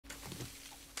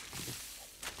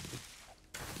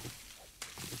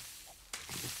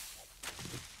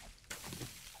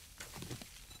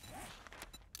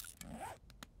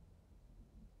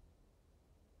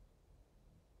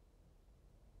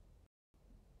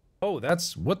Oh,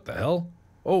 that's... what the hell?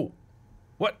 Oh.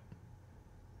 What?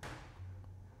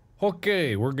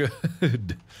 Okay, we're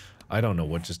good. I don't know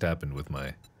what just happened with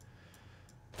my...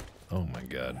 Oh my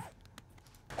god.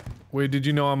 Wait, did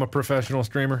you know I'm a professional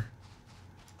streamer?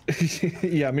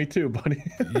 Yeah, me too, buddy.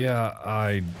 Yeah,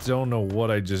 I don't know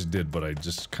what I just did, but I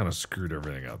just kind of screwed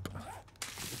everything up.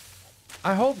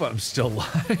 I hope I'm still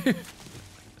live.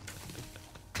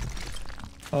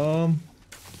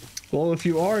 Well, if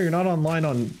you are, you're not online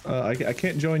on, I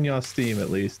can't join you on Steam, at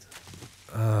least.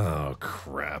 Oh,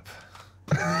 crap.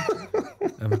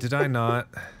 Did I not?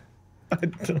 I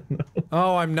don't know.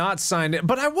 Oh, I'm not signed in,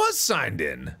 but I was signed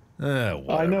in.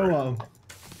 Whatever.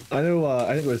 I know,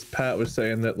 I think it was Pat was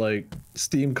saying that, like,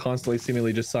 Steam constantly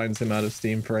seemingly just signs him out of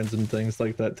Steam friends and things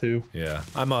like that, too. Yeah,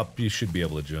 I'm up. You should be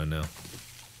able to join now.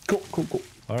 Cool, cool, cool.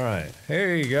 Alright.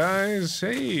 Hey, guys.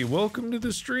 Hey, welcome to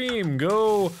the stream.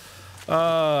 Go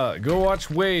watch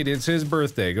Wade. It's his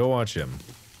birthday. Go watch him.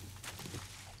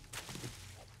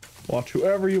 Watch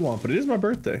whoever you want, but it is my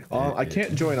birthday. I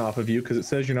can't join off of you because it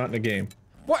says you're not in a game.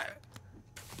 What?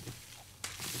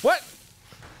 What?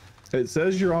 It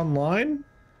says you're online.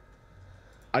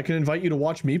 I can invite you to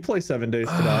watch me play 7 Days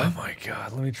to Die. Oh my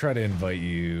god, let me try to invite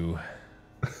you.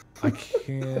 I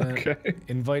can't. Okay.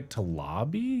 Invite to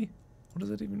lobby? What does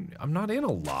that even... I'm not in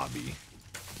a lobby.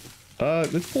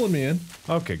 It's pulling me in.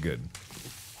 Okay, good.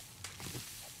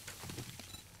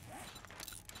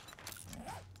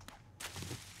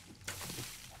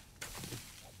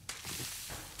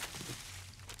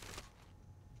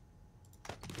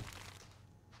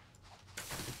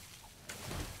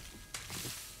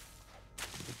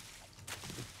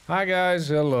 Hi guys,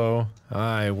 hello.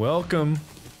 Hi, welcome.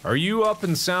 Are you up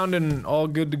and sounding all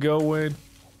good to go, Wade?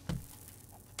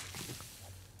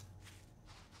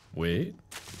 Wade?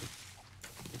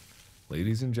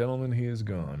 Ladies and gentlemen, he is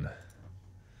gone.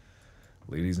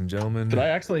 Ladies and gentlemen. Did I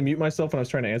accidentally mute myself when I was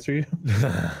trying to answer you?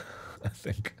 I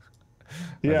think.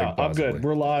 Yeah, I'm good.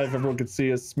 We're live. Everyone can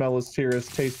see us, smell us, hear us,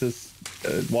 taste us,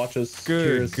 watch us.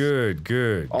 Hear us.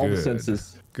 Good. All the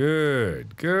senses.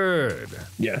 Good.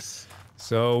 Yes.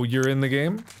 So you're in the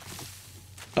game?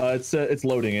 It's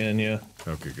loading in, yeah.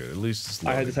 Okay, good. At least it's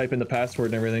loading. I had to type in the password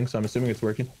and everything, so I'm assuming it's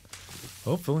working.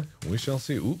 Hopefully. We shall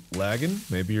see. Ooh, lagging.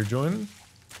 Maybe you're joining.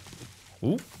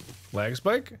 Ooh, lag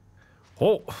spike.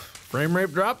 Oh, frame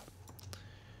rate drop.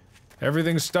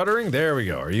 Everything's stuttering. There we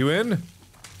go. Are you in?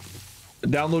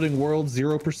 Downloading world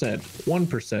 0%.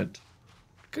 1%.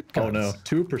 Good God. Oh no,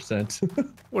 2%.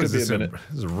 What is this? This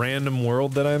is a random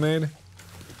world that I made?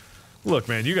 Look,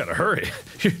 man, you gotta hurry.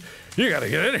 You gotta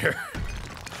get in here.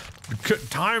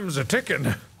 Time's a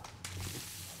ticking.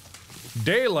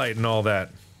 Daylight and all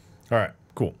that. Alright,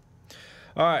 cool.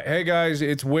 Alright, hey guys,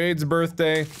 it's Wade's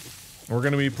birthday. We're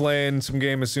gonna be playing some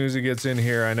game as soon as he gets in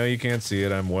here. I know you can't see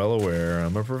it, I'm well aware.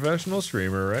 I'm a professional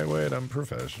streamer, right, Wade? I'm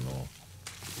professional.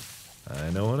 I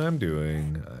know what I'm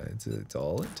doing. It's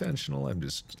all intentional. I'm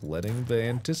just letting the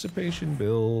anticipation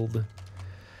build.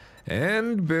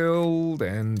 And build,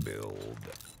 and build.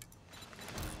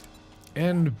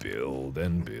 And build,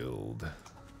 and build.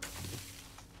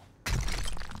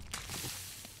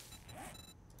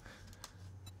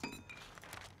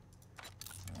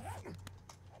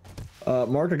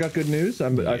 Mark, I got good news.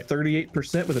 I'm at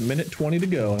 38% with 1:20 to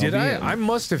go. Did I? I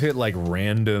must have hit like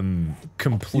random,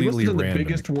 completely random. The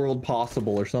biggest world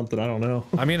possible or something. I don't know.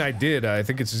 I mean, I did. I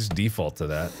think it's just default to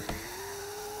that.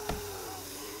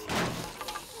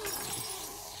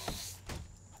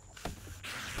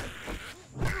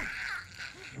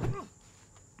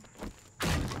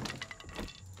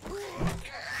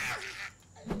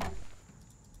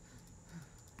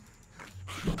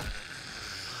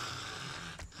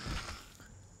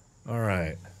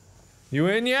 Alright. You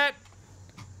in yet?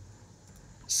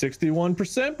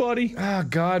 61%, buddy. Oh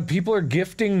god, people are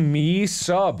gifting me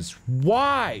subs.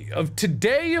 Why? Of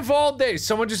today of all days,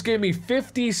 someone just gave me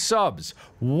 50 subs.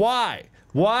 Why?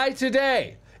 Why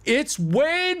today? It's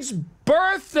Wade's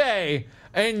birthday,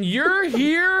 and you're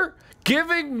here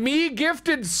giving me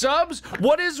gifted subs?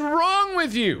 What is wrong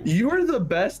with you? You're the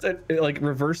best at like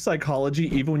reverse psychology,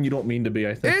 even when you don't mean to be.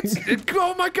 I think.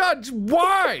 Oh my god!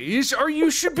 Why? You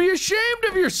should be ashamed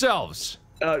of yourselves.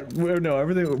 No,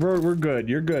 everything. We're good.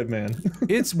 You're good, man.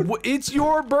 It's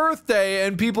your birthday,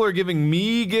 and people are giving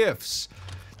me gifts.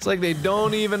 It's like they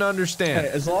don't even understand.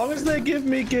 Hey, as long as they give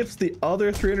me gifts the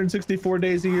other 364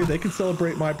 days a year, they can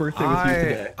celebrate my birthday with you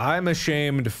today. I'm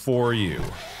ashamed for you.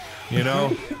 You know?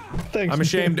 Thanks. I'm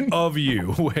ashamed of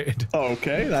you, Wade.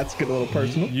 Okay, that's getting a little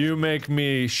personal. You make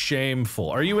me shameful.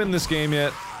 Are you in this game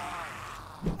yet?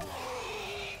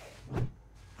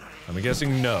 I'm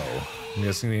guessing no. I'm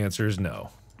guessing the answer is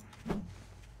no.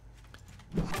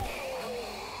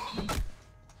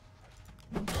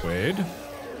 Wade?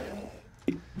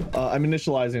 I'm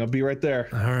initializing. I'll be right there.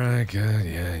 All right, good.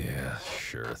 Yeah.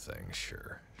 Sure thing.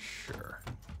 Sure.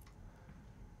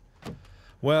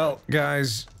 Well,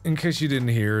 guys, in case you didn't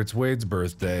hear, it's Wade's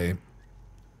birthday.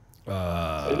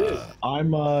 It is.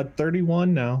 I'm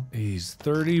 31 now. He's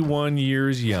 31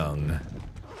 years young.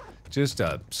 Just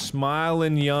a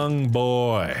smiling young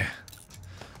boy.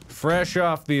 Fresh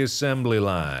off the assembly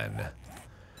line.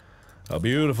 A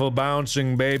beautiful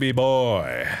bouncing baby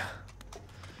boy.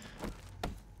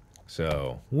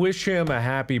 So, wish him a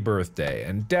happy birthday,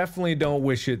 and definitely don't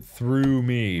wish it through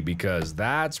me, because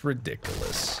that's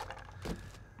ridiculous.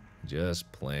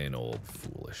 Just plain old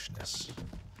foolishness.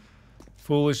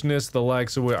 Foolishness the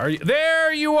likes of... Are you...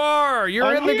 There you are!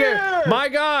 You're in the game! My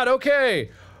god, okay!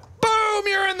 Boom!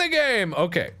 You're in the game!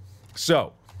 Okay,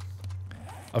 so...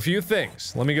 a few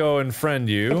things. Let me go and friend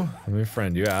you. Let me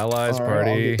friend you. Allies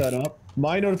party. I'll get that up.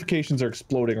 My notifications are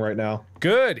exploding right now.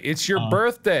 Good. It's your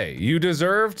birthday. You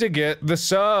deserve to get the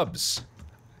subs.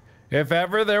 If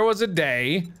ever there was a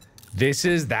day, this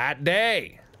is that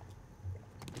day.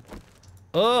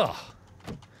 Ugh.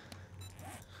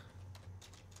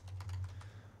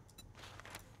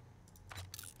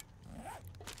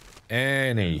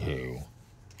 Anywho.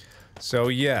 So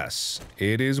yes,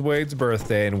 it is Wade's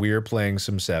birthday and we are playing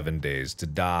some 7 Days to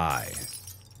Die.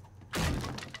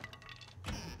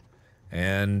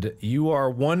 And you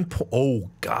are oh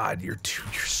god, you're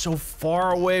so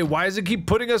far away. Why does it keep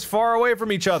putting us far away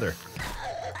from each other?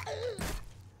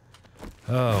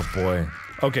 Oh boy.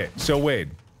 Okay, so Wade,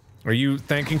 are you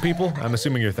thanking people? I'm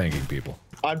assuming you're thanking people.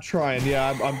 I'm trying,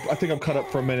 yeah, I think I'm cut up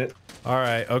for a minute.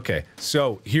 Alright, okay.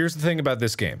 So, here's the thing about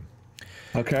this game.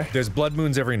 Okay. There's blood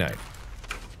moons every night.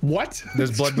 What?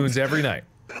 There's blood moons every night.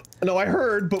 No, I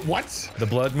heard, but what? The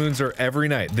blood moons are every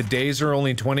night. The days are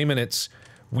only 20 minutes.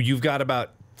 You've got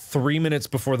about 3 minutes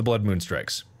before the blood moon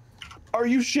strikes. Are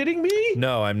you shitting me?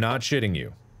 No, I'm not shitting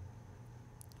you.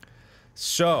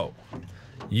 So,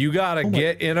 you gotta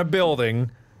get in a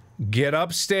building, get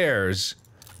upstairs.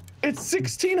 It's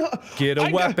 1600. Get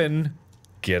a weapon.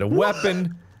 Get a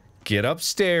weapon. Get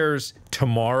upstairs.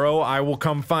 Tomorrow I will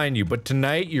come find you, but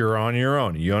tonight you're on your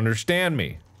own. You understand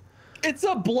me? It's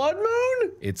a blood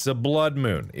moon? It's a blood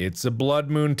moon. It's a blood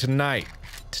moon tonight.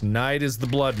 Tonight is the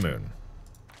blood moon.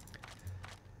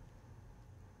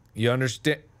 You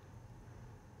understand?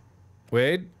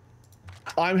 Wade?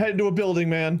 I'm heading to a building,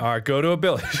 man. Alright, go to a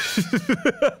building.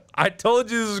 I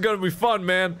told you this was gonna be fun,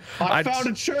 man. I found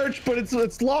a church, but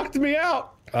it's locked me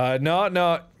out.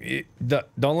 No.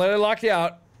 Don't let it lock you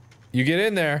out. You get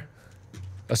in there.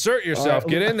 Assert yourself.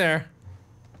 Get in there.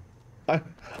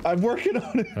 I'm working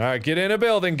on it. Alright, get in a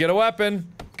building. Get a weapon.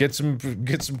 Get some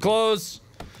clothes.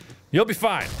 You'll be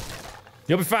fine.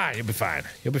 You'll be fine. You'll be fine.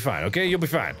 You'll be fine, okay? You'll be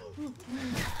fine.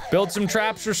 Build some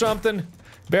traps or something.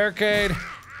 Barricade.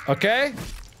 Okay?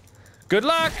 Good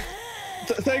luck!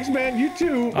 Thanks, man. You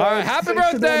too. Alright, happy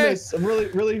birthday! I'm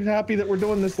really happy that we're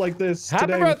doing this like this happy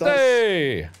today.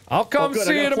 Birthday! I'll come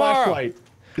see you tomorrow. Flashlight.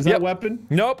 Is that a weapon?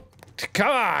 Nope.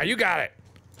 Come on, you got it.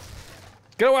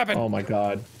 Get a weapon. Oh my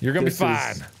god. You're gonna be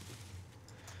fine.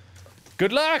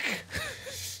 Good luck!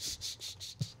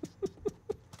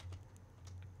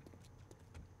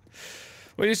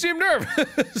 Well, you seem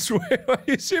nervous. Why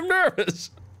you seem nervous?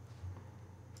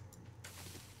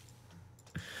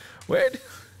 Wait,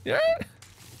 yeah.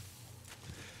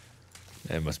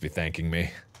 They must be thanking me.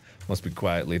 Must be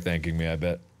quietly thanking me, I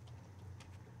bet.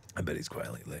 I bet he's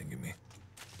quietly thanking me.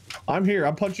 I'm here,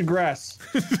 I'm punching grass.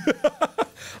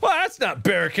 Well, that's not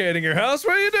barricading your house.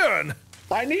 What are you doing?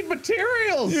 I need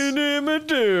materials! You need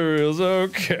materials,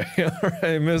 okay.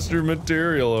 Alright, Mr.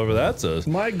 Material over that's us.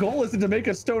 My goal isn't to make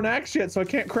a stone axe yet, so I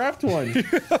can't craft one. You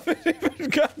haven't even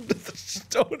gotten to the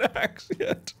stone axe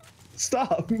yet.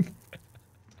 Stop.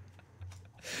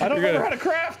 I don't remember how to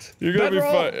craft. You're gonna be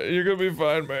fine. You're gonna be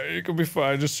fine, man. You can be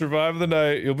fine. Just survive the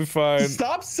night. You'll be fine.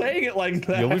 Stop saying it like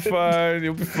that. You'll be fine.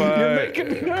 You'll be fine. You're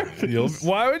making me nervous.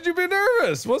 Why would you be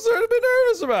nervous? What's there to be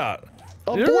nervous about?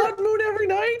 A blood moon every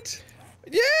night?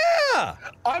 Yeah!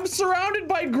 I'm surrounded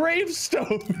by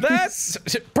gravestones. That's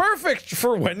perfect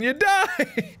for when you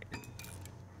die.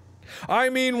 I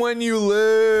mean when you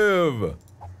live.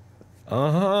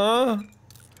 Uh-huh.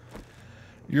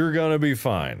 You're gonna be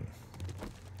fine.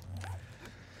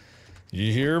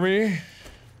 You hear me?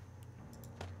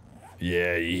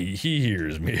 Yeah, he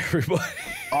hears me, everybody.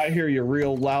 I hear you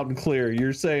real loud and clear.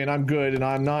 You're saying I'm good and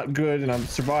I'm not good and I'm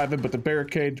surviving, but the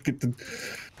barricade, get the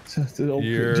do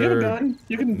you have a gun?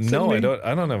 You can send me.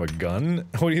 I don't have a gun.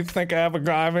 What do you think I have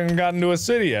I haven't gotten to a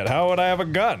city yet. How would I have a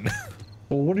gun?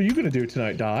 Well, what are you gonna do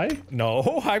tonight? Die?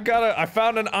 No, I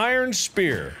found an iron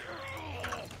spear.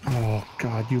 Oh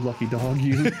God, you lucky dog,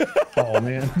 you. Oh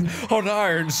man. Oh, an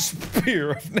iron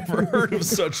spear. I've never heard of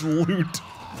such loot.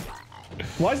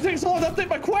 Why is it taking so long to update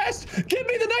my quest? Give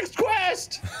me the next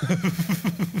quest!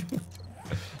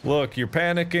 Look, you're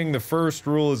panicking. The first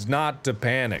rule is not to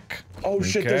panic. Oh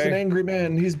shit, there's an angry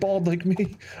man. He's bald like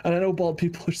me. And I know bald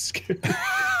people are scary.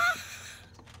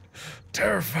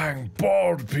 Terrifying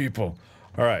bald people.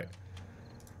 Alright.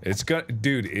 It's gonna-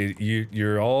 dude,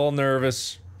 you're all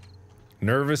nervous.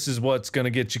 Nervous is what's gonna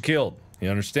get you killed. You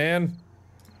understand?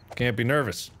 Can't be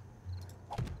nervous.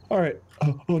 Alright.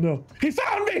 Oh no. He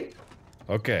found me!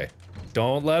 Okay.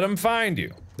 Don't let him find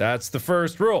you. That's the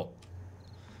first rule.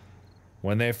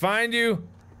 When they find you,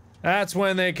 that's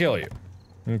when they kill you.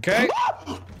 Okay?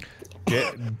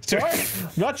 Sorry,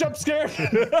 not jump scared.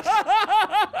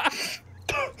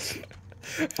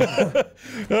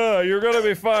 You're gonna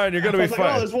be fine. You're gonna be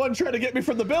fine. Oh, there's one trying to get me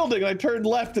from the building. I turned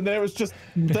left and then it was just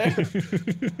there.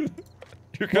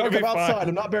 You're gonna be I'm outside. fine.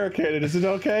 I'm not barricaded. Is it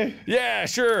okay? Yeah,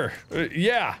 sure.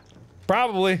 Yeah,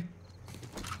 probably.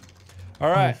 All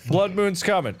right, Blood Moon's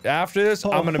coming. After this,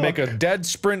 I'm gonna make a dead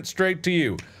sprint straight to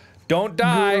you. Don't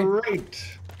die.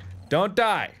 Great. Don't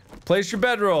die. Place your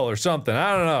bedroll or something.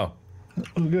 I don't know.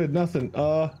 Oh, good. Nothing.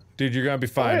 Dude, you're gonna be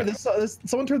fine. Oh, yeah,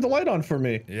 someone turned the light on for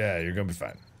me. Yeah, you're gonna be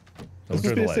fine. This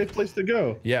must be a safe place to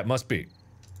go. Yeah, it must be.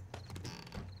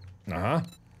 Uh-huh.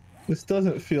 This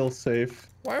doesn't feel safe.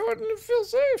 Why wouldn't it feel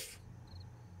safe?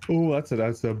 Oh, that's a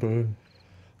boo.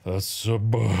 That's a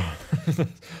boo.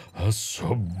 That's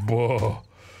a boo.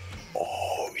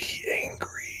 Oh, he's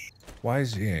angry. Why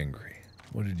is he angry?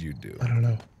 What did you do? I don't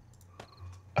know.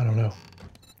 I don't know.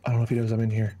 I don't know if he knows I'm in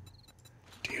here.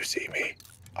 Do you see me?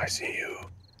 I see you.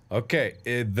 Okay,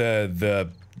 it's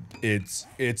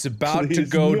about to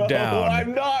go down.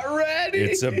 I'm not ready.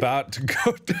 It's about to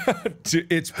go down.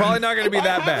 It's probably not going to be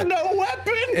that bad. I have no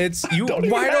weapon. It's you.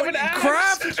 Why don't you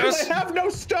craft? I have no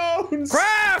stones.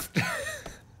 Craft.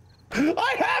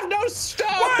 I have no stone.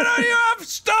 Why don't you have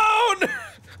stone?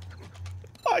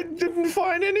 I didn't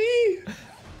find any.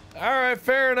 All right,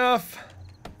 fair enough.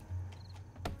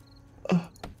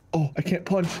 Oh, I can't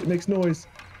punch. It makes noise.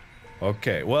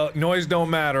 Okay, well, noise don't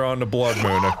matter on the Blood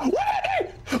Moon. Oh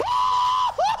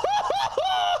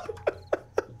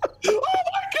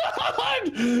my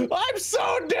god! I'm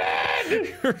so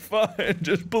dead! You're fine,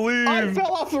 just believe. I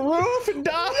fell off the roof and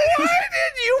died! Why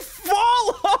did you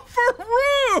fall off a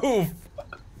roof?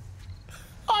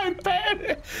 I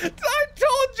panicked! I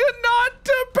told you not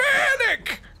to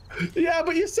panic! Yeah,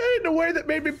 but you said it in a way that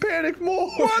made me panic more.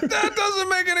 What? That doesn't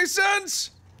make any sense!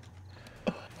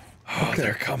 Oh, okay.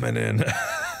 They're coming in.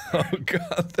 Oh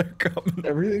god, they're coming.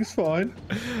 Everything's fine.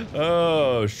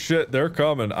 Oh shit, they're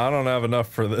coming. I don't have enough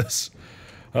for this.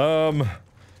 Ooh,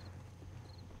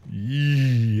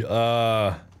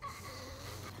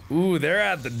 they're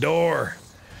at the door.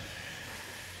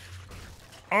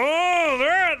 Oh,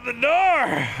 they're at the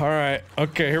door. All right,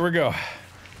 okay, here we go.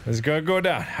 It's gonna go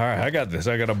down. All right, I got this.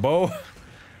 I got a bow.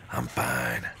 I'm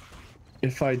fine.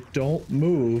 If I don't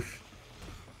move,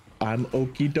 I'm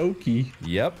okie dokie.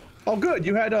 Yep. Oh, good.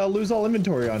 You had lose all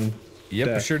inventory on. Yep,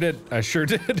 deck. I sure did. I sure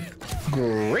did.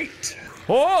 Great.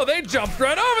 Oh, they jumped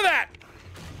right over that.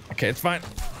 Okay, it's fine.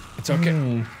 It's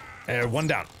okay. One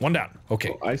down. One down.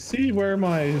 Okay. I see where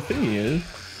my thingy is.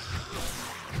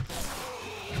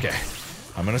 Okay.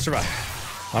 I'm gonna survive.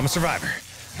 I'm a survivor.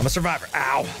 I'm a survivor.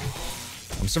 Ow.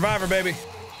 I'm a survivor, baby.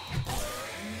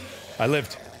 I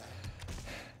lived.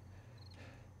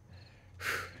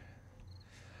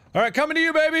 All right, coming to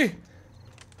you, baby.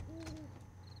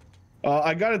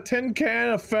 I got a tin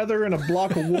can, a feather, and a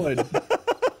block of wood.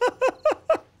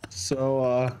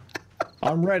 So,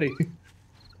 I'm ready.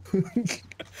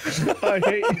 I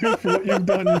hate you for what you've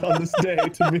done on this day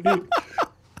to me.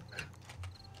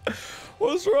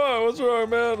 What's wrong? What's wrong,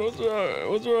 man? What's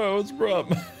wrong? What's wrong? What's the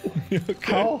problem? You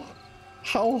okay?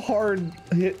 How hard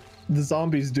hit the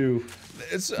zombies do?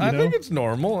 It's. I think it's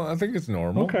normal. I think it's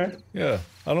normal. Okay. Yeah.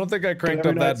 I don't think I cranked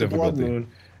up that difficulty. Blood Moon.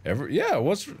 Yeah.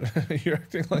 What's you're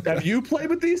acting like? Have you played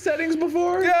with these settings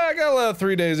before? Yeah, I got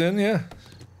 3 days in. Yeah.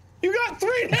 You got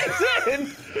 3 days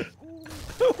in.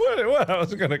 What? I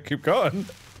was gonna keep going.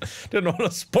 Didn't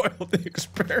want to spoil the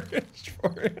experience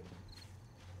for you.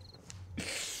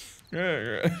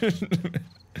 Yeah.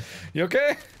 You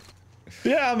okay?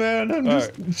 Yeah, man. I'm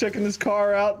just checking this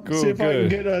car out. Cool, see if I can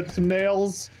get some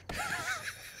nails.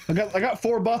 I got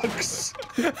 $4.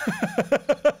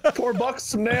 $4,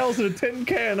 some nails, and a tin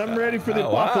can. I'm ready for the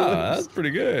apocalypse. Wow, that's pretty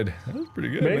good. That's pretty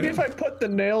good. Maybe man. if I put the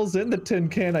nails in the tin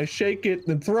can, I shake it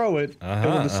and throw it, it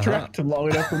will distract him long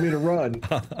enough for me to run.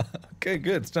 Okay,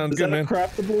 good. Sounds Is good, that man.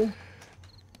 craftable?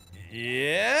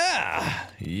 Yeah.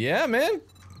 Yeah, man.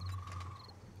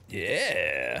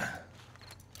 Yeah.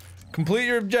 Complete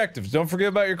your objectives. Don't forget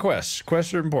about your quests.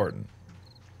 Quests are important.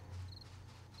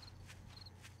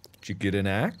 Did you get an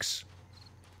axe?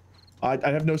 I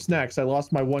have no snacks. I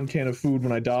lost my 1 can of food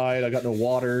when I died. I got no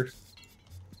water.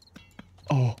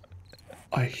 Oh,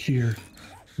 I hear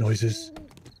noises.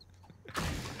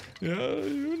 Yeah,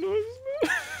 you know.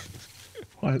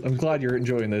 I'm glad you're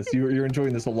enjoying this. You're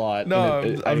enjoying this a lot. No,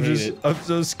 I'm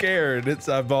so scared.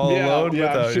 I'm all alone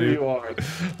without I'm sure you. you are.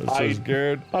 I'm so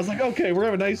scared. I was like, okay, we're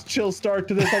having a nice chill start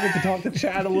to this. I'll get to talk to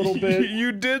Chad a little bit.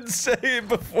 You did say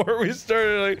before we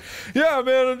started, like, yeah,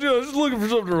 man, I'm just looking for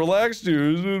something to relax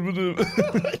to.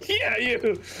 Yeah,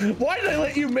 you. Why did I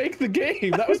let you make the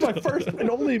game? That was my first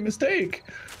and only mistake.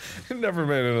 You never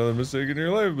made another mistake in your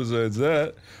life besides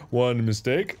that one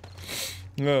mistake.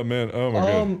 Oh man, oh my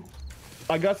god.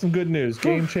 I got some good news.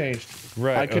 Game changed.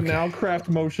 Right. I can now craft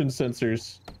motion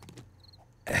sensors.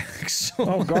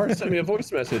 Excellent. Oh, Gar sent me a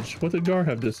voice message. What did Gar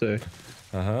have to say?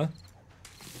 Uh-huh.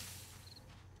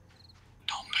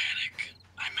 Don't panic.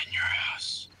 I'm in your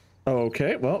house.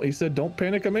 Okay, well, he said, don't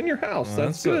panic, I'm in your house. Oh,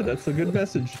 that's good. That's a good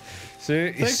message.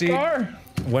 See, Thanks, Gar.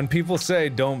 When people say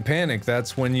don't panic,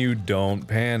 that's when you don't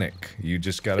panic. You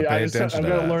just gotta pay attention I've to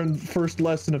got that. to learn first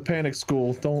lesson of panic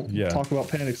school. Don't talk about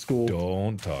panic school.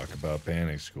 Don't talk about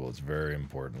panic school. It's a very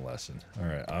important lesson. All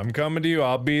right, I'm coming to you.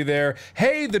 I'll be there.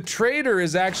 Hey, the trader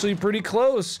is actually pretty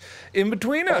close in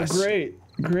between us. Oh, great.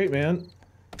 Great, man.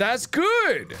 That's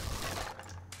good.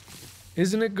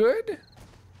 Isn't it good?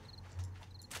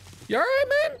 You all right,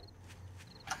 man?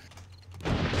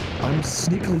 I'm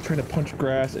sneakily trying to punch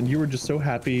grass, and you were just so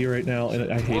happy right now,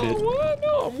 and I hate it. What?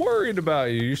 No, I'm worried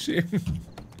about you. You see,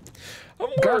 I'm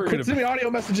God, worried. quit sending me audio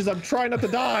messages. I'm trying not to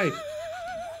die.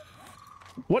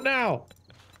 What now?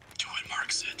 Do what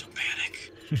Mark said. Don't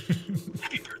panic.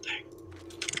 Happy birthday.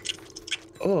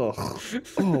 Ugh.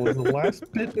 Oh, is the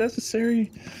last bit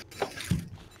necessary?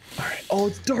 Alright. Oh,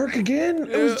 it's dark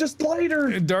again? It was just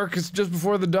lighter! Dark is just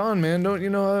before the dawn, man. Don't you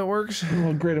know how that works?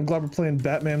 Oh, great. I'm glad we're playing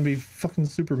Batman v fucking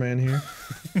Superman here.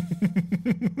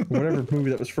 Whatever movie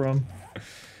that was from.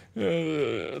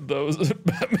 That was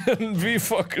Batman v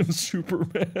fucking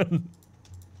Superman.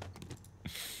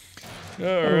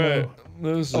 Alright.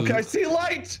 Okay, I see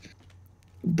light!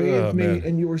 Bathe me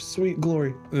in your sweet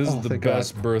glory. This is the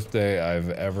best birthday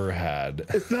I've ever had.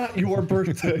 It's not your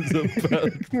birthday. It's the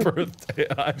best birthday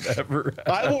I've ever had.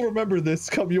 I will remember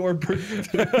this come your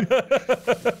birthday.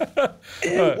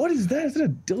 Ew, what is that? Is it a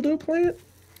dildo plant?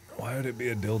 Why would it be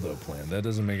a dildo plant? That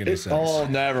doesn't make any sense. Oh,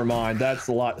 never mind. That's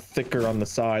a lot thicker on the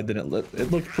side than it looked. It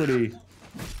looked pretty.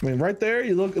 I mean, right there,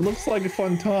 it looks like a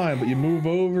fun time, but you move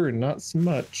over and not so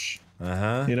much.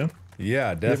 Uh-huh. You know?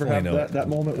 Yeah, definitely. You ever have that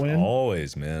moment when?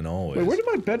 Always, man, always. Wait, where did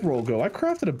my bedroll go? I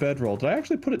crafted a bedroll. Did I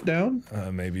actually put it down?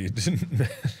 Maybe you didn't.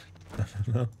 I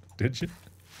don't know. Did you?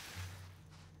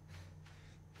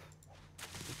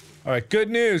 All right, good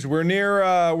news. We're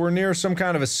near some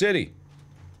kind of a city.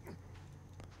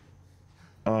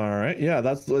 All right, yeah,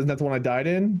 isn't that the one I died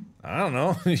in? I don't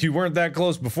know. You weren't that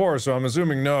close before, so I'm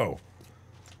assuming no.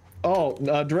 Oh,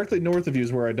 directly north of you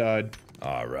is where I died.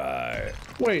 All right.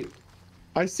 Wait,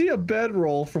 I see a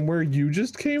bedroll from where you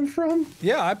just came from?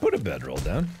 Yeah, I put a bedroll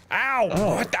down. Ow!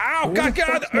 Oh. What? Ow! Where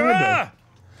God! the Ah!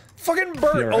 Fucking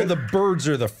bird! You all right? Oh, the birds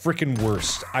are the freaking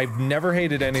worst. I've never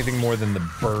hated anything more than the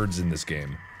birds in this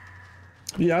game.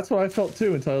 Yeah, that's what I felt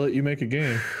too until I let you make a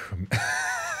game.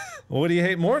 What do you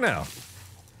hate more now?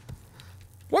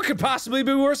 What could possibly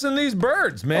be worse than these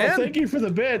birds, man? Oh, thank you for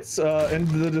the bits and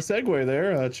the segue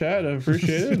there, Chad. I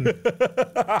appreciate it.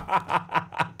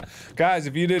 Guys,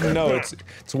 if you didn't know,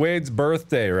 it's Wade's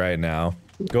birthday right now.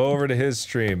 Go over to his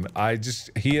stream.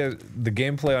 The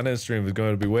gameplay on his stream is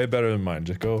going to be way better than mine.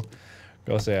 Just go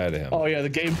say hi to him. Oh yeah, the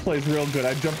gameplay's real good.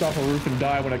 I jumped off a roof and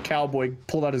died when a cowboy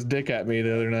pulled out his dick at me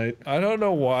the other night. I don't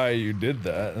know why you did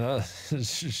that.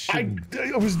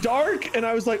 It was dark and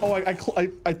I was like, oh,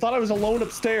 I thought I was alone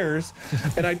upstairs,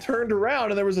 and I turned around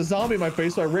and there was a zombie in my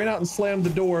face, so I ran out and slammed the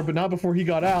door, but not before he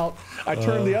got out. I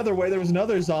turned the other way, there was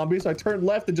another zombie, so I turned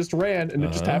left and just ran, and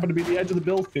it just happened to be the edge of the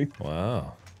building.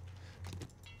 Wow.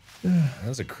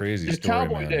 That's a crazy The story,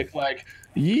 cowboy man. dick, like,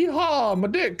 yeehaw, my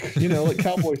dick, you know, like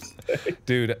cowboys say.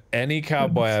 Dude, any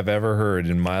cowboy I've ever heard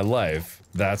in my life,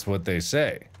 that's what they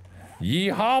say.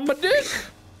 Yeehaw, my dick!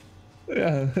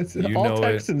 Yeah, all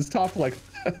Texans talk like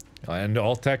that. And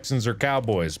all Texans are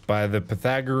cowboys by the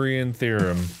Pythagorean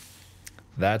theorem.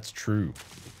 That's true.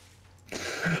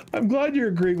 I'm glad you're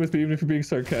agreeing with me, even if you're being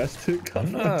sarcastic.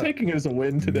 I'm taking it as a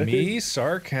win today. Me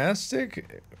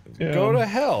sarcastic? Yeah. Go to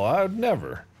hell. I would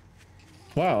never.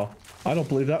 Wow. I don't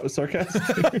believe that was sarcastic.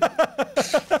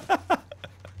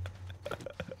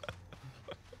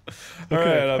 All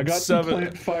right, I got some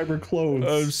plant fiber clothes.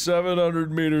 I'm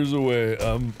 700 meters away.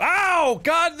 Ow!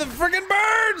 God, the friggin'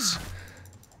 birds!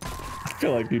 I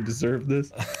feel like you deserve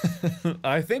this.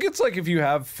 I think it's like if you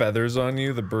have feathers on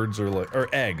you, the birds are like, or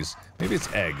eggs. Maybe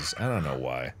it's eggs. I don't know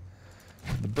why.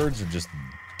 The birds are just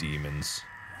demons.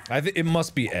 I think it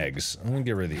must be eggs. I'm gonna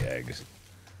get rid of the eggs.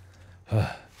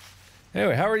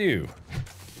 Anyway, how are you?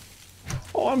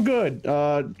 Oh, I'm good.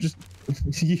 Just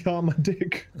yeehaw my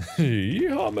dick.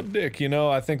 Yeehaw my dick. You know,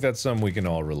 I think that's something we can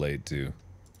all relate to.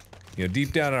 You know,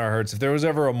 deep down in our hearts, if there was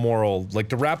ever a moral, like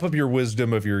to wrap up your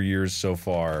wisdom of your years so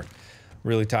far,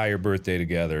 really tie your birthday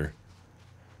together.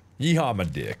 Yeehaw my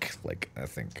dick. Like, I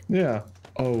think. Yeah.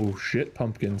 Oh shit,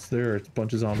 pumpkins. There are a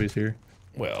bunch of zombies here.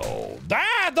 Well,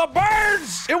 the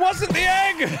birds! It wasn't the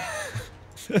egg!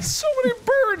 There's so many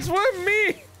birds, why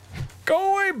me?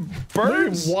 Go away,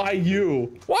 birds! Why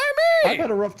you? Why me? I've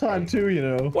had a rough time too, you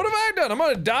know. What have I done? I'm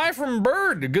gonna die from a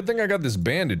bird. Good thing I got this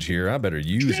bandage here. I better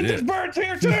use Shit, it. there's birds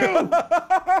here too!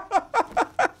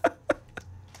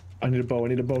 I need a bow, I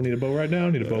need a bow, I need a bow right now,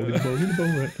 I need a bow, I need a bow, I need a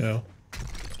bow right now.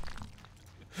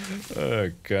 Oh,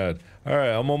 God. Alright,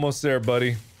 I'm almost there,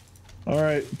 buddy.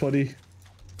 Alright, buddy.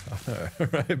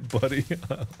 Alright, buddy.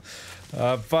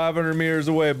 500 meters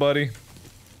away, buddy.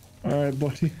 Alright,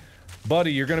 buddy.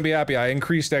 Buddy, you're gonna be happy. I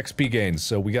increased XP gains,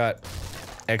 so we got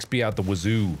XP out the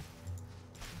wazoo.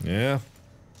 Yeah.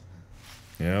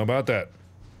 Yeah, how about that?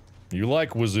 You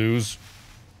like wazoos.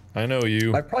 I know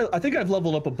you. I think I've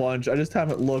leveled up a bunch, I just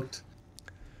haven't looked.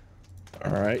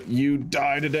 Alright, you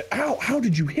die today. Ow, how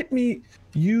did you hit me?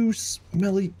 You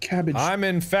smelly cabbage. I'm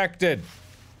infected.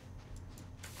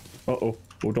 Uh-oh.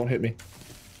 Oh, don't hit me.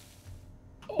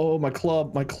 Oh, my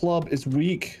club is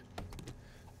weak.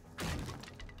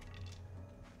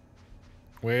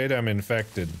 Wait, I'm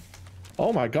infected.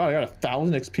 Oh my god, I got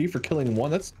 1,000 XP for killing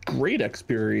one. That's great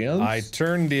experience. I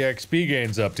turned the XP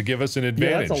gains up to give us an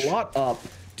advantage. Yeah, that's a lot up.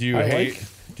 Do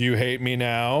you hate me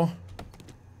now?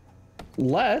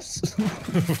 Less.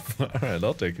 Alright,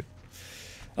 I'll take it.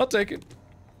 I'll take it.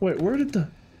 Wait, where did the...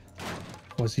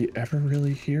 Was he ever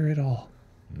really here at all?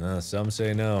 No, some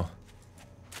say no.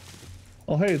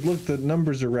 Oh, hey, look, the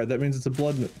numbers are red. That means it's a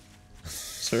blood...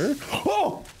 Sir?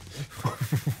 Oh!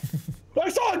 I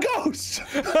saw a ghost!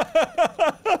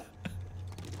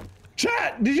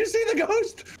 Chat, did you see the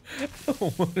ghost?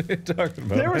 What are you talking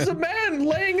about? There was a man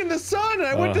laying in the sun, and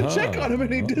I went to check on him,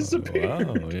 and he disappeared.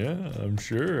 Wow, yeah, I'm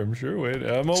sure. Wait,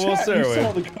 I'm almost Chat, there. you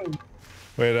saw the ghost.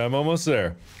 Wait, I'm almost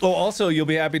there. Oh, also, you'll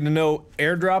be happy to know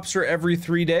airdrops are every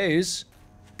 3 days.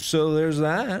 So there's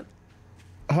that.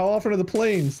 How often are the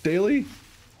planes? Daily?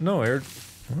 No,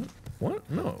 What?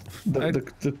 No.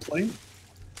 The plane?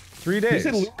 3 days.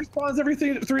 You said loot respawns every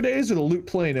 3 days, or the loot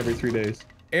plane every 3 days?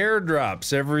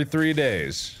 Airdrops every 3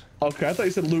 days. Okay, I thought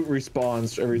you said loot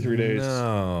respawns every 3 days.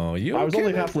 No, you okay? I was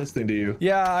only half listening to you.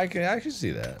 Yeah, I can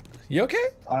see that. You okay?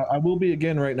 I will be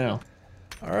again right now.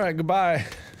 All right, goodbye.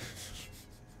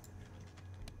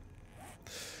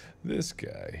 This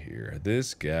guy here,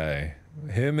 this guy,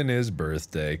 him and his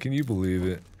birthday. Can you believe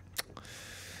it?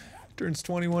 Turns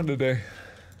 21 today.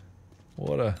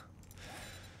 What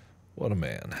a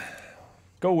man.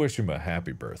 Go wish him a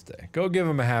happy birthday. Go give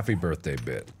him a happy birthday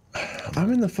bit.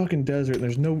 I'm in the fucking desert and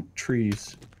there's no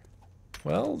trees.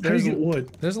 Well, How do you get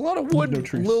wood? There's a lot of wood, No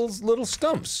trees. little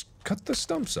stumps. Cut the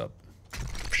stumps up.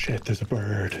 Shit, there's a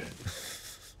bird.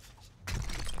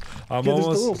 I'm Yeah, there's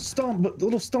almost. the little stump, but the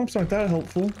little stumps aren't that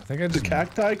helpful. I think I The just.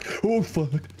 cacti. Oh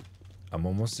fuck! I'm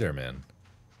almost there, man.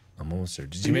 I'm almost there.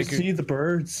 Did Do you you make see the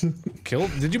birds? kill?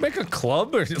 Did you make a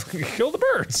club or kill the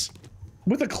birds?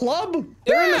 With a club?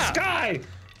 They're in the Yeah. sky.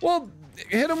 Well,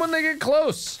 hit them when they get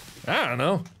close. I don't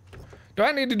know. Do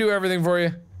I need to do everything for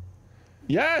you?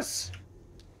 Yes.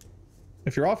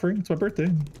 If you're offering, it's my birthday.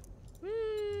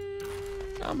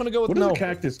 I'm gonna go with What no. does a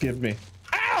cactus give me?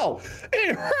 Ow!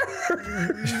 It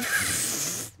hurt!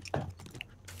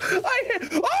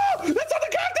 Oh! That's not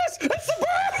the cactus! It's the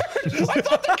bird! I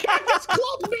thought the cactus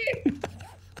clubbed me!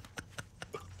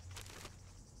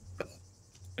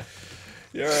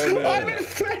 You're right, I'm man.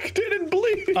 infected and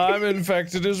bleeding! I'm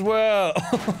infected as well.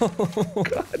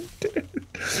 God damn.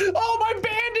 Oh, my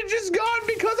bandage is gone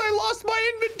because I lost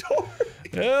my inventory!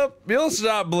 Yep, you'll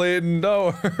stop bleeding.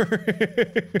 Don't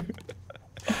worry.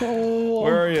 Oh,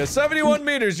 Where are you? 71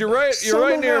 meters. You're right. You're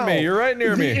right near me. You're right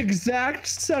near me. The exact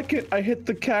second I hit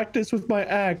the cactus with my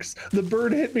axe, the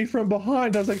bird hit me from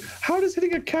behind. I was like, how does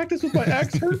hitting a cactus with my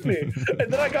axe hurt me?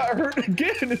 And then I got hurt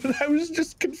again, and I was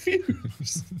just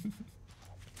confused.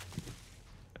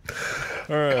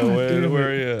 All right, wait, where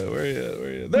are you? Where are you? Where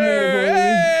are you? There!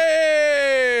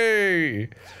 Hey!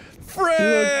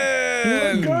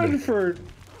 Friend! You look good for,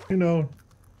 you know.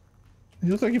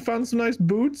 You look like you found some nice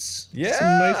boots. Yeah, some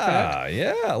nice hat.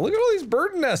 yeah. Look at all these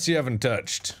bird nests you haven't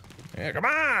touched. Yeah, come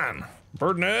on,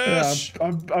 bird nests.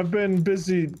 Yeah, I've been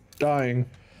busy dying.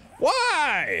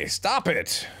 Why? Stop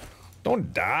it!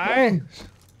 Don't die.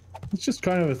 It's just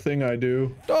kind of a thing I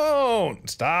do. Don't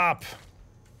stop.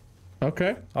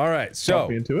 Okay. All right, so Talk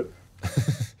me into it.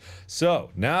 so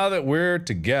now that we're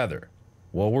together,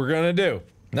 what we're gonna do?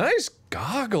 Nice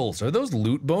goggles. Are those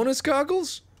loot bonus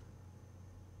goggles?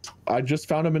 I just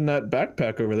found him in that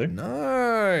backpack over there.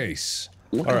 Nice.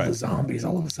 Look All at right. the zombies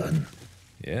all of a sudden.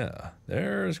 Yeah,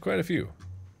 there's quite a few.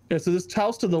 Yeah, so this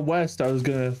house to the west, I was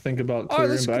gonna think about Oh,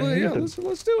 clearing let's back. clear, I yeah, hate the-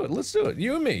 let's do it. Let's do it.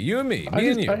 You and me. You and me. Me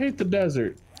and you. I hate the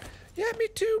desert. Yeah, me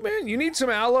too, man. You need some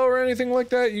aloe or anything like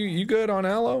that? You good on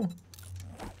aloe?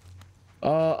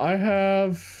 I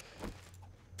have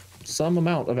some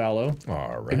amount of aloe.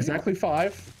 All right. Exactly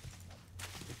 5.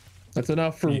 That's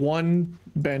enough for one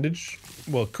bandage.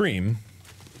 Well, cream.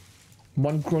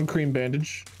 One cream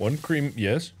bandage. One cream,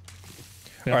 yes.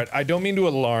 Yeah. All right, I don't mean to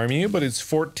alarm you, but it's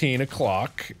 14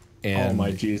 o'clock. And Oh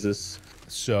my Jesus.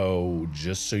 so,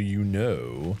 just so you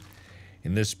know,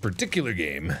 in this particular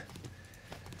game,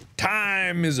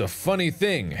 time is a funny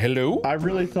thing. Hello? I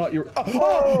really thought you were.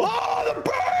 Oh, the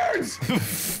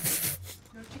birds!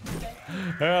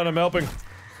 Hang on, I'm helping.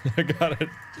 I got it.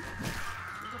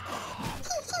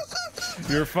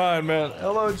 You're fine, man.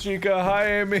 Hello, Chica.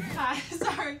 Hi, Amy. Hi,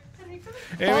 sorry.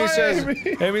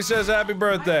 Amy says happy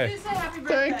birthday.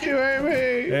 Thank you,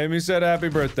 Amy. Amy said happy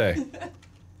birthday.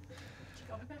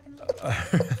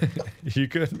 You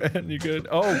good, man? You good?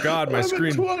 Oh God, my I'm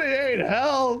screen. at 28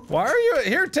 health. Why are you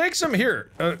here? Take some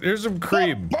here. Here's some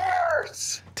cream.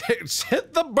 Birds!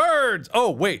 Hit the birds.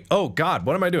 Oh wait. Oh God,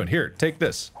 what am I doing? Here, take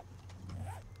this.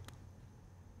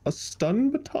 A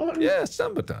stun baton? Yeah,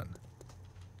 stun baton.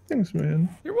 Thanks, man.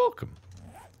 You're welcome.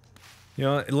 You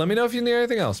know, let me know if you need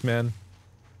anything else, man.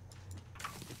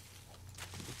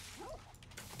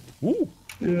 Ooh.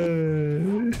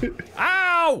 Yeah.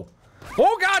 Ow!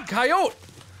 Oh God, coyote!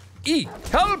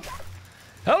 Help!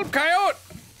 Help, coyote!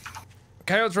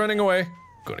 Coyote's running away.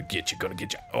 Gonna get you, gonna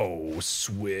get you. Oh,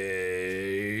 sweet.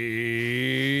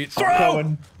 Throw!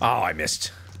 coming. Oh, I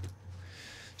missed.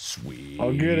 Sweet.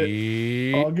 I'll get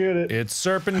it. I'll get it. It's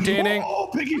serpentining. Oh,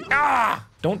 piggy! Ah!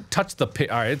 Don't touch the pit.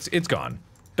 All right, it's gone.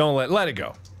 Don't let it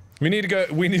go. We need to go.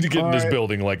 We need to get in this right.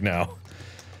 building like now.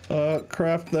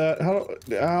 Craft that. How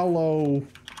do aloe?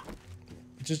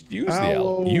 Just use the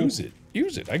Aloe. aloe. Use it.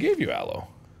 Use it. I gave you aloe.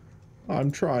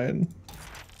 I'm trying.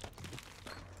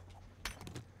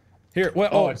 Here. Well,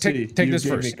 Oh, oh, I see. take You this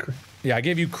gave first. me Yeah, I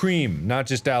gave you cream, not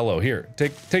just aloe. Here,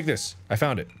 take this. I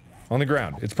found it on the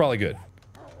ground. It's probably good.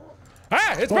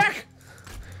 Ah, it's back.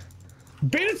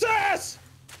 Beat its ass!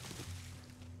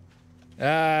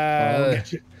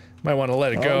 Might want to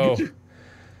let it I'll go. get you.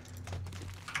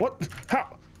 What?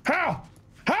 How?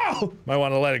 Might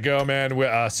want to let it go, man.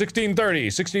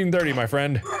 1630, my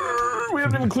friend. We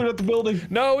haven't even cleared out the building.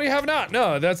 No, we have not.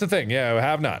 No, that's the thing. Yeah, we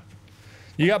have not.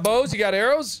 You got bows? You got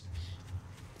arrows?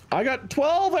 I got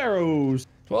 12 arrows.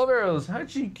 12 arrows. Hi,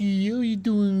 Cheeky. How you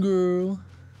doing, girl?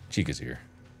 Chica's here.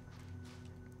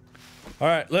 All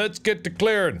right, let's get to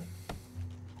clearing.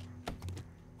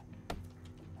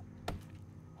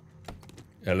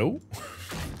 Hello?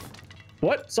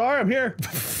 What? Sorry, I'm here.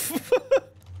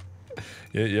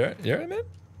 Yeah, man?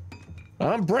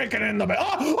 I'm breaking in the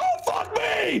oh, fuck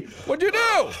me! What'd you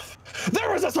do?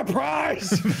 There was a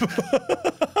surprise!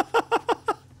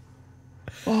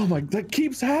 Oh my, that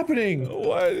keeps happening.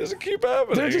 Why does it keep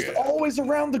happening? They're just always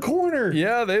around the corner.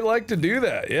 Yeah, they like to do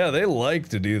that. Yeah, they like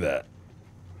to do that.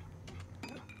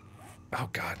 Oh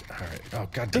God! All right. Oh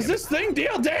God! Does this thing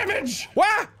deal damage?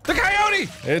 Wah! The coyote!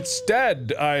 It's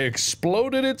dead. I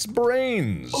exploded its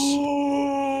brains.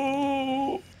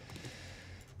 Oh.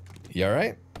 You all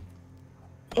right?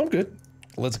 I'm good.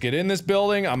 Let's get in this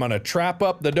building. I'm gonna trap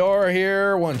up the door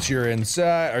here. Once you're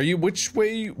inside, are you? Which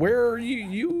way? Where are you?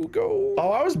 You go.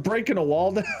 Oh, I was breaking a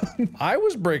wall down. I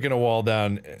was breaking a wall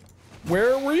down.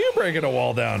 Where were you breaking a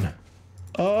wall down?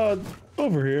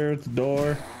 Over here at the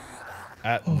door.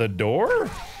 At the door?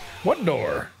 What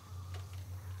door?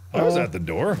 I was at the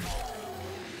door.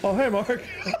 Oh, hey, Mark.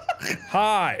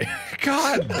 Hi.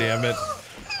 God damn it.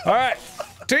 All right.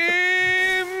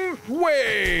 Team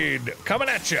Wade coming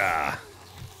at ya.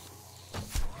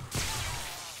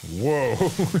 Whoa.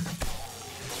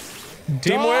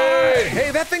 Team Wade.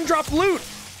 Hey, that thing dropped loot.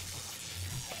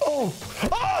 Oh!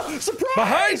 Oh! Surprise!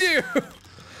 Behind you.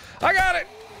 I got it.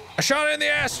 I shot it in the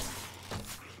ass.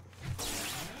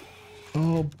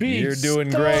 Oh, beast. You're doing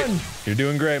great. You're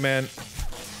doing great, man.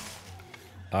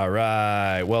 All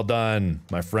right. Well done,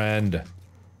 my friend.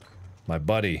 My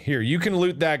buddy. Here, you can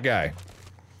loot that guy.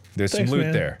 There's Thanks, some loot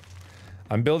man. there.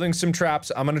 I'm building some traps.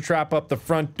 I'm gonna trap up the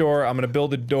front door. I'm gonna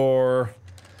build a door.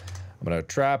 I'm gonna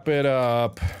trap it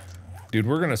up. Dude,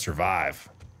 we're gonna survive.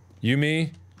 You,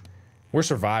 me, we're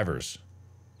survivors.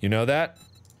 You know that?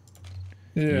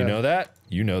 Yeah. You know that?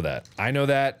 You know that. I know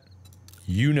that.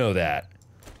 You know that.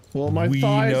 Well, my We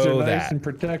thighs are know nice that. and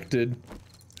protected.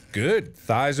 Good.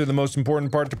 Thighs are the most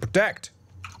important part to protect.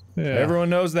 Yeah. Everyone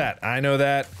knows that. I know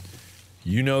that.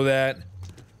 You know that.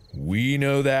 We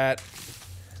know that.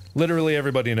 Literally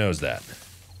everybody knows that.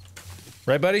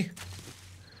 Right, buddy?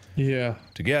 Yeah.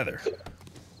 Together.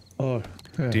 Oh.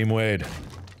 Yeah. Team Wade.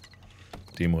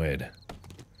 Team Wade.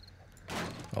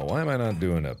 Oh, why am I not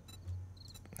doing a...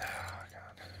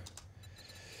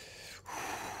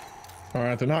 All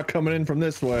right, they're not coming in from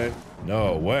this way.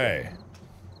 No way.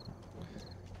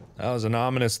 That was an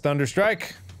ominous thunder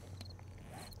strike.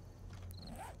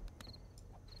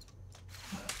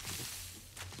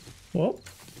 Well,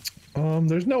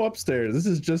 there's no upstairs. This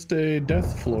is just a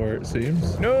death floor, it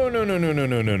seems. No, no, no, no, no,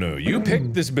 no, no, no. You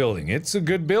picked this building. It's a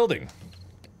good building.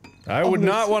 I would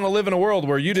not want to live in a world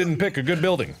where you didn't pick a good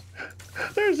building.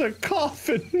 There's a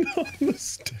coffin on the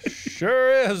stairs.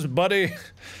 Sure is, buddy.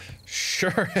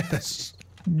 Sure is.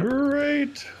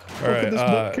 Great. All Look right, at this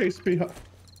bookcase behind.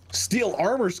 Steel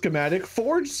armor schematic,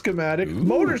 forge schematic,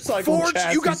 motorcycle Forge?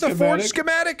 chassis You got the schematic. forge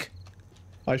schematic?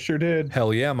 I sure did.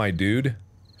 Hell yeah, my dude.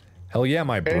 Hell yeah,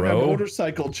 my And a bro.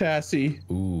 motorcycle chassis.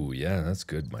 Ooh, yeah, that's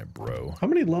good, my bro. How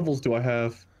many levels do I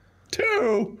have?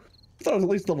 2! I thought I was at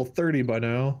least level 30 by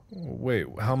now. Wait,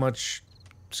 how much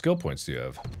skill points do you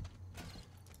have?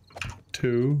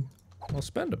 2. Well,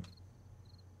 spend them.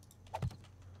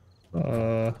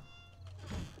 Uh,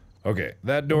 Okay,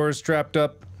 that door is trapped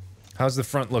up. How's the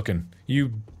front looking?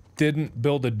 You didn't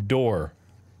build a door.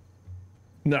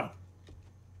 no.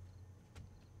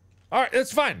 Alright,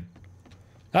 that's fine.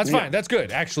 That's Yeah. fine, that's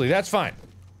good, actually, that's fine.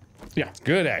 Yeah.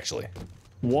 Good, actually.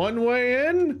 One way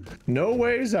in, no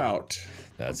ways out.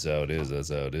 That's how it is, that's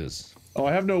how it is. Oh,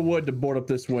 I have no wood to board up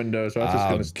this window, so I'm just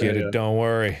I'll gonna stay. get it, don't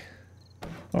worry.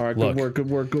 All right, Look. good work, good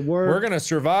work, good work. We're gonna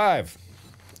survive.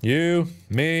 You,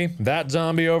 me, that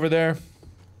zombie over there.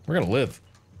 We're gonna live.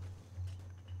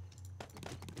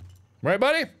 Right,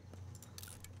 buddy?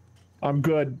 I'm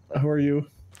good. How are you?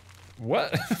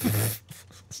 What?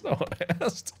 That's not what I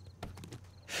asked.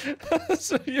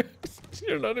 So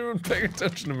you're not even paying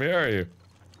attention to me, are you?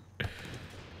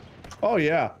 Oh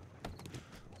yeah.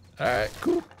 Alright,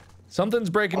 cool. Something's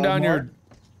breaking down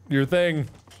your thing.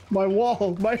 My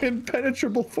wall, my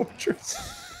impenetrable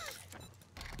fortress.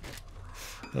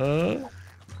 All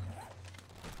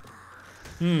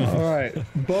right,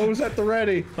 bows at the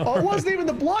ready. Oh, it wasn't even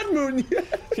the blood moon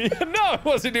yet. Yeah, no, it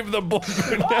wasn't even the bull.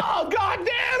 Oh, god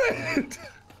damn it!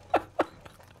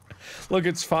 Look,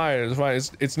 it's fine. It's fine.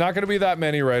 It's not going to be that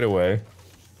many right away.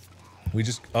 We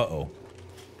just. Uh-oh.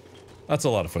 That's a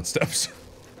lot of footsteps.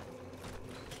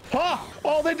 Ha!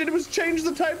 All they did was change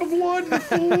the type of wood. The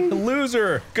fool.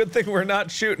 Loser. Good thing we're not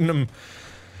shooting them.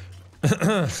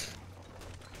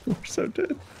 We're so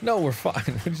dead. No, we're fine.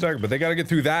 What are you talking about? They got to get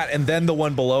through that and then the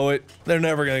one below it. They're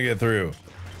never going to get through.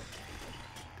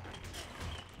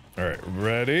 All right,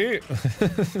 ready?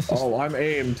 Oh, I'm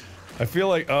aimed. I feel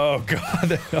like, oh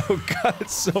god,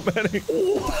 it's so many.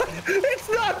 What? It's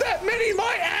not that many,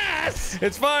 my ass!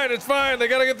 It's fine, they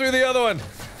gotta get through the other one.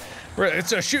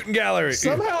 It's a shooting gallery.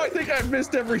 Somehow I think I've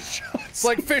missed every shot. It's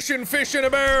like fishing fish in a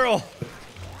barrel.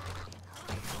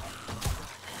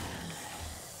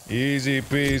 Easy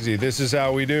peasy, this is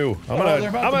how we do. I'm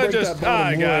gonna just,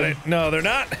 I got it. No, they're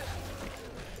not.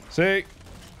 See,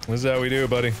 this is how we do,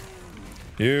 buddy.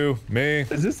 You, me.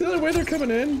 Is this the other way they're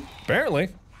coming in? Apparently.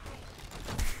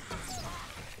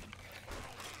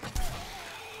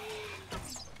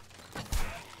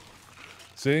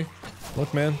 See?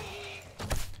 Look, man.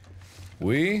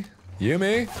 You,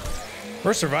 me,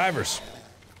 we're survivors.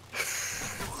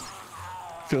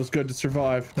 Feels good to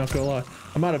survive, not gonna lie.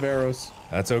 I'm out of arrows.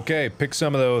 That's okay. Pick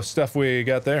some of the stuff we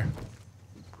got there.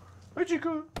 Where'd you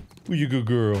go? Who's your good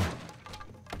girl?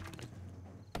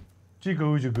 Chica,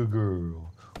 who's your good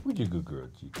girl? Who's your good girl,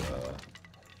 Chica?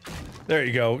 There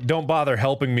you go. Don't bother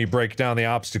helping me break down the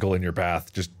obstacle in your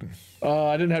path. Just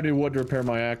I didn't have any wood to repair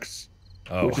my axe,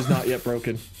 which is not yet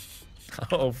broken.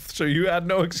 Oh, so you had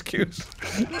no excuse.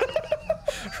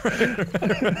 Okay.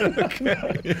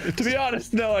 To be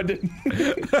honest, no, I didn't.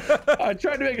 I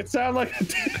tried to make it sound like I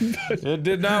did, but It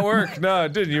did not work. No,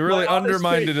 it didn't. You really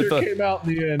undermined it at the. Came out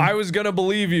in the end. I was gonna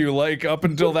believe you, like up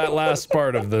until that last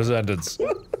part of the sentence.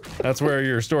 That's where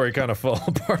your story kind of fell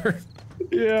apart.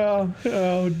 Yeah.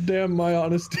 Oh, damn my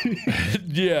honesty.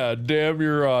 Yeah, damn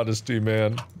your honesty,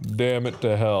 man. Damn it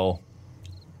to hell.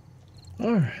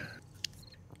 All right.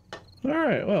 All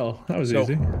right. Well, that was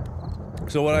easy.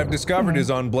 So what I've discovered is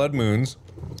on blood moons,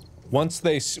 once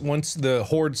the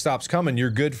horde stops coming, you're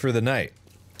good for the night.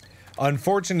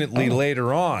 Unfortunately,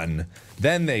 later on,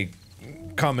 then they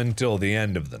come until the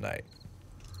end of the night.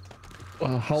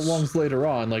 How long's later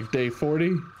on? Like day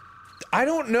 40? I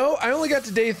don't know. I only got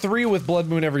to day 3 with blood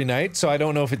moon every night, so I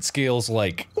don't know if it scales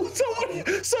like.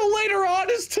 So later on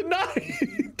is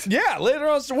tonight. Yeah, later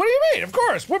on. So what do you mean? Of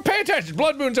course, we're paying attention.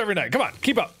 Blood moons every night. Come on,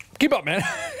 keep up, man.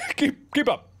 keep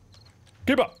up.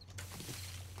 Keep up.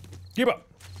 Keep up.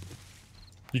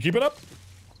 You keeping up?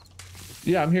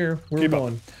 Yeah, I'm here. Where are we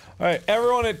going? All right,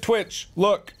 everyone at Twitch,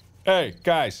 look. Hey,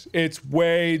 guys, it's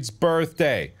Wade's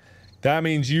birthday. That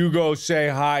means you go say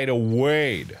hi to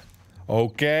Wade.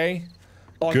 Okay?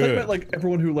 Oh, I thought Good. you meant like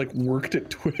everyone who like worked at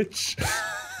Twitch.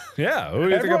 Yeah, who do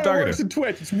you think I'm Everyone talking works to? at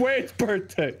Twitch. It's Wade's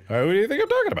birthday. All right, who do you think I'm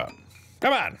talking about?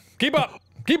 Come on, keep up.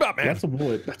 Keep up, man. That's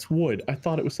wood. That's wood. I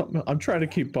thought it was something else. I'm trying to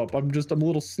keep up. I'm a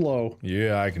little slow.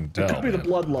 Yeah, I can tell. It could be the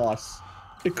blood loss.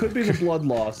 It could be the blood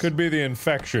loss. Could be the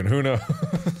infection. Who knows?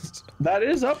 That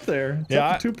is up there. It's Yeah,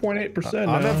 up to 2.8%.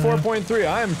 I'm at 4.3.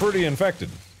 I am pretty infected.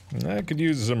 I could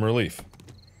use some relief.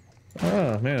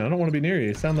 Oh man, I don't want to be near you.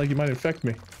 You sound like you might infect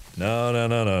me.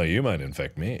 No. You might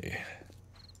infect me.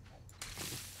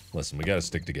 Listen, we gotta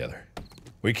stick together.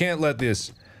 We can't let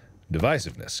this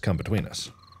divisiveness come between us.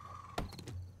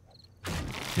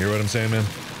 You hear what I'm saying, man?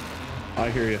 I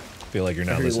hear you. Feel like you're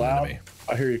not I hear you listening loud. to me.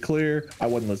 I hear you clear. I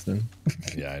wasn't listening.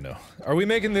 Yeah, I know. Are we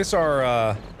making this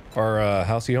our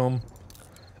housey home?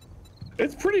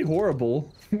 It's pretty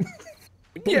horrible.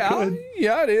 Yeah,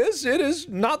 it is. It is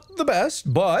not the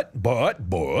best, but.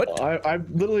 I've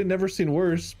literally never seen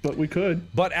worse, but we could.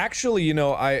 But actually, you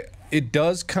know, it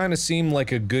does kind of seem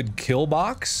like a good kill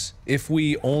box if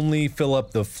we only fill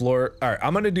up the floor. All right,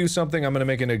 I'm gonna do something. I'm gonna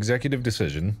make an executive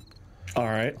decision. All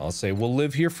right. I'll say we'll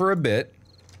live here for a bit,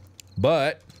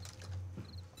 but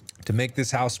to make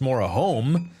this house more a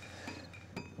home,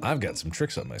 I've got some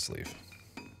tricks up my sleeve.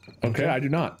 Okay, I do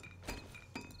not.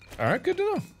 All right, good to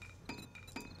know.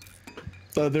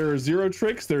 So there are 0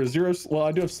 tricks. There are 0. Well,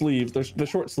 I do have sleeves. They're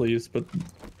short sleeves, but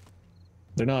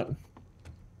they're not.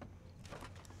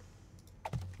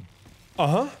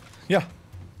 Yeah,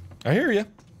 I hear you.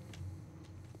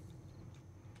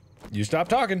 You stop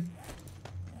talking.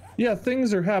 Yeah,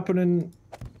 things are happening,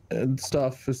 and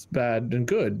stuff is bad and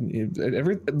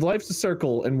good. Life's a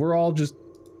circle, and we're all just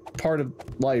part of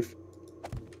life.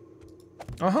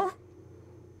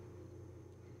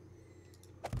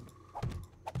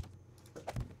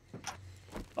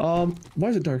 Why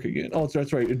is it dark again? Oh,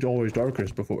 that's right. It's always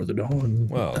darkest before the dawn.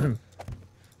 Well,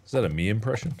 is that a me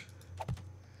impression?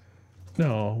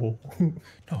 No.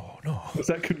 No. Is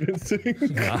that convincing?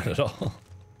 Not at all.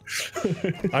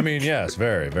 I mean, yes,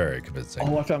 very, very convincing.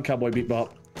 Oh, I found Cowboy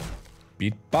Bebop.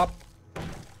 Beat bop.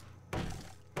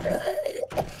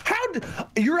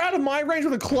 You're out of my range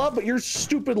with a club, but your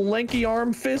stupid lanky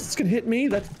arm fists can hit me?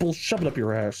 That's bull. Shove it up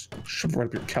your ass. Shove it right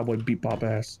up your Cowboy Bebop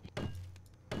ass.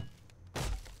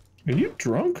 Are you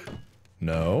drunk?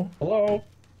 No. Hello?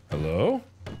 Hello?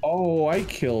 Oh, I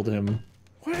killed him.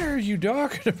 What are you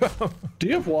talking about? Do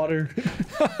you have water?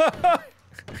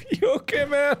 You okay,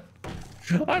 man?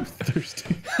 I'm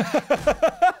thirsty.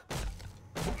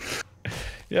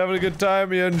 You having a good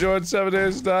time? You enjoyed 7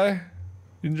 Days to Die?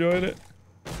 You enjoyed it?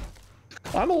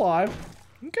 I'm alive.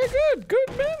 Okay,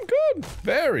 good, man, good.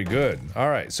 Very good. All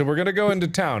right, so we're gonna go into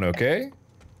town, okay?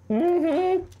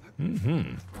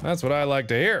 That's what I like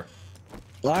to hear.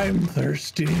 I'm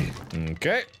thirsty.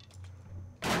 Okay.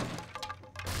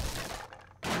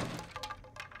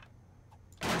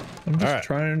 I'm just Alright.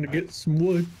 trying to get some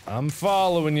wood. I'm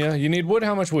following you. You need wood?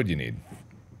 How much wood you need?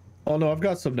 Oh no, I've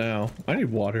got some now. I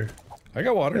need water. I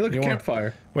got water. Hey, look, a You want-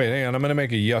 campfire. Wait, hang on. I'm gonna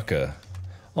make a yucca.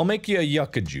 I'll make you a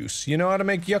yucca juice. You know how to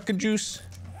make yucca juice?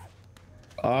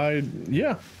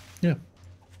 Yeah.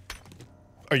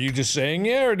 Are you just saying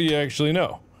yeah, or do you actually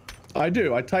know? I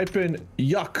do. I type in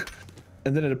yuck,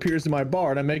 and then it appears in my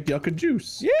bar, and I make yucca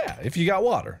juice. Yeah, if you got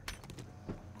water.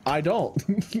 I don't.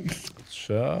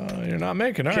 You're not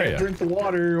making, are Can't you? drink the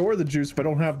water or the juice if I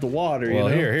don't have the water. Well,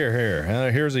 you know?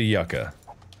 here. Here's a yucca.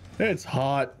 It's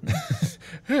hot.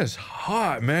 It's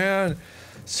hot, man.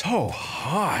 So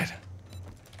hot.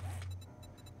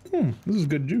 This is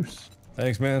good juice.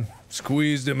 Thanks, man.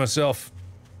 Squeezed it myself.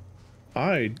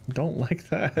 I don't like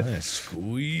that. I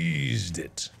squeezed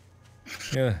it.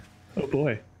 Yeah. Oh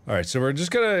boy. All right, so we're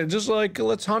just gonna,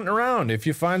 let's hunt around. If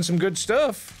you find some good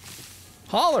stuff,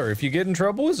 holler. If you get in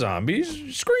trouble with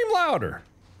zombies, scream louder.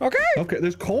 Okay? Okay,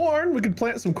 there's corn. We can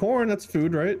plant some corn. That's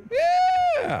food, right?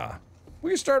 Yeah.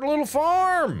 We can start a little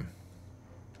farm.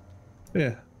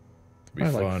 Yeah. Be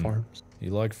I fun. like farms.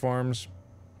 You like farms?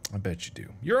 I bet you do.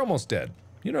 You're almost dead.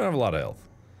 You don't have a lot of health.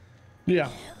 Yeah.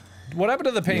 What happened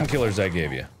to the painkillers I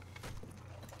gave you?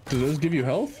 Do those give you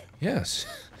health? Yes.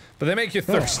 But they make you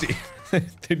thirsty.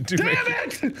 They do Damn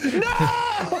make it!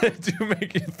 No! They do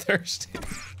make you thirsty.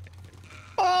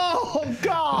 Oh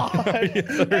God!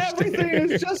 Everything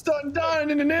is just undone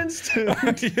in an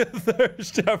instant. You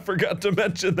thirsty. I forgot to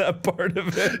mention that part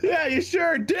of it. Yeah, you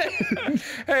sure did.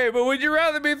 Hey, but would you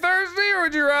rather be thirsty or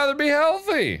would you rather be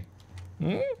healthy?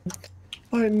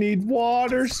 I need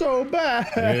water so bad.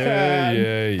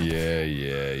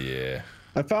 Yeah.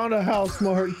 I found a house,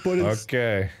 Mark, but it's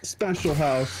Okay. a special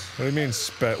house. What do you mean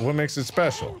what makes it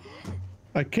special?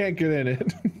 I can't get in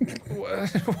it.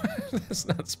 What? That's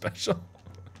not special.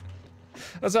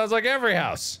 That sounds like every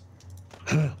house.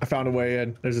 I found a way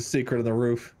in. There's a secret on the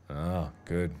roof. Oh,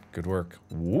 good. Good work.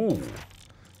 Woo.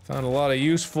 Found a lot of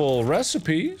useful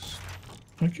recipes.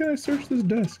 Why can't I search this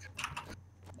desk?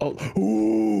 Oh,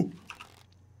 ooh!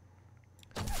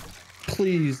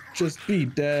 Please, just be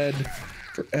dead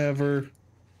forever.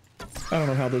 I don't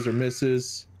know how those are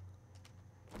misses.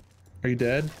 Are you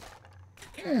dead?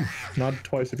 Nod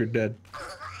twice if you're dead.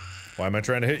 Why am I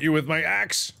trying to hit you with my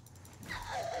axe?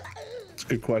 It's a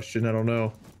good question. I don't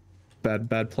know.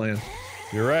 Bad plan.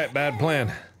 You're right, bad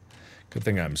plan. Good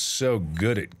thing I'm so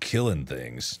good at killing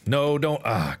things. No, don't.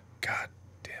 Ah, god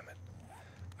damn it.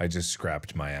 I just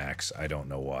scrapped my axe. I don't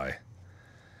know why.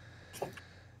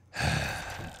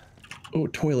 Oh,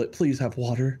 toilet, please have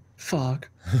water. Fuck.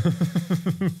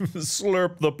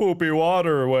 Slurp the poopy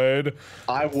water, Wade.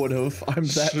 I would've. I'm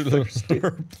that thirsty.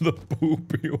 Slurp the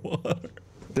poopy water.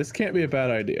 This can't be a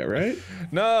bad idea, right?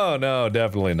 No,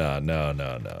 definitely not. No,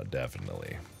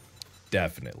 definitely.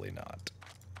 Definitely not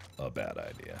a bad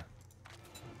idea.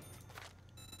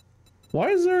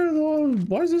 Why is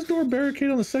this door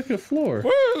barricaded on the second floor?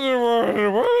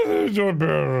 Why is this door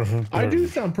barricaded? I do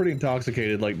sound pretty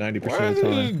intoxicated like 90% of the This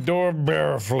time. door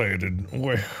barricaded?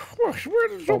 Where are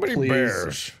so many please.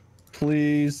 bears?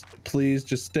 Please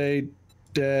just stay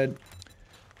dead.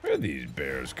 Where do these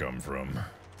bears come from?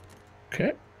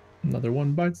 Okay. Another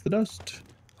one bites the dust.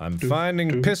 I'm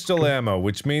finding pistol ammo,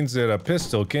 which means that a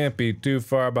pistol can't be too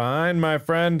far behind, my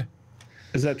friend.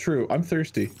 Is that true? I'm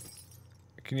thirsty.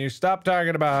 Can you stop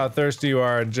talking about how thirsty you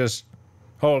are and just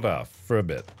hold off for a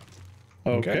bit?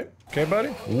 Okay. Okay,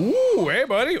 buddy? Ooh, hey,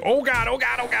 buddy. Oh, God,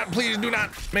 please do not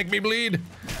make me bleed.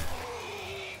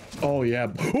 Oh, yeah.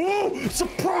 Oh,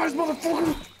 surprise,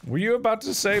 motherfucker! Were you about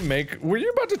to say were you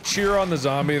about to cheer on the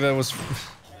zombie that was...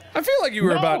 I feel like you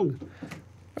were about...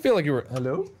 I feel like you were...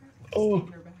 Hello? Oh,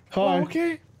 hi. Oh,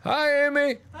 okay. Hi,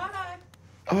 Amy. Hi.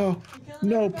 Oh,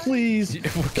 no, please.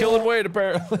 We're killing Wade,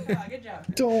 apparently. Good job.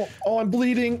 Don't. Oh, I'm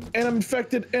bleeding, and I'm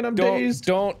infected, and I'm dazed.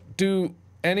 Don't do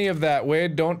any of that,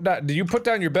 Wade. Don't die. Do you put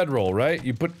down your bedroll, right?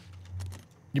 You put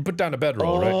down a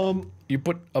bedroll, right? You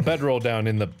put a bedroll down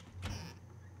in the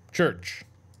church.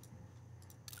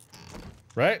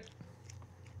 Right?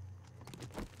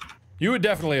 You would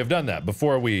definitely have done that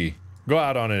before we go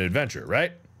out on an adventure,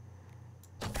 right?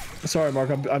 Sorry, Mark,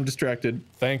 I'm distracted.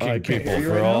 Thanking people hear you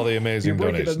for right all now. the amazing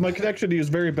donations. My connection to you is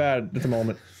very bad at the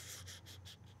moment.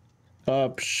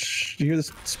 Psh, you hear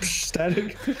this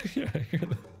static? Yeah, I hear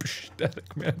the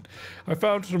static, man. I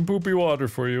found some poopy water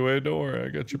for you, Wade. Don't worry, I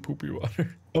got your poopy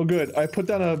water. Oh, good. I put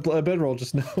down a bedroll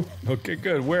just now. Okay,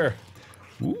 good. Where?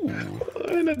 Ooh.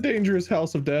 In a dangerous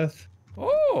house of death.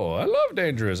 Oh, I love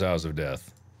Dangerous House of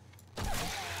Death.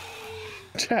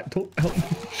 Chat, don't help me.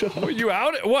 Shut up. Are you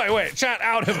out? Wait, chat,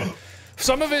 out him.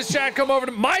 Some of his chat come over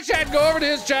to my chat, go over to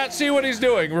his chat, see what he's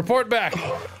doing. Report back.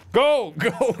 Go,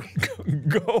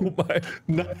 my.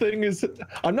 Nothing is.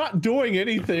 I'm not doing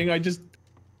anything. I just.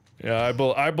 Yeah,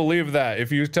 I believe that.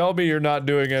 If you tell me you're not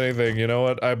doing anything, you know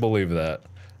what? I believe that.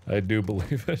 I do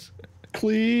believe it.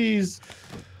 Please.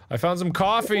 I found some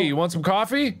coffee. You want some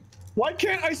coffee? Why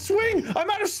can't I swing? I'm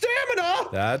out of stamina.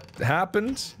 That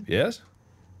happens. Yes.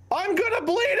 I'm gonna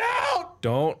bleed out.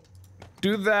 Don't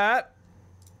do that.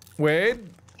 Wade.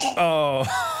 Oh.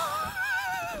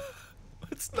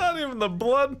 It's not even the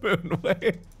blood moon,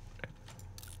 Wade.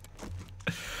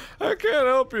 I can't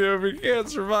help you if you can't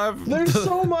survive. There's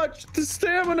so much. The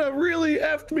stamina really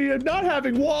effed me and not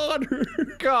having water.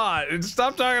 God, and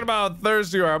stop talking about how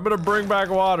thirsty you are. I'm gonna bring back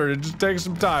water. It just takes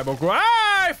some time. Okay.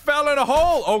 Ah, I fell in a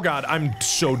hole. Oh God, I'm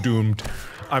so doomed.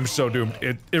 I'm so doomed.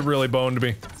 It really boned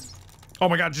me. Oh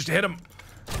my God, just hit him.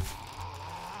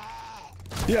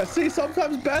 Yeah, see,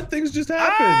 sometimes bad things just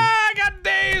happen. Ah, I got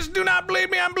dazed. Do not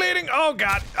bleed me. I'm bleeding. Oh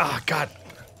God. Oh God.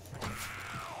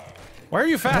 Why are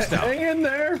you fast now? Hang in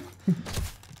there.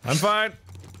 I'm fine.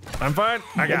 I'm fine.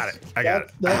 I got it. I got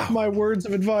it. That's my words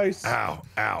of advice. Ow,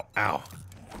 ow, ow.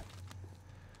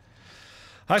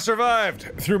 I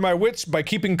survived through my wits by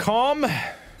keeping calm.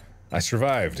 I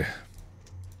survived.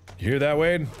 You hear that,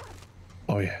 Wade?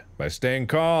 Oh yeah. By staying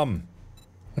calm.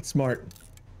 That's smart.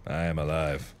 I am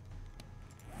alive.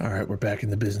 All right, we're back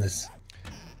in the business.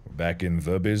 We're back in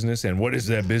the business, and what is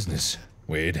that business,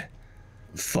 Wade?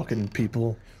 Fucking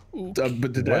people. But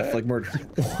to death, like murder.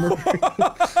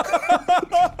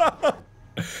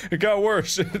 It got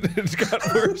worse. It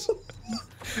got worse.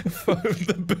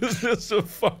 The business of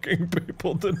fucking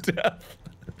people to death.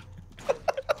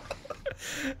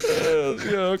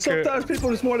 Yeah, okay. Sometimes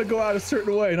people just want to go out a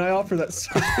certain way, and I offer that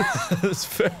service. That's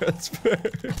fair. That's fair.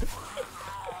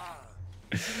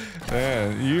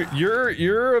 Man,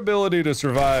 your ability to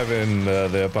survive in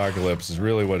the apocalypse is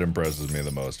really what impresses me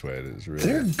the most. Wade, is really.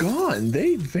 They're gone.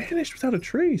 They vanished without a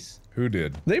trace. Who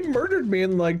did? They murdered me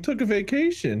and like took a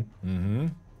vacation. Mm-hmm.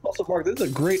 Also, Mark, this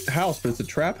is a great house, but it's a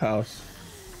trap house.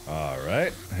 All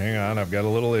right, hang on. I've got a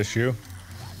little issue.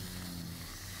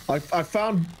 I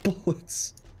found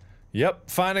bullets. Yep,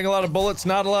 finding a lot of bullets,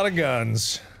 not a lot of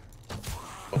guns.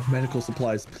 Oh, medical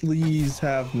supplies. Please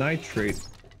have nitrate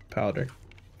powder.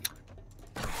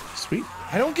 Sweet.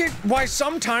 I don't get why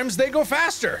sometimes they go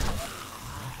faster.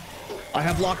 I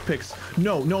have lockpicks.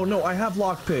 No, I have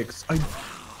lockpicks.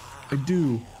 I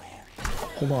do.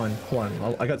 Hold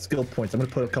on. I got skill points. I'm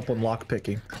gonna put a couple in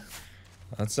lockpicking.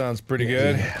 That sounds pretty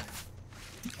good. Yeah.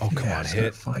 Oh, come on,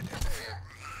 hit. Find it.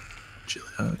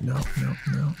 No.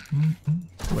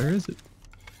 Where is it?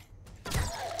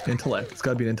 Intellect. It's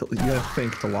gotta be an intellect. You gotta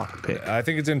think to lockpick. I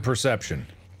think it's in perception.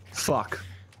 Fuck.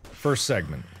 First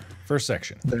segment. First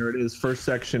section. There it is. First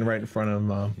section right in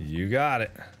front of You got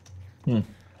it.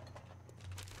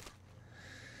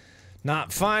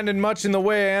 Not finding much in the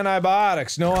way of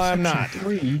antibiotics. No, I'm not.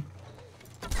 3.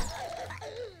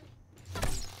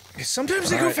 Sometimes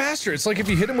they go faster. It's like if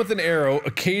you hit them with an arrow,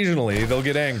 occasionally they'll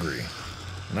get angry.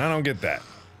 And I don't get that.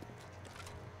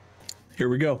 Here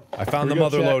we go. I found the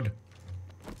mother lode.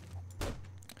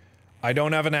 I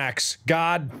don't have an axe.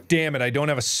 God damn it, I don't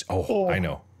have a oh, I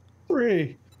know.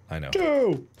 3. I know.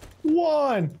 2.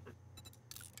 1.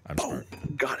 I'm smart.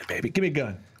 Got it, baby. Give me a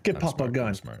gun. Get Papa a gun.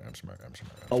 I'm smart.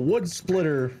 A wood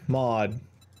splitter mod.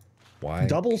 Why?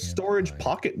 Double storage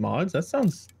pocket mods. That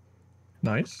sounds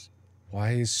nice.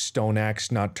 Why is stone axe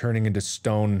not turning into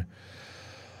stone?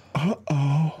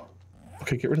 Uh-oh.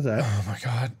 Okay, get rid of that. Oh my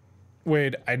God.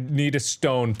 Wait, I need a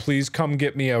stone. Please come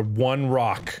get me a 1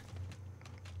 rock.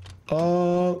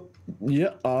 Yeah,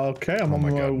 okay, I'm on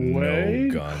my way.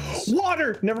 No guns.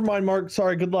 Water! Never mind, Mark.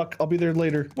 Sorry, good luck. I'll be there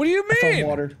later. What do you I found mean?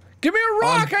 water. Give me a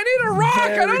rock! I need a rock!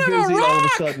 I don't have a rock! All of a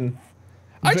sudden.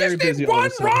 I just need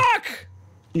 1 rock!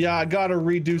 Yeah, I gotta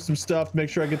redo some stuff, make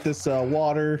sure I get this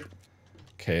water.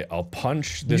 Okay, I'll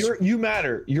punch this. You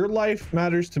matter. Your life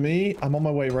matters to me. I'm on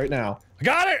my way right now. I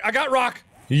got it! I got rock!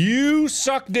 You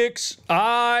suck dicks.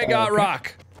 I got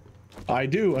rock. I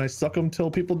do. I suck them till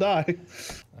people die.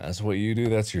 That's what you do.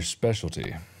 That's your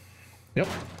specialty. Yep.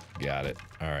 Got it.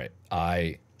 All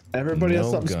right. Everybody has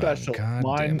something gun. special. God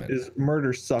Mine is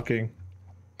murder sucking.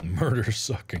 Murder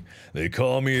sucking. They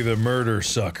call me the murder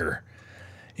sucker.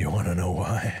 You want to know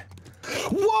why?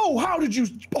 Whoa! How did you?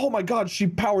 Oh my God! She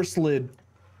power slid.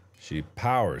 She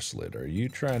power slid. Are you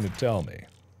trying to tell me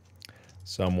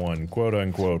someone quote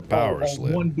unquote power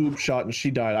slid? 1 boob shot and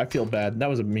she died. I feel bad. That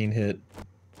was a mean hit.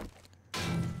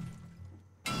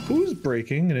 Who's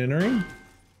breaking and entering?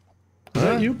 Is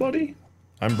that you, buddy?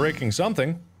 I'm breaking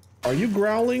something. Are you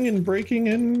growling and breaking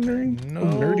and entering? No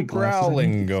nerdy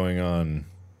growling going on.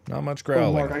 Not much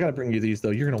growling. Mark, I gotta bring you these though.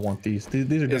 You're gonna want these.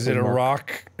 These are Is it a Mark.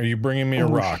 rock? Are you bringing me a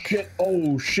rock? Shit.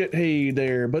 Oh shit! Hey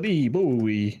there, buddy.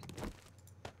 Bowie.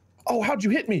 Oh, how'd you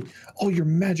hit me? Oh, you're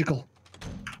magical.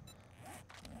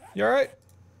 You all right?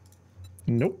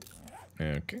 Nope.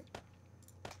 Okay.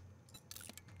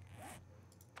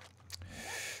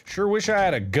 Sure wish I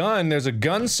had a gun. There's a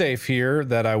gun safe here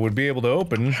that I would be able to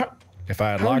open if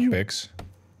I had lockpicks.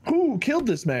 Who killed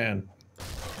this man?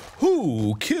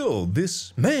 Who killed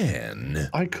this man?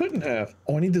 I couldn't have.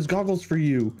 Oh, I need those goggles for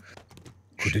you.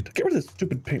 Get rid of this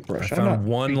stupid paintbrush. I found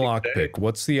one lockpick.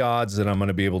 What's the odds that I'm going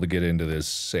to be able to get into this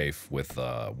safe with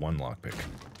one lockpick?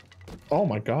 Oh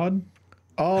my god.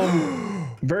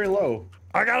 Very low.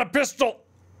 I got a pistol!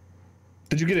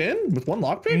 Did you get in with one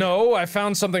lockpick? No, I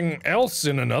found something else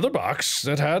in another box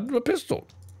that had a pistol.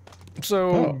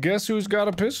 So, guess who's got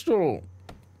a pistol?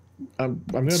 I'm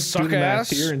gonna do the math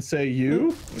here and say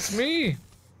you. It's me.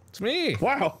 It's me.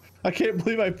 Wow. I can't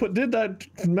believe I did that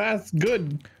math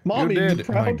good. Mommy, you did. you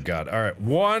proud? Oh my god. All right.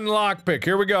 One lockpick.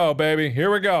 Here we go, baby.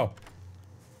 Here we go.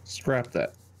 Scrap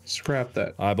that. Scrap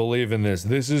that. I believe in this.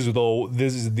 This is the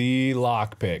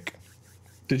lockpick.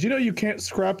 Did you know you can't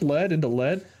scrap lead into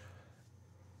lead?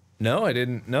 No, I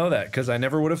didn't know that because I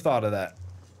never would have thought of that.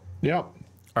 Yep.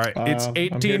 All right, it's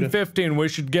 18:15. We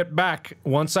should get back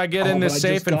once I get in this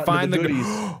safe and find the goodies.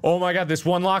 Oh my god, this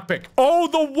one lockpick. Oh,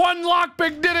 the one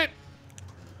lockpick did it!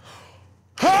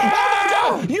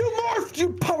 Oh, you morphed,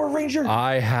 you Power Ranger!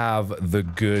 I have the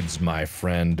goods, my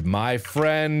friend. My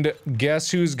friend,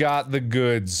 guess who's got the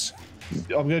goods?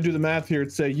 I'm gonna do the math here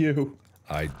and say you.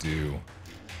 I do.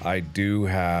 I do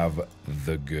have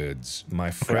the goods,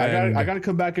 my friend. I gotta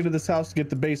come back into this house to get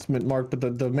the basement, Mark,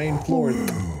 but the main floor,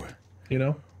 you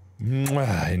know?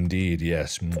 Indeed,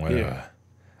 yes. Yeah.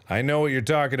 I know what you're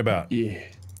talking about. Yeah.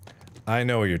 I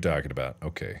know what you're talking about.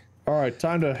 Okay. All right,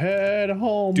 time to head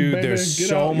home, dude, baby. there's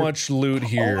so much loot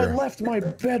here. Oh, I left my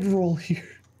bedroll here.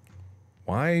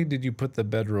 Why did you put the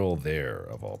bedroll there,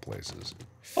 of all places?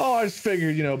 Oh, I just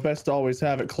figured, you know, best to always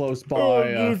have it close by. I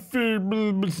have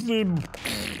no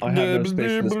space in this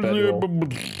bedroll.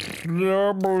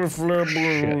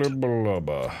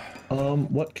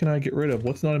 What can I get rid of?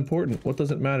 What's not important? What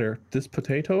doesn't matter? This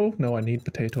potato? No, I need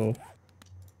potato.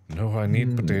 No, I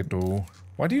need potato.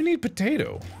 Why do you need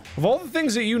potato? Of all the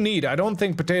things that you need, I don't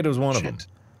think potato's one of them.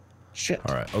 Shit.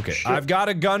 All right, okay. I've got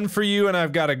a gun for you and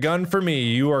I've got a gun for me.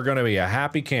 You are gonna be a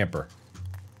happy camper.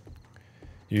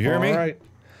 You hear me? All right.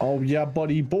 Oh yeah,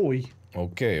 buddy boy.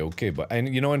 Okay, okay, but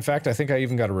and you know, in fact, I think I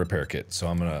even got a repair kit, so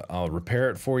I'll repair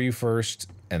it for you first,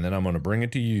 and then I'm gonna bring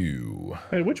it to you.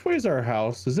 Hey, which way is our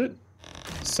house? Is it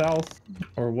south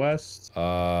or west?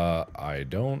 I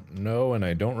don't know, and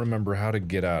I don't remember how to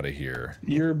get out of here.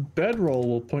 Your bedroll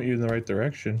will point you in the right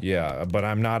direction. Yeah, but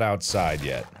I'm not outside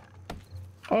yet.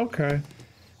 Okay.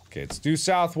 Okay, let's do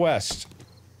southwest.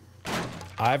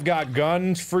 I've got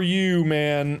guns for you,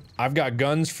 man. I've got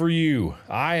guns for you.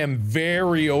 I am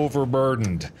very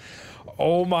overburdened.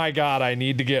 Oh my god, I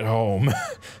need to get home.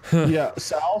 Yeah,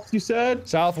 south, you said?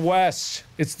 Southwest.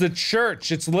 It's the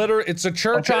church. It's a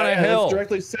church on a yeah, hill. It's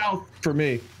directly south for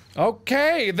me.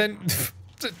 Okay, then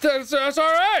that's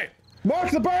all right.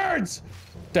 Mark the birds!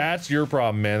 That's your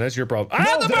problem, man. That's your problem.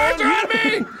 The birds are on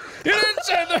me! You didn't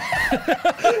say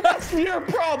that! That's your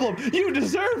problem! You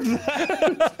deserve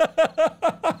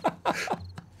that!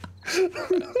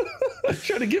 I'm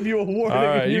trying to give you a warning.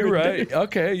 Alright, you're right.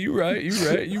 Okay, you're right.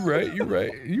 You're right.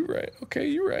 Okay,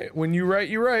 you're right. When you right,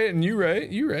 you're right. And you're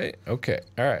right. Okay.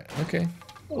 Alright, okay.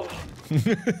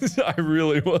 I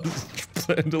really was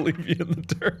planning to leave you in the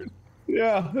dirt.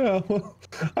 Yeah. Well,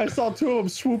 I saw two of them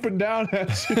swooping down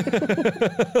at you.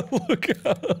 Look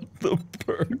out, the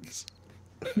birds.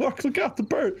 Mark, look out the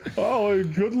bird. Oh,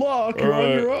 good luck. You're on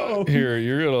your own. Here,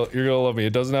 you're gonna love me.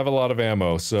 It doesn't have a lot of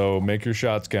ammo, so make your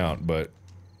shots count. But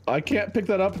I can't pick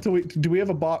that up until do we have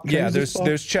a box? Yeah,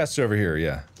 there's chests over here.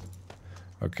 Yeah.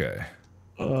 Okay.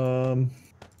 I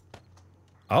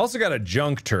also got a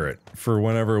junk turret for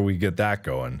whenever we get that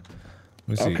going. Let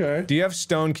me see. Okay. Do you have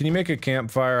stone? Can you make a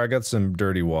campfire? I got some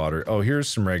dirty water. Oh, here's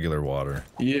some regular water.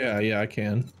 Yeah, I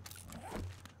can.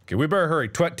 Okay, we better hurry.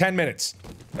 10 minutes.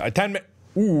 10 minutes.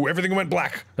 Ooh, everything went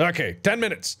black. Okay, 10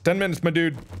 minutes. 10 minutes, my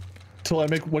dude. Till I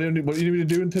make what do you need me to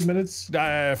do in 10 minutes?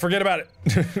 Forget about it.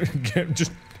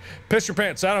 Just piss your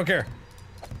pants. I don't care.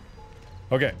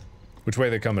 Okay, which way are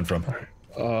they coming from?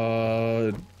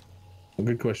 Good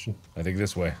question. I think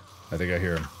this way. I think I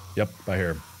hear them. Yep, I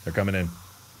hear them. They're coming in.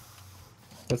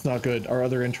 That's not good. Our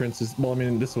other entrance is, well, I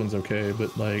mean, this one's okay,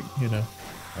 but like, you know.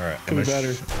 All right. Could be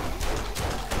better.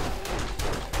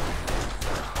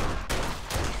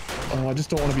 Oh, I just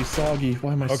don't want to be soggy.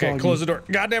 Why am I soggy? Okay, close the door.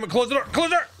 God damn it, close the door. Close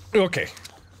the door. Okay.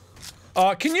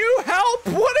 Can you help?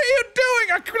 What are you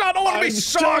doing? I don't want to be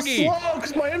soggy. I'm so slow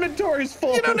because my inventory's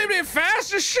full. You don't need to be fast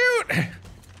to shoot.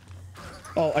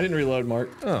 Oh, I didn't reload, Mark.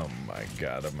 Oh my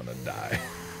god, I'm gonna die.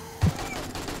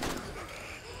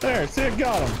 There, see, I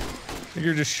got him.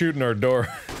 You're just shooting our door.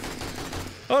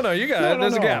 Oh no, you got it.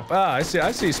 There's a gap. Ah, I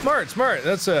see. Smart.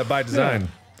 That's by design.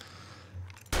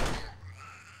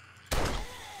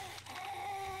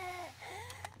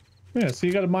 Yeah, so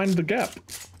you gotta mind the gap.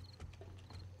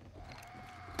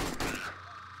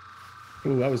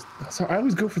 Ooh, that was... Sorry, I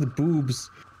always go for the boobs.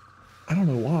 I don't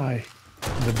know why.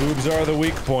 The boobs are the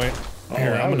weak point. Oh,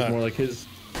 Here, that I'm was gonna... more like his...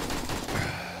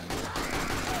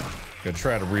 Gonna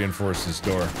try to reinforce this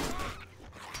door.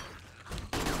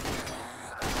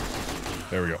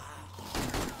 There we go.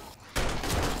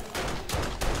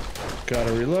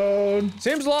 Gotta reload.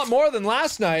 Seems a lot more than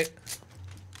last night.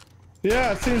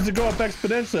 Yeah, it seems to go up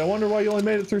exponentially. I wonder why you only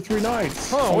made it through 3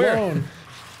 nights. Oh, weird. Alone.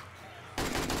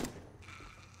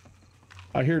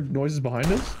 I hear noises behind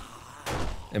us.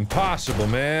 Impossible,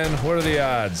 man. What are the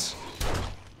odds?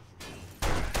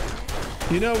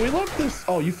 You know, we love this.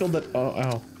 Oh, you filled that. Oh,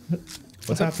 ow.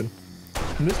 What's happened?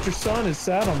 Mr. Sun is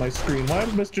sad on my screen. Why is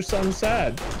Mr. Sun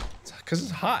sad? Because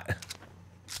it's hot.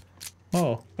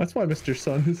 Oh, that's why Mr.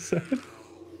 Sun is sad.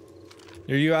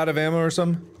 Are you out of ammo or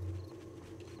something?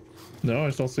 No, I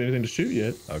just don't see anything to shoot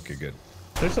yet. Okay, good.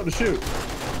 There's something to shoot.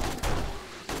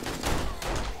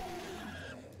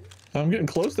 I'm getting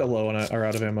close to low and I are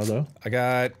out of ammo though. I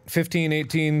got 15,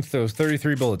 18, those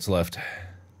 33 bullets left.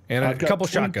 And I've a got couple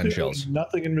 22, shotgun shells.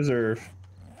 Nothing in reserve.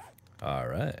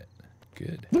 Alright.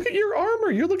 Good. Look at your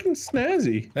armor. You're looking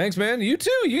snazzy. Thanks, man. You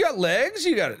too. You got legs.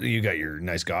 You got your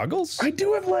nice goggles. I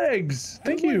do have legs.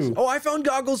 Thank you. Oh, I found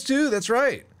goggles too. That's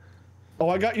right. Oh,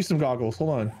 I got you some goggles.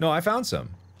 Hold on. No, I found some.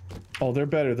 Oh, they're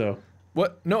better though.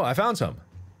 What? No, I found some.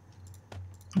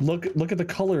 Look at the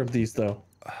color of these though.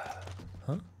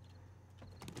 Huh?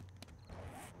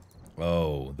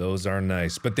 Oh, those are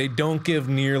nice, but they don't give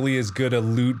nearly as good a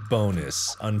loot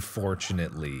bonus,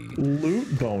 unfortunately.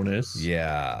 Loot bonus?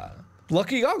 Yeah.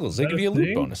 Lucky goggles, they Is that give you a a loot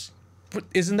thing? bonus. But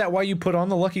isn't that why you put on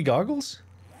the lucky goggles?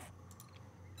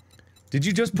 Did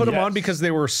you just put them on Yes. because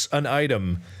they were an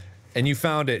item and you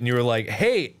found it and you were like,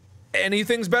 hey,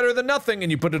 anything's better than nothing, and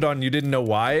you put it on and you didn't know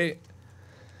why?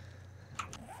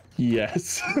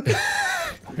 Yes.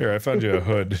 Here, I found you a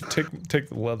hood. Take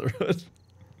the leather hood.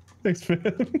 Thanks, man.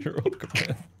 You're welcome,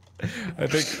 man.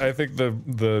 I think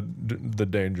the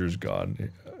danger's gone.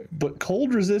 But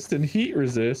cold resist and heat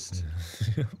resist.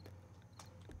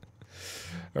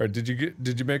 All right, did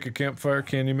you make a campfire?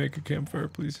 Can you make a campfire,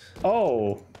 please?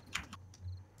 Oh.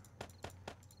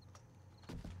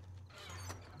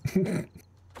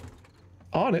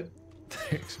 On it.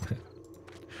 Thanks, man.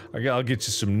 I'll get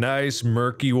you some nice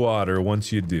murky water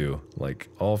once you do. Like,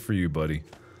 all for you, buddy.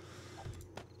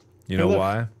 You know look.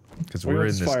 why? Because Where we're in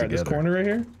is this fire? together. This corner right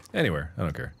here? Anywhere, I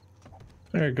don't care.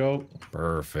 There you go.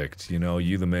 Perfect. You know,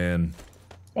 you the man.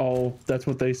 Oh, that's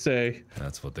what they say.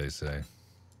 That's what they say.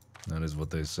 That is what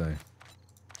they say.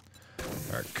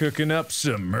 Are cooking up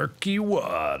some murky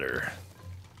water.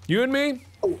 You and me?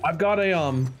 Oh, I've got a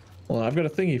well, I've got a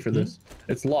thingy for this.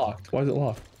 It's locked. Why is it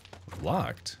locked?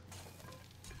 Locked.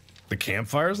 The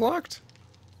campfire's locked?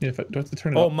 Yeah, if I do I have to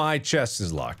turn it Oh, off? my chest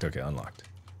is locked. Okay, unlocked.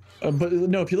 But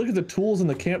no, if you look at the tools in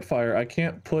the campfire, I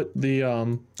can't put the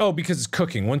Oh, because it's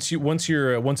cooking. Once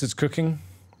it's cooking,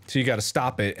 so you got to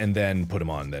stop it and then put them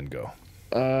on, then go.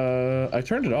 I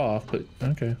turned it off, but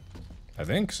okay. I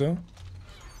think so.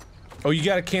 Oh, you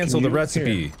got to cancel Can the you?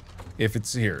 recipe Here. if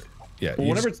it's here. Yeah. Well, you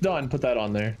whenever just- it's done, put that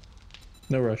on there.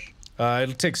 No rush.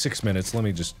 it'll take 6 minutes. Let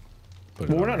me just put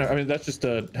it Well, on we're not. there. I mean, that's just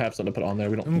to have something to put on there.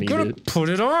 We don't I'm need gonna it. put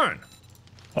it on.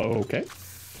 Oh, okay.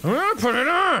 I'm gonna put it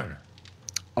on.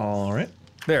 All right.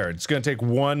 There, it's gonna take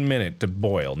 1 minute to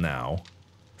boil now.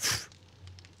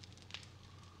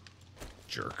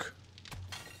 Jerk.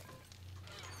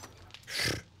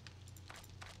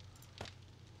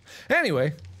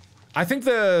 Anyway, I think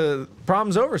the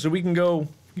problem's over, so we can go,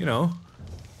 you know,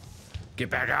 get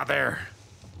back out there.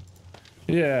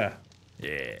 Yeah.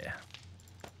 Yeah.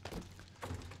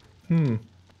 Hmm.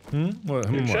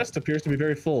 What? Your what? chest appears to be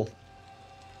very full.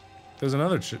 There's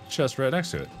another chest right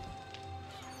next to it.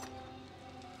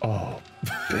 Oh,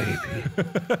 baby.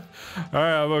 All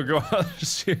right, I'm gonna go out and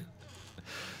see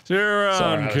you around,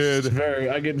 Sorry, kid.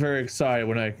 I get very excited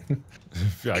when I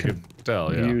Yeah, I could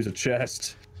tell, yeah. use a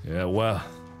chest. Yeah, well,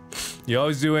 you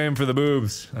always do aim for the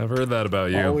boobs. I've heard that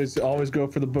about you. Always go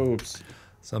for the boobs.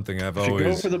 Something I've If you go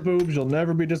always for the boobs, you'll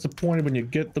never be disappointed when you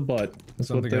get the butt. That's what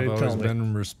something they I've always tell me.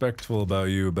 been respectful about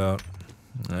you about.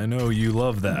 I know you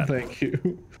love that. Thank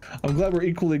you. I'm glad we're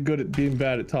equally good at being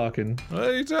bad at talking. What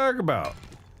are you talking about?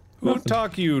 Who Nothing.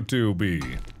 talk you to be?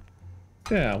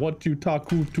 Yeah, what you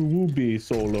taku to be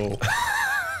solo.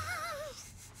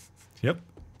 Yep.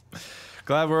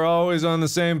 Glad we're always on the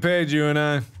same page, you and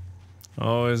I.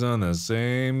 Always on the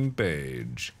same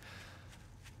page.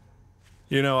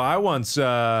 You know, I once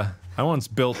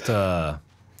built a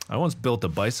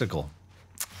bicycle.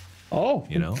 Oh.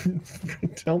 You know?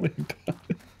 Tell me about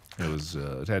it.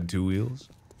 It had 2 wheels.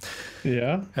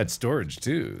 Yeah. Had storage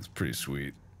too. It's pretty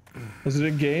sweet. Was it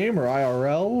a game or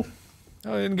IRL?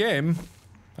 Oh, in game.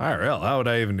 IRL. How would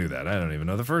I even do that? I don't even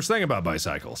know the first thing about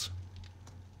bicycles.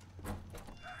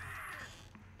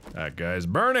 That guy's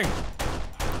burning.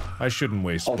 I shouldn't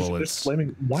waste bullets.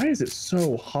 Flaming. Why is it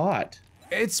so hot?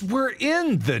 We're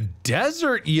in the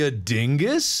desert, you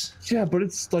dingus. Yeah, but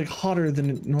it's like hotter than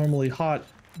it normally hot.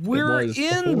 We're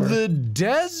in the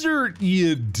desert,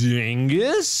 you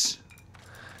dingus.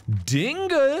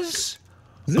 Dingus?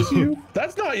 Is this you?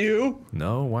 That's not you.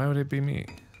 No, why would it be me?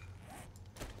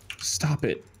 Stop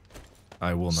it.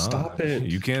 I will not. Stop it.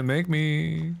 You can't make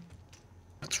me.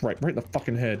 That's right in the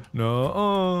fucking head.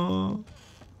 No.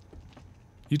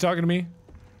 You talking to me?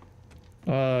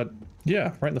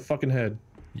 Yeah, right in the fucking head.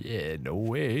 Yeah, no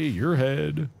way. Your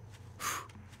head.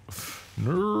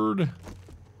 Nerd.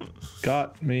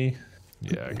 Got me.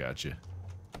 Yeah, I got you.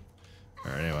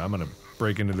 All right, anyway, I'm gonna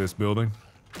break into this building.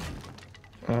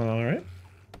 All right.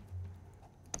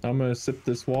 I'm gonna sip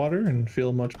this water and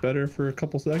feel much better for a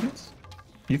couple seconds.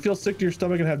 You feel sick to your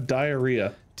stomach and have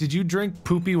diarrhea. Did you drink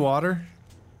poopy water?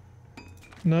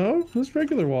 No, it's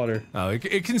regular water. Oh,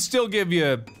 it can still give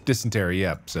you dysentery,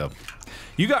 yeah, so.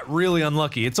 You got really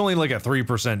unlucky. It's only like a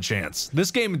 3% chance.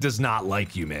 This game does not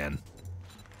like you, man.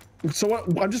 So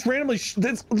what? I'm just randomly.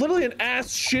 That's literally an ass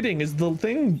shitting is the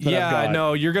thing. That I've got.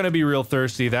 No, you're gonna be real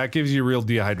thirsty. That gives you real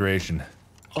dehydration.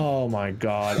 Oh my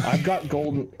god! I've got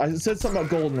golden. I said something about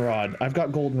goldenrod. I've got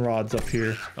goldenrods up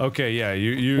here. Okay, yeah,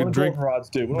 you What do drink. goldenrods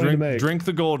do? What do they make? Drink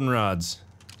the goldenrods.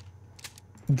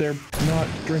 They're not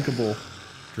drinkable.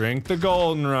 Drink the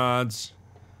goldenrods.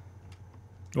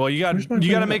 Well, you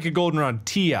gotta make a goldenrod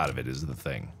tea out of it. Is the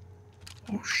thing.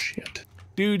 Oh shit!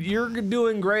 Dude, you're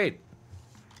doing great.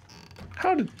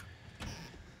 How did?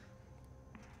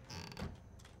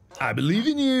 I believe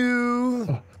in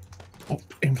you. Oh,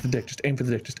 aim for the dick. Just aim for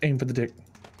the dick. Just aim for the dick.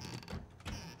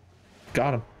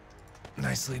 Got him.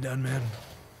 Nicely done, man.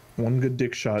 One good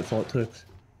dick shot. That's all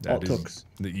it took.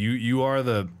 You are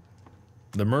the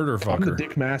murder fucker. I'm the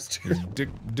dick master.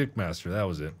 Dick master. That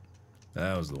was it.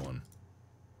 That was the one.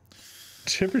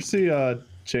 Did you ever see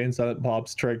Jane Silent Bob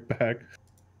Strike Back?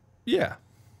 Yeah.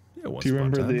 Do you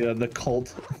remember the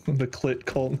cult, the clit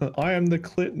cult? I am the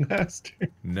clit master.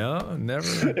 No,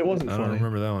 never. It wasn't funny. I don't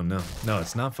remember that one. No,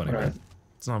 it's not funny. Right. Man.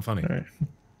 It's not funny. All right.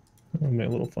 I'll make a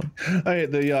little fun. Hey,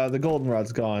 the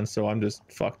goldenrod's gone, so I'm just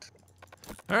fucked.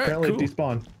 All right, apparently cool. it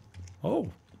despawned. Oh.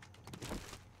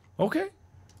 Okay.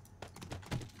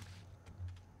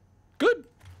 Good.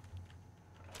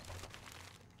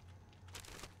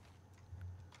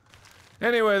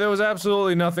 Anyway, there was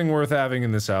absolutely nothing worth having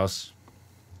in this house.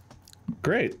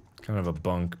 Great. Kind of a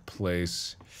bunk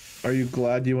place. Are you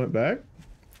glad you went back?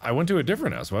 I went to a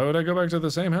different house. Why would I go back to the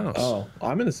same house? Oh,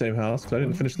 I'm in the same house because I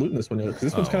didn't finish looting this one yet.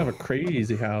 This one's kind of a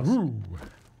crazy house. Ooh.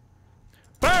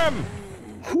 Bam!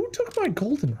 Who took my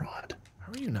goldenrod?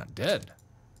 How are you not dead?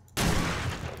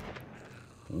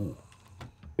 Ooh.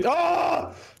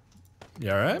 Ah!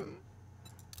 You alright?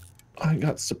 I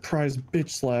got surprise bitch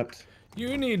slapped.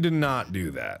 You need to not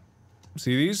do that.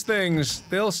 See, these things,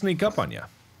 they'll sneak up on you.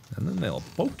 And then they'll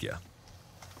poke you.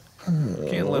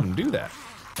 Can't let them do that.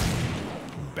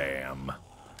 Bam.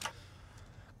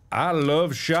 I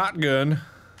love shotgun.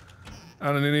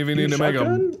 I don't even need to make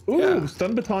Shotgun? a... Ooh, Yeah.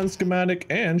 Stun Baton Schematic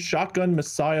and Shotgun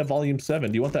Messiah Volume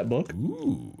 7. Do you want that book?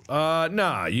 Ooh.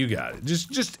 Nah, you got it.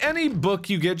 Just any book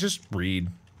you get, just read.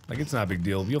 Like, it's not a big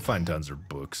deal. You'll find tons of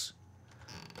books.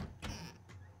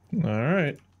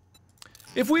 Alright.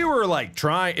 If we were, like,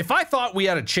 if I thought we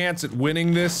had a chance at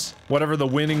winning this, whatever the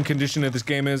winning condition of this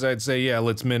game is, I'd say, yeah,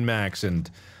 let's min-max and,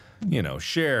 you know,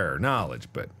 share knowledge,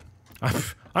 but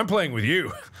I'm playing with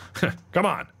you. Come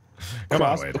on. Come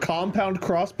on, Wade. Compound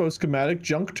crossbow schematic,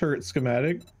 junk turret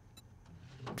schematic.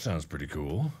 Sounds pretty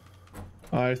cool.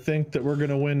 I think that we're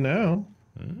gonna win now.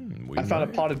 I found a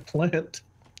potted plant.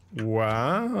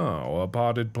 Wow, a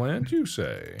potted plant, you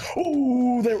say?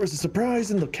 Oh, there was a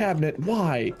surprise in the cabinet.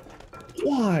 Why?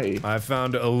 Why? I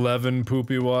found 11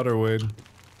 poopy water, Wade.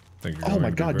 Think you're Oh going my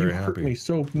to be god, you very hurt happy. me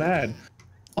so mad.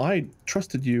 I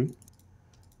trusted you.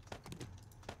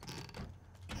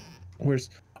 Where's...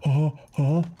 Oh,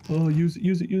 use it,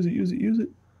 use it, use it, use it, use it.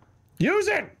 Use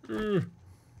it!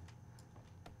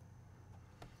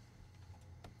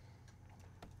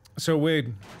 So,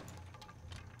 Wade,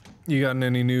 you gotten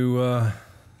any new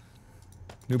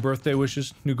birthday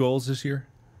wishes, new goals this year?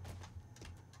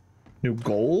 New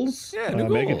goals? Yeah, new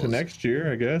Make it to goals. next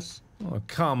year, I guess. Oh,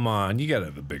 come on. You gotta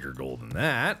have a bigger goal than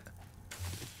that.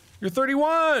 You're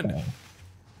 31!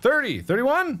 30!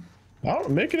 31? Oh,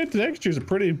 making it to next year's a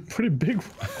pretty big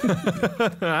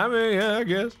one. I mean, yeah, I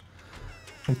guess.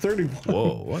 I'm 31.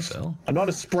 Whoa, what the hell? I'm not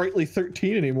a sprightly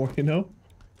 13 anymore, you know?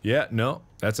 Yeah, no,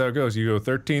 that's how it goes. You go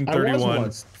 13, I was 31,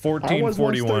 once. 14, I was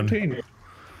 41. Once 13.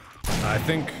 I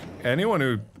think anyone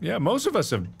who, yeah, most of us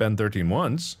have been 13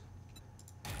 once.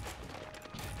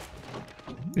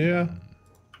 Yeah,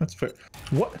 that's fair.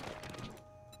 What?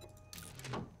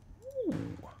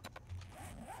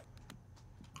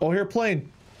 Oh, here,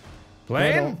 plane.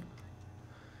 Plane?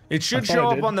 It should show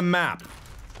up on the map.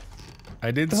 I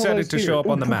did set it to show up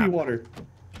on the map. Water.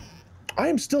 I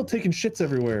am still taking shits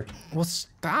everywhere. Well,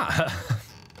 stop.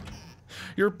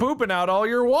 You're pooping out all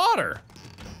your water.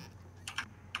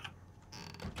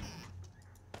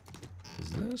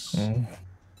 Is this?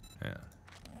 Yeah.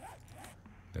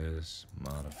 This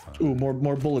modified. Ooh,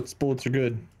 more bullets. Bullets are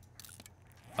good.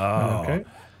 Oh. Okay.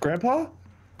 Grandpa?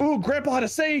 Ooh, Grandpa had a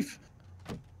safe.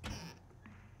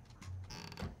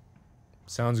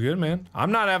 Sounds good, man.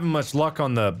 I'm not having much luck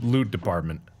on the loot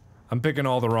department. I'm picking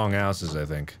all the wrong houses, I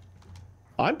think.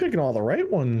 I'm picking all the right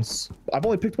ones. I've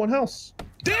only picked one house.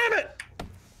 Damn it!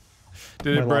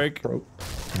 Did it break? Broke.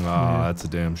 Oh, that's a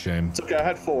damn shame. It's okay, I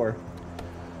had 4.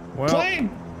 Well,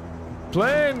 Plane!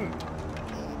 Plane!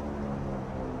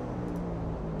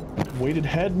 Weighted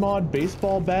head mod,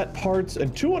 baseball bat parts,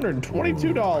 and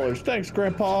 $222. Thanks,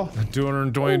 Grandpa.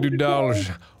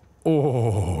 $222.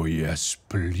 Oh, yes,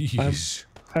 please.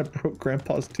 I broke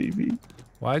Grandpa's TV.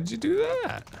 Why'd you do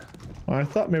that? I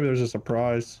thought maybe there was a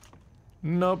surprise.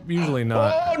 Nope, usually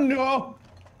not. Oh, no!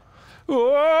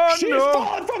 Oh, She's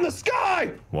falling from the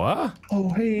sky! What? Oh,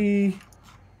 hey.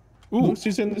 Ooh.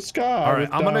 Lucy's in the sky. All right,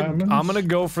 with I'm diamonds. gonna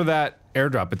go for that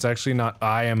airdrop. It's actually not.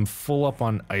 I am full up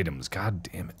on items. God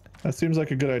damn it. That seems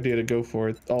like a good idea to go for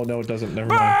it. Oh no, it doesn't. Never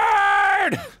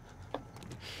mind. Bird!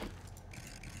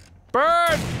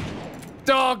 Bird!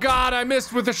 Oh God, I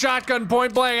missed with the shotgun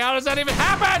point blank. How does that even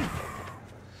happen?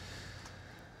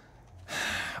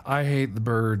 I hate the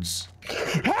birds.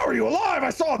 How are you alive? I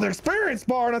saw the experience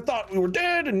bar and I thought we were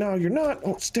dead, and now you're not.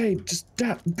 Oh, stay. Just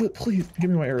please give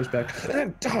me my arrows back.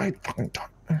 And die. Fucking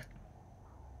die.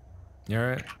 You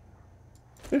alright?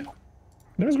 Yeah.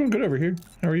 Everything's going good over here.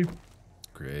 How are you?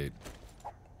 Great.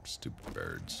 Stupid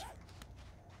birds.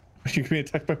 Are you being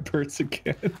attacked by birds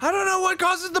again? I don't know what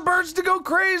causes the birds to go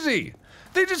crazy.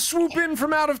 They just swoop in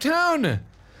from out of town.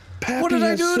 Pappy What did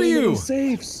I do to you?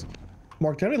 Safes.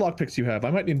 Mark, how many lockpicks you have?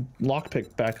 I might need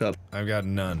lockpick backup. I've got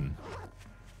none.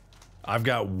 I've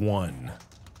got one.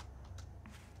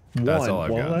 That's all I've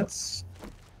got. Well, that's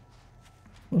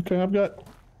okay. I've got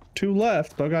 2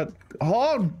 left. I got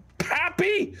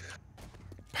Pappy.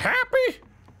 Happy?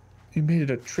 You made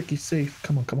it a tricky safe.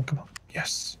 Come on, come on, come on.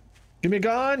 Yes. Give me a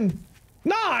gun.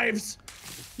 Knives.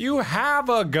 You have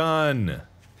a gun.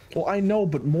 Well, I know,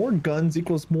 but more guns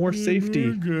equals more safety.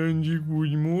 More guns equals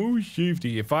more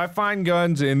safety. If I find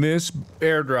guns in this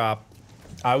airdrop,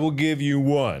 I will give you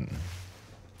one.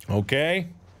 Okay?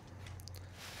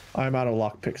 I'm out of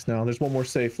lockpicks now. There's one more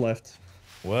safe left.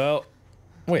 Well,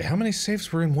 wait, how many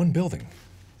safes were in one building?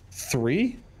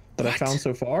 3 that I found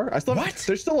so far. I still What?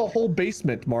 There's still a whole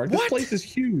basement, Mark. This What? place is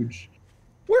huge.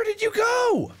 Where did you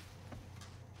go?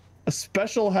 A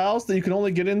special house that you can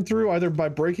only get in through either by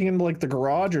breaking into like the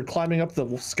garage or climbing up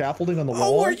the scaffolding on the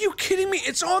wall. Oh, are you kidding me?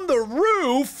 It's on the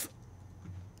roof.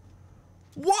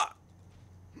 What?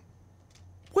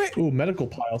 Wait. Ooh, medical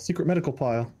pile. Secret medical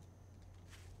pile.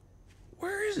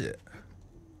 Where is it?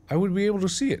 I would be able to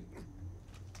see it.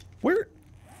 Where?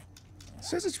 It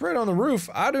says it's right on the roof.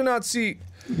 I do not see.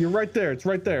 You're right there. It's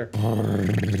right there.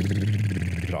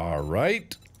 All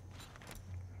right.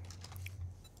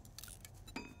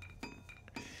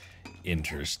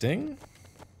 Interesting.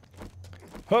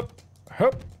 Hup,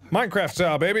 hup. Minecraft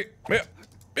style, baby. Yeah.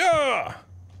 Yeah.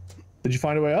 Did you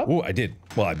find a way up? Oh, I did.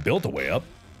 Well, I built a way up.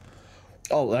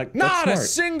 Oh, that's Not a smart.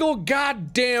 single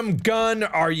goddamn gun.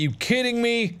 Are you kidding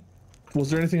me? Was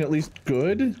there anything at least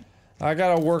good? I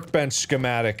got a workbench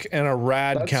schematic and a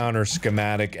rad That's- counter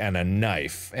schematic and a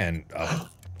knife and a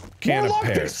can More of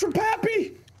pears. lockpicks from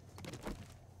Pappy!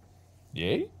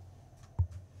 Yay?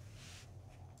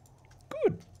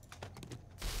 Good.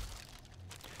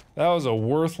 That was a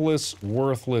worthless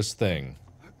thing.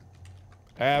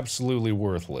 Absolutely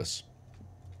worthless.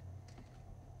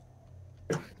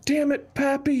 Damn it,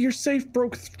 Pappy, your safe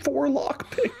broke 4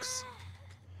 lockpicks.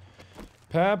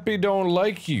 Pappy don't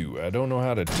like you. I don't know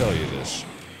how to tell you this.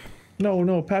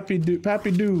 No, Pappy do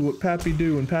what Pappy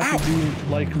do, and Pappy do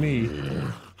like me.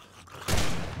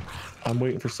 I'm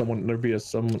waiting for someone, there'd be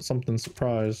something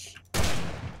surprise.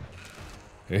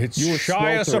 It's You were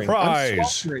shy a sweltering. surprise. I'm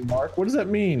sweltering, Mark. What does that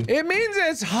mean? It means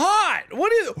it's hot.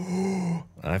 What is?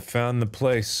 I found the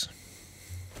place.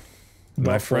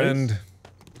 My friend.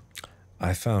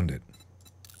 I found it.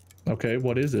 Okay,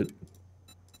 what is it?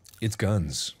 It's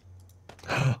guns.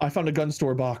 I found a gun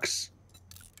store box.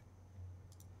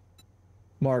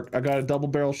 Mark, I got a double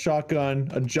barrel shotgun,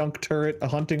 a junk turret, a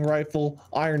hunting rifle,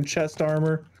 iron chest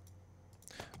armor.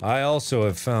 I also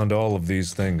have found all of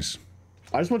these things.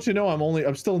 I just want you to know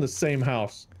I'm still in the same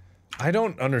house. I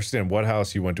don't understand what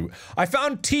house you went to. I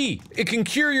found tea. It can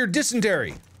cure your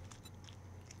dysentery.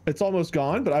 It's almost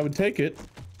gone, but I would take it.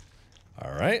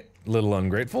 All right, little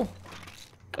ungrateful.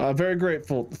 Very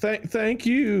grateful. Thank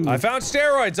you. I found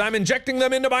steroids. I'm injecting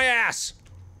them into my ass.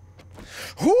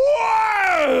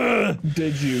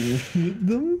 Did you need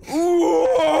them?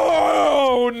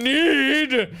 Whoa,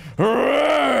 need.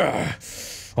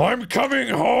 I'm coming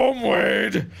home,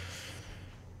 Wade.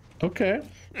 Okay.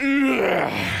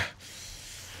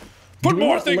 Put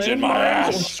more things in my Landmines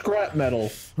or ass. scrap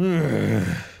metal.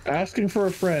 Asking for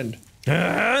a friend.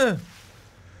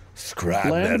 Scrap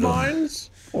metal. Landmines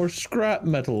or scrap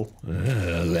metal?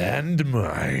 Landmines.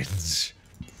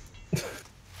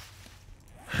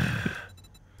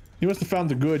 You must have found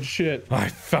the good shit. I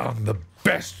found the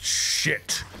best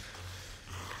shit.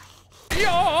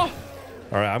 Yeah. All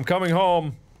right, I'm coming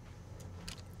home.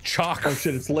 Chalk. Oh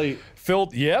shit, it's late.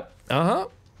 Filled. Yep.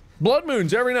 Blood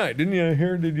moons every night. Didn't you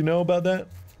hear? Did you know about that?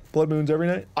 Blood moons every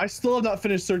night. I still have not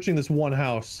finished searching this one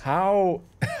house. How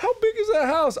big is that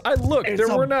house? I looked. It's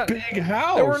there were a not big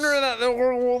house. There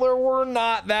were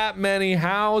not that many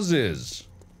houses,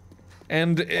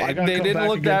 and I gotta they come didn't back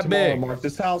look again that tomorrow, big. Mark.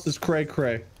 This house is cray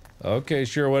cray. Okay,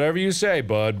 sure. Whatever you say,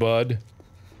 bud.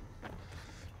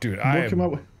 Dude, I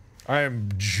am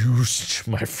juiced,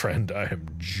 my friend. I am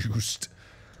juiced.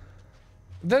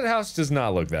 That house does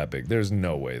not look that big. There's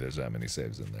no way there's that many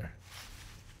saves in there.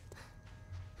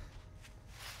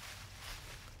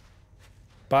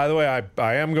 By the way,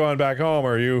 I am going back home.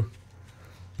 Are you?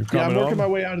 You coming I'm working home? my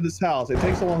way out of this house. It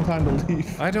takes a long time to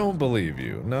leave. I don't believe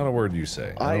you. Not a word you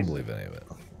say. I don't believe any of it.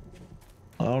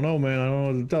 I don't know, man. I don't know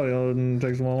what to tell you. It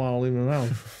takes a while to leave the house.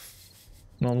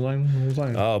 Know what I'm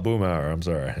saying? Oh, Boomhauer. I'm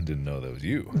sorry. I didn't know that was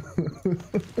you.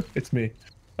 It's me.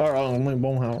 All right, I'm like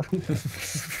Boomhauer.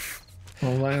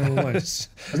 Is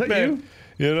that Man,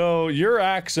 you know, your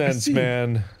accents,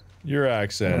 man. Your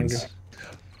accents.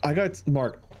 I got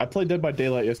Mark. I played Dead by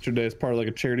Daylight yesterday as part of like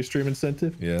a charity stream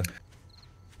incentive. Yeah.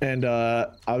 And I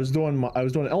was doing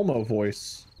Elmo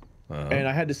voice, and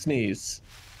I had to sneeze,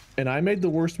 and I made the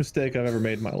worst mistake I've ever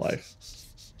made in my life.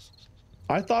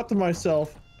 I thought to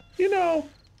myself, you know,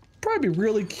 probably be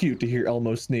really cute to hear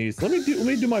Elmo sneeze. Let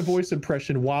me do my voice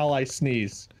impression while I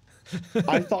sneeze.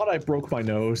 I thought I broke my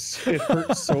nose. It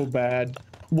hurt so bad.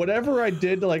 Whatever I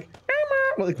did to like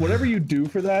whatever you do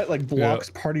for that, like blocks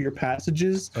part of your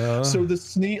passages. So the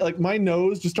sneeze, like my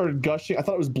nose just started gushing. I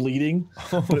thought it was bleeding,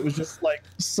 but it was just like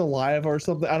saliva or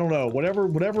something. I don't know.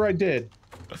 Whatever I did,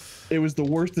 it was the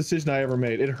worst decision I ever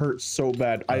made. It hurt so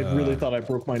bad. I really thought I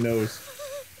broke my nose.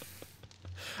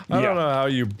 I don't know how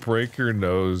you break your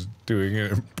nose doing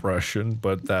an impression,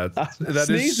 but that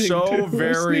is so too.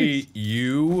 very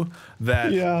you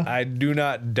that Yeah. I do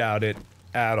not doubt it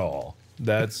at all.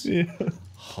 That's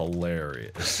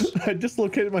hilarious. I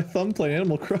dislocated my thumb playing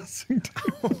Animal Crossing.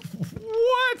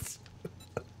 What?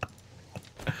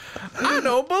 I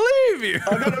don't believe you.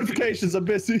 I got notifications. I'm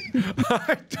busy.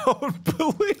 I don't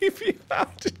believe you. How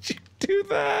did you do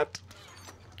that?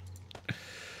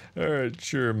 Alright,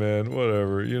 sure, man.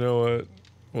 Whatever. You know what?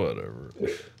 Whatever.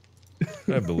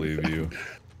 I believe you.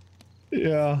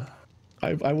 Yeah.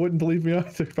 I wouldn't believe me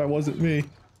either if I wasn't me.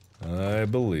 I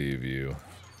believe you.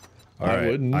 I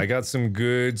Alright, wouldn't. I got some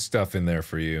good stuff in there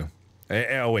for you.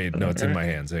 Oh, wait. No, it's in my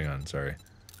hands. Hang on. Sorry.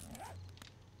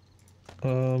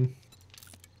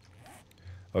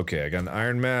 Okay, I got an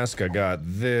iron mask. I got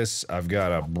this. I've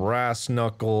got a brass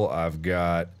knuckle. I've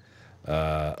got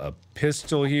a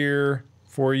pistol here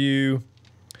for you.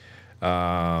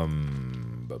 I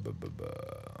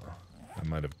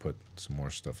might have put some more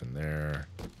stuff in there.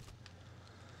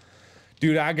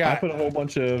 Dude, I put a whole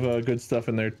bunch of good stuff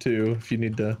in there too. If you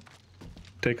need to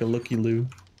take a looky-loo.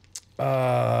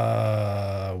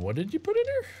 What did you put in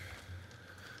there?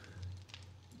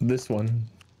 This one.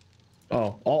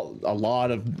 Oh, a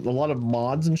lot of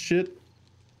mods and shit.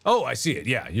 Oh, I see it.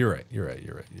 Yeah, you're right.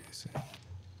 You see.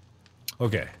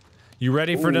 Okay. You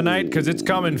ready for tonight? Because it's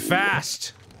coming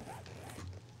fast.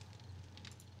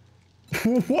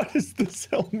 What is this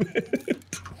helmet?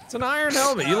 It's an iron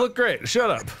helmet. You look great. Shut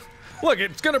up. Look,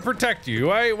 it's gonna protect you.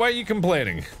 Why are you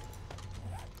complaining?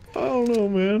 I don't know,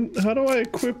 man. How do I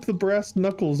equip the brass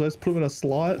knuckles? I just put them in a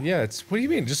slot? Yeah, it's, what do you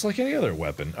mean? Just like any other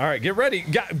weapon. All right, get ready.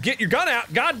 Get your gun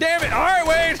out. God damn it. All right,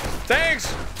 Wade.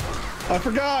 Thanks. I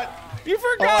forgot. You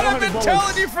forgot. I've been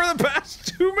telling you for the past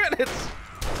 2 minutes.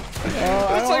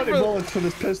 I don't have any bullets for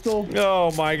this pistol.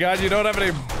 Oh my god, you don't have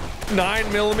any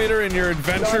 9mm in your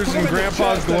adventures in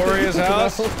Grandpa's glorious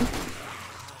house?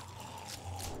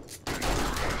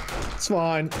 It's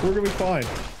fine. We're gonna be fine.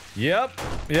 Yep.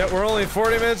 Yep, we're only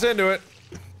 40 minutes into it.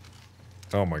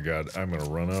 Oh my god, I'm gonna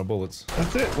run out of bullets.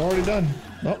 That's it. We're already done.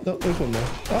 Oh, no, there's one more.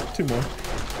 Oh, 2 more.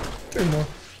 3 more.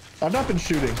 I've not been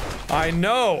shooting. I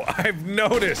know. I've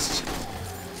noticed.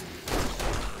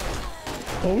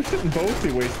 Well, we shouldn't both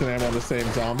be wasting ammo on the same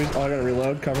zombies. Oh, I gotta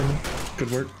reload. Cover me.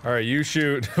 Good work. All right, you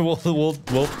shoot. We'll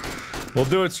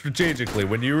do it strategically.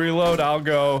 When you reload, I'll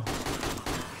go.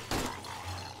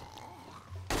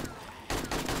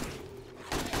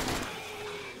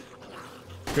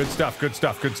 Good stuff. Good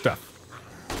stuff. Good stuff.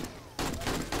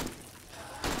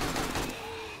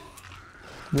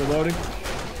 Reloading.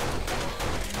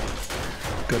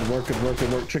 Good work. Good work.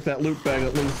 Good work. Check that loot bag.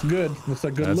 That looks good. Looks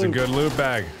like good loot. That's a good loot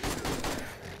bag.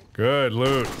 Good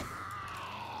loot.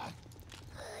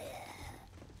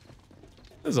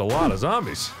 There's a lot of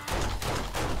zombies.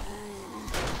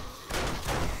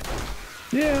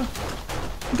 Yeah.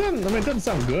 It doesn't, I mean, it doesn't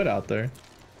sound good out there.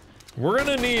 We're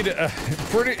gonna need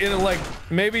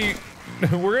maybe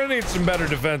we're gonna need some better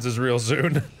defenses real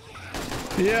soon.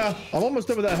 Yeah, I'm almost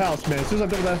done with that house, man. As soon as I'm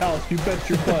done with that house, you bet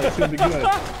your butt it's gonna be good.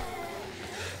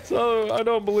 So, I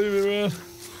don't believe it, man.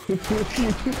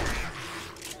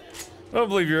 I don't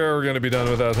believe you're ever gonna be done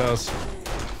with that house.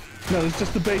 No, there's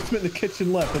just the basement and the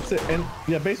kitchen left. That's it. And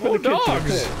yeah, basement and the kitchen. Dogs.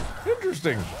 That's it.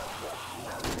 Interesting.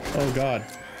 Oh god.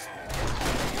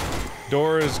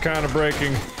 Door is kind of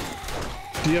breaking.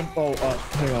 Do you have? Oh,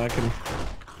 hang on. I can.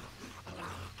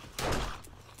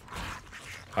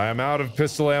 I am out of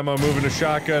pistol ammo. Moving to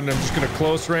shotgun. I'm just gonna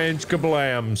close range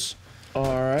kablams.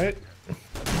 All right.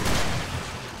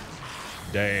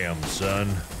 Damn, son.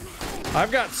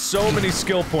 I've got so many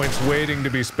skill points waiting to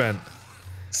be spent.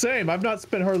 Same. I've not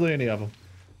spent hardly any of them.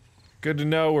 Good to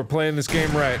know we're playing this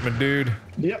game right, my dude.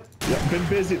 Yep. Been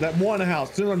busy. That one house.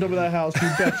 As soon as I'm done with that house, you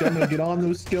betcha I'm gonna get on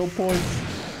those skill points.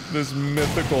 This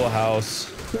mythical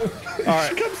house. All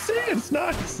right. Come see it. It's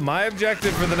nice. My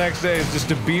objective for the next day is just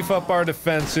to beef up our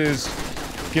defenses,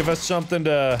 give us something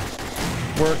to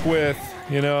work with,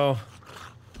 you know.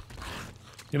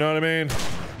 You know what I mean?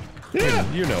 Yeah.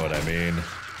 You know what I mean.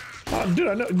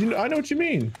 Dude, I know what you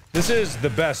mean. This is the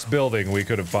best building we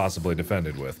could have possibly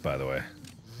defended with, by the way.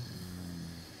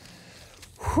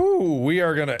 Whew, we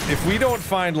are gonna, if we don't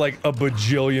find like a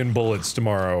bajillion bullets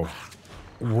tomorrow,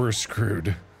 we're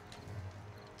screwed.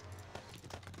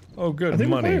 Oh, good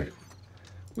money.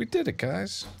 We did it,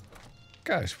 guys.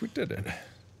 Guys, we did it.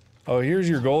 Oh, here's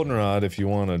your goldenrod if you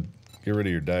want to get rid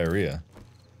of your diarrhea.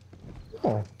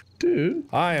 Oh, dude.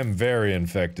 I am very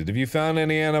infected. Have you found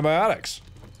any antibiotics?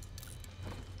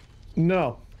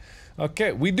 No.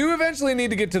 Okay, we do eventually need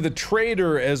to get to the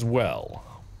trader as well.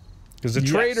 Because the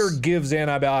trader gives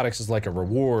antibiotics as like a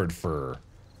reward for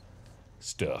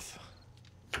stuff.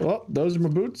 Well, those are my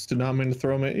boots. Did not mean to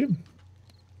throw them at you.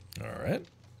 Alright.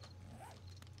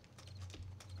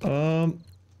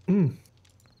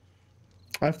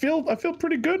 I feel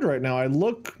pretty good right now. I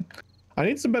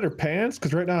need some better pants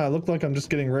because right now I look like I'm just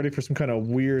getting ready for some kind of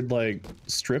weird like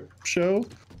strip show.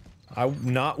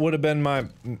 Wouldn't have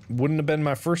been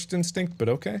my first instinct, but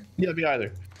okay. Yeah, me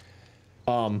either.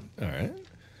 Alright.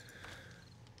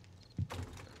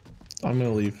 I'm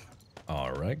gonna leave.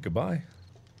 Alright, goodbye.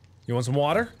 You want some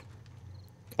water?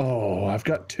 Oh, I've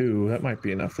got 2. That might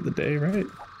be enough for the day, right?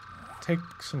 Take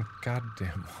some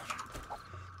goddamn water.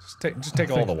 Just take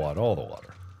all the water,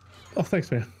 Oh, thanks,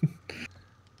 man.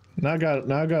 Now I got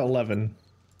 11.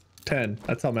 10.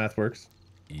 That's how math works.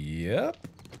 Yep.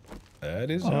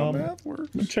 That is how math works.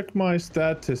 Let me check my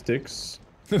statistics.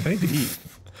 I need to eat.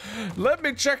 Let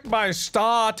me check my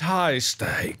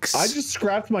statistics. I just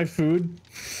scrapped my food.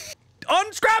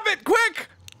 Unscrap it, quick!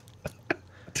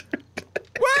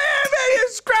 Wait, you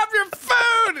scrap your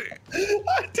food!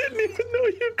 I didn't even know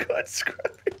you could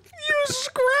scrap it. You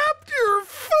scrapped your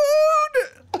food?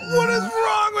 What is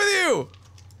wrong with you?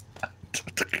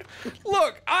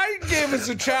 Look, I gave us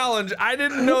a challenge. I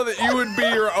didn't know that you would be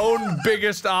your own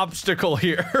biggest obstacle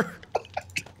here.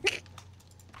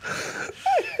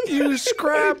 You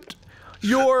scrapped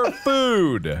your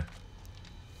food.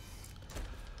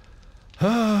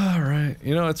 Alright,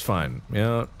 you know, it's fine. You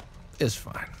know, it's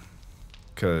fine.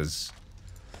 Because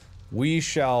we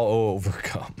shall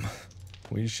overcome.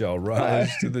 We shall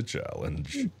rise to the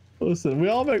challenge. Listen, we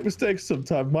all make mistakes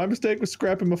sometimes. My mistake was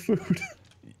scrapping my food.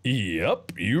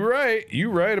 Yep, you right. You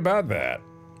right about that.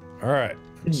 All right.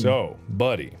 So,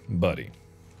 buddy.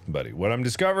 What I'm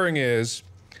discovering is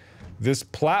this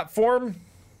platform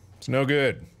is no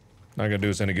good. Not gonna do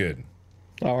us any good.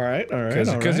 All right.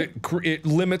 Because it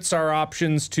limits our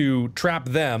options to trap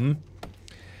them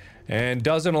and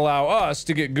doesn't allow us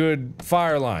to get good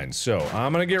fire lines. So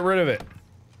I'm gonna get rid of it.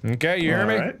 Okay, you hear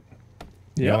me? Right.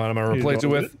 You know what I'm gonna replace it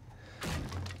with?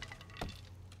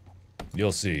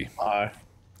 You'll see.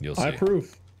 You'll see. I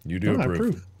approve. You do I approve.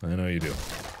 approve. I know you do.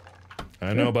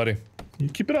 I know, buddy. You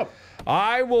keep it up.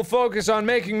 I will focus on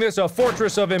making this a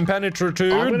fortress of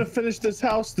impenetritude. I'm gonna finish this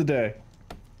house today.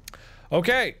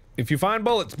 Okay, if you find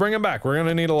bullets, bring them back. We're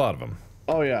gonna need a lot of them.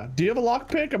 Oh yeah. Do you have a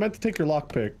lockpick? I meant to take your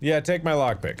lockpick. Yeah, take my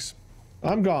lockpicks.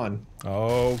 I'm gone.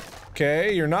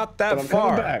 Okay, you're not that But I'm far.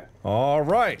 coming back. All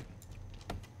right.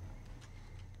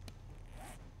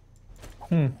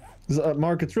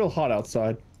 Mark, it's real hot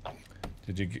outside.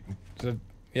 Did you get?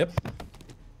 Yep.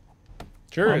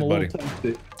 Sure I'm is, a buddy. little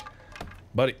tempted.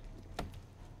 Buddy.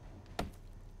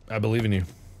 I believe in you.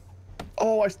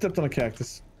 Oh, I stepped on a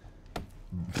cactus.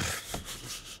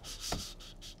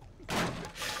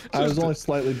 I was only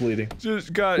slightly bleeding.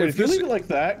 Just got. Wait, if you leave it like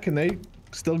that, can they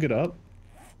still get up?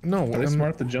 No, Are they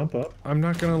smart to jump up? I'm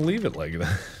not gonna leave it like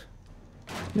that.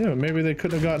 Yeah, maybe they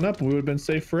couldn't have gotten up and we would have been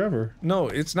safe forever. No,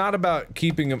 it's not about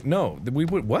keeping them. No, we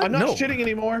would. What? I'm not No. shitting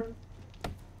anymore.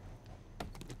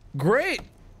 Great.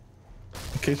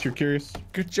 In case you're curious.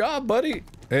 Good job, buddy.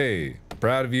 Hey,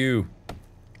 proud of you.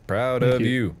 Proud of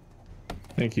you.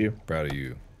 Thank you. Proud of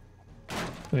you.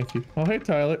 Thank you. Oh, hey,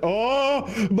 Tyler. Oh,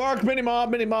 Mark, mini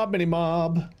mob. Mini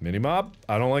mob?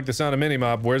 I don't like the sound of mini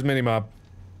mob. Where's mini mob?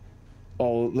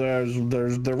 Oh, they're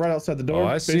right outside the door. Oh,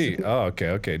 I see. basically. Oh,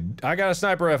 okay. I got a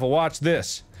sniper rifle. Watch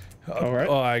this. All right.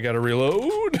 Oh, I gotta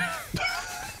reload.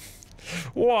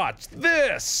 Watch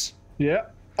this. Yeah.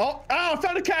 Oh, I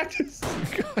found a cactus.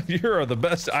 God, you're the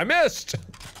best. I missed.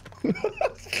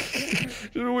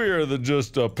 We are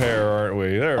just a pair, aren't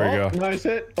we? There we go. Nice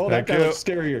hit. Oh, that Thank guy you. looks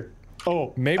scarier.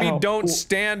 Oh. Maybe ow. don't Ooh,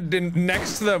 stand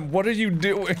next to them. What are you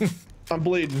doing? I'm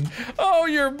bleeding. Oh,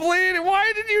 you're bleeding.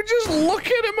 Why did you just look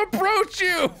at him approach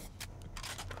you?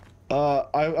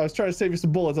 I was trying to save you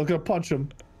some bullets. I was gonna punch him.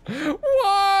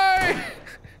 Why?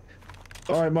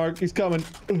 All right, Mark, he's coming.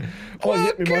 Oh, he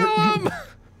hit me, Kill Mark. him.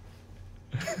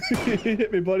 He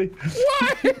hit me, buddy.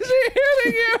 Why is he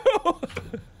hitting you?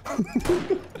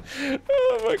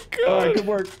 Oh my god. All right, good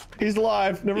work. He's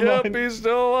alive. Never Yep, mind. he's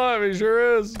still alive. He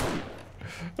sure is.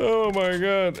 Oh my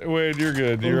god. Wade, you're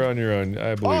good. You're on your own.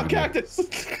 I believe Oh, in cactus. you.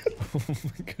 Oh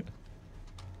my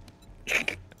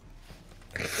god.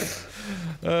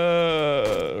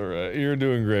 Alright, you're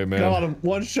doing great, man. Got him.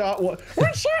 One shot, one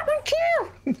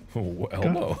kill. Oh,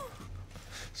 Elmo.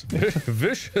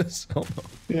 Vicious Elmo.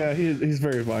 Yeah, he's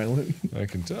very violent. I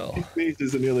can tell. He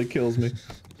sneezes and nearly kills me.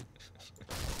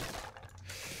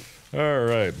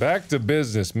 Alright, back to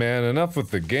business, man. Enough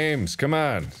with the games. Come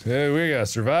on. Hey, we gotta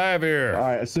survive here. All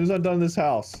right, as soon as I'm done this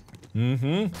house.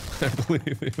 Mm-hmm. I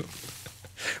believe you.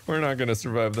 We're not gonna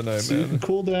survive the night, So you can man.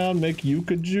 cool down, make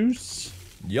yucca juice.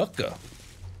 Yucca.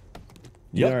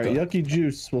 All right, yucky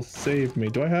juice will save me.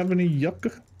 Do I have any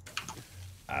yucca?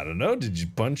 I don't know. Did you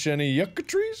punch any yucca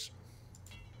trees?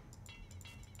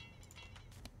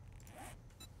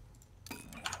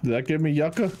 Did that give me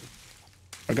yucca?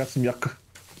 I got some yucca.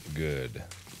 Good.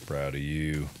 Proud of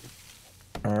you.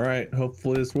 All right,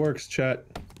 hopefully this works, chat.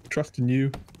 Trusting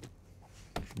you.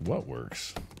 What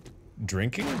works?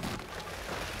 Drinking?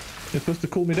 It's supposed to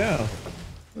cool me down.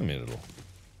 I mean, it'll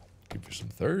give you some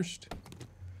thirst.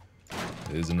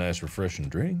 It is a nice, refreshing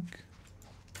drink.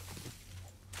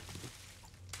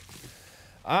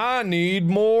 I need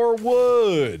more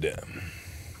wood.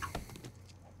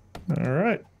 All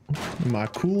right. Am I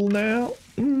cool now?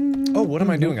 Oh, what am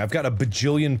I doing? I've got a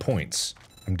bajillion points.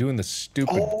 I'm doing the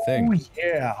stupid thing. Oh,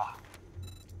 yeah.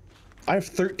 I have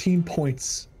 13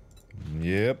 points.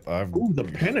 Yep, I've... Ooh, the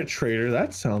penetrator.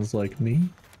 That sounds like me.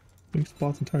 Weak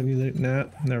spots entirely. Nah,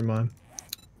 never mind.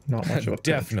 Not much of a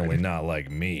Definitely not like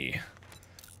me.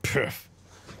 Piff.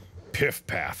 Piff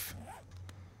paff.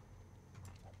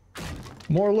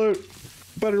 More loot.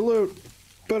 Better loot.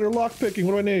 Better lockpicking.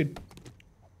 What do I need?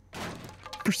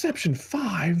 Perception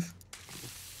 5?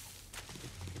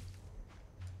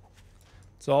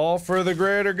 It's all for the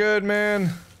greater good,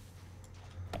 man.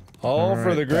 All for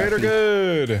right, the greater Pappy.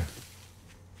 good.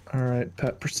 All right,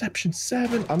 perception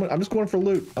 7. I'm just going for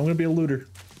loot. I'm gonna be a looter.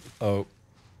 Oh.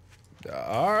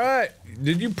 All right.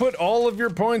 Did you put all of your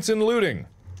points in looting?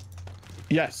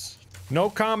 Yes. No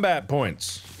combat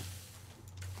points.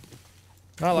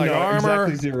 Not like no, armor.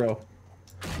 exactly 0.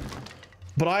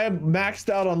 But I am maxed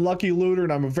out on Lucky Looter,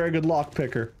 and I'm a very good lock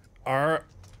picker. All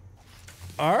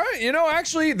right, you know,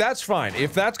 actually, that's fine.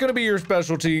 If that's gonna be your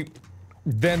specialty,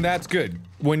 then that's good.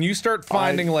 When you start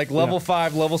finding like level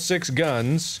 5, level 6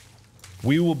 guns,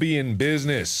 we will be in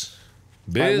business.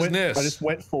 Business. I just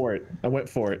went for it. I went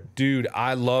for it. Dude,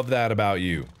 I love that about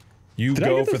you. You Did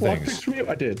go I get for those lock things. picks from you?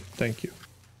 I did. Thank you.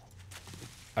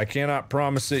 I cannot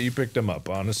promise that you picked them up.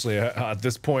 Honestly, at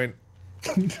this point,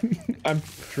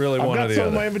 it's really I've one got or the some other.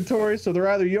 in my inventory, so they're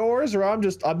either yours or I'm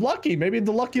lucky. Maybe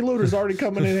the Lucky Looter's already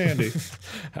coming in handy.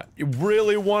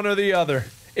 Really one or the other.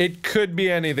 It could be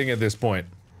anything at this point.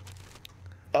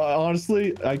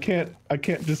 Honestly, I can't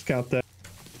discount that.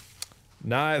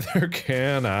 Neither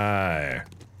can I.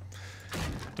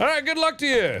 All right, good luck to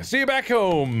you. See you back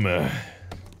home.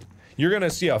 You're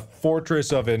gonna see a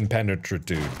fortress of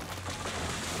impenetritude.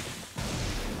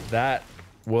 That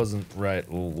wasn't right,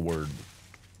 little word.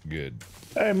 Good.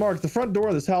 Hey, Mark, the front door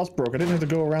of this house broke. I didn't have to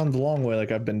go around the long way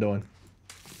like I've been doing.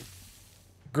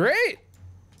 Great.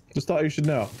 Just thought you should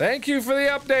know. Thank you for the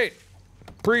update.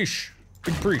 Preach.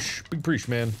 Big preach. Big preach,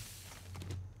 man.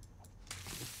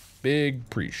 Big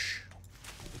preach.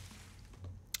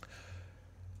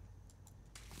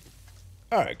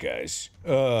 Alright, guys.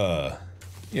 You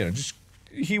know, just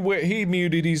he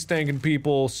muted, he's thanking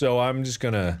people, so I'm just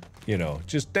gonna, you know,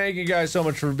 just thank you guys so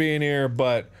much for being here,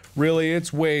 but really,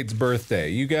 it's Wade's birthday.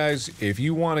 You guys, if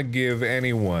you want to give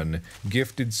anyone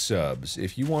gifted subs,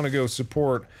 if you want to go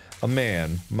support a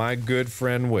man, my good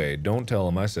friend Wade, don't tell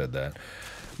him I said that,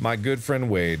 my good friend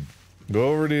Wade, go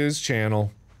over to his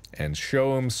channel and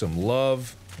show him some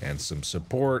love and some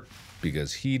support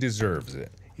because he deserves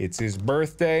it. It's his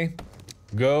birthday.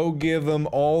 Go give him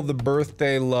all the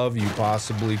birthday love you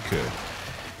possibly could.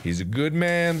 He's a good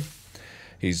man.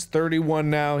 He's 31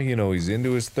 now, you know, he's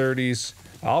into his 30s.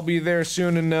 I'll be there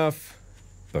soon enough.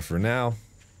 But for now,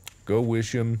 go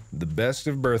wish him the best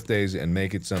of birthdays and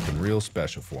make it something real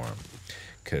special for him.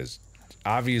 Because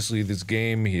obviously this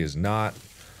game, he's not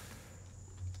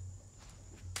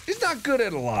good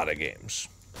at a lot of games.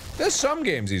 There's some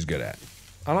games he's good at.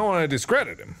 I don't want to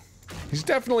discredit him. He's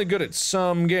definitely good at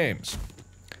some games.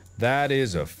 That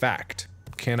is a fact.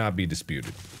 Cannot be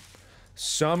disputed.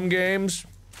 Some games,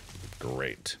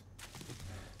 great.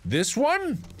 This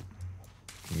one,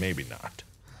 maybe not.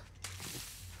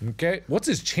 Okay, what's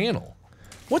his channel?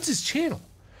 What's his channel?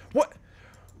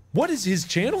 What is his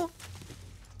channel?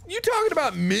 You talking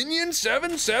about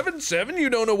Minion777?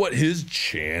 You don't know what his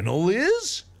channel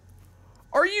is?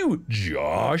 Are you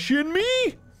joshing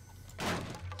me?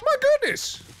 My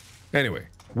goodness. Anyway,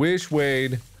 wish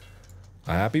Wade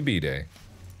a happy B-Day.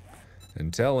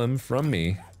 And tell him from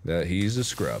me that he's a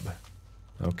scrub.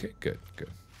 Okay, good.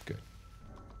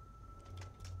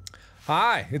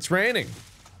 Hi, it's raining.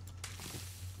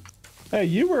 Hey,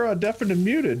 you were deafened and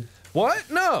muted. What?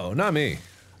 No, not me.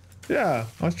 Yeah,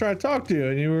 I was trying to talk to you,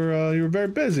 and you were very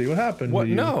busy. What happened? What?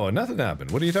 No, nothing happened.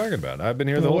 What are you talking about? I've been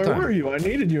here the whole time. Where were you? I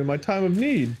needed you in my time of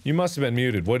need. You must have been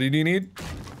muted. What did you need?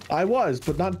 I was,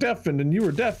 but not deafened, and you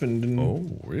were deafened. And Oh,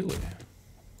 really?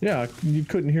 yeah, you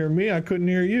couldn't hear me. I couldn't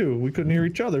hear you. We couldn't hear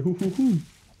each other. Hoo hoo hoo.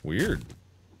 Weird.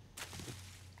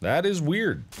 That is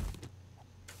weird.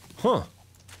 Huh.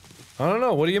 I don't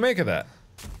know. What do you make of that?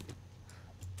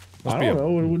 I don't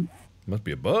know. It would. Must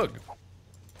be a bug.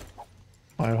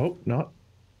 I hope not.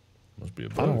 Must be a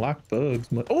bug. I don't like bugs.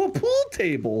 Oh, a pool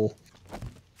table.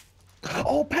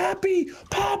 Oh, Pappy!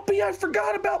 Pappy! I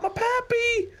forgot about my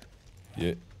Pappy!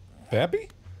 Yeah. Pappy?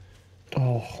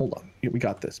 Oh, hold on. We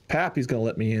got this. Pappy's gonna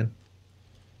let me in.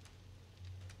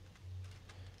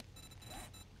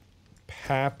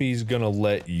 Pappy's gonna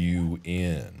let you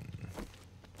in.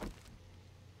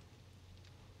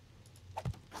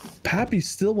 Pappy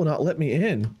still will not let me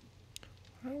in.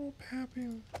 Oh,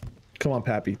 Pappy. Come on,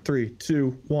 Pappy. 3,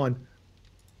 2, 1.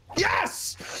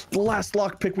 Yes! The last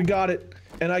lockpick, we got it.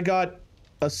 And I got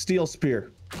a steel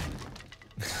spear.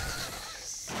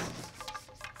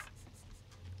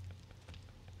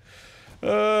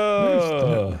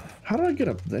 How did I get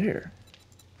up there?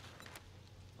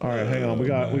 All right, hang on. We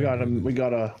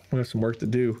got some work to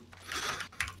do.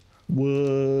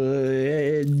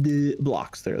 Wood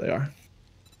blocks. There they are.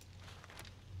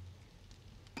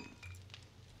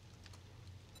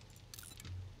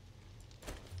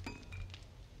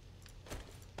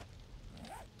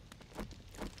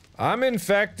 I'm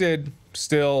infected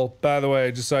still, by the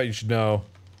way, just thought you should know.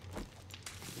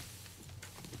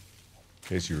 In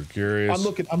case you were curious.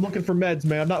 I'm looking for meds,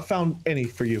 man. I've not found any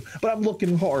for you, but I'm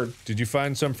looking hard. Did you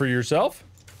find some for yourself?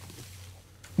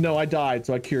 No, I died,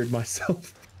 so I cured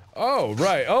myself. Oh,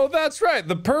 right. Oh, that's right.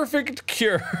 The perfect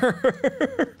cure.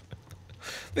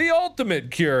 The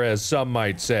ultimate cure, as some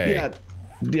might say.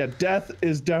 Yeah, death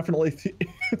is definitely the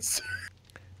answer.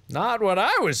 Not what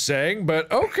I was saying,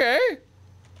 but okay.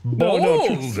 No,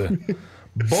 Bold.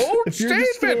 Bold if you're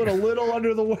just feeling a statement. little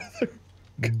under the weather,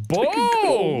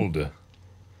 Bold.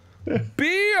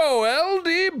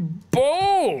 B-O-L-D.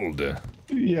 Bold.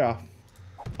 yeah.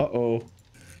 Uh-oh.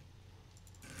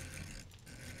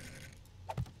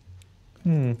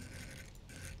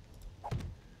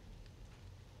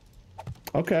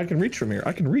 Okay, I can reach from here.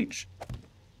 I can reach.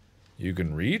 You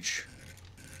can reach?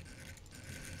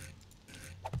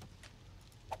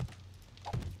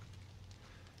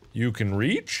 You can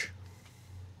reach?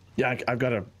 Yeah, I've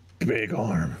got a big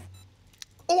arm.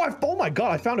 Oh my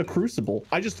god, I found a crucible.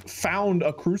 I just found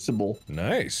a crucible.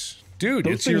 Nice. Dude,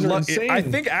 Those it's your things are luck. insane. I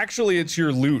think actually it's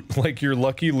your loot. Like your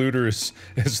lucky looter is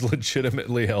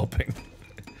legitimately helping.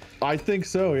 I think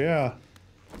so, yeah.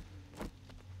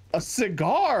 A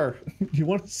cigar! You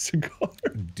want a cigar?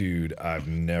 Dude, I've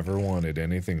never wanted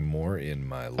anything more in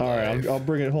my life. Alright, I'll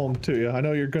bring it home to you. I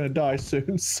know you're gonna die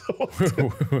soon, so...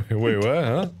 Wait, what,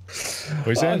 huh? What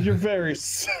you saying? You're very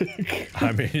sick.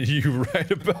 I mean, you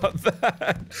right about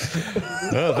that.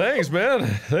 Oh, thanks, man.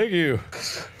 Thank you.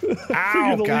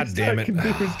 Ow, god damn it. I can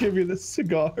do is give you this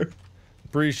cigar.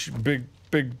 Breach,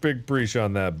 big breach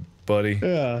on that, buddy.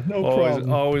 Yeah, no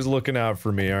problem. Always looking out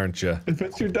for me, aren't you? If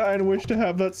it's your dying wish to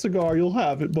have that cigar, you'll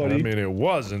have it, buddy. I mean, it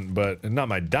wasn't, but not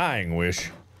my dying wish.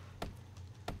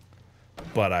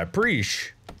 But I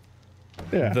appreciate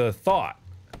the thought.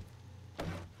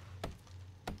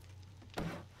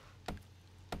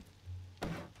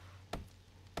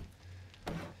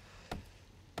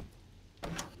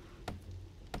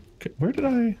 Okay, where did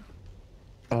I...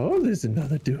 Oh, there's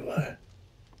another door.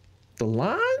 The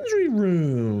laundry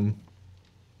room.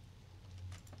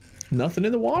 Nothing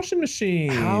in the washing machine.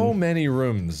 How many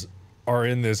rooms are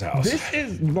in this house? This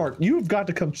is... Mark, you've got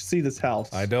to come see this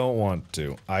house. I don't want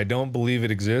to. I don't believe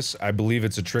it exists. I believe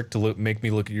it's a trick to make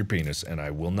me look at your penis, and I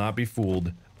will not be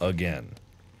fooled again.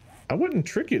 I wouldn't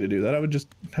trick you to do that. I would just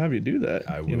have you do that.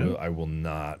 I will. You know? I will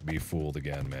not be fooled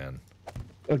again, man.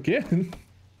 Again?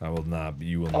 I will not.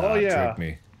 You will not trick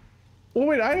me. Well,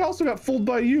 wait. I also got fooled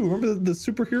by you. Remember the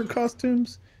superhero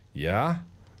costumes? Yeah,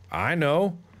 I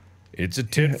know. It's a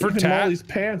tit for Even tat. Molly's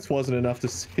pants wasn't enough to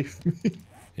save me.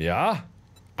 Yeah,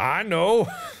 I know.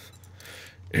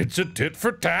 It's a tit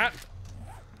for tat.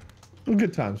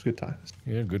 Good times. Good times.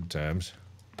 Yeah, good times.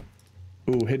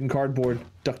 Ooh, hidden cardboard,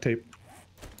 duct tape.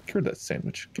 Heard that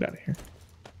sandwich. Get out of here.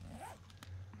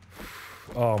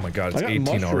 Oh my god, it's I got 18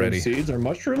 mushroom already. seeds. Are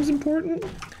mushrooms important?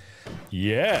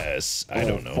 Yes. I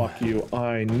don't know. Fuck you.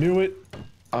 I knew it.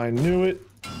 I knew it.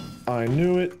 I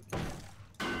knew it.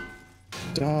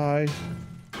 Die.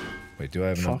 Wait, do I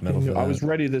have enough metal for that? I was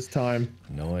ready this time.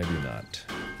 No, I do not.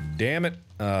 Damn it.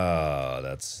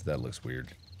 That looks weird.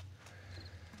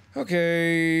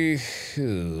 Okay.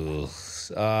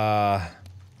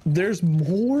 There's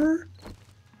more?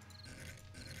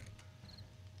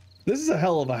 This is a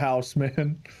hell of a house,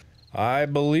 man. I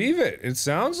believe it. It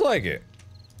sounds like it.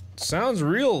 Sounds the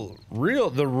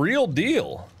real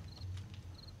deal.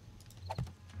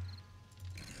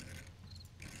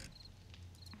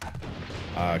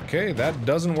 Okay, that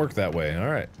doesn't work that way. All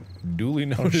right. Duly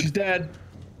noted. Oh, she's dead.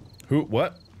 Who?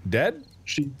 What? Dead?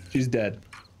 She's dead.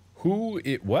 Who?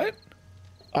 What?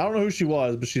 I don't know who she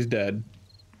was, but she's dead.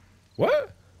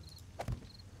 What?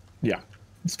 Yeah,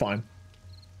 it's fine.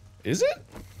 Is it?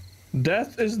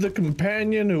 Death is the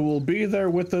companion who will be there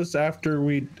with us after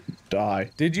we die.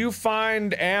 Did you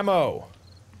find ammo?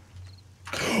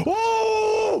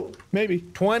 Oh! Maybe.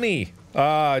 20.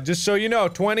 Just so you know,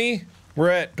 20. We're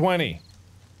at 20.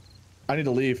 I need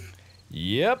to leave.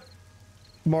 Yep.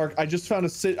 Mark, I just found a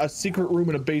secret room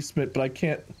in a basement, but I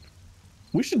can't...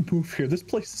 We should move here. This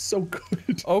place is so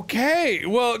good. Okay,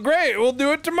 well, great. We'll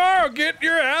do it tomorrow. Get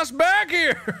your ass back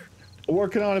here.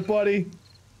 Working on it, buddy.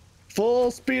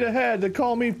 Full speed ahead. They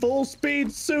call me Full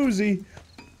Speed Susie.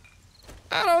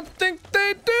 I don't think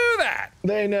they do that.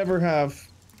 They never have.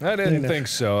 I didn't think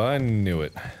so. I knew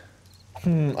it. I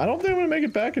don't think I'm gonna make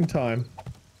it back in time.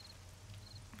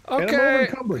 Okay. And I'm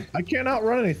over-encumbered. I can't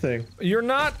outrun anything. You're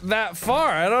not that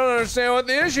far. I don't understand what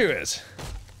the issue is.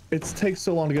 It takes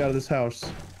so long to get out of this house.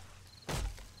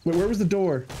 Wait, where was the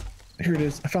door? Here it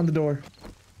is. I found the door.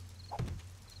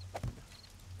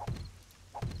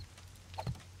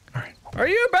 Alright. Are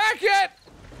you back yet?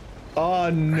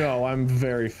 No, I'm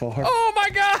very far. Oh my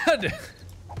god!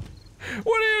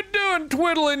 What are you doing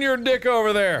twiddling your dick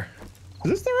over there?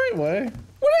 Is this the right way?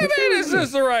 What do you mean is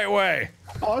this the right way?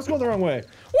 Oh, let's go the wrong way.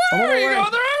 What I'm on my Where are you way.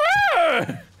 going the wrong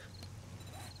way?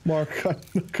 Mark, I'm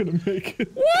not gonna make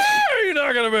it. Why are you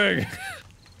not gonna make it?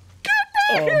 Get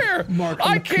back here! Mark,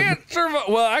 I'm I not can't survive.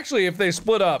 Well, actually, if they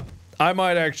split up, I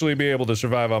might actually be able to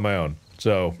survive on my own.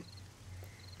 So,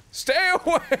 stay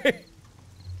away.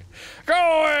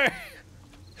 Go away.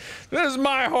 This is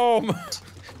my home.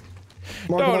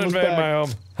 Mark, Don't invade my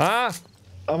home. Huh?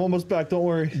 I'm almost back. Don't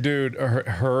worry. Dude,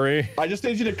 hurry. I just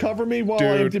need you to cover me while I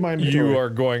empty Dude, my inventory. you are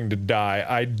going to die.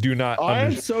 I do not I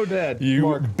am so dead. You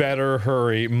Mark. better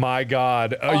hurry. My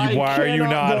God. I Why are you cannot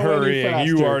not go any hurrying?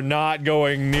 You faster. are not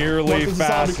going nearly Mark, there's a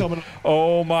zombie fast. coming.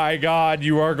 Oh my God.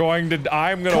 You are going to.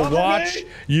 I'm going to Cover watch me.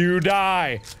 you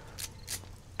die.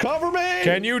 Cover me!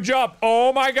 Can you jump?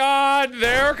 Oh my God.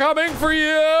 They're coming for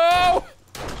you. Oh,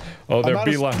 I'm they're out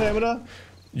of beeline. stamina.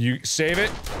 You save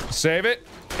it,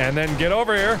 and then get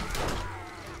over here.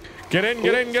 Get in,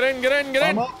 get in, get in, get in, get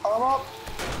in. I'm up. I'm up.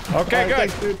 Okay, All right, good.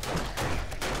 thanks, dude.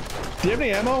 Do you have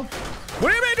any ammo?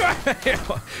 What do you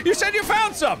mean? You said you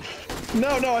found some.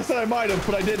 No, I said I might have,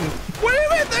 but I didn't. What do you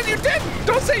mean? Then you didn't.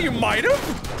 Don't say you might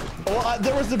have. Well,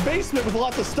 there was a basement with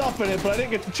lots of stuff in it, but I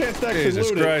didn't get the chance to actually Jesus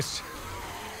loot Christ. it.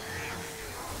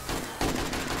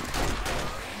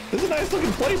 This is a nice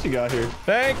looking place you got here.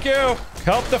 Thank you.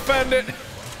 Help defend it.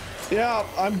 Yeah,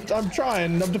 I'm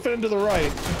trying. I'm defending to the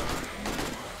right.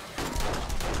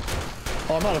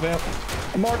 Oh, I'm out of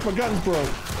ammo. Mark, my gun's broke.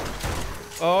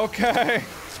 Okay.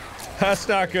 That's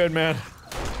not good, man.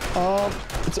 I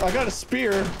got a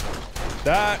spear.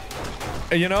 That,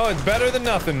 you know, it's better than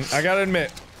nothing. I gotta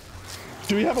admit.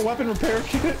 Do we have a weapon repair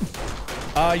kit?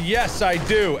 Yes, I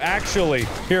do. Actually,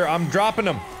 here, I'm dropping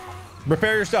them.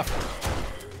 Repair your stuff.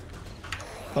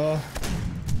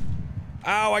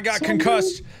 Ow, I got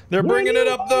concussed. They're bringing it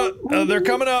up the, they're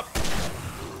coming up.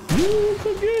 You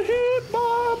could get hit by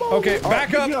a Okay, All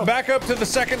right, back up to the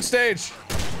second stage.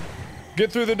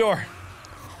 Get through the door.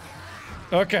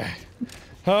 Okay.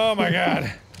 Oh my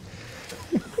God.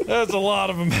 That's a lot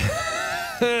of them.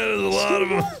 That is a lot of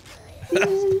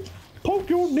them. Poke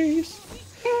your knees.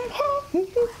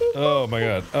 Oh my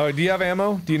God. Oh, do you have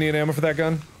ammo? Do you need ammo for that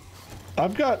gun?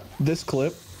 I've got this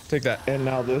clip. Take that. And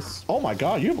now this. Oh my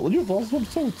God, you have all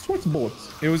sorts of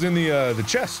bullets. It was in the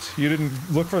chest. You didn't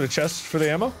look for the chest for the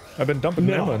ammo? I've been dumping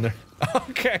ammo in there.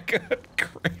 Okay, good,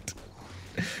 great.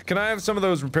 Can I have some of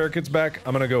those repair kits back?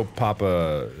 I'm gonna go pop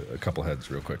a couple heads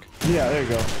real quick. Yeah, there you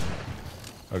go.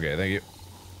 Okay, thank you.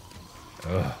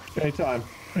 Ugh. Anytime.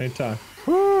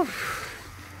 All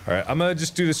right, I'm gonna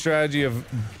just do the strategy of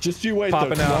Just you wait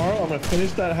popping though. out. Tomorrow I'm gonna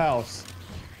finish that house.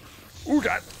 Oh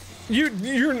God,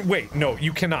 you're wait, no,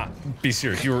 you cannot be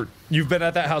serious. You've been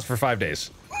at that house for 5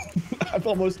 days. I'm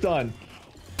almost done.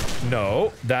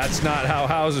 No, that's not how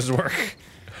houses work.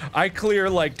 I clear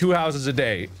like 2 houses a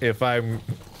day if I'm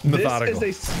methodical.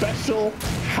 This is a special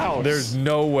house. There's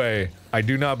no way. I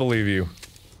do not believe you.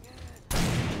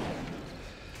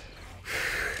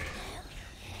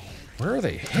 Where are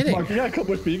they hitting? Mark, you gotta come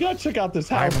with me. You gotta check out this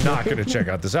house. I'm not gonna check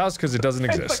out this house because it doesn't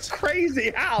It's exist. a crazy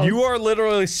house. You are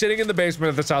literally sitting in the basement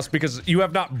of this house because you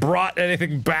have not brought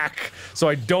anything back, so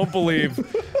I don't believe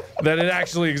that it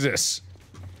actually exists.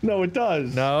 No, it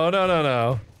does.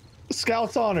 No.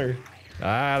 Scout's honor.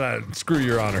 Screw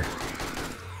your honor.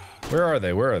 Where are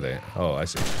they? Oh, I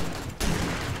see.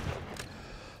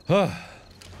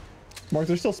 Mark,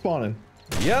 they're still spawning.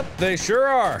 Yep, they sure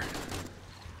are.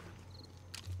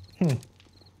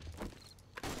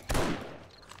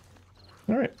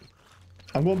 All right.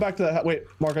 I'm going back to that. Wait,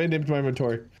 Mark, I need to empty my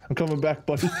inventory. I'm coming back,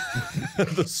 buddy.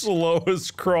 The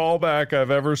slowest crawl back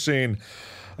I've ever seen.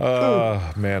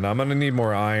 Man, I'm gonna need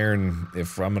more iron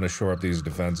if I'm gonna shore up these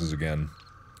defenses again.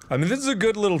 I mean, this is a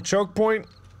good little choke point.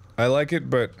 I like it,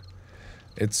 but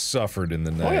it's suffered in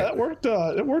the night. Oh yeah, that worked.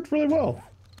 It worked really well.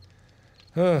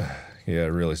 Yeah, it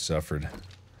really suffered.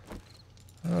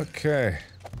 Okay.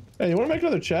 Hey, you want to make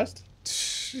another chest?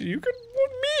 You can. What,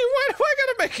 me? Why do I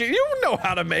gotta make it? You know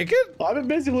how to make it. Well, I've been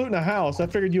busy looting a house. I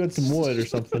figured you had some wood or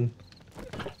something.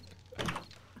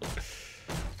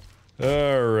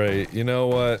 Alright, you know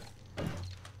what?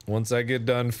 Once I get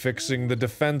done fixing the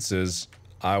defenses,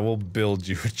 I will build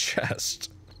you a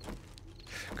chest.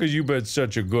 Cause you've been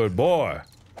such a good boy.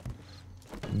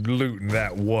 Looting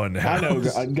that one house.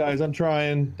 I know, guys. I'm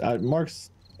trying. Mark's.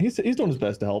 He's doing his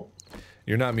best to help.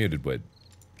 You're not muted, Wade.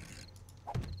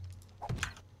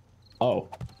 Oh.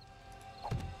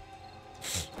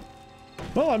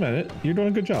 Well, I meant it. You're doing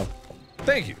a good job.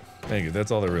 Thank you. Thank you.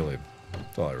 That's all I really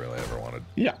ever wanted.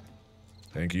 Yeah.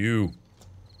 Thank you.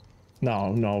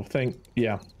 No.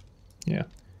 Yeah.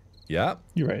 Yeah.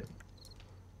 You're right.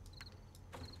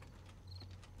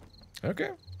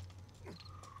 Okay.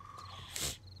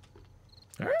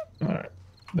 All right.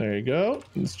 There you go.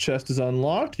 This chest is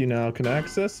unlocked. You now can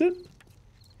access it.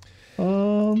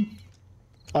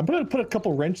 I'm gonna put a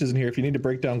couple wrenches in here if you need to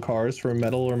break down cars for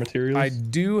metal or materials. I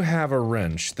do have a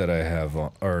wrench that I have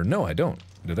on, or no, I don't.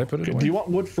 Did I put it away? Do you want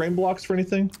wood frame blocks for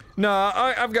anything? No,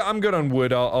 I'm good on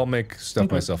wood. I'll make stuff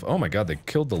myself. Oh my god, they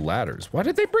killed the ladders. Why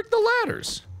did they break the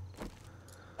ladders?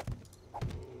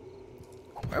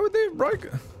 Why would they break?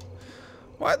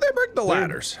 Why'd they break the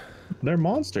ladders? They're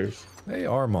monsters. They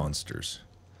are monsters.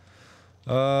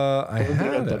 I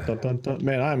had a...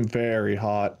 Man, I'm very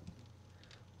hot.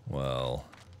 Well,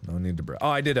 no need to break. Oh,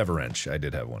 I did have a wrench. I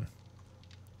did have one.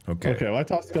 Okay. Okay, well, I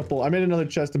tossed a couple. I made another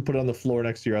chest and put it on the floor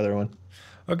next to your other one.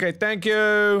 Okay, thank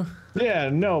you. Yeah,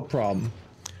 no problem.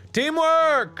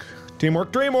 Teamwork!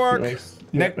 Teamwork, dreamwork!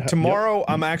 Nice. Tomorrow,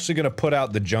 I'm actually gonna put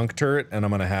out the junk turret, and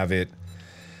I'm gonna have it,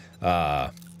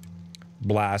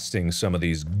 blasting some of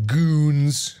these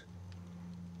goons.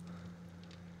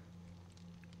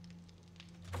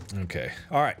 Okay.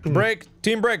 Alright, break.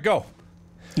 Team break, go!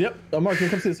 Yep. Mark, you wanna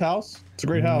come see this house? It's a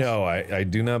great house. No, I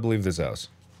do not believe this house.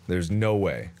 There's no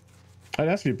way. I'd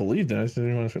ask if you believed in it. I just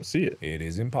didn't want to see it. It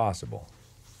is impossible.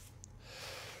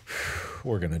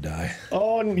 We're gonna die.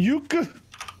 Oh, and yucca.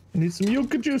 I need some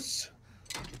yucca juice.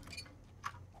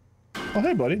 Oh,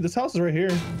 hey, buddy. This house is right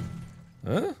here.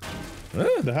 Huh?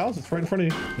 The house is right in front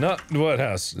of you. Not what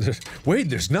house? Wait,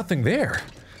 there's nothing there.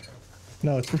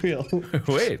 No, it's real.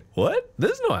 Wait, what?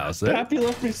 There's no house there. Pappy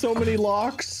left me so many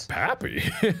locks. Pappy?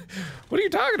 What are you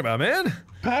talking about, man?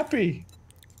 Pappy.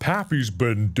 Pappy's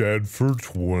been dead for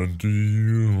 20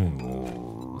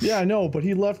 years. Yeah, I know, but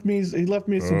he left me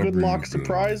some good lock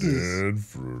surprises. Dead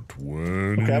for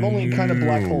 20 Okay, I've only kind of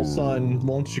black hole sun.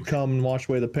 Won't you come and wash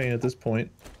away the pain at this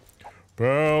point?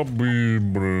 Pappy's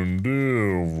been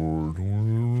dead for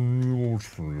 20 years.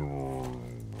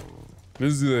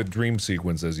 This is the dream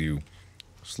sequence as you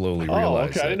slowly realize. Oh,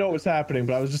 okay. I didn't know what was happening,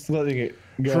 but I was just letting it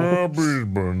go. Pappy's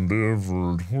been dead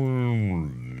for 20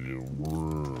 years.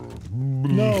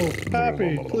 No,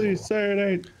 Pappy, please say it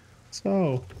ain't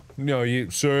so. No, you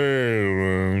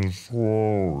say it.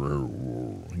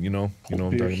 You know what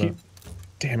I'm talking about?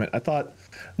 Damn it, I thought,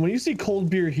 when you see cold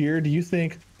beer here, do you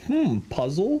think,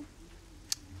 puzzle?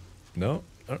 No,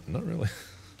 not really.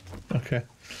 Okay,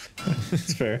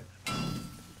 it's fair.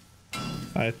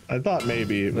 I thought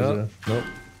maybe it was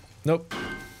Nope.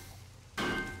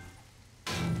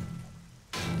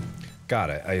 God,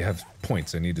 I have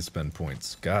points. I need to spend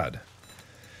points. God.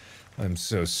 I'm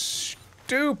so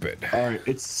stupid. Alright,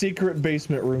 it's secret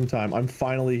basement room time. I'm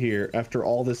finally here after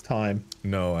all this time.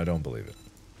 No, I don't believe it.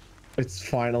 It's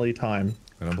finally time.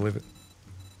 I don't believe it.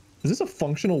 Is this a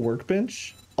functional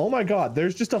workbench? Oh my god,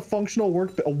 there's just a functional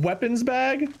a weapons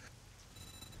bag?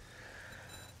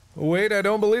 Wait, I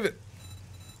don't believe it.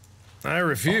 I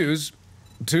refuse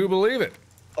to believe it.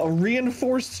 A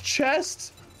reinforced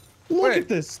chest? Look at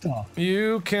this stuff.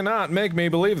 You cannot make me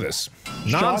believe this.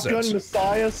 Nonsense. Shotgun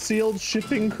Messiah sealed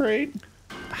shipping crate?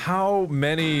 How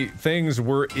many things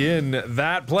were in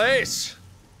that place?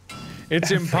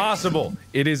 It's impossible.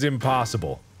 It is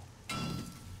impossible.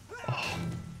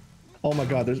 Oh my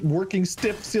god, there's working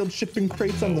stiff sealed shipping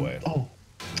crates on the... way. Oh.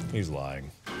 He's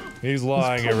lying. He's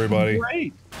lying, everybody.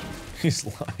 Great. He's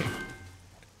lying.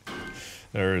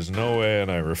 There is no way,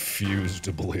 and I refuse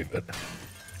to believe it.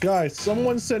 Guys,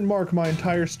 someone send Mark my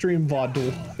entire stream VOD to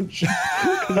watch.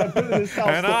 'Cause I've been in his house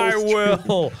And the whole I stream.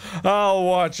 will. I'll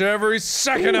watch every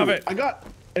second of it. I got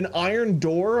an iron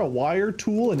door, a wire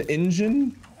tool, an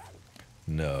engine,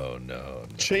 No.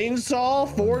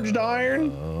 chainsaw, forged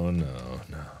iron.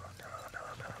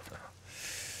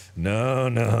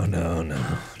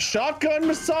 No. Shotgun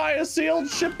Messiah sealed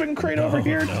shipping crate over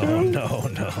here too.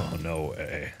 No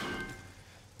way.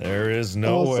 There is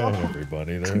no way,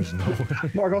 everybody. There's no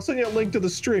way. Mark, I'll send you a link to the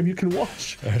stream. You can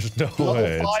watch. There's no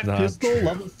way. Level 5 It's not pistol, true.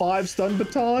 level 5 stun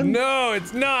baton. No,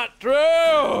 it's not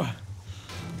true.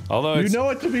 Although You it's, know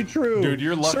it to be true. Dude,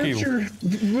 you're lucky. Search your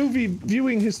movie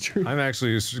viewing history. I'm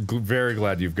actually very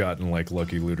glad you've gotten like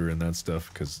Lucky Looter and that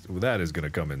stuff, because that is gonna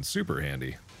come in super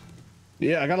handy.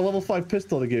 Yeah, I got a level 5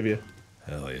 pistol to give you.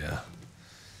 Hell yeah.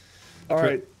 All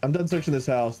right, I'm done searching this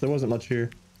house. There wasn't much here.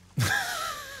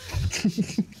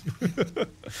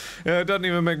 Yeah, it doesn't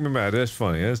even make me mad. That's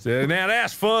funny. That's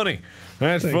funny.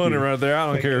 That's Thank funny you. right there. I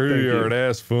don't Thank care you, who you thank are. you.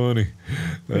 That's funny.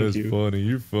 That's you. funny.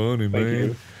 You're funny, man.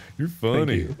 you. You're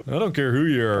funny. you. I don't care who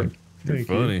you are. You're Thank you.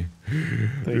 funny.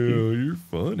 Thank you. You're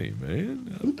funny,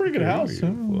 man. It's a pretty good house.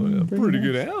 Pretty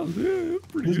good house. Yeah,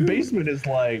 pretty This good. basement is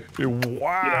like...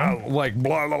 Wow. Like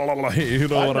blah, blah, blah, blah. You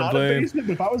know I'm what I'm not a saying? basement,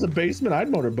 but if I was a basement, I'd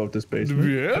motorboat this basement.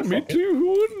 Yeah, I'd me fuck it. too. Who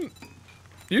wouldn't?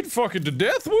 You'd fuck it to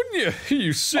death, wouldn't you?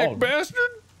 You sick bastard.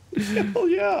 Hell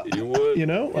yeah. You would. You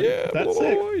know, like, Yeah, that's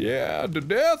boy, it. yeah, to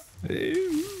death.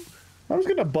 I was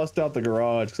gonna bust out the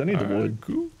garage because I need the wood.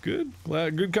 Cool, good.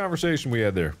 Good conversation we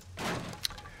had there.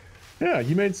 Yeah,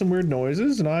 you made some weird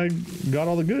noises and I got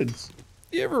all the goods.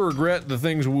 You ever regret the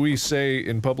things we say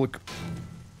in public?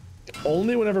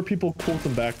 Only whenever people quote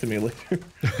them back to me later.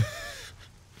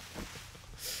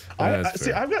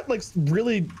 See, I've got like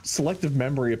really selective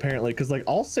memory apparently, because like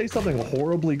I'll say something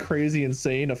horribly crazy,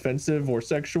 insane, offensive, or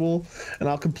sexual, and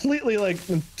I'll completely like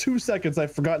in 2 seconds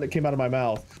I've forgotten it came out of my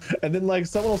mouth, and then like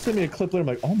someone will send me a clip later. I'm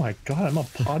like, oh my god, I'm a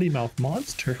potty mouth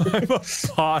monster. I'm a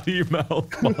potty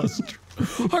mouth monster.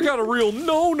 I got a real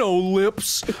no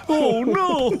lips. Oh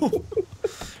no,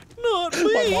 not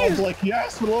me. My mom's like,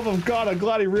 yes, for the love of God, I'm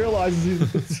glad he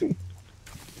realizes he's.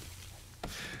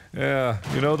 Yeah,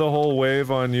 you know the whole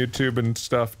wave on YouTube and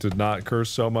stuff to not curse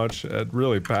so much? It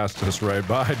really passed us right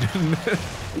by, didn't it?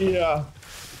 Yeah.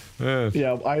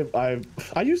 Yeah,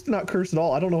 I used to not curse at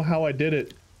all. I don't know how I did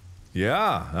it.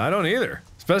 yeah, I don't either.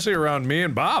 Especially around me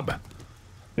and Bob.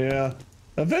 Yeah.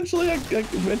 Eventually I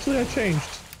changed.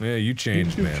 Yeah, you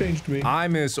changed, You man. changed me. I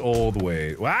miss old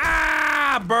ways.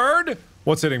 Ah, bird!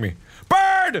 What's hitting me?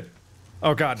 Bird!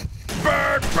 Oh god.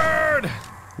 Bird!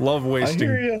 Love wasting I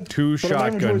hear you, 2 but my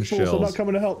shotgun inventory's full, shells. so I'm not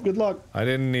coming to help. Good luck. I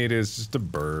didn't need it, it's just a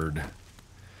bird.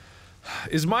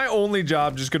 Is my only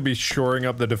job just gonna be shoring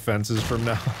up the defenses from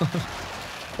now?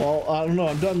 Well, I don't know.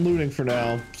 I'm done looting for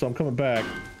now, so I'm coming back.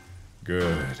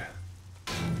 Good.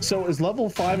 So is level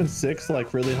 5 and 6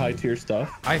 like really high tier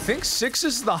stuff? I think 6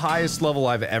 is the highest level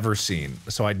I've ever seen,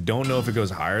 so I don't know if it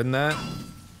goes higher than that.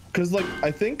 Because like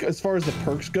I think as far as the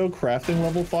perks go, crafting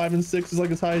level 5 and 6 is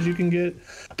like as high as you can get.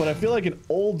 But I feel like in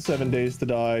old 7 Days to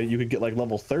Die, you could get like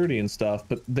level 30 and stuff.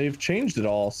 But they've changed it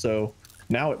all, so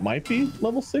now it might be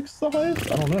level 6 the highest.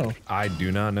 I don't know. I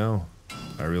do not know.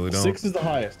 I really don't. 6 is the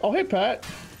highest. Oh hey Pat.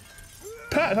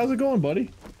 Pat, how's it going, buddy?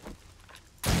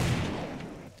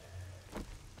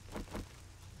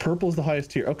 Purple's the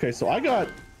highest tier. Okay, so I got.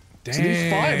 Damn. So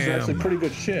these 5s are actually pretty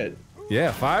good shit.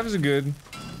 Yeah, 5s are good.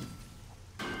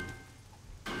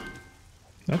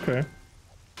 Okay.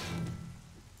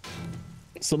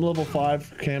 Some level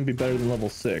 5 can be better than level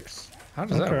 6. How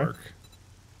does that work?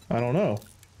 I don't know.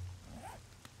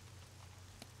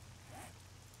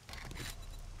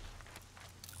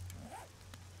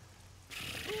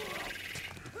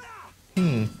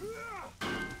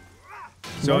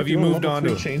 So have you moved on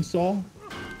to chainsaw?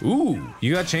 Ooh,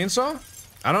 you got chainsaw?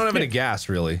 I don't have any gas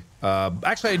really.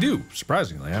 Actually I do,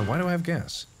 surprisingly. Why do I have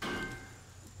gas?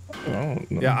 Oh,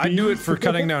 no. Yeah, I do it for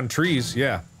cutting down trees,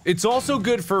 yeah. It's also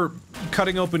good for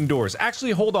cutting open doors.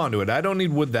 Actually, hold on to it. I don't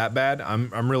need wood that bad.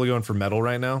 I'm really going for metal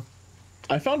right now.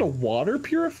 I found a water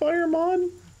purifier mod.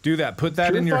 Do that. Put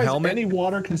that in your Purifies helmet. any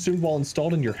water consumed while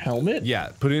installed in your helmet? Yeah,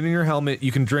 put it in your helmet.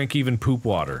 You can drink even poop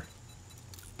water.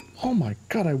 Oh my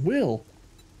god, I will.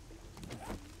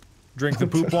 Drink the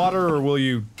poop water, or will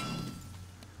you...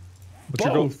 What's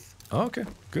your goal? Both. Oh, okay,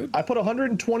 good. I put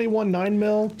 121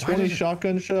 9mm, 20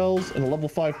 shotgun shells, and a level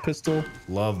 5 pistol.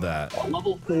 Love that. A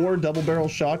level 4 double barrel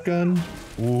shotgun.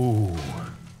 Ooh.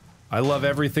 I love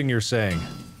everything you're saying.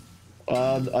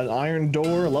 An iron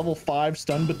door, a level 5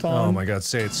 stun baton. Oh my god,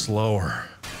 say it slower.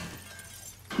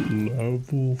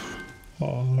 Level 5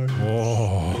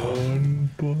 Oh. stun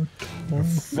baton. You're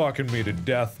fucking me to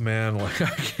death, man. Like, I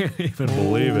can't even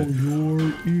believe it. Your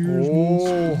ears will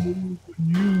swell when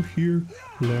you hear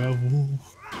level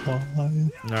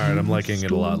 5. Alright, I'm liking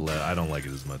it a lot less. I don't like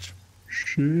it as much.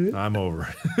 Shit. I'm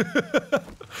over it.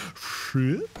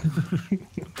 Shit.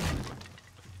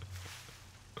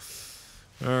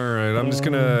 Alright, I'm just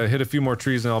gonna hit a few more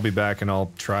trees and I'll be back and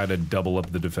I'll try to double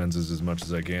up the defenses as much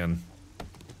as I can.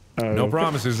 No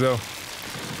promises though.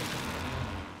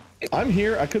 I'm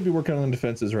here. I could be working on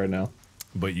defenses right now.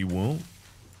 But you won't,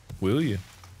 will you?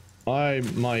 I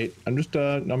might. I'm just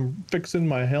I'm fixing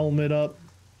my helmet up.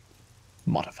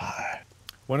 Modify.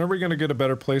 When are we gonna get a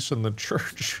better place in the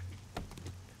church?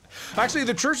 Actually,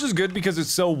 the church is good because it's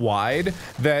so wide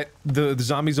that the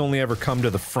zombies only ever come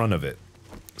to the front of it.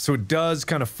 So it does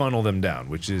kind of funnel them down,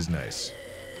 which is nice.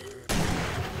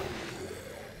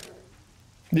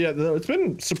 Yeah, it's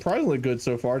been surprisingly good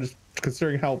so far, just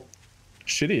considering how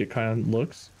shitty it kind of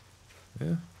looks.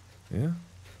 Yeah, yeah.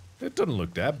 It doesn't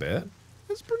look that bad.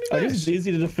 It's pretty I guess nice. it's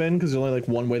easy to defend because there's only like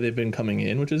one way they've been coming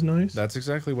in, which is nice. That's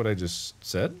exactly what I just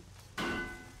said.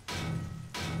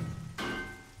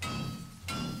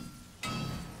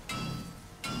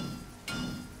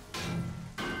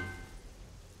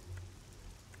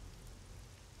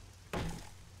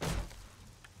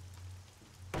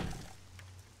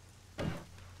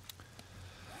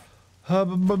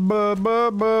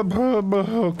 Okay.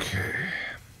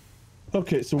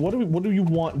 Okay, so what do you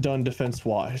want done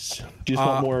defense-wise? Do you just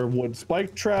want more wood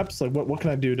spike traps? Like, what can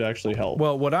I do to actually help?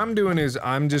 Well, what I'm doing is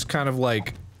I'm just kind of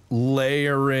like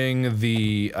layering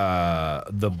the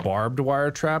barbed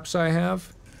wire traps I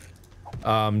have.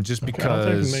 Just because I don't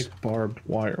think I can make barbed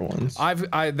wire ones.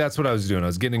 that's what I was doing. I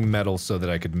was getting metal so that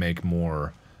I could make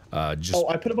more. Just. Oh,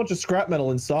 I put a bunch of scrap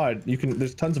metal inside. You can.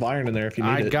 There's tons of iron in there if you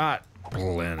need it. I got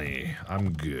plenty.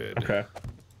 I'm good. Okay.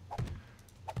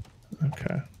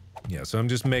 Okay. Yeah, so I'm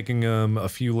just making them a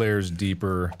few layers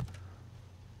deeper.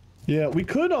 Yeah, we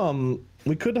could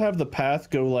have the path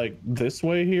go like this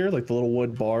way here, like the little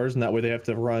wood bars, and that way they have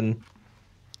to run.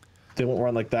 They won't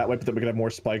run like that way, but then we could have more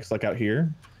spikes like out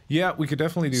here. Yeah, we could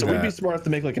definitely do that. So we'd be smart enough to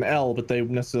make like an L, but they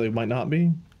necessarily might not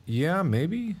be. Yeah,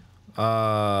 maybe.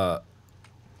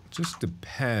 Just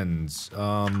depends.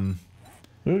 Maybe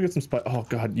we'll get some spike. Oh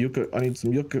god, yucca. I need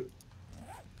some yucca.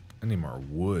 I need more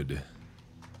wood.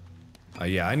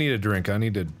 Yeah, I need a drink. I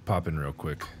need to pop in real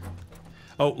quick.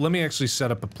 Oh, let me actually set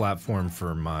up a platform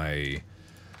for my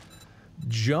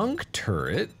junk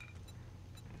turret.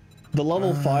 The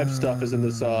level 5 stuff is in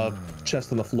this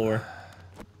chest on the floor.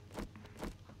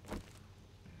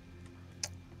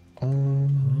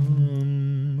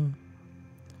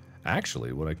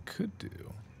 Actually, what I could do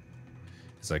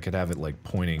is I could have it like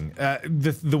pointing.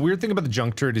 The weird thing about the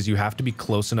junk turret is you have to be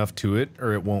close enough to it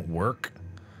or it won't work,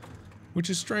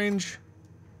 which is strange.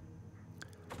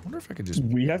 I wonder if I could just.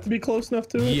 We have to be close enough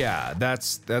to it? Yeah,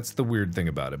 that's the weird thing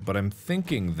about it. But I'm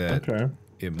thinking that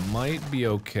it might be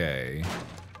okay.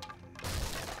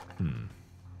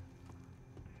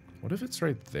 What if it's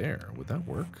right there? Would that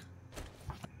work?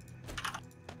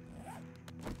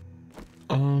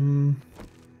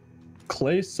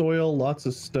 Clay soil, lots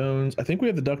of stones. I think we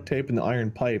have the duct tape and the iron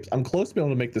pipes. I'm close to being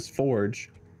able to make this forge.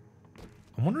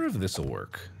 I wonder if this will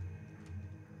work.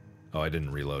 Oh, I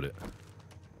didn't reload it.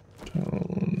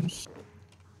 Stones.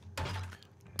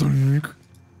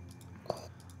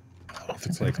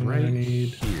 It's like right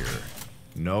here.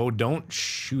 No, don't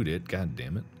shoot it. God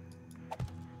damn it.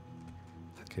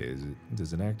 Okay,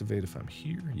 does it activate if I'm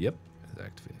here? Yep, it's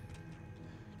activated.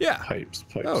 Yeah, Pipes.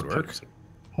 that would work.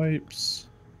 Pipes.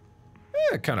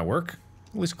 Yeah, it kind of work.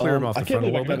 At least clear them off the front a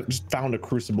little bit. I just found a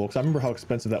crucible because I remember how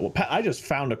expensive that was. I just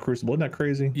found a crucible. Isn't that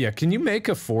crazy? Yeah, can you make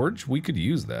a forge? We could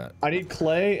use that. I need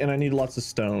clay and I need lots of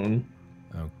stone.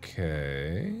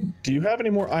 Okay. Do you have any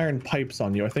more iron pipes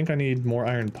on you? I think I need more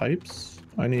iron pipes.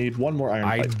 I need one more iron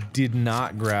pipe. I did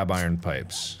not grab iron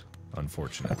pipes,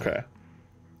 unfortunately. Okay.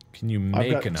 Can you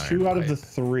make I've got an iron 2 out pipe? of the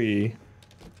 3.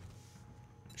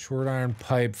 Short iron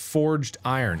pipe, forged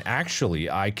iron. Actually,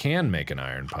 I can make an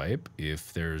iron pipe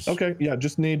if there's... Okay, yeah,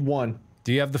 just need 1.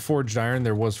 Do you have the forged iron?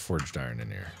 There was forged iron in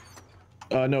here.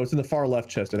 No, it's in the far left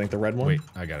chest, I think, the red one. Wait,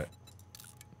 I got it.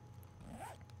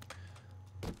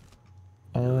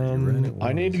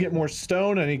 I need to get more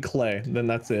stone, I need clay, then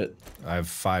that's it. I have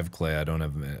 5 clay, I don't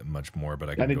have much more, but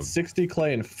I can I need 60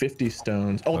 clay and 50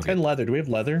 stones. Oh, Okay. 10 leather. Do we have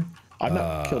leather? I've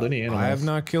not killed any animals. I have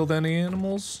not killed any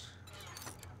animals.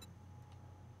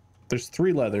 There's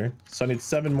 3 leather, so I need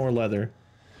 7 more leather.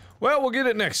 Well, we'll get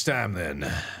it next time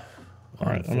then.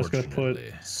 Alright, I'm just gonna put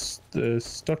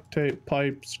the duct tape,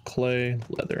 pipes, clay,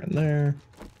 leather in there.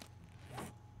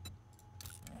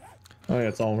 Oh yeah,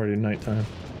 it's already nighttime.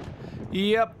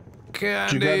 Yep.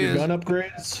 Did you grab your gun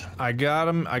upgrades? I got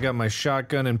them. I got my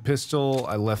shotgun and pistol.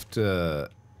 I left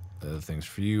things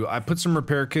for you. I put some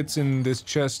repair kits in this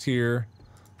chest here.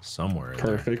 Somewhere.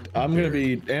 Perfect. I'm gonna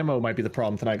be... Ammo might be the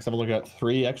problem tonight, because I've only got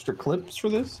 3 extra clips for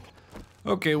this.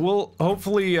 Okay, well,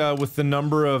 hopefully with the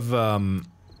number of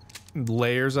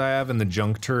layers I have in the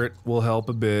junk turret will help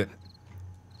a bit.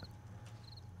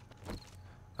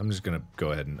 I'm just gonna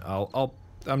go ahead and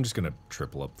I'm just gonna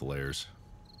triple up the layers.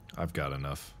 I've got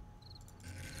enough.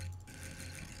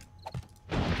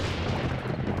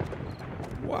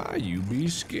 Why you be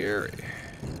scary?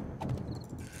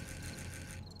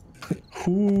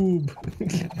 Hoob.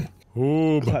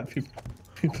 Hoob. Glad people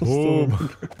still Hoob.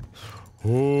 remember.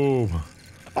 Hoob.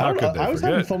 I was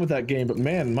having fun with that game, but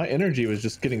man, my energy was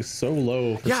just getting so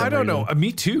low. For Yeah, some I don't reason. know.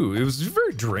 Me too. It was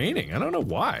very draining. I don't know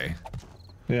why.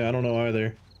 Yeah, I don't know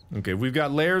either. Okay, we've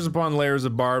got layers upon layers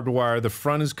of barbed wire. The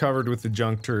front is covered with the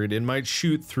junk turret. It might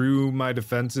shoot through my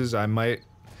defenses. I might...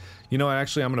 You know,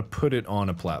 actually, I'm going to put it on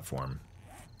a platform.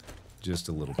 Just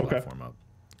a little platform up.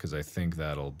 Because I think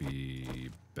that'll be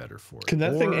better for it. Can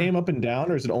that thing aim up and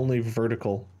down, or is it only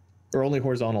vertical? Or only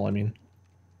horizontal, I mean?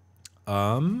 Because,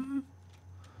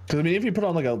 I mean, if you put it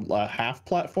on, like, a half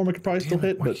platform, it could probably still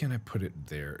hit, Why can't I put it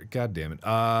there? God damn it.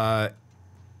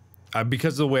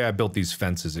 Because of the way I built these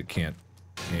fences, it can't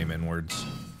aim inwards.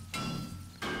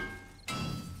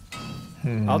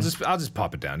 I'll just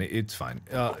pop it down. It's fine.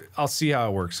 I'll see how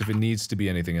it works. If it needs to be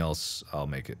anything else, I'll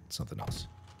make it something else.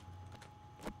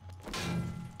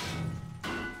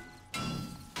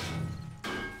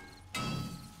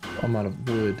 I'm out of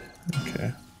wood.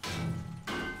 Okay.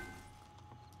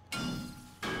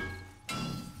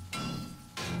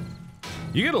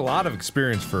 You get a lot of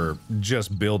experience for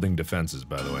just building defenses,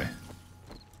 by the way.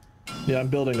 Yeah, I'm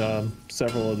building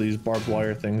several of these barbed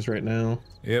wire things right now.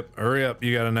 Yep, hurry up.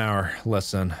 You got an hour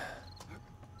less than.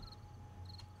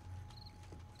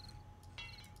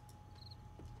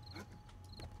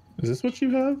 Is this what you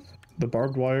have? The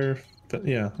barbed wire?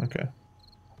 Yeah, okay.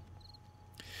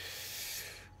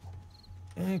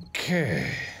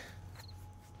 Okay.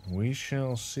 We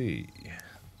shall see.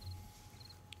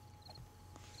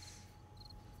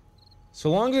 So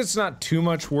long as it's not too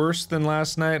much worse than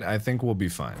last night, I think we'll be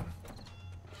fine.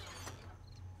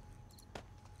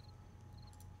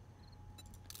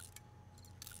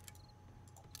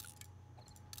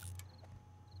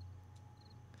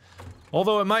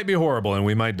 Although it might be horrible and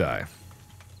we might die.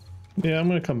 Yeah, I'm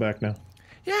gonna come back now.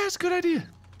 Yeah, it's a good idea.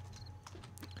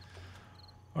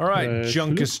 Alright,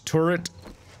 Junkus turret.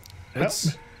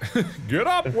 Let's get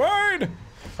up, Wade!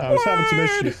 I was having some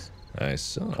issues. I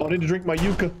saw. Oh, I need to drink my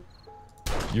yucca.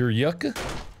 Your yucca?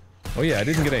 Oh yeah, I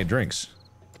didn't get any drinks.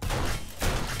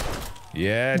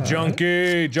 Yeah,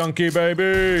 junkie! Junkie,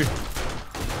 baby!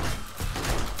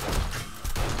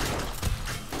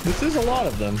 This is a lot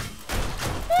of them.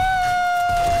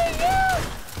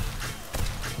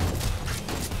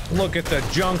 Look at the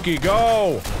junkie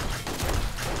go!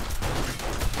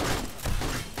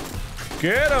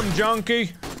 Get him,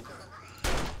 junkie!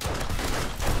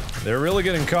 They're really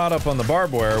getting caught up on the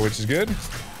barbed wire, which is good.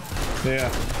 Yeah.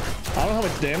 I don't know how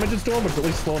much damage it's doing, but it's at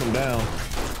least slowing them down.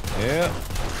 Yeah.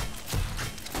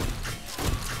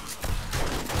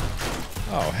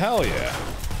 Oh, hell yeah.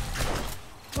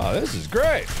 Oh, this is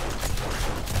great.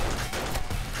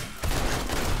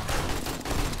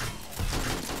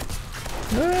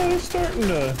 They're starting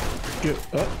to get...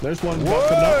 Oh, there's one.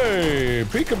 Whoa!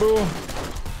 Peekaboo.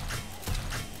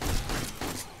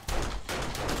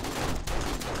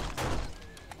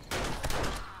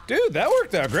 Dude, that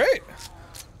worked out great.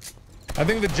 I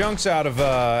think the junk's out of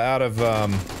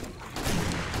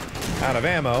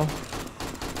ammo.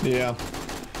 Yeah.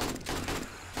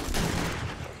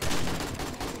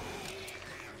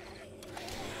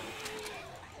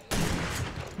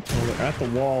 Well, they're at the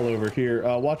wall over here.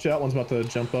 Watch out, one's about to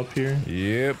jump up here.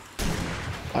 Yep.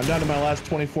 I'm down to my last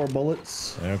 24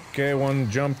 bullets. Okay,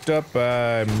 one jumped up.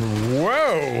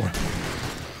 Whoa!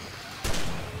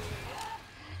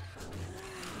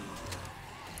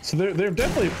 So they're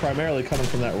definitely primarily coming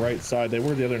from that right side. They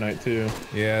were the other night too.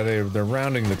 Yeah, they're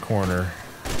rounding the corner.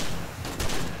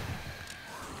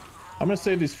 I'm gonna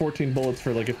save these 14 bullets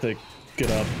for like if they get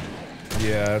up.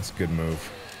 Yeah, that's a good move.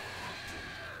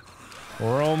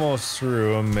 We're almost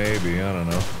through them, maybe. I don't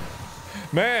know.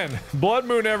 Man, blood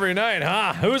moon every night,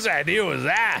 huh? Whose idea was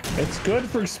that? It's good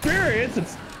for experience.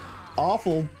 It's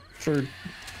awful for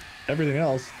everything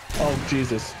else. Oh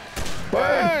Jesus!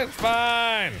 Burn! It's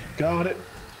fine. Got it.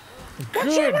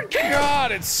 Good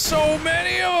God, it's so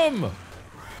many of them.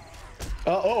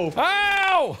 Oh!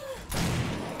 Ow!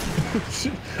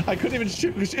 I couldn't even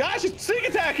shoot. Ah, she's sneak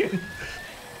attacking.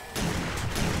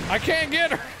 I can't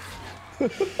get her.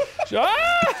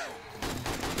 Ah!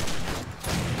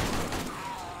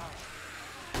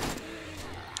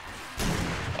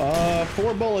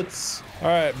 4 bullets. All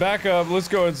right, back up. Let's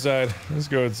go inside. Let's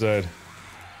go inside.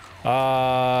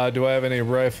 Do I have any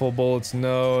rifle bullets?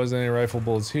 No. Is there any rifle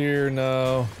bullets here?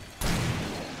 No.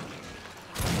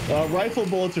 Rifle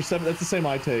bullets are 7. That's the same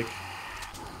I take.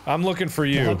 I'm looking for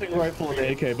The you. hunting rifle and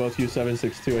the AK both use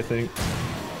 7.62, I think.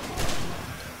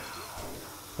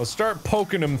 Well, start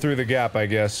poking them through the gap, I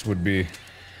guess, would be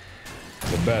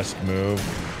the best move.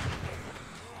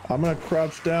 I'm gonna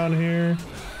crouch down here.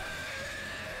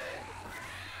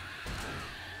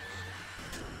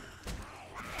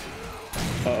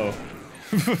 Uh-oh.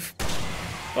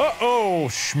 Uh-oh,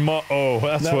 schmu-oh.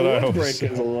 That's That what I wood hope. break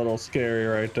is a little scary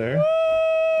right there.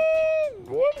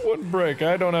 What would break?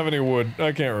 I don't have any wood.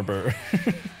 I can't repair.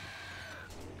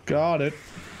 Got it.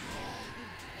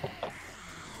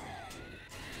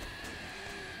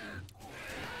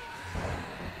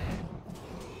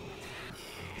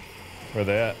 Where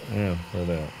they at? Yeah, where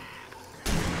they at?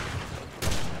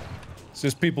 It's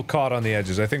just people caught on the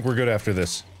edges. I think we're good after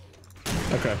this.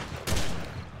 Okay.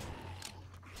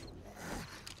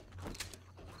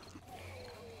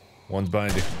 One's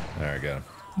behind you. Alright, got him.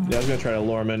 Yeah, I was gonna try to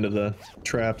lure him into the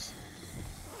traps.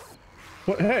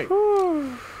 What? Hey.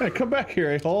 Hey, come back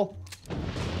here, a-hole.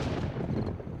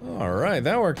 All right,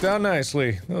 that worked out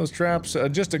nicely. Those traps,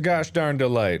 just a gosh darn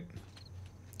delight.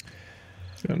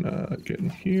 Gonna get in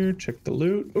here, check the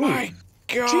loot. Ooh, My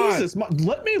God! Jesus,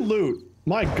 let me loot.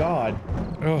 My God.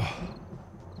 Oh.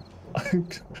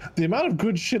 The amount of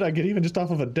good shit I get even just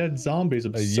off of a dead zombie is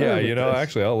absurd. Yeah, you know,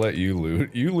 actually, I'll let you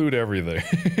loot. You loot everything.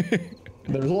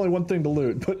 There's only one thing to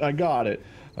loot, but I got it.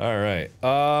 All right.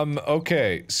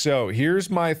 Okay, so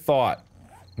here's my thought.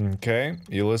 Okay,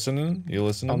 you listening? You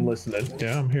listening? I'm listening.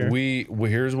 Yeah, I'm here.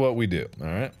 Here's what we do. All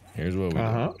right, here's what we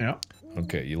do. Yeah.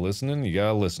 Okay, you listening? You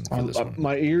gotta listen for this one.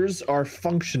 My ears are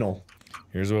functional.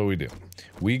 Here's what we do.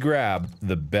 We grab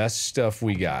the best stuff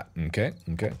we got. Okay,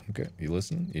 okay, okay. You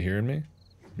listening? You hearing me?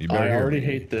 You better hear me. I already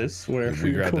hate this. Where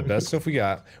we grab the best stuff we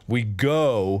got. We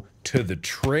go to the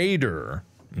trader.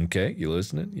 Okay, you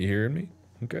listening? You hearing me?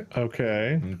 Okay.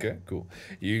 Okay. Okay, cool.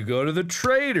 You go to the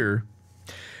trader.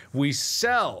 We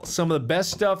sell some of the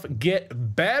best stuff,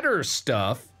 get better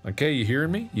stuff. Okay, you hearing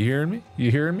me? You hearing me?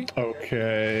 You hearing me?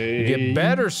 Okay. Get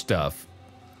better stuff.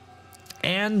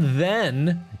 And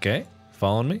then, okay,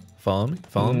 follow me? Follow me?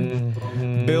 Follow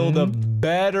me? Build a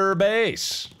better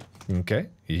base. Okay,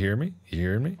 you hear me? You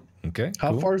hearing me? Okay,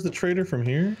 How far is the trader from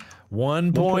here?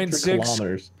 1.6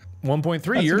 kilometers.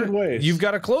 1.3. You've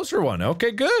got a closer one.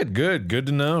 Okay, good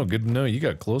to know. Good to know. You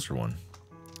got a closer one.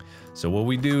 So what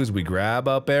we do is we grab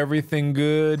up everything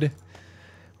good.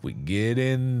 We get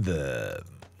in the.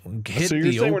 So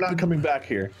you're saying we're not coming back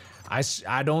here?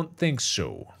 I don't think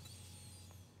so.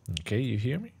 Okay, you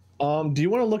hear me? Do you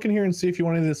want to look in here and see if you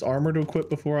want any of this armor to equip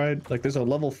before I like? There's a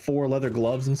level 4 leather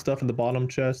gloves and stuff in the bottom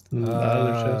chest and the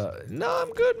other chest. No,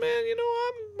 I'm good, man. You know,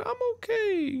 I'm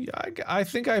okay. I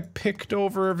think I picked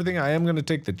over everything. I am gonna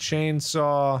take the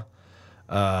chainsaw.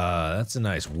 That's a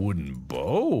nice wooden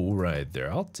bow right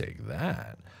there. I'll take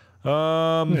that.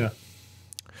 Yeah.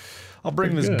 I'll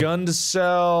bring this gun to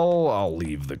sell. I'll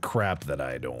leave the crap that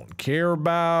I don't care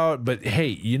about. But hey,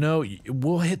 you know,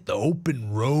 we'll hit the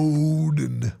open road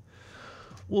and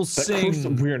we'll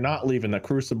sing. We are not leaving the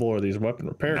crucible or these weapon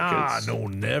repair kits. No,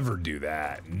 never do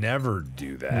that. Never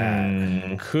do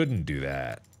that. Couldn't do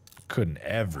that. Couldn't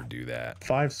ever do that.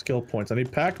 5 skill points. I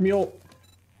need pack mule.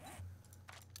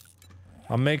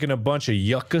 I'm making a bunch of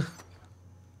yucca.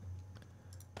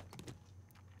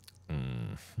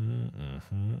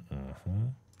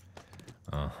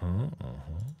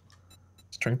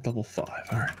 Strength level 5.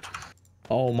 All right.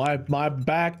 Oh, my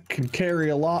back can carry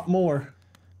a lot more.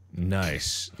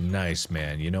 Nice,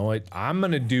 man. You know what? I'm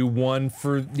gonna do one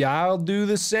for. Yeah, I'll do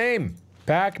the same.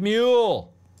 Pack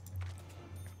mule.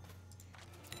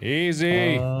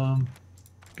 Easy.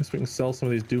 Guess we can sell some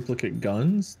of these duplicate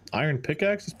guns. Iron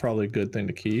pickaxe is probably a good thing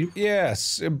to keep.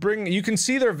 Yes, you can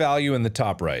see their value in the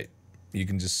top right. You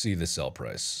can just see the sell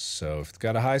price. So if it's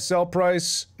got a high sell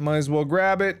price, might as well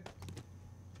grab it.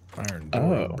 Iron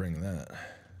door, bring that.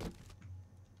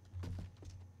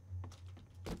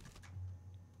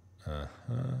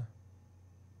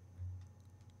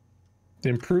 The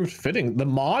improved fitting. The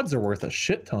mods are worth a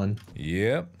shit ton.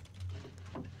 Yep.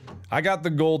 I got the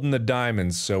gold and the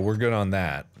diamonds, so we're good on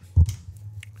that.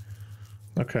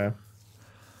 Okay.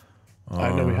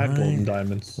 I know we had gold and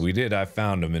diamonds. We did. I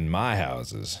found them in my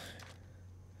houses.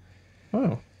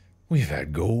 Oh. We've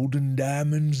had gold and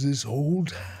diamonds this whole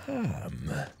time.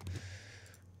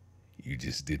 You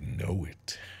just didn't know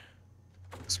it.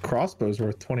 This crossbow's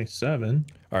worth 27.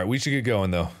 All right, we should get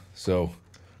going though. So,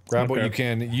 grab what you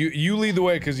can. You lead the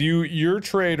way because your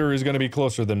trader is going to be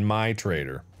closer than my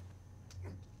trader.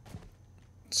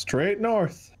 Straight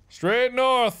north. Straight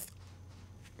north.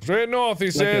 Straight north,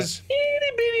 he says.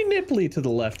 Itty bitty nipply to the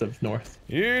left of north.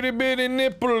 Itty bitty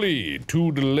nipply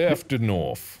to the left of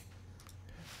north.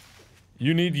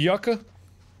 You need yucca?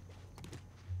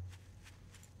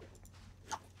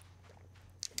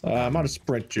 I'm out of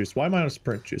sprint juice. Why am I out of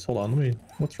sprint juice? Hold on,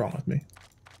 what's wrong with me?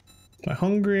 Am I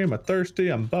hungry? Am I thirsty?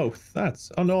 I'm both.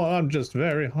 Oh no, I'm just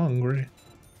very hungry.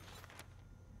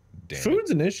 Damn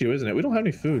Food's an issue, isn't it? We don't have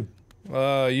any food.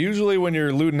 Usually when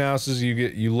you're looting houses,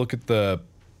 you look at the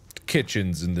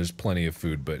kitchens and there's plenty of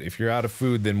food, but if you're out of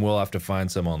food, then we'll have to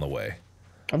find some on the way.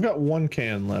 I've got 1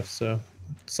 can left, so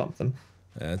something.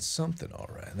 That's something, all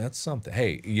right. That's something.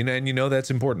 Hey, you know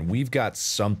that's important. We've got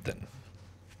something.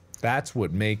 That's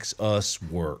what makes us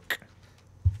work.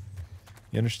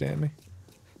 You understand me?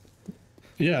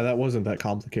 Yeah, that wasn't that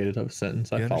complicated of a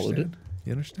sentence. I followed it.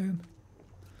 You understand?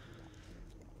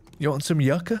 You want some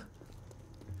yucca?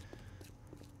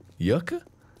 Yucca?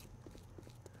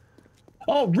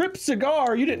 Oh, rip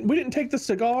cigar! We didn't take the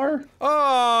cigar?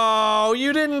 Oh,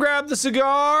 you didn't grab the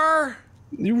cigar?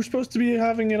 You were supposed to be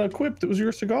having it equipped. It was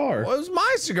your cigar. Well, it was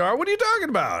my cigar. What are you talking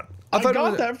about? I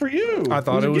got that for you. I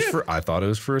thought it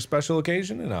was for a special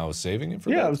occasion, and I was saving it for.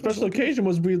 Yeah, the special occasion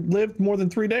was we lived more than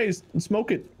 3 days and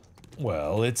smoke it.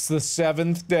 Well, it's the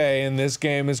 7th day, and this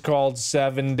game is called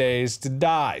 7 Days to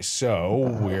Die.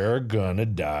 So we're gonna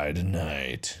die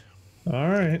tonight. All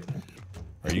right.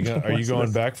 Are you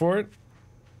going back for it?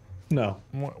 No.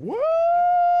 What?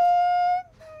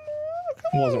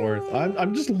 It wasn't worth.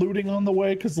 I'm just looting on the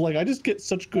way because like I just get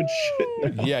such good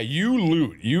shit now. Yeah, you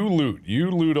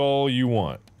loot all you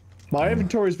want. My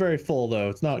inventory is very full though.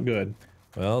 It's not good.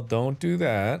 Well, don't do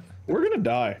that. We're gonna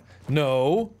die.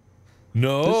 No.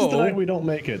 No. This is the night we don't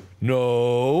make it.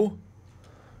 No.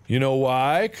 You know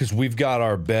why? Because we've got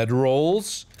our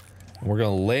bedrolls, and we're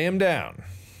gonna lay them down.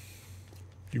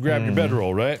 You grabbed your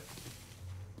bedroll, right?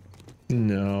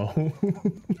 No.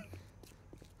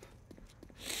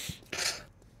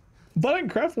 But I can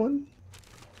craft one.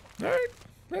 All right,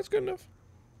 that's good enough.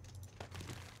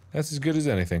 That's as good as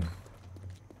anything.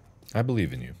 I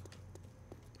believe in you.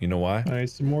 You know why? I need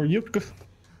some more yucca.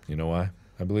 You know why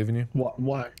I believe in you?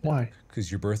 Why? Why? Because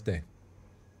your birthday.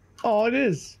 Oh, it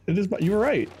is. It is. You were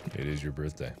right. It is your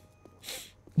birthday.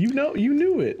 You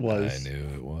knew it was. I knew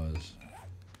it was.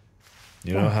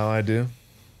 You know how I do?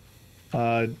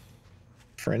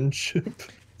 Friendship.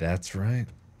 That's right.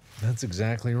 That's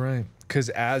exactly right. Because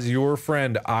as your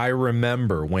friend, I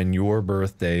remember when your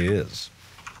birthday is.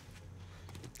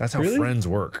 That's how friends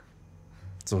work.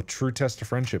 It's a true test of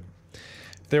friendship.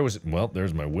 If there was, well,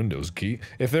 there's my Windows key.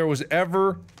 If there was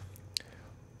ever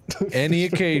any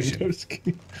occasion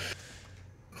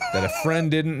that a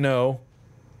friend didn't know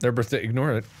their birthday,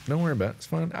 ignore it. Don't worry about it. It's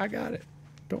fine. I got it.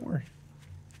 Don't worry.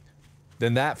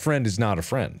 Then that friend is not a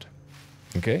friend.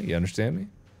 Okay? You understand me?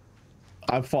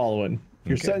 I'm following.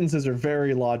 Your sentences are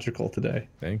very logical today.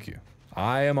 Thank you.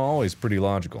 I am always pretty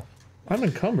logical. I'm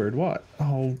encumbered. What?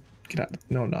 Oh, get out.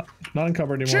 No, not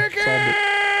encumbered anymore. Chicken!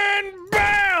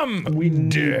 Bam! We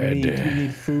need meat. We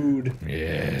need food.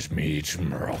 Yes, meat.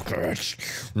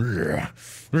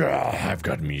 I've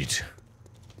got meat.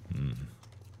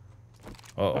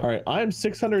 Uh-oh. All right, I'm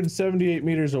 678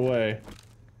 meters away.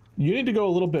 You need to go a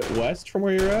little bit west from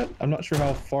where you're at. I'm not sure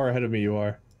how far ahead of me you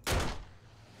are. A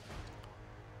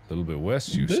little bit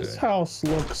west, you say? This house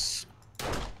looks...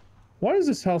 Why does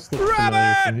this house look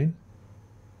familiar to me?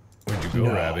 Where'd you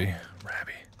go, Rabby?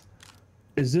 Rabby.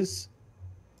 Is this...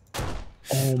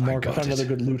 Oh, Mark, I found another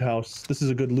good loot house. This is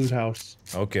a good loot house.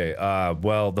 Okay,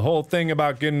 well, the whole thing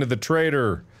about getting to the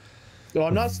trader... No,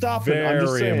 I'm not stopping. Very I'm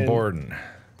just saying, important.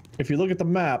 If you look at the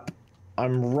map,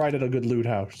 I'm right at a good loot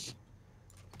house.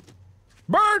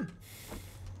 Bird!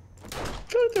 I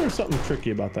feel like there was something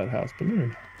tricky about that house, but maybe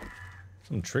not.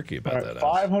 Something tricky about All that right,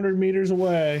 house. 500 meters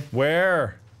away.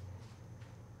 Where?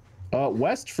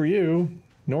 West for you,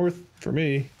 north for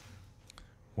me.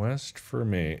 West for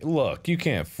me. Look, you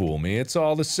can't fool me. It's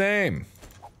all the same.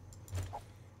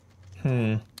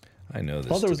 I know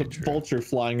this. Oh, there was a true. vulture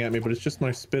flying at me, but it's just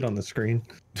my spit on the screen.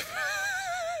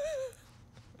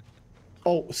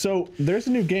 Oh, so there's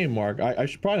a new game, Mark. I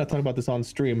should probably not talk about this on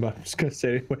stream, but I'm just gonna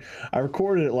say it anyway. I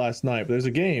recorded it last night, but there's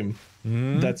a game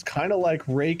that's kind of like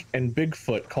Rake and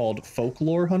Bigfoot called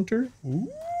Folklore Hunter.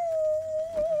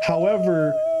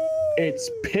 However, it's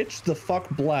pitch the fuck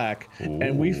black,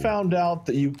 and we found out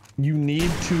that you need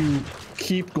to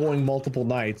keep going multiple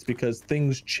nights because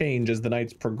things change as the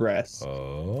nights progress.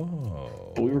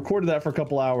 Oh. But we recorded that for a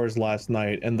couple hours last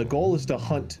night, and the goal is to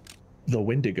hunt the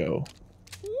Wendigo.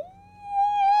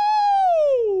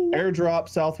 Airdrop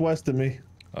southwest of me.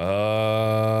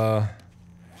 Where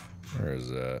is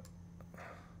that?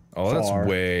 Oh, that's Far.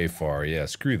 way far. Yeah,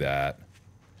 screw that.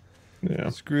 Yeah.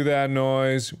 Screw that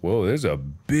noise. Whoa, there's a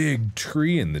big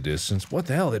tree in the distance. What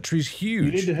the hell? That tree's huge.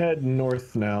 You need to head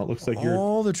north now. It looks like you're...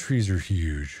 All the trees are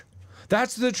huge.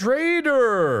 That's the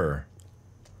trader!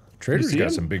 Trader's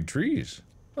got some big trees.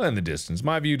 Well, in the distance.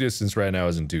 My view distance right now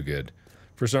isn't too good.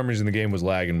 For some reason, the game was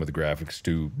lagging with the graphics,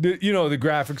 too. You know, the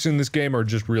graphics in this game are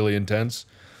just really intense.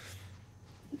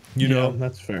 You know?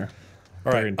 That's fair.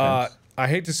 All right, I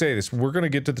hate to say this. We're going to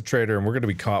get to the trader, and we're going to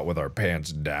be caught with our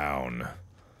pants down.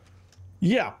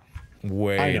 Yeah.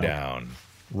 Way down.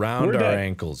 Round our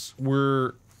ankles.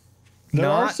 There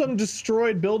are some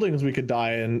destroyed buildings we could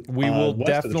die in. We will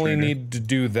definitely need to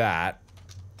do that.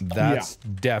 That's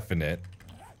definite.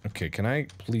 Okay, can I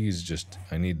please just...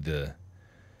 I need the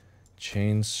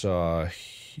chainsaw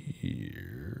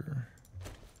here.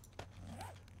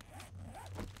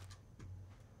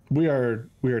 We are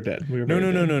dead. We are No.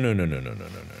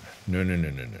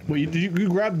 Well, you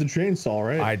grabbed the chainsaw,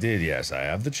 right? I did, yes. I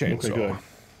have the chainsaw. Okay, good.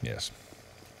 Yes.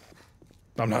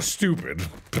 I'm not stupid.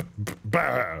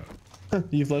 Bah.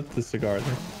 You've left the cigar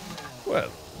there. Well,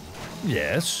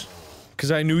 yes.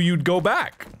 Because I knew you'd go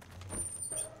back.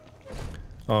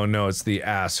 Oh no, it's the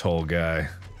asshole guy.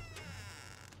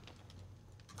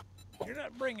 You're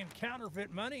not bringing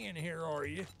counterfeit money in here, are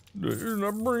you? You're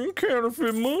not bringing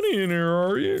counterfeit money in here,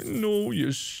 are you? No,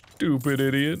 you stupid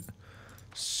idiot.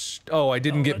 Oh, I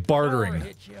didn't get bartering.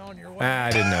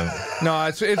 I didn't know. No,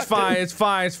 it's fine. It's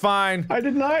fine. It's fine. I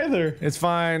didn't either. It's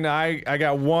fine. I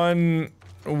got one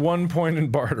point in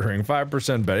bartering,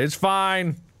 5% bet. It's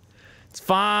fine. It's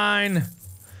fine.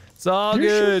 It's all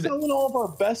good. Sure selling all of our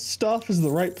best stuff is the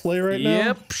right play right now?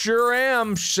 Yep, sure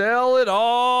am. Sell it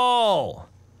all.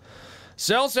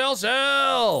 Sell, sell,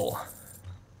 sell.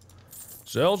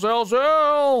 Sell, sell,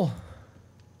 sell.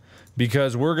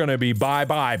 Because we're gonna be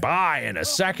buy in a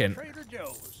second. Trader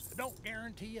Joe's don't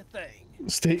guarantee a thing.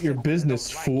 State your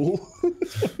business, fool.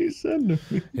 That's what he said to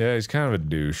me. Yeah, he's kind of a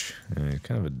douche. Yeah, he's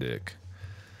kind of a dick.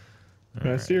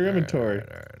 I see your inventory. All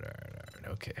right.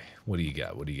 Okay. What do you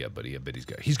got? What do you got, buddy? I bet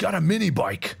he's got a mini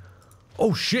bike.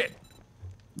 Oh shit.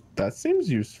 That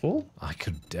seems useful. I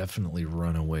could definitely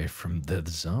run away from the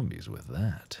zombies with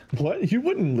that. What? You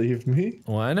wouldn't leave me.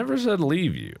 Well, I never said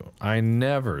leave you. I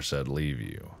never said leave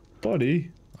you.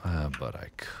 Buddy. But I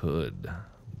could.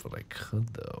 But I could,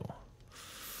 though.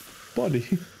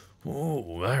 Buddy.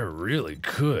 Oh, I really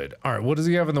could. All right, what does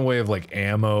he have in the way of, like,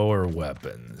 ammo or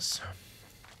weapons?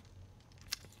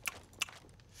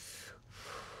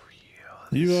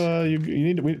 You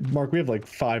need to, Mark, we have like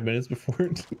 5 minutes before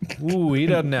it. Ooh, he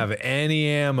doesn't have any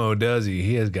ammo, does he?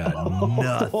 He has got nothing.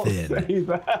 Don't say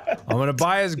that. I'm gonna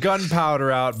buy his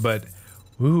gunpowder out, but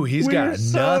ooh, he's got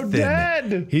so nothing.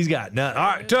 Dead. He's got nothing. All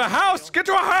right, to a house. Get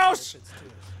to a house.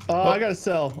 I gotta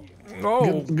sell.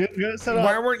 Oh, Get it set up.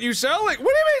 why weren't you selling?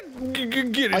 What do you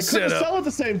mean? Get it I set couldn't up. sell at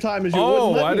the same time as you.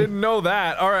 Oh, wouldn't let I me. didn't know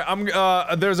that. All right, I'm.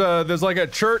 There's like a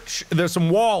church. There's some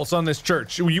walls on this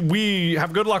church. We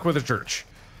have good luck with the church.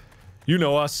 You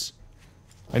know us.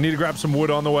 I need to grab some wood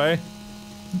on the way.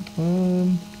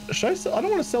 Should I sell? I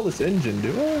don't want to sell this engine, do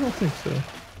I? I don't think so.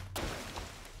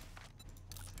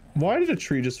 Why did a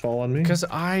tree just fall on me? Because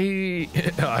I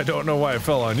don't know why it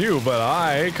fell on you, but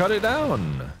I cut it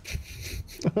down.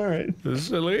 All right.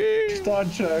 Silly.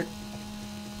 Start check.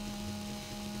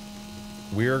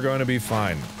 We are going to be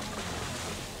fine.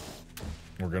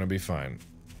 We're going to be fine.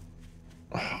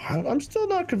 I'm still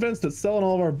not convinced that selling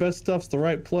all of our best stuff's the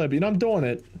right play, but you know, I'm doing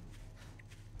it.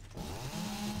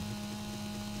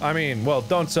 I mean, well,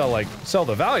 don't sell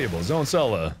the valuables. Don't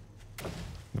sell the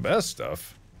best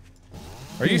stuff.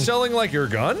 Are you selling like your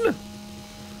gun?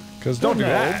 Because don't do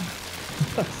that.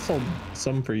 I sold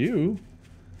some for you.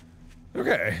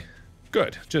 Okay,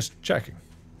 good. Just checking.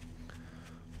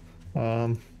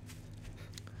 All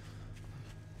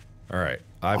right,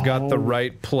 I've got the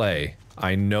right play.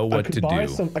 I know what to do.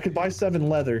 I could buy 7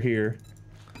 leather here,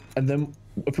 and then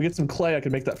if we get some clay, I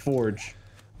could make that forge.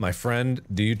 My friend,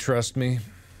 do you trust me?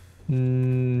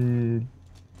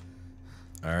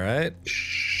 All right.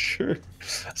 Sure.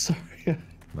 Sorry.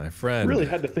 My friend. Really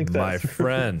had to think that My through.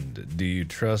 friend, do you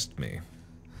trust me?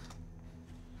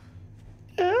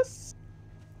 Yes.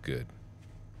 Good.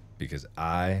 Because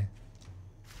I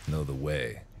know the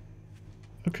way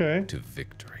Okay. to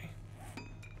victory.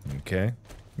 Okay?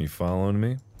 You following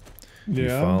me? Yeah. You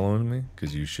following me?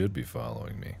 Because you should be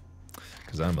following me.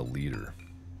 Because I'm a leader.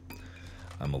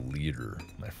 I'm a leader,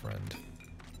 my friend.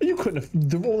 You couldn't have.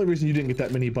 The only reason you didn't get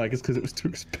that mini bike is because it was too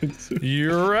expensive.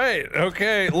 You're right.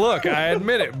 Okay, look, I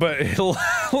admit it, but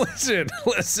listen.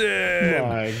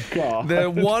 My God.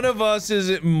 That one of us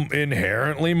is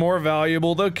inherently more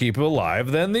valuable to keep alive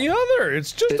than the other.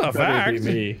 It's just a better fact.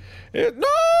 be me. No,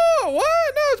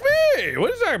 what? No, it's me.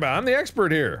 What are you talking about? I'm the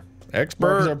expert here.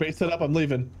 Expert. Is our base set up? I'm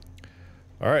leaving.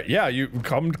 All right, yeah, you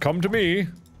come to me.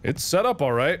 It's set up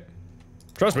all right.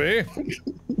 Trust me.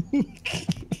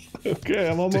 Okay,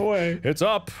 I'm on my way. It's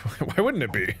up. Why wouldn't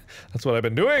it be? That's what I've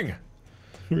been doing.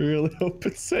 Really hope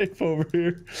it's safe over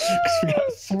here. 'Cause we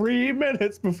got 3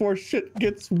 minutes before shit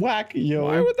gets wacky, yo.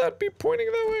 Why would that be pointing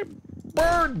that way?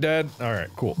 Bird dead. All right,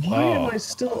 cool. Why am I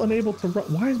still unable to run?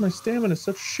 Why is my stamina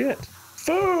such shit?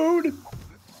 Food!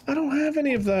 I don't have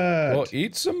any of that. Well,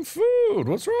 eat some food.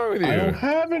 What's wrong with you? I don't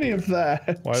have any of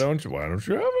that. Why don't you have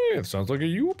any? It sounds like a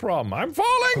you problem. I'm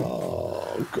falling.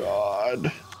 Oh,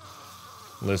 God.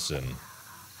 Listen.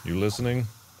 You listening?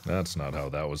 That's not how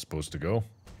that was supposed to go.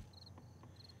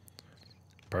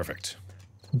 Perfect.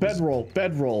 Bedroll.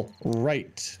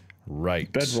 Right.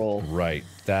 Right. Bedroll. Right.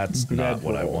 That's not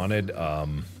what I Bedroll. wanted.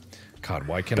 God,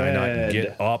 why can I not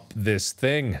get up this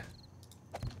thing?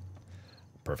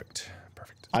 Perfect.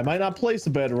 Perfect. I might not place a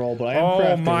bedroll, but I am Oh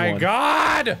crafting my one.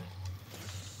 god!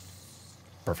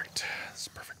 Perfect. It's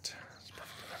perfect. It's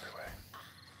perfect in every way.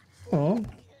 Oh,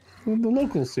 well, the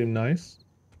locals seem nice.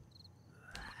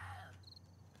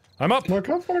 I'm up. Mark,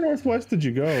 how far northwest did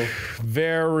you go?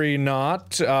 Very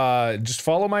not. Just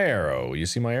follow my arrow. You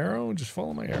see my arrow? Just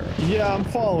follow my arrow. Yeah, I'm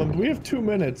following. We have 2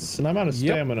 minutes, and I'm out of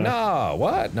stamina. No,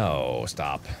 what? No,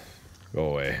 stop. Go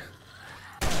away.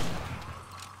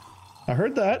 I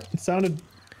heard that. It sounded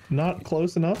not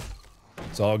close enough.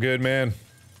 It's all good, man.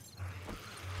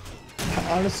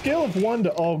 On a scale of 1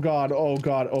 to oh god, oh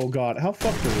god, oh god, how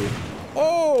fucked are we?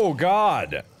 Oh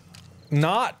god.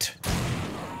 Not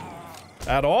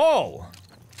at all.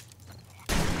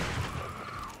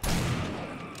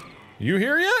 You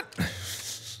here yet?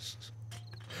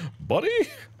 Buddy?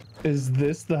 Is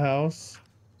this the house?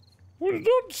 Well,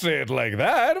 don't say it like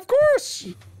that, of course.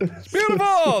 It's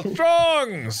beautiful,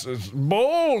 strong,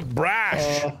 bold,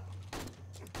 brash.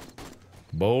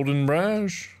 Bold and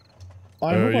brash.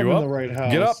 I hope I'm in the right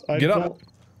house. Get up, get up.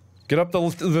 Get up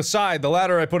the side, the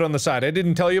ladder I put on the side. I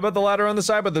didn't tell you about the ladder on the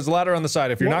side, but there's a ladder on the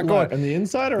side. If you're not going... On the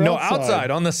inside or no, outside? No,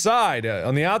 outside, on the side,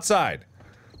 on the outside.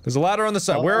 There's a ladder on the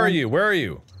side. Where are you? Where are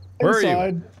you? Where are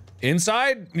you?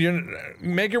 Inside? You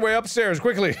make your way upstairs,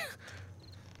 quickly.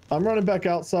 I'm running back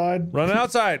outside. Running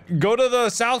outside. Go to the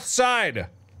south side.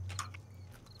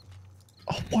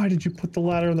 Oh, why did you put the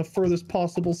ladder on the furthest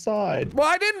possible side? Well,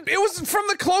 I didn't. It was from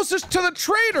the closest to the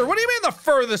trader. What do you mean the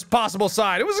furthest possible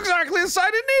side? It was exactly the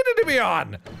side it needed to be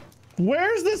on.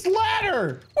 Where's this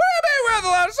ladder? What do you mean where the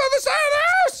ladder's on the side of the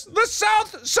house? The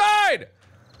south side.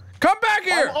 Come back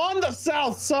here. I'm on the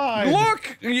south side.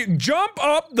 Look, you jump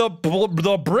up the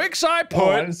bricks I put.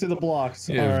 Oh, I didn't see the blocks.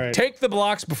 Yeah, all right. Take the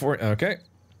blocks before. Okay.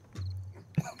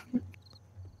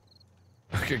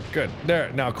 Okay, good. There.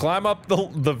 Now climb up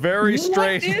the very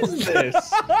straight. What is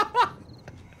this?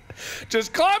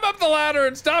 Just climb up the ladder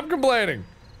and stop complaining.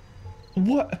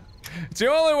 What? It's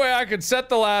the only way I could set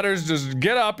the ladders. Just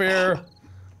get up here.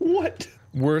 What?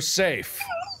 We're safe.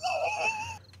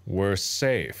 We're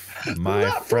safe, my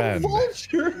Not friend. from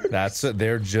vultures. That's it.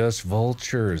 They're just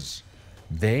vultures.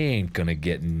 They ain't gonna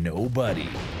get nobody.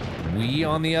 We,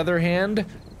 on the other hand,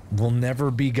 will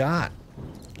never be got.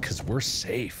 'Cause we're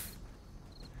safe.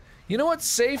 You know what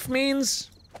safe means?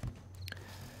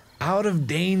 Out of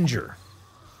danger.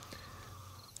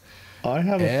 I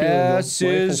have a S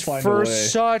feeling is for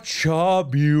such a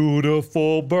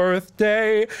beautiful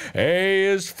birthday. A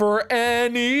is for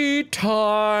any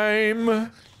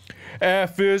time.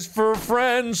 F is for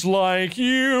friends like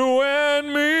you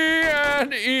and me.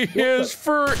 And E is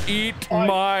for eat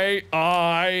my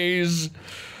eyes.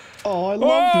 Oh, I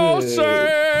love this.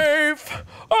 Safe!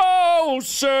 Oh,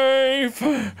 safe!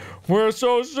 We're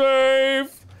so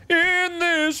safe in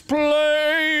this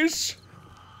place.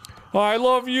 I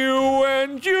love you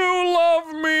and you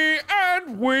love me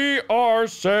and we are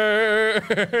safe.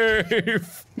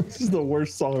 This is the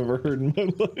worst song I've ever heard in my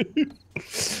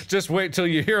life. Just wait till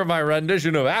you hear my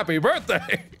rendition of Happy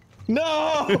Birthday.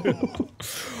 No!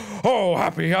 Oh,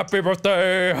 happy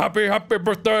birthday, happy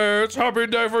birthday. It's a happy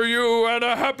day for you and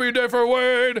a happy day for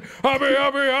Wade. Happy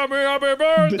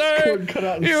birthday. Discord cut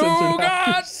out and You censored got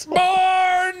half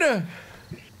born.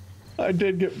 I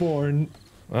did get born.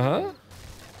 Uh-huh.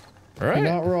 All right. You're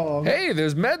not wrong. Hey,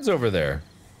 there's meds over there.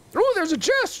 Oh, there's a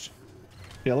chest.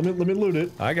 Yeah, let me loot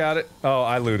it. I got it. Oh,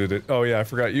 I looted it. Oh yeah, I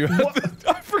forgot you had the,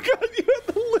 I forgot you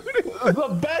had the looting. The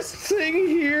best thing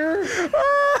here.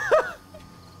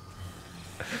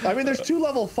 I mean, there's 2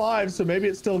 level 5s, so maybe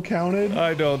it still counted.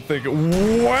 I don't think it.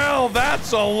 Well,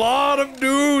 that's a lot of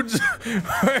dudes.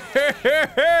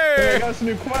 Hey, I got some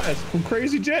new quest from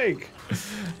Crazy Jake.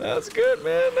 That's good,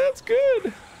 man. That's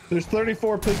good. There's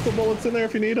 34 pistol bullets in there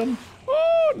if you need them.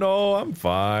 Oh no, I'm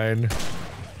fine.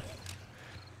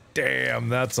 Damn,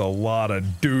 that's a lot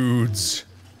of dudes.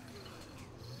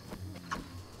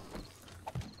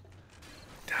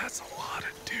 That's a lot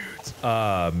of dudes.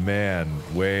 Man,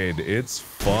 Wade, it's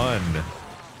fun.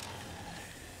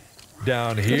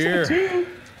 Down here.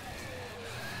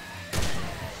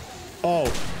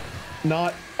 Oh,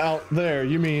 not out there.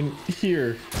 You mean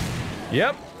here.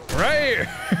 Yep, right here.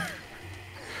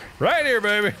 Right here,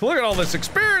 baby. Look at all this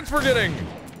experience we're getting.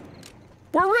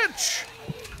 We're rich.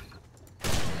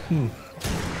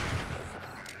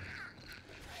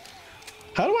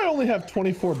 How do I only have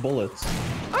 24 bullets?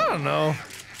 I don't know.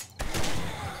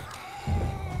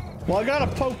 Well, I got a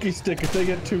pokey stick if they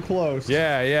get too close.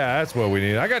 Yeah, that's what we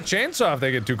need. I got chainsaw if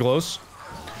they get too close.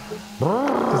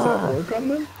 Does that work on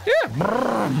them? Yeah.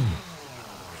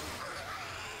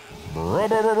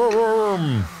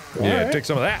 Yeah, right. take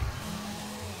some of that.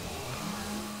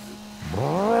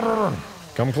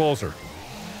 Come closer.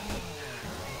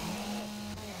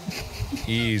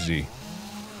 Easy.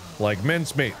 Like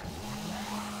mincemeat.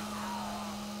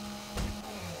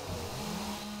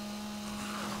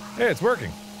 Hey, it's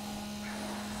working.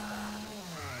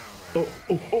 Oh,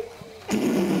 oh, oh.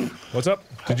 What's up?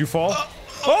 Did you fall?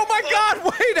 Oh my god,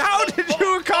 wait, how did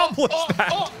you accomplish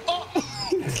that?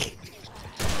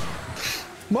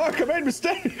 Mark, I made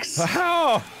mistakes.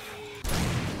 How?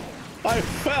 I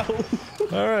fell.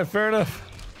 Alright, fair enough.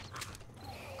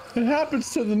 It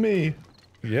happens to the me.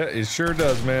 Yeah, it sure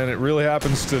does, man. It really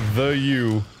happens to the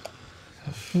you.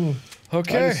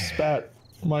 Okay. I just spat.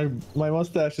 My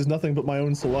mustache is nothing but my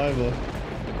own saliva.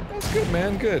 That's good,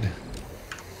 man. Good.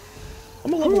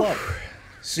 I'm gonna level up.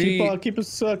 See, Keep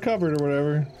us covered or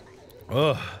whatever.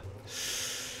 ugh.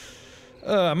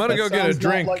 I'm gonna go get a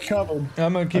drink. Like covered.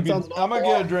 I'm gonna keep you. I'm gonna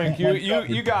get a drink.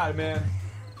 You got it, man.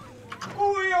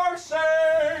 We are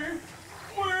safe.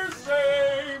 We're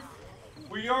safe.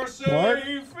 We are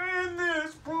safe in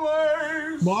this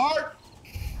place. Mark.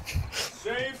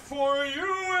 Safe for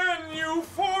you and you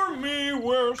for me.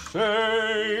 We're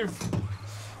safe.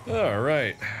 All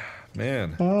right,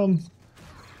 man.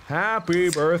 Happy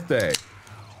birthday.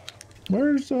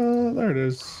 Where's there it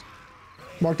is.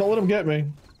 Mark, don't let him get me.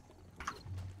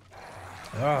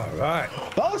 All right.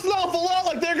 That looks an awful lot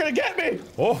like they're gonna get me.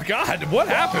 Oh God, what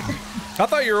happened? I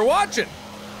thought you were watching.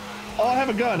 Oh, I have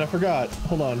a gun. I forgot.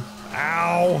 Hold on.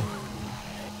 Ow.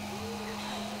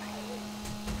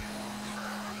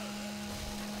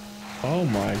 Oh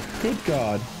my good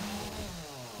God.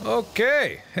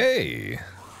 Okay. Hey.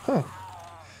 Huh.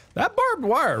 That barbed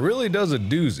wire really does a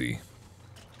doozy.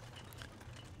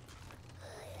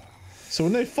 So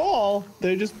when they fall,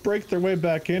 they just break their way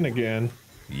back in again.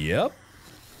 Yep.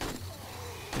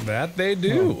 That they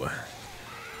do.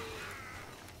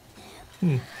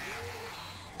 Oh,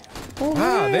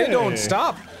 Wow, they hey. don't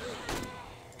stop.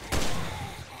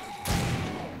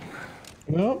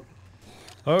 Nope.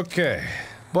 Okay.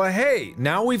 But hey,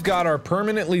 now we've got our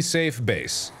permanently safe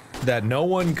base that no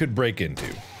one could break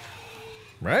into.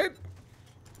 Right?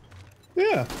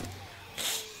 Yeah.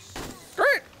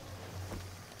 Great.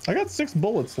 I got 6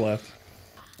 bullets left.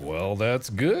 Well, that's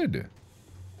good.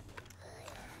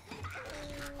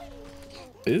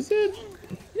 Is it?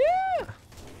 Yeah.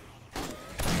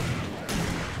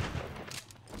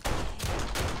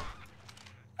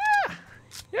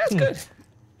 Yeah, it's good.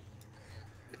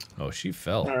 Oh, she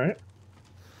fell. All right.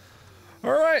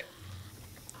 All right.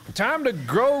 Time to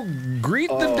greet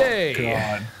the day.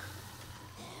 God.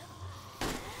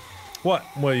 What?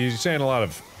 Well, you're saying a lot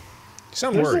of... You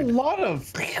sound There's worried. a lot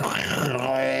of.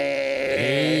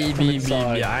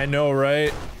 I know,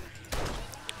 right?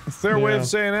 It's their way Yeah. of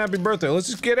saying happy birthday. Let's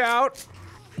just get out.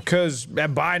 Because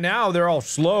by now, they're all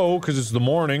slow because it's the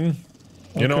morning.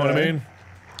 You know what I Okay. mean?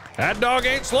 That dog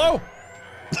ain't slow.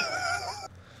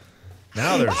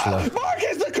 Now they're slow. Mark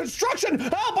is the construction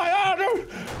help I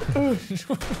order.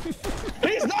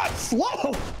 He's not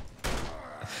slow.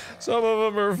 Some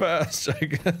of them are fast, I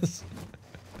guess.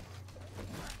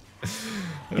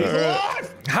 He's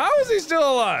alive. How is he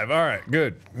still alive? All right,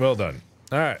 good. Well done.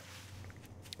 All right.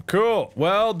 Cool.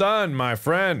 Well done, my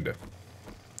friend.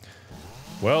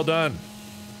 Well done.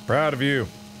 Proud of you.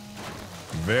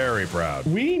 Very proud.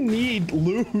 We need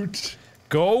loot.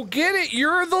 Go get it.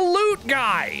 You're the loot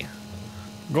guy.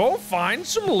 Go find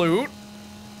some loot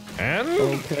and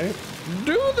Okay.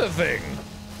 do the thing.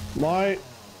 My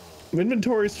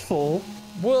inventory's full.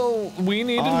 Well, we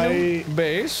need a new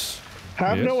base.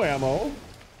 Have Yes. no ammo.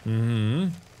 Mm-hmm.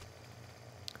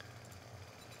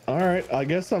 All right. I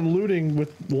guess I'm looting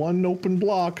with 1 open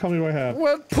block. How many do I have?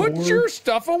 Well, put 4. your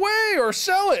stuff away or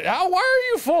sell it. Why are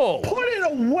you full? Put it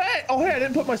away. Oh, hey, I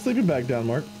didn't put my sleeping bag down,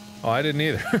 Mark. Oh, I didn't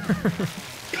either.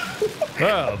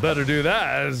 Well, better do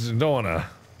that. Don't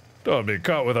wanna be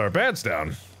caught with our pants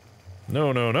down.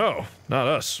 No, no, no. Not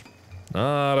us.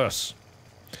 Not us.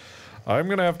 I'm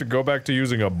gonna have to go back to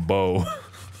using a bow.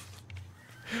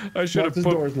 I should have This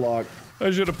put. door's locked. I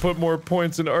should have put more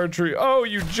points in archery. Oh,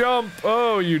 you jump!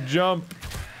 Oh, you jump!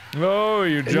 Oh,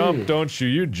 you jump, Ew. don't you?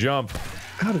 You jump.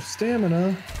 Out of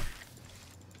stamina.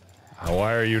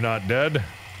 Why are you not dead?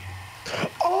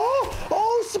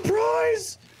 Oh,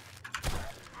 surprise!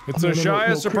 It's a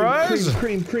shy surprise.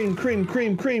 Cream.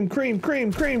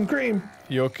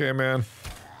 You okay, man?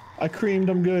 I creamed.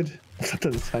 I'm good. That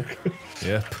doesn't sound good.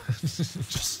 Yep.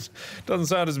 Just doesn't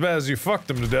sound as bad as you fucked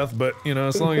him to death, but you know,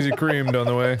 as long as you creamed on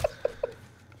the way.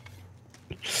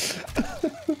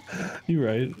 You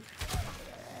right.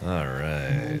 All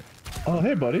right. Oh,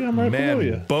 hey, buddy. I'm right below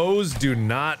you. Man, bows do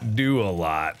not do a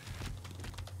lot.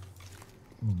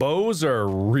 Bows are a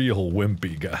real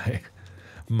wimpy guy.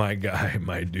 My guy,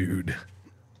 my dude.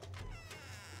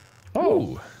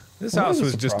 Oh, Ooh, this well, house that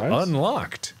was was a just surprise.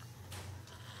 unlocked.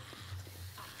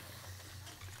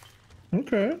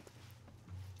 Okay.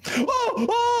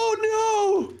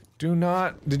 Oh no! Do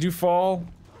not. Did you fall?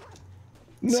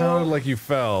 No. Sounded like you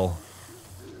fell.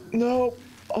 No.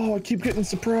 Oh, I keep getting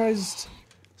surprised.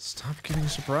 Stop getting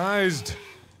surprised.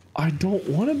 I don't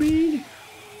want to be.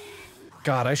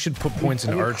 God, I should put points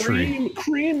in archery.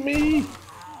 Cream me.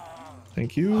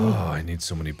 Thank you. Oh, I need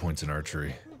so many points in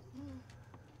archery.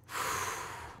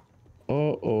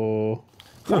 Uh-oh.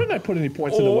 Why didn't I put any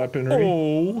points into weaponry?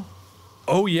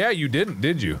 Oh yeah, you didn't,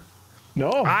 did you?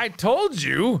 No. I told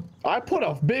you. I put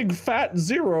a big fat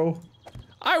 0.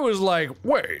 I was like,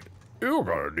 wait, you're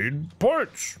gonna need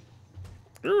points.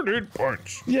 You need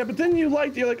points. Yeah, but then you're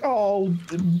like, oh,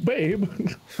 babe.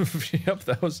 Yep,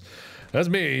 that's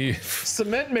me.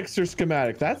 Cement mixer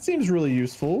schematic. That seems really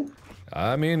useful.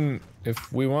 I mean,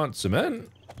 if we want cement,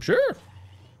 sure.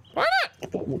 Why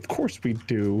not? Well, of course we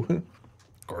do.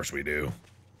 Of course we do.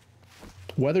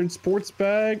 Weathered sports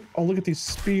bag. Oh, look at these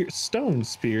stone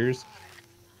spears.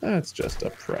 That's just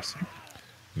depressing.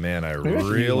 Man, I Maybe I should use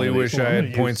one really of these. wish Hold I on, I'm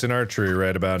had gonna points in archery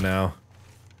right about now.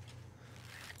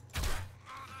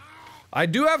 I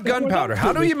do have gunpowder.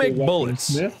 How do you make bullets?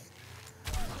 Smith.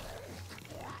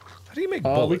 How do you make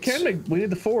bullets? We can make. We need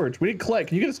the forge. We need clay.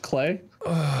 Can you get us clay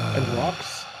and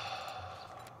rocks?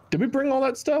 Did we bring all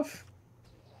that stuff?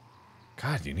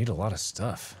 God, you need a lot of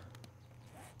stuff.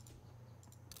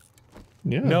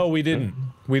 Yeah. No, we didn't.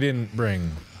 We didn't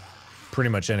bring pretty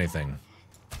much anything.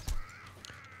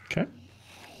 Okay.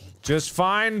 Just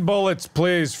find bullets,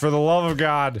 please, for the love of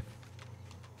God.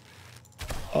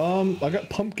 I got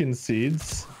pumpkin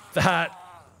seeds. That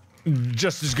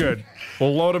just as good.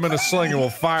 We'll load them in a sling and we'll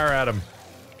fire at them.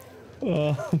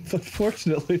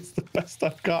 Unfortunately, it's the best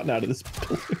I've gotten out of this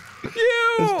building.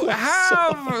 You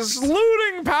have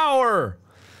looting power.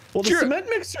 Well, the cement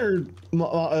mixer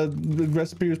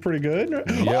recipe was pretty good.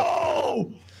 Yep.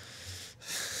 Oh!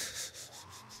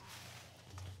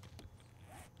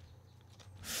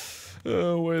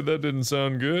 Oh, wait, that didn't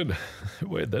sound good.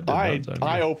 Wait, that did not sound good.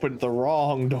 I opened the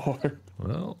wrong door.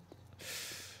 Well,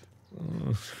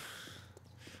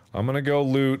 I'm gonna go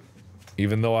loot.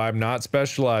 Even though I'm not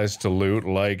specialized to loot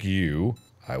like you,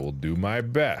 I will do my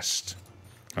best.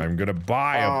 I'm gonna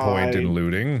buy a point in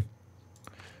looting.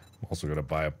 I'm also gonna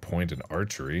buy a point in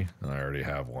archery. I already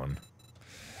have one.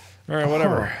 Alright,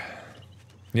 whatever.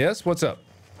 Yes, what's up?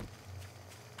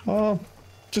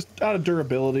 Just out of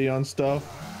durability on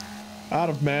stuff. Out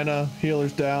of mana,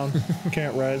 healer's down,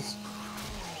 can't res.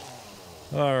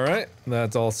 Alright,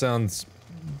 that all sounds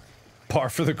par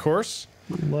for the course.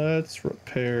 Let's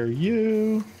repair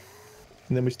you.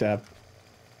 And then we stab.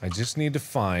 I just need to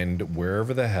find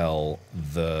wherever the hell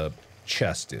the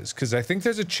chest is. Because I think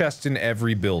there's a chest in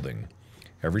every building.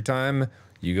 Every time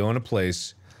you go in a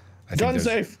place, I think Gun there's...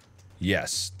 safe!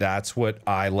 Yes, that's what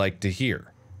I like to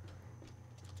hear.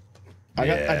 I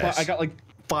Yes. got like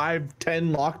 5,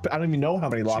 10 lock. I don't even know how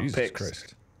many lock Jesus picks.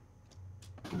 Christ.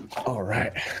 All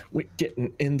right, we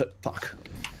getting in the fuck.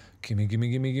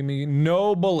 Gimme.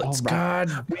 No bullets. All right.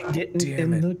 God. We getting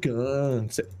damn in it. the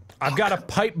guns. I've got a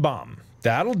pipe bomb.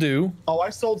 That'll do. Oh, I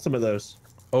sold some of those.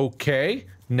 Okay.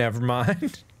 Never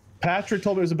mind. Patrick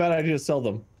told me it was a bad idea to sell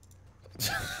them.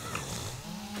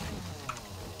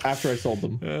 After I sold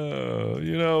them.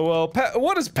 You know, well,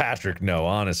 what does Patrick know,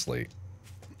 honestly?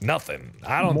 Nothing.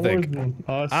 I don't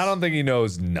think he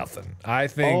knows nothing. I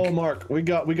think. Oh, Mark, we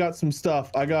got some stuff.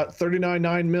 I got 39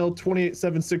 9mm,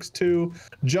 28.762,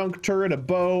 junk turret, a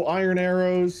bow, iron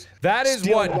arrows. That is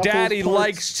steel what ruffles Daddy parts,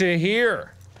 likes to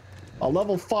hear. A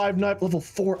level 5 knife, level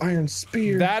 4 iron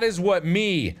spear. That is what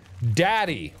me,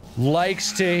 Daddy,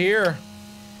 likes to hear.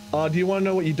 Do you want to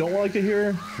know what you don't like to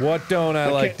hear? What don't I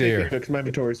like to hear? Because my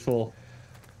inventory's full.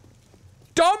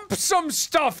 Dump some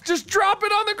stuff. Just drop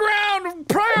it on the ground.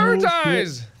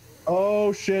 Prioritize.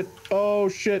 Oh shit. Oh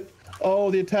shit. Oh,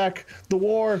 the attack. The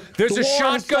war. There's the a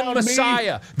war has shotgun found me.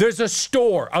 messiah. There's a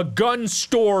store, a gun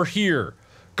store here.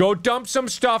 Go dump some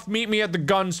stuff. Meet me at the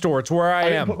gun store. It's where I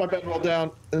didn't am. put my bedroll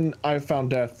down, and I found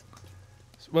death.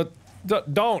 But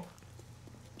don't.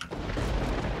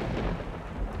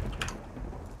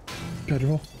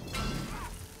 Bedroll.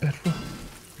 Bedroll.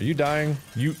 Are you dying?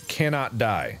 You cannot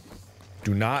die.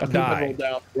 Do I not put die. bedroll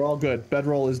down. We're all good.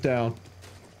 Bedroll is down.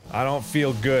 I don't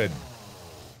feel good.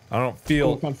 I don't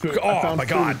feel. I found food. I Oh found my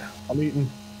food. god. I'm eating.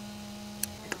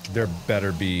 There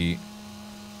better be.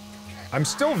 I'm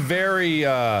still very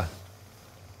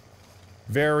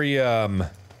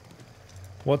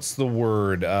what's the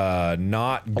word?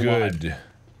 Not good.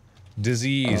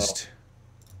 Diseased.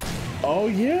 Oh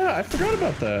yeah, I forgot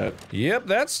about that. Yep,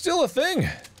 that's still a thing.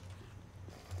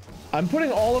 I'm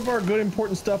putting all of our good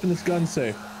important stuff in this gun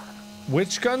safe.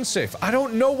 Which gun safe? I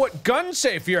don't know what gun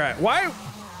safe you're at. Why?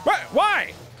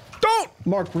 Why? Don't!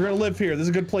 Mark, we're gonna live here. This is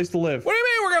a good place to live. What do you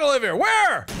mean we're gonna live here?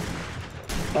 Where?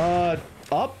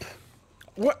 Up?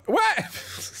 What?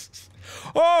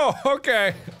 Oh,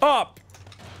 okay. Up.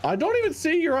 I don't even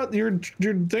see your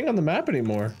thing on the map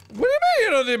anymore. What do you mean you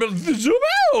don't even zoom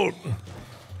out?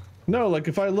 No, like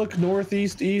if I look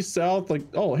northeast, east, south, like,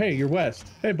 oh, hey, you're west.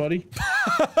 Hey, buddy.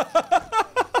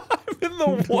 I'm in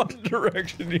the one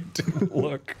direction you didn't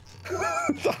look.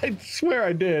 I swear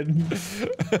I did.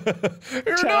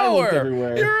 You're nowhere.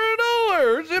 Everywhere. You're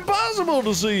nowhere. It's impossible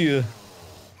to see you.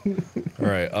 All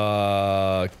right.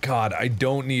 God, I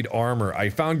don't need armor. I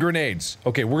found grenades.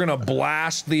 Okay, we're gonna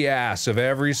blast the ass of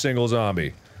every single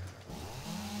zombie.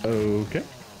 Okay.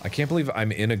 I can't believe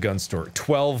I'm in a gun store.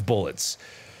 12 bullets.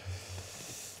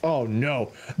 Oh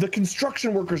no, the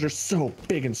construction workers are so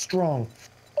big and strong.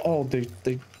 Oh,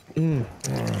 you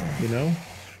know?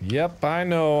 Yep, I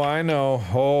know.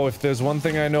 Oh, if there's one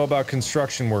thing I know about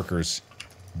construction workers.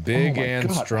 Big and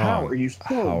God, strong. How are you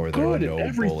so good at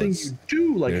everything bullets? you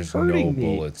do? Like There's hurting no me.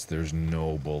 bullets. There's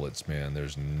no bullets, man.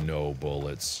 There's no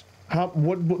bullets.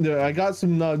 What I got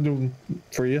some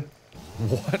for you.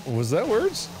 What? Was that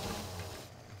words?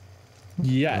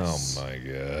 Yes. Oh my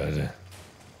god.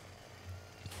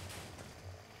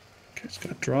 Okay, just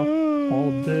gotta drop all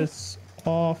of this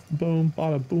off. Boom,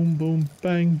 bada, boom, boom,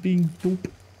 bang, bing, boop.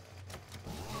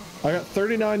 I got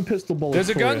 39 pistol bullets.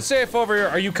 There's a gun safe over here.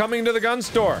 Are you coming to the gun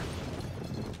store?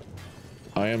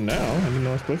 I am now. I didn't know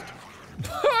I was supposed to.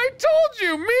 I told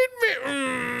you, meet me.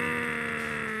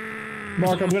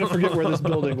 Mark, I'm gonna forget where this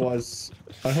building was.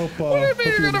 I hope. What do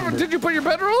you mean you're gonna? Did you put your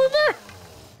bedroll in there?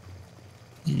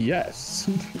 Yes.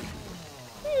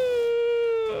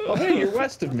 Oh, hey, you're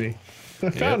west of me. I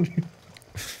found you.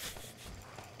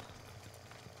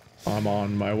 I'm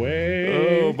on my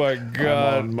way. Oh my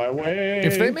god. I'm on my way.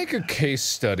 If they make a case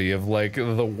study of like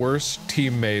the worst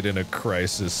teammate in a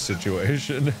crisis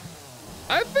situation,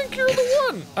 I think you're the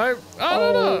one. I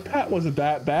don't know. Pat wasn't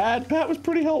that bad. Pat was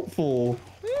pretty helpful.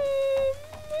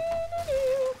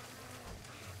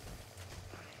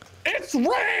 It's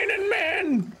raining,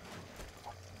 man.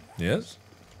 Yes.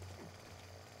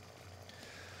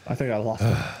 I think I lost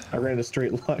it. I ran a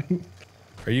straight line.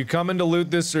 Are you coming to loot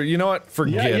this, or you know what?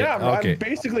 Forget it. Yeah, Okay. I'm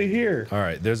basically here. All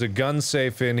right. There's a gun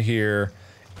safe in here.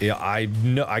 Yeah, I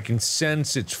know. I can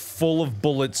sense it's full of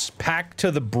bullets, packed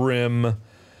to the brim,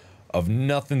 of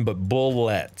nothing but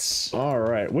bullets. All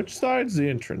right, which side's the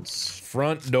entrance?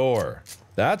 Front door.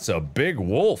 That's a big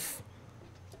wolf.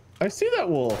 I see that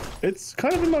wolf. It's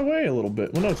kind of in my way a little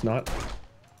bit. Well, no, it's not.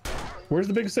 Where's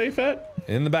the big safe at?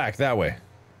 In the back, that way.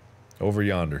 Over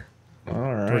yonder.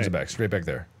 All right. Towards the back, straight back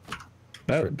there.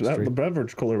 The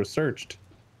beverage cooler was searched.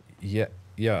 Yeah.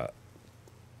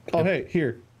 Oh, hey,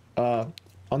 here. On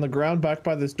the ground back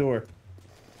by this door.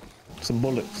 Some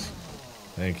bullets.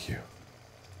 Thank you.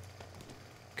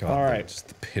 God, all right. just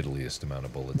the piddliest amount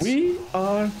of bullets. We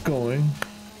are going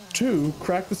to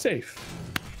crack the safe.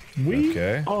 We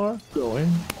are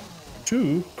going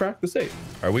to crack the safe.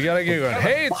 All right, we gotta get going.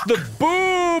 Hey, it's the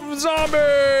boom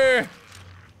zombie!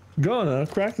 Gonna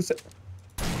crack the safe.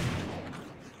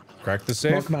 Crack the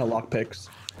safe? Mark my lockpicks.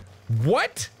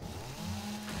 What?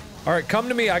 All right, come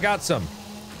to me. I got some.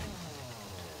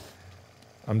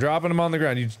 I'm dropping them on the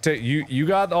ground. You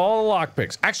got all the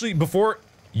lockpicks. Actually, before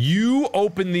you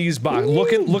open these boxes,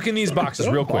 look in these boxes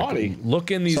real quick. Body.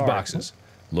 Look in these Sorry. boxes.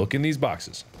 Look in these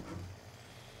boxes.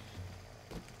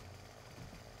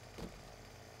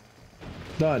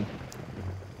 Done.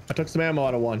 I took some ammo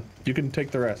out of one. You can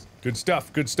take the rest. Good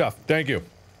stuff. Good stuff. Thank you.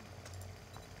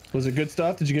 Was it good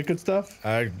stuff? Did you get good stuff?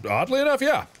 Oddly enough,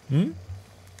 yeah. Hmm?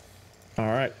 All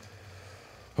right.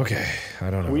 Okay. I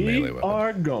don't have a melee weapon. We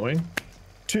are going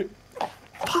to...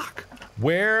 Fuck.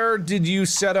 Where did you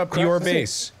set up your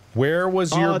base? Where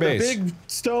was your base? The big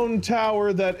stone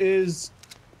tower that is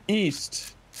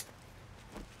east.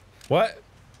 What?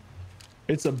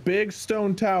 It's a big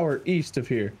stone tower east of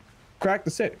here. Crack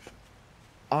the safe.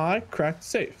 I cracked the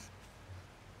safe.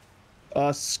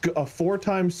 A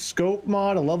 4x scope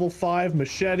mod, a level 5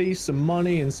 machete, some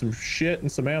money, and some shit,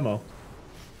 and some ammo.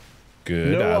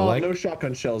 Good. No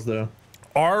shotgun shells though.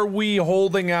 Are we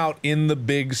holding out in the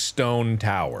big stone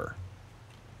tower?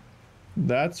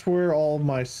 That's where all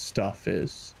my stuff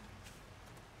is.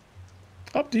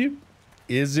 Up to you.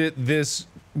 Is it this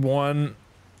one?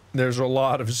 There's a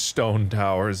lot of stone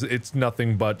towers. It's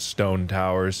nothing but stone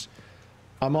towers.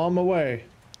 I'm on my way.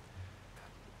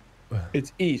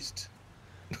 It's east.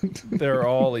 They're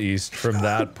all east from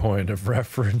that point of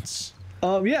reference.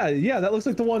 Yeah, that looks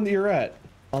like the one that you're at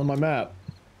on my map.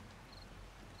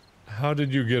 How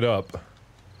did you get up?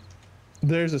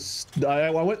 There's I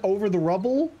went over the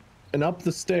rubble and up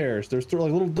the stairs. There's like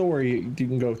a little door you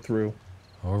can go through.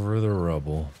 Over the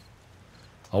rubble.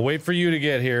 I'll wait for you to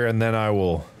get here and then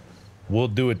we'll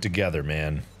do it together,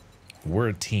 man. We're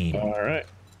a team. All right.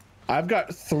 I've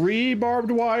got 3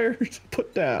 barbed wire to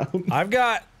put down. I've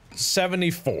got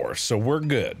 74, so we're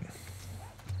good.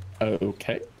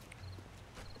 Okay.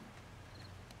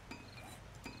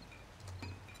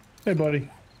 Hey, buddy.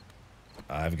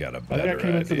 I've got a I better think I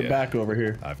came in through the idea. back over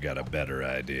here. I've got a better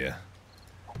idea.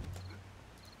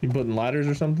 You putting ladders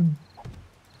or something?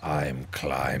 I'm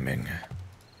climbing.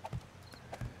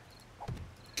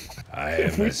 I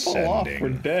If am we fall off, we're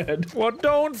ascending. dead. Well,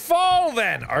 don't fall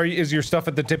then! Is your stuff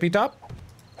at the tippy top?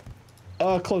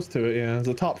 Close to it, yeah. There's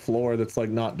a top floor that's like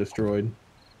not destroyed.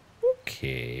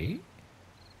 Okay.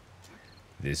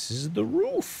 This is the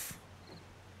roof.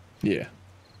 Yeah.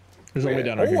 There's a way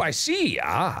down here. Oh, I see.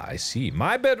 Ah, I see.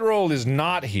 My bedroll is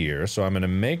not here, so I'm gonna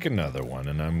make another one,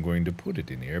 and I'm going to put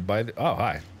it in here by the... Oh,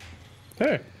 hi.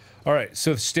 Hey. All right,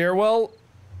 so the stairwell,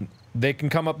 they can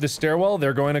come up the stairwell.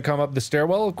 They're going to come up the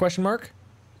stairwell, question mark?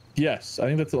 Yes, I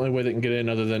think that's the only way they can get in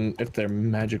other than if they're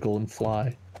magical and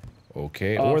fly.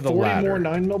 Okay, or the 40 ladder. more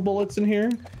 9mm bullets in here.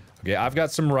 Okay, I've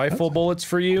got some rifle bullets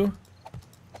for you.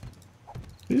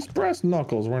 These brass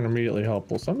knuckles weren't immediately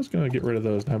helpful, so I'm just gonna get rid of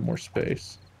those and have more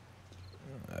space.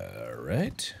 All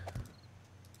right.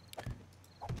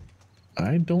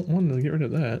 I don't want to get rid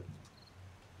of that.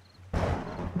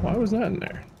 Why was that in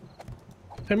there?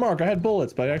 Hey Mark, I had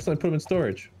bullets, but I accidentally put them in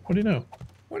storage. What do you know?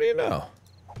 What do you know?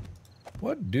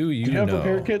 What do you, Do you have know?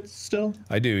 repair kits still?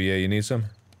 I do, yeah, you need some?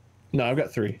 No, I've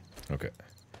got 3. Okay.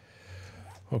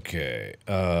 Okay,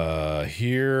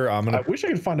 here, I'm I gonna... wish I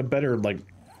could find a better, like,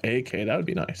 AK. That would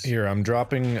be nice. Here, I'm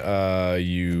dropping,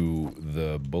 you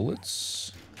the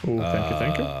bullets. Oh,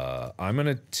 thank you. I'm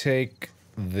gonna take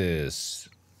this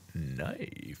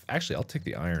knife. Actually, I'll take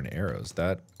the iron arrows.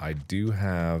 That, I do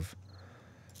have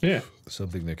Yeah.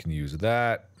 something that can use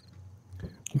that.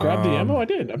 Grab the ammo? I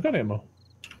did. I've got ammo.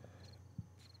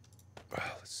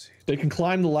 Let's see. They can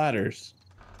climb the ladders.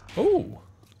 Oh!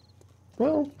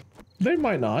 Well, they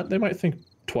might not. They might think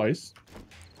twice.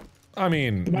 I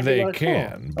mean, Might be they like,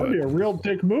 can, oh, but... that'd be a real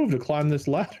dick move to climb this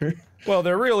ladder. Well,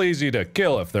 they're real easy to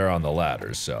kill if they're on the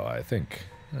ladders, so I think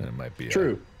it might be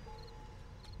True.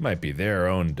 might be their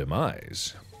own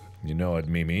demise. You know what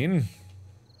me mean?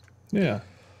 Yeah.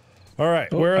 All right,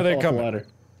 Oh, where I are they fell off the coming? ladder.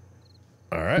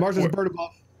 All right, Mark, there's a bird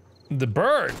above. the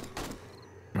bird.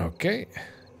 Okay,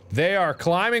 they are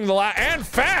climbing the ladder and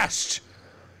fast.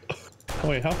 Oh,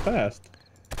 wait, how fast?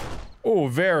 Oh,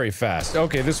 very fast.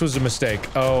 Okay, this was a mistake.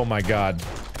 Oh my god,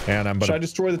 and I'm Should I gonna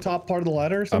destroy the top part of the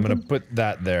ladder or I'm something? gonna put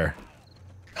that there.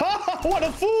 Ha! What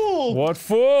a fool! What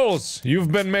fools!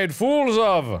 You've been made fools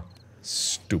of!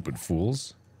 Stupid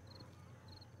fools.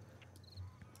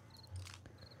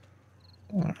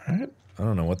 Alright. I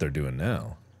don't know what they're doing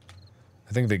now.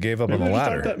 I think they gave up Maybe on the there's just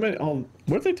aren't ladder. that many. Oh,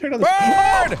 what if they tear down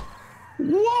the Bird!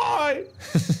 Why?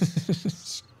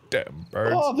 Damn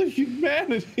birds. Oh, the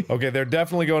humanity. Okay, they're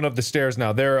definitely going up the stairs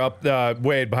now. They're up,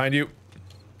 Wade, behind you.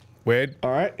 Wade.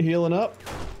 Alright, healing up.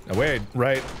 Wade,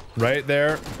 right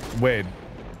there. Wade.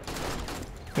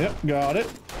 Yep, got it.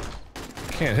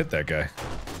 Can't hit that guy.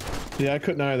 Yeah, I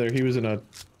couldn't either. He was in a...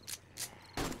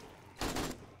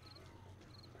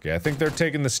 Okay, I think they're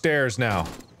taking the stairs now.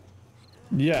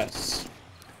 Yes.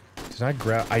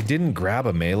 I didn't grab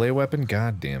a melee weapon?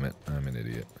 God damn it. I'm an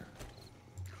idiot.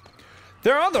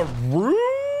 They're on the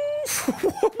roof?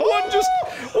 One just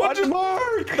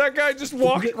Mark! that guy just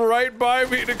walked right by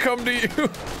me to come to you.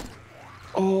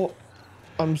 Oh,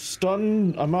 I'm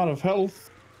stunned. I'm out of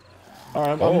health.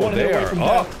 Alright, I'm Oh, one hit they away are from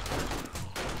up.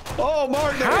 death. Oh,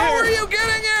 Mark, they're How here. are you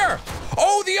getting here?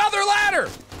 Oh, the other ladder!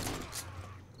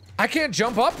 I can't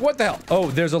jump up? What the hell?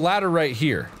 Oh, there's a ladder right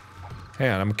here.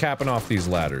 Hang on, I'm capping off these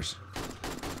ladders.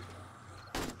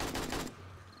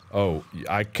 Oh,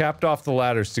 I capped off the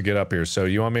ladders to get up here, so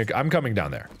you want me to- I'm coming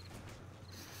down there.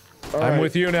 I'm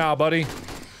with you now, buddy.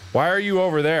 Why are you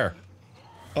over there?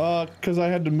 Cause I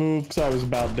had to move because I was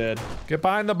about dead. Get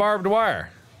behind the barbed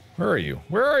wire. Where are you?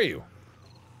 Where are you?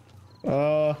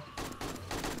 Oh,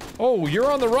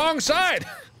 you're on the wrong side!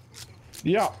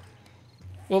 Yeah.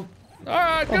 Well,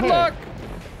 alright, good hey. luck!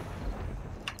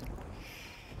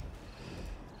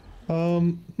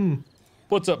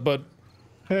 What's up, bud?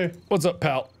 Hey, What's up,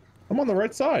 pal? I'm on the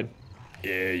right side.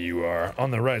 Yeah, you are.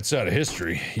 On the right side of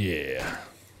history. Yeah.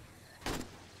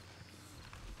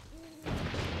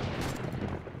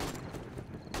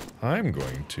 I'm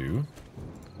going to...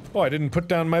 Oh, I didn't put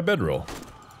down my bedroll.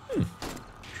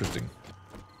 Interesting.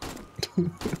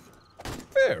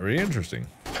 Very interesting.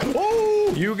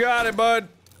 Oh! You got it, bud.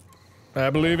 I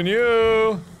believe in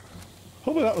you.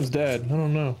 Hopefully that one's dead. I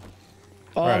don't know.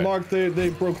 Right. Mark, they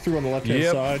broke through on the left-hand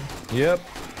side. Yep.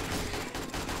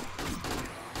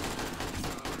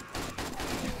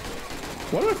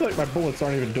 Why do I feel like my bullets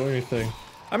aren't even doing anything?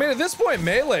 I mean, at this point,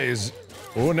 melee's...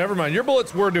 Oh, never mind. Your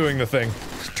bullets were doing the thing.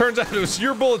 Turns out it was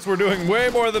your bullets were doing way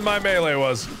more than my melee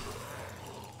was.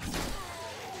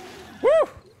 Woo!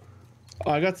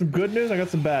 I got some good news, I got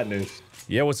some bad news.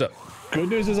 Yeah, what's up? Good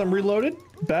news is I'm reloaded.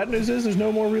 Bad news is there's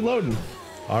no more reloading.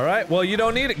 Alright, well, you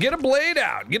don't need it. Get a blade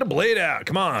out. Get a blade out.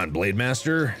 Come on, Blade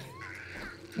Master.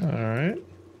 Alright.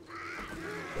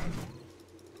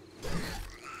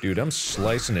 Dude, I'm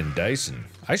slicing and dicing.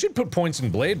 I should put points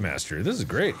in Blade Master. This is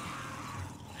great.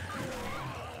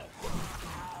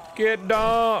 Get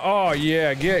gone. Oh,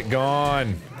 yeah, get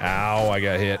gone. Ow, I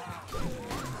got hit.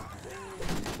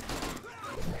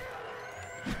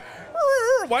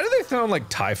 Why do they sound like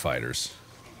TIE fighters?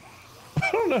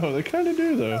 I don't know, they kind of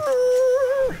do though.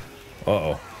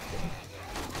 Uh-oh.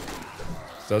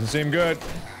 Doesn't seem good.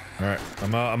 Alright,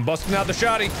 I'm busting out the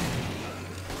shotty.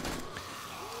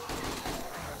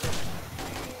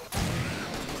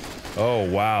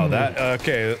 Oh, wow, that,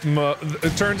 okay.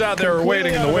 It turns out they were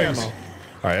waiting in the wings.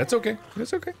 Alright, that's okay.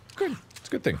 That's okay. It's good. It's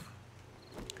a good thing.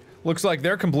 Looks like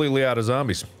they're completely out of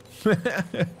zombies.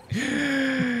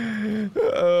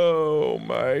 Oh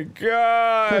my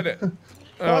god.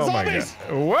 Oh my god.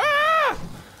 Wah!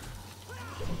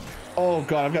 Oh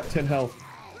god, I've got 10 health.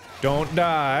 Don't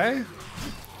die.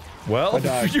 Well, I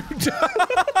died. you died.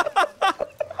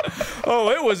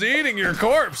 Oh, it was eating your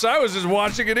corpse. I was just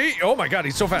watching it eat. Oh my god,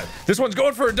 he's so fast. This one's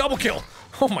going for a double kill.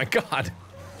 Oh my god.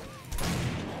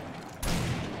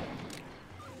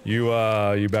 You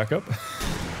back up?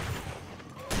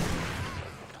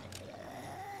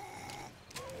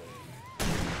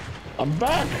 I'm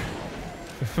back.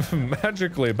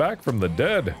 Magically back from the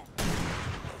dead.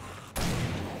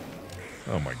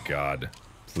 Oh my god.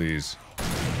 Please.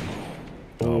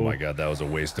 Oh my god, that was a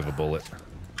waste of a bullet.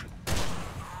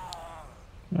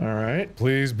 Alright.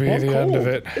 Please be Well, the end of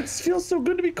cold. it. It feels so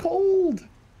good to be cold.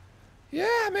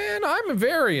 Yeah, man, I'm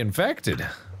very infected.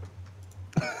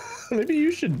 Maybe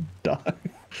you should die.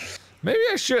 Maybe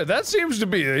I should. That seems to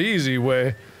be the easy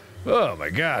way. Oh my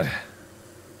god.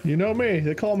 You know me,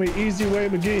 they call me Easy Way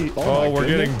McGee. Oh, we're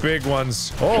goodness. getting big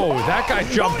ones. Oh, that guy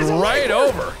jumped right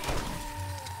over.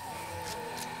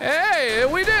 Hey,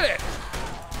 we did it.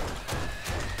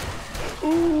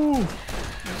 Ooh.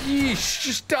 Yeesh,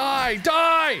 just die,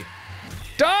 die,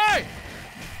 die.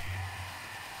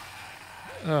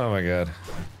 Oh my god.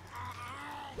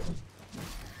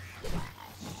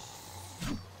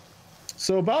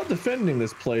 So about defending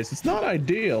this place, it's not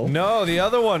ideal. No, the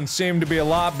other one seemed to be a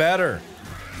lot better.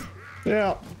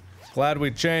 Yeah. Glad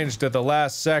we changed at the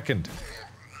last second.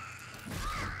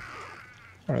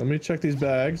 Alright, let me check these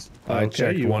bags. I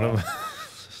checked you one of them.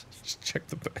 Just check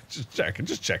the bag.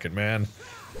 Just check it, man.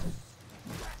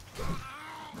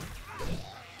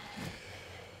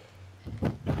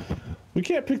 We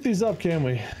can't pick these up, can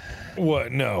we?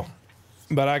 What? No.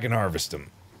 But I can harvest them.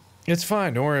 It's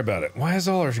fine, don't worry about it. Why is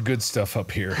all our good stuff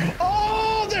up here?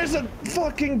 Oh, there's a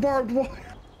fucking barbed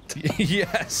wire.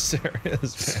 Yes, there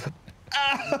is, man.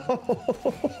 Ow.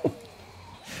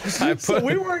 I So put,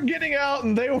 we weren't getting out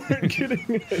and they weren't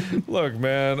getting in. look,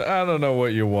 man, I don't know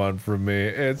what you want from me.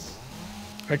 It's...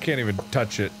 I can't even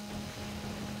touch it.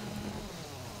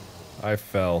 I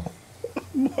fell.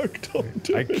 Mark, don't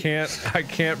do it. I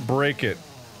can't break it.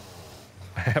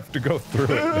 I have to go through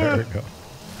it. There we go.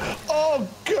 Oh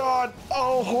god!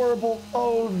 Oh horrible!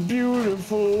 Oh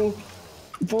beautiful!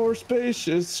 For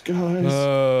spacious skies.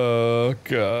 Oh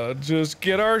god, just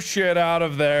get our shit out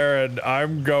of there and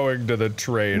I'm going to the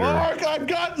trader. Mark, I've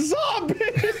got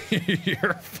zombies!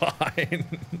 You're fine.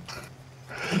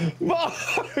 Mark,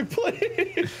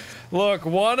 please! Look,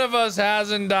 one of us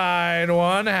hasn't died,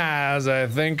 one has. I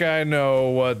think I know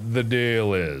what the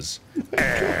deal is.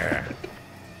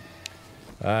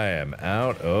 I am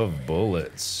out of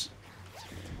bullets.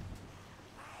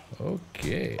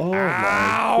 Okay. Oh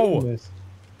Ow! my goodness.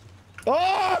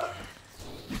 Oh!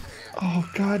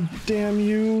 Oh god damn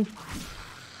you.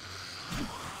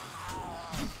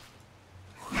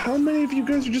 How many of you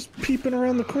guys are just peeping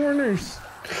around the corners?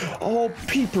 Oh,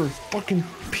 peepers. Fucking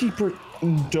peeper.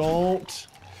 Don't.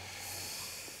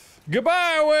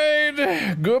 Goodbye,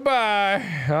 Wade.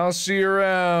 Goodbye. I'll see you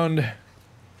around.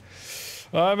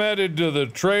 I'm headed to the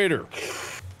trader.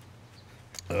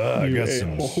 I got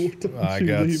some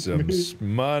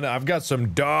money. I've got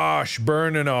some dosh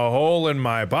burning a hole in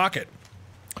my pocket.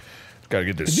 Gotta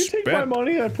get this Did you take my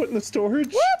money I put in the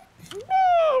storage? What? No, what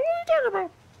are you talking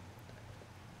about?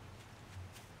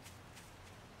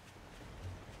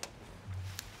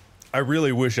 I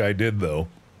really wish I did, though.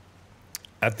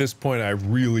 At this point, I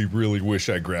really, really wish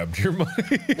I grabbed your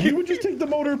money. You would just take the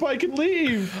motorbike and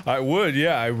leave. I would,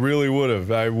 yeah, I really would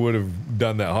have. I would have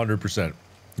done that 100%.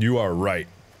 You are right.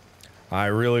 I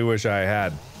really wish I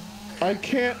had. I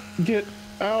can't get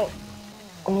out.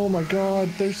 Oh my god,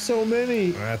 there's so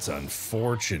many. That's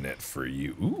unfortunate for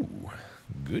you. Ooh,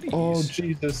 goodies. Oh,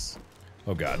 Jesus.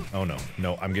 Oh god, oh no.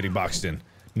 No, I'm getting boxed in.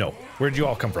 No, where'd you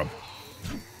all come from?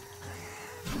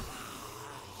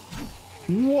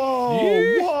 Whoa,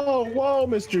 Yeah. whoa, whoa,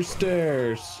 Mr.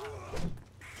 Stairs.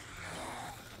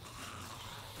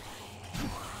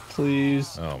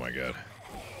 Please. Oh my god.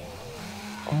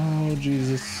 Oh,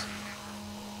 Jesus.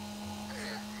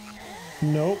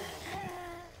 Nope.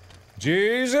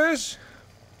 Jesus.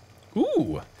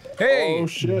 Ooh. Hey, Oh,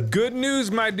 shit. good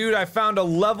news, my dude. I found a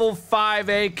level 5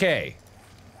 AK.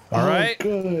 All right?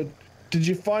 Good. Did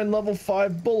you find level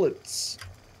 5 bullets?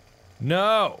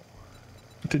 No.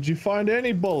 Did you find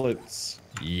any bullets?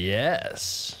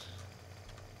 Yes.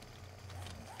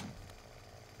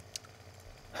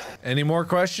 Any more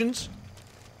questions?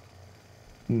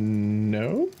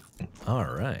 No. All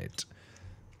right.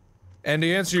 And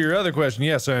to answer your other question,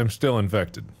 yes, I am still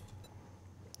infected.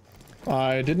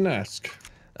 I didn't ask.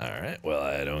 All right. Well,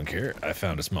 I don't care. I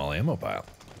found a small ammo pile.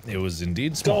 It was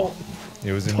indeed small.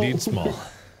 It was indeed small.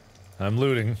 I'm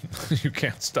looting. You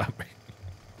can't stop me.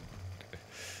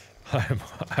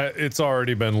 It's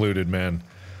already been looted, man.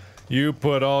 You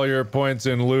put all your points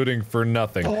in looting for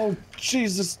nothing. Oh,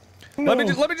 Jesus. No. Let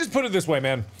me just put it this way,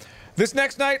 man. This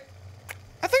next night,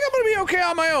 I think I'm gonna be okay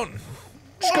on my own.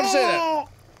 Just gonna say that.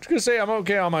 Just gonna say I'm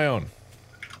okay on my own.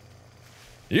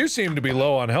 You seem to be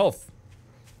low on health.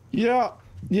 Yeah,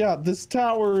 this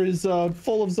tower is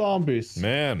full of zombies.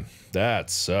 Man, that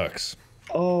sucks.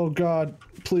 Oh god,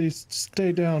 please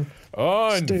stay down.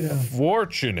 Stay down.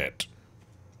 Unfortunate.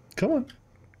 Come on.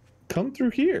 Come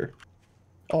through here.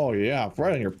 Oh yeah,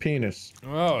 right on your penis.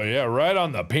 Oh yeah, right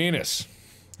on the penis.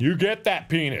 You get that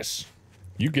penis.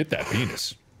 You get that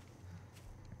penis.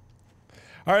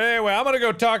 All right, anyway, I'm gonna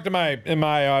go talk to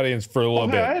my audience for a little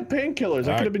bit. I had painkillers.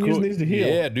 I could have been using these to heal.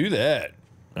 Yeah, do that.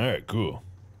 All right, cool.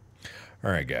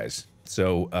 All right, guys.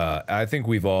 So I think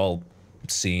we've all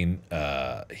seen.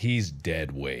 He's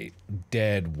dead weight.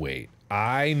 Dead weight.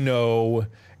 I know,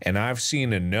 and I've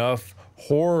seen enough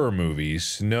horror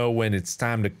movies to know when it's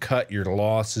time to cut your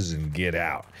losses and get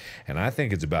out. And I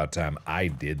think it's about time I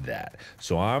did that.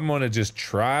 So I'm gonna just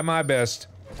try my best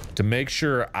to make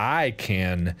sure I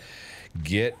can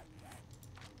get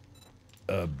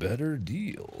a better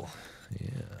deal.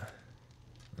 Yeah.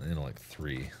 And like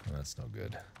 3. Well, that's no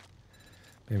good.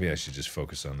 Maybe I should just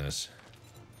focus on this.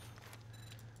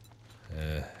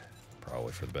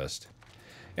 Probably for the best.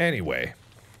 Anyway.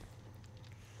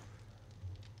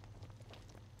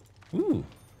 Ooh,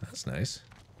 that's nice.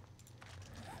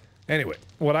 Anyway,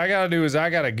 what I gotta do is I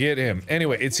gotta get him.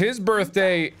 Anyway, it's his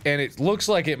birthday, and it looks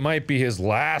like it might be his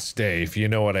last day, if you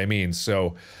know what I mean.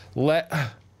 So, it's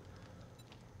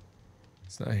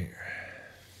not here.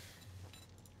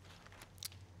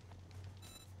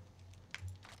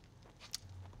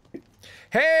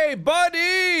 Hey,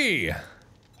 buddy!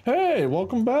 Hey,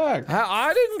 welcome back.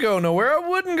 I didn't go nowhere. I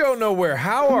wouldn't go nowhere.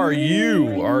 How are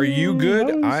you? Are you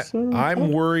good?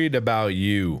 I'm worried about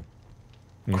you.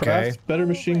 Okay? Crafts better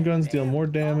machine guns, deal more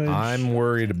damage. I'm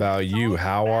worried about you.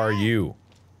 How are you?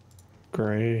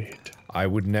 Great. I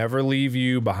would never leave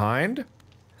you behind,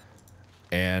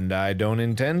 and I don't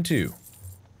intend to.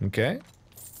 Okay?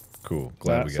 Cool.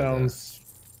 Glad we got that. That sounds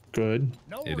good.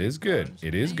 It is good.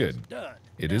 It is good.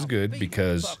 It is good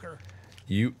because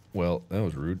you, well, that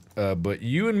was rude. But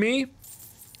you and me,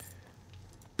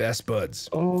 best buds.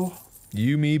 Oh.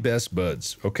 You, me, best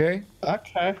buds. Okay?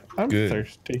 Okay. I'm Good.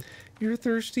 thirsty. You're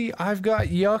thirsty? I've got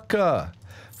yucca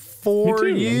for Me too, I'm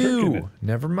drinking you. it.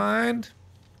 Never mind.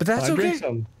 But that's I okay. drink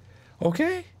some.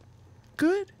 Okay.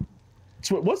 Good.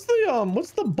 So what's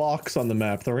the box on the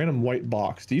map? The random white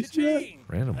box. Do you see that?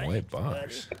 Random white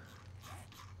box.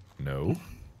 No.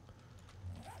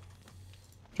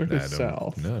 Directly I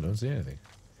south. No, I don't see anything.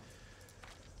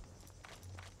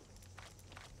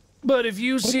 But if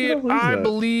you see the it, hell is I that?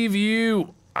 believe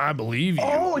you. I believe you.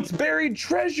 Oh, it's buried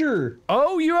treasure.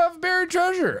 Oh, you have buried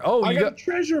treasure. Oh, I you got a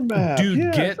treasure map. Dude,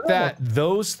 Yeah, get bro. that.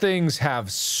 Those things have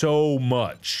so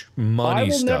much money I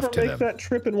will stuff never to make them. that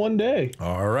trip in one day.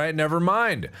 All right, never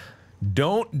mind.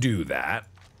 Don't do that.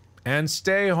 and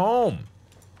stay home.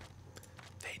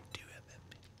 They do have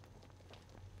that.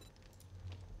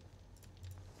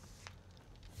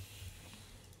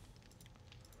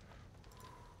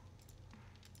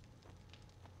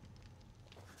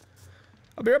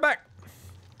 I'll be right back.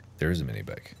 There is a mini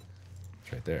bike.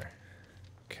 It's right there.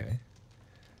 Okay.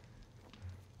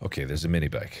 Okay, there's a mini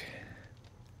bike.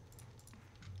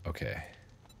 Okay.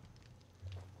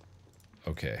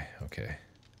 Okay, okay.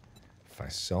 If I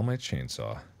sell my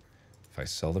chainsaw, if I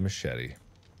sell the machete,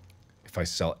 if I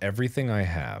sell everything I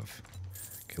have.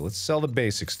 Okay, let's sell the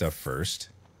basic stuff first.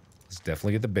 Let's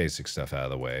definitely get the basic stuff out of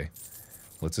the way.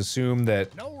 Let's assume that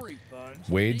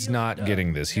Wade's not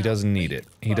getting this. He doesn't need it.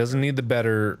 He doesn't need the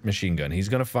better machine gun. He's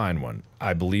gonna find one.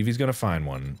 I believe he's gonna find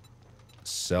one.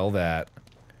 Sell that.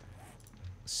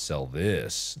 Sell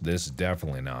this. This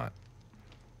definitely not.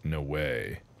 No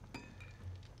way.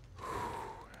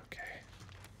 Okay.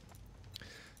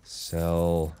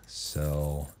 Sell.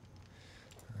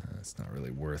 It's not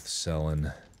really worth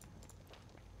selling.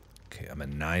 Okay, I'm at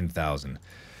 9,000.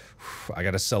 I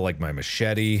gotta sell like my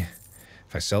machete.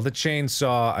 If I sell the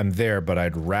chainsaw, I'm there, but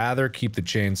I'd rather keep the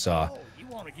chainsaw. Oh, you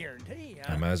want a guarantee,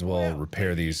 huh? I might as well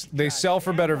repair these. They sell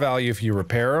for better value if you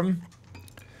repair them.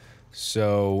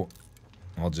 So,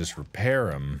 I'll just repair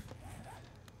them.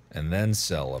 And then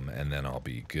sell them, and then I'll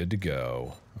be good to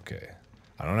go. Okay.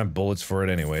 I don't have bullets for it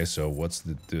anyway, so what's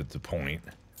the point?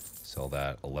 Sell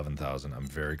that. 11,000. I'm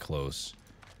very close.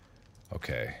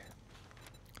 Okay.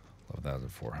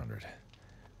 11,400.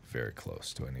 Very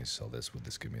close. Do I need to sell this? Would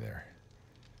this give me there?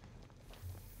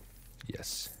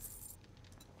 Yes.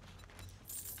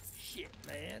 Shit,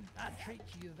 man. I treat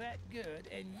you that good,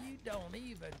 and you don't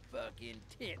even fucking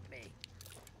tip me.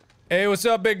 Hey, what's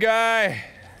up, big guy?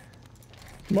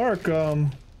 Mark,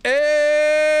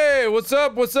 Hey! What's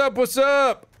up? What's up? What's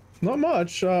up? not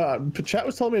much. Chat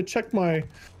was telling me to check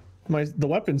the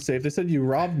weapon safe. They said you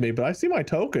robbed me, but I see my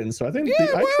tokens, so I think Yeah, I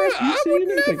trust you. I See, would you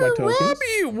didn't take my never tokens. rob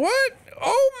you. What?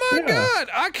 Oh my Yeah. god!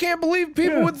 I can't believe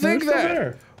people Yeah, would think they're still that.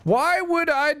 there. Why would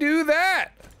I do that?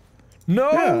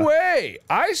 No Yeah. way!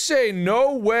 I say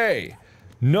no way.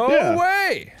 No Yeah.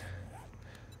 way.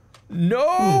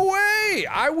 No way!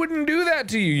 I wouldn't do that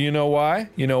to you. You know why?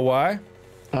 You know why?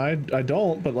 I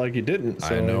don't, but like you didn't.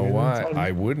 So, I know mean, why. it's on-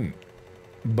 I wouldn't.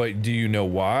 But do you know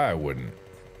why I wouldn't?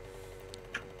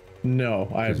 No,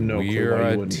 I have no clue We're why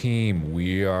you a wouldn't. team.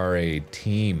 We are a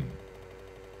team.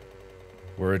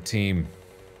 We're a team.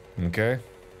 Okay?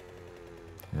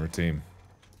 We're a team.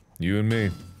 You and me.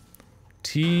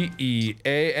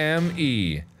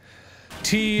 T-E-A-M-E.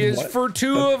 T is What? for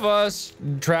two of us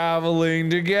traveling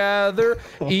together.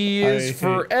 E I is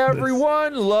for hate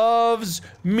everyone loves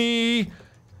me.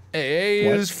 A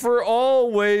What? is for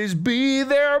always be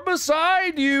there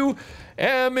beside you.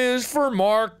 M is for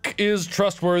Mark is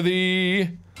trustworthy.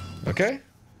 Okay?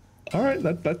 All right,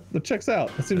 that checks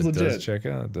out. That seems It legit. does check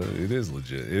out. It is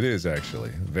legit. It is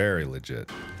actually very legit.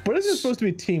 But isn't it supposed to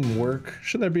be teamwork?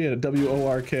 Shouldn't there be a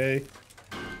W-O-R-K?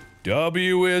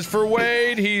 W is for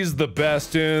Wade, he's the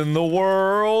best in the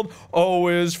world. O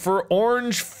is for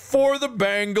orange for the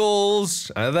Bengals,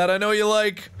 that I know you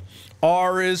like.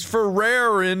 R is for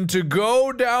raring to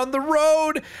go down the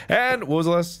road. And what was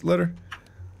the last letter?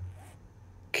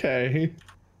 K.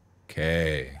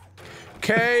 K.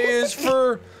 K is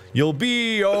for you'll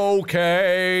be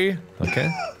okay.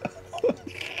 Okay?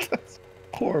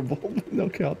 Horrible.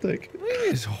 Okay, I'll take it.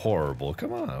 It's horrible.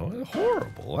 Come on.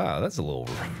 Horrible. Wow, that's a little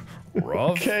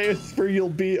rough. K is for you'll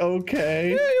be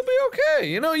okay. Yeah, you'll be okay.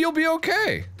 You know, you'll be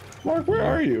okay. Mark, where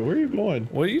are you? Where are you going?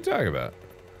 What are you talking about?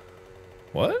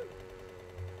 What?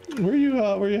 Where are you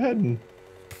heading?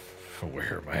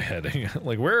 Where am I heading?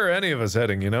 Like, where are any of us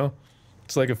heading, you know?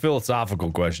 It's like a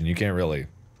philosophical question. You can't really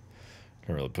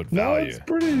put No, value.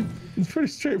 it's pretty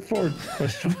straightforward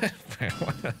question. What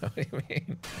do you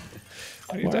mean?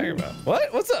 What are you talking about?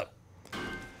 What? What's up?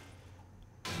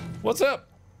 What's up?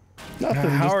 Nothing.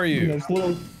 How just, are you? Know, just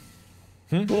a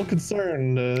little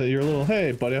concerned. You're a little,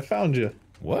 hey, buddy, I found you.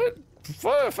 What?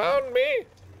 Found me?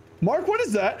 Mark, what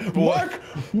is that? Mark!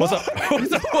 What's up?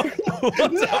 What's up?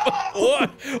 What's up? What?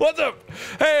 What's up?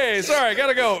 Hey, sorry,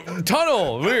 gotta go.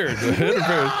 Tunnel. Weird.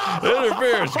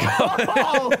 Interference.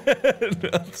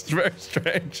 That's very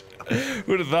strange.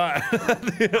 Who'd have thought?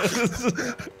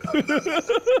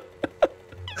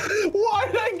 Why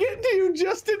did I get to you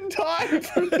just in time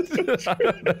for this? I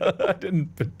don't know. I didn't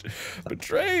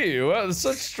betray you. Wow,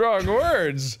 such strong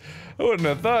words. I wouldn't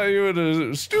have thought you would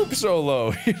have stooped so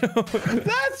low, you know?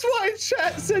 That's why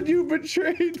chat said you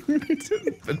betrayed me.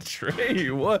 Betray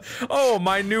you? What? Oh,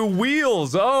 my new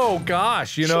wheels. Oh,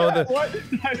 gosh. You know, Chat, why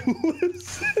didn't I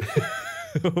listen?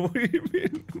 What do you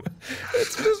mean?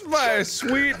 It's just my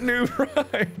sweet new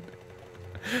ride.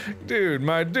 Dude,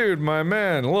 my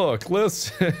man, look,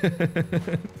 listen.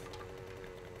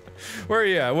 Where are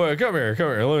you at? Well, come here.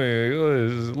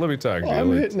 Let me talk to you.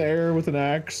 I'm hitting air with an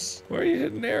axe. Where are you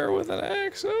hitting air with an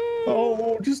axe?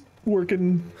 Oh, just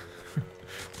working.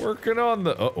 Working on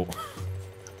the.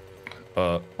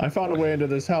 I found a way into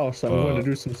this house. I'm going to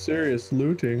do some serious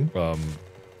looting. Yeah,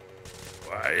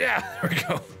 there we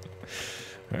go.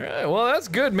 All right, well, that's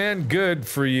good, man. Good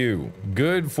for you.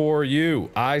 Good for you,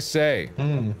 I say.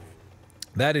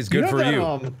 That is good for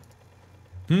you.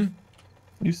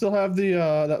 You still have the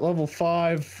that level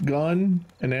 5 gun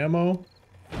and ammo?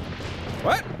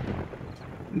 What?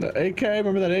 The AK,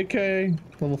 remember that AK?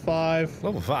 Level 5?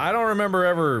 Level 5? I don't remember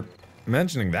ever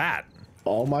mentioning that.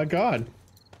 Oh my god.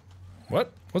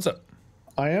 What? What's up?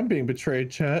 I am being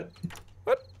betrayed, chat.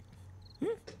 What?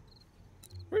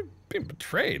 We're being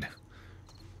betrayed.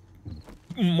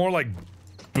 More like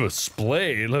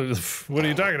displayed. What are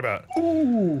you talking about?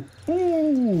 Ooh,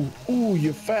 ooh, ooh,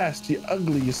 you're fast, you're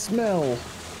ugly, you smell.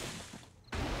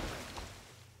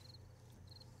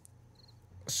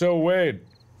 So Wade,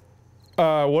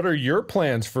 what are your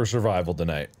plans for survival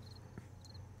tonight?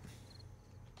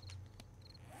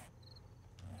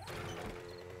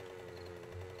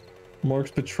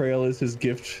 Mark's betrayal is his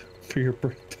gift for your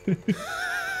birthday.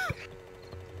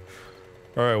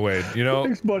 All right, Wade. You know,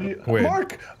 thanks, buddy. Wade.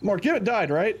 Mark, you haven't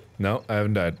died, right? No, I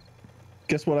haven't died.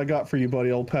 Guess what I got for you,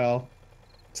 buddy, old pal.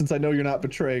 Since I know you're not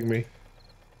betraying me.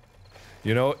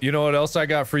 You know what else I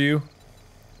got for you?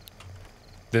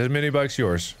 The mini bike's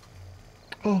yours.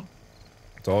 Oh.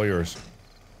 It's all yours.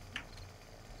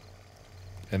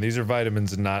 And these are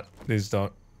vitamins and not, these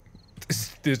don't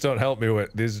help me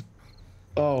with, these.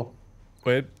 Oh.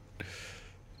 Wait.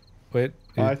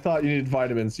 I thought you needed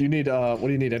vitamins. You need, what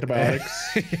do you need,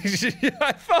 antibiotics? Yeah,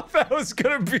 I thought that was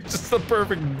gonna be just the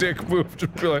perfect dick move to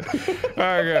be like,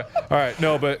 okay, alright,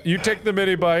 no, but you take the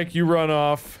mini bike, you run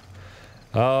off.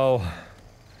 I'll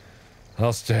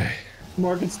stay.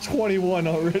 Mark, it's 21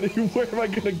 already. Where am I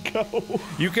gonna go?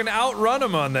 You can outrun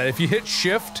him on that. If you hit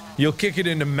shift, you'll kick it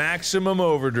into maximum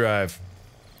overdrive.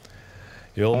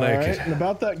 You'll make it. And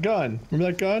about that gun.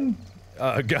 Remember that gun?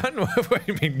 Gun? What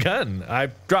do you mean gun? I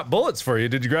dropped bullets for you.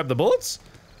 Did you grab the bullets?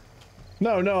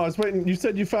 No, I was waiting. You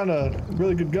said you found a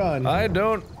really good gun. I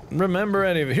don't remember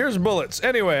any of it. Here's bullets.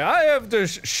 Anyway, I have to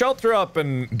shelter up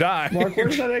and die. Mark,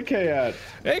 where's that AK at?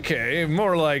 AK?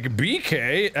 More like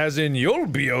BK, as in you'll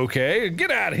be okay. Get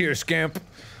out of here, scamp.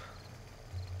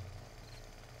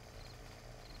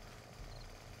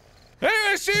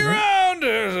 Hey, see you around.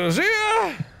 See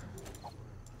ya.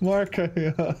 Mark,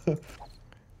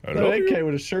 that AK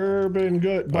would have sure been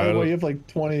good. By the way, you have like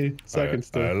 20 seconds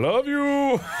to. I love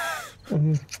you.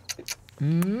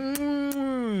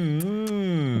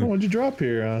 What'd you drop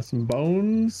here? Some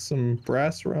bones, some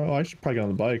brass. Oh, I should probably get on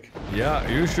the bike. Yeah,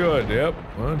 you should. Yep.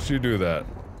 Why don't you do that?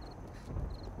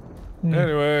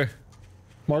 Anyway.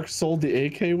 Mark sold the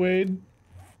AK, Wade.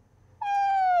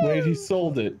 Wade, he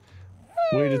sold it.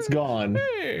 Wade, it's gone.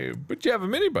 Hey, but you have a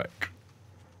mini bike.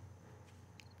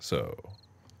 So.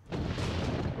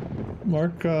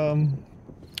 Mark, you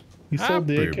sold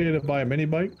the AK to buy a mini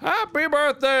bike? Happy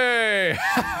birthday!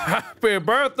 Happy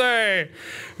birthday!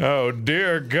 Oh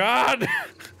dear God!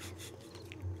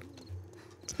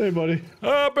 Hey, buddy.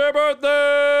 Happy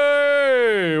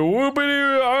birthday!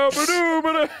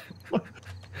 Whoopity!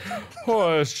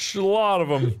 Oh, there's a lot of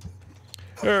them.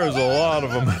 There's a lot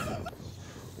of them.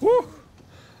 Woo!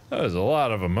 There's a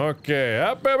lot of them. Okay,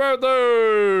 happy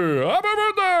birthday! Happy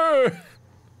birthday!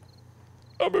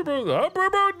 Happy birthday! Happy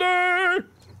birthday!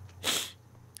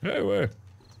 Anyway.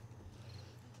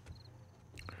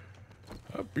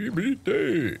 Happy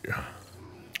birthday.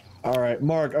 Alright,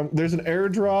 Mark, there's an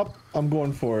airdrop. I'm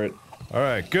going for it.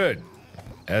 Alright, good.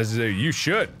 As you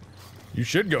should. You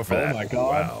should go for that. Oh my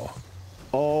god. Wow.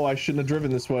 Oh, I shouldn't have driven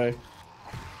this way.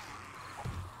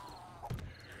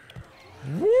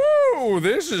 Woo!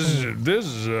 This is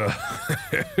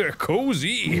cozy.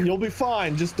 You'll be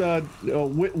fine. Just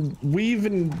weave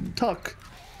and tuck.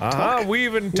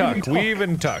 Weave and tuck. Weave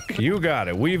and tuck. You got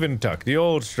it. Weave and tuck. The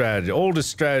old strategy,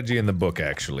 oldest strategy in the book,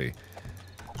 actually.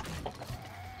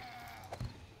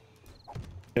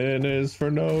 N is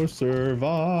for no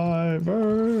survivors.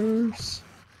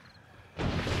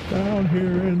 Down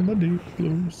here in the deep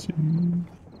blue sea.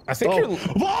 I think you're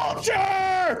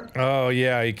Vulture! Oh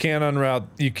yeah, you can't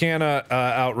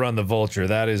outrun the vulture.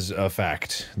 That is a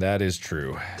fact. That is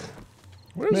true.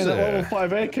 Where's Man, that level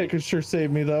 5 AK could sure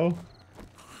save me though.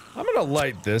 I'm gonna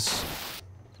light this.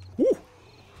 Woo!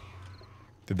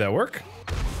 Did that work?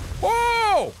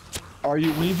 Whoa! All Are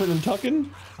you weaving and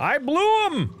tucking? I blew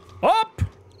him up.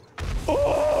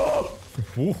 Oh!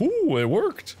 Woohoo! It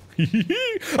worked.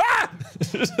 Ah!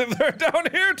 They're down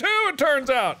here too. It turns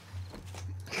out.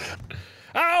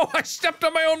 Ow! I stepped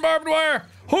on my own barbed wire.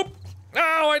 Hoop!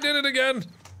 Ow! I did it again.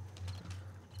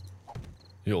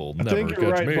 You'll never I think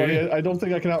you're catch right, me. buddy. I don't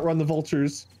think I can outrun the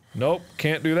vultures. Nope,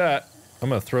 can't do that. I'm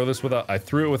gonna throw this without. I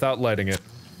threw it without lighting it.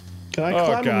 Can I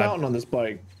climb a mountain on this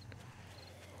bike?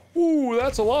 Ooh,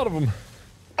 that's a lot of them.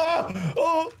 Ah!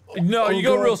 Oh! No, you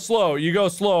go real slow. You go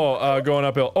slow, going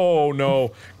uphill. Oh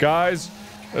no, guys,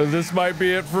 this might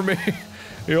be it for me.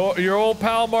 Your old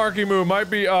pal Marky Moo might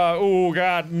be. Oh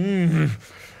god.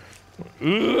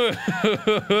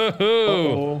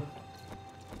 Uh-oh.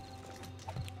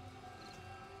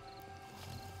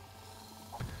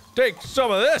 Take some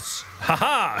of this!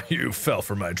 Haha! You fell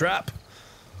for my trap.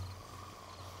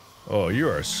 Oh, you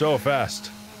are so fast.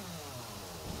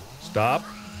 Stop.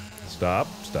 Stop.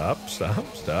 Stop.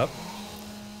 Stop. Stop.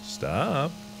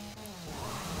 Stop.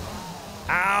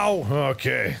 Ow!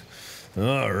 Okay.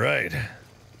 Alright.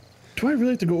 Do I really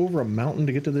have to go over a mountain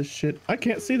to get to this shit? I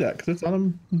can't see that because it's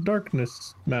on a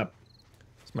darkness map.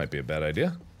 This might be a bad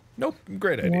idea. Nope.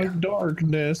 Great idea. Like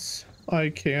darkness. I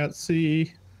can't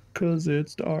see because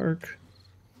it's dark.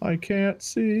 I can't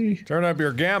see. Turn up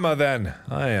your gamma then.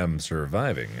 I am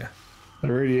surviving.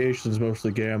 The radiation's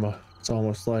mostly gamma. It's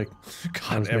almost like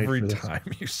God, every time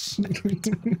you say it.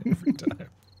 Every time.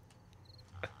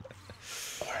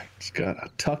 Alright, just gotta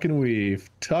tuck and weave.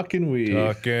 Tuck and weave.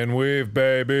 Tuck and weave,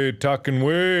 baby. Tuck and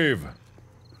weave.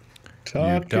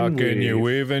 Tuck you tuck and you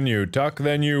weave and you tuck,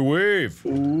 then you weave.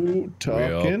 Ooh, tucking.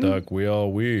 We all tuck, we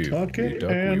all weave. Tucking we tuck,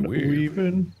 and we weave.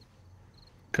 weaving.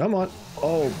 Come on.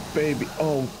 Oh, baby.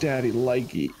 Oh, daddy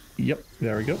likey. Yep,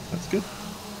 there we go. That's good.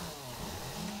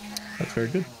 That's very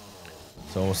good.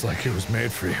 It's almost like it was made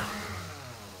for you.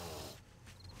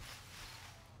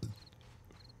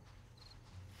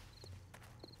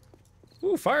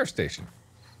 Ooh, fire station.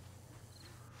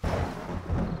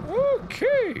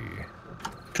 Okay.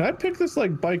 Can I pick this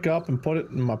like bike up and put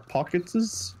it in my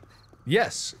pockets?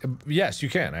 Yes, yes, you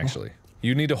can actually.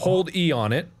 You need to hold E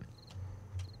on it.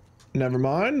 Never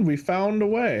mind. We found a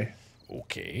way.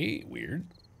 Okay, weird.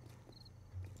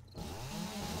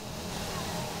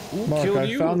 Ooh, Mark, killed I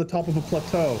you. found the top of a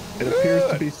plateau. It appears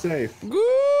to be safe.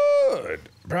 Good.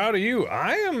 Proud of you.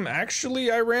 I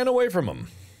ran away from them.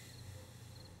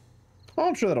 Oh,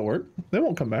 I'm sure that'll work. They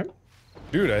won't come back.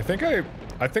 Dude, I think I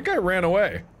ran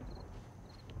away.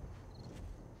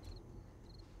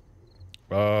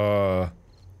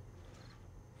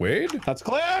 Wade? That's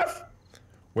Cliff!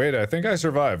 Wade, I think I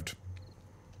survived.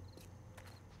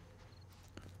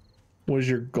 Was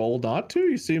your goal not to?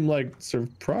 You seem like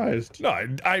surprised. No,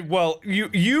 well,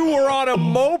 you were on a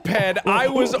moped, I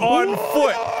was on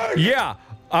foot. Yeah,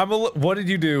 what did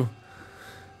you do?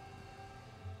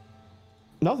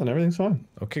 Nothing, everything's fine.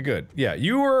 Okay, good. Yeah,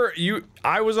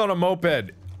 I was on a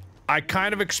moped. I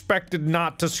kind of expected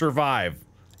not to survive,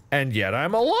 and yet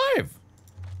I'm alive.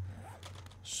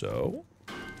 So,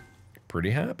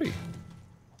 pretty happy.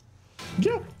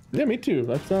 Yeah, me too.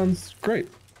 That sounds great.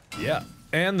 Yeah,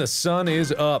 and the sun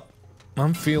is up.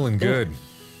 I'm feeling good.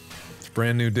 It's a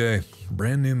brand new day,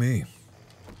 brand new me.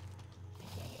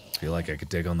 Feel like I could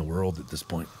take on the world at this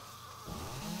point.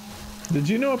 Did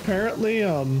you know apparently,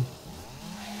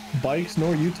 bikes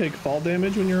nor you take fall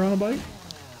damage when you're on a bike?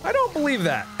 I don't believe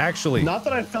that, actually. Not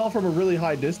that I fell from a really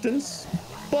high distance,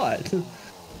 but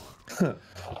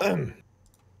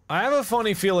I have a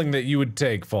funny feeling that you would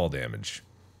take fall damage.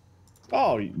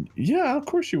 oh yeah, of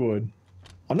course you would.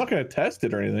 I'm not gonna test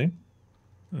it or anything.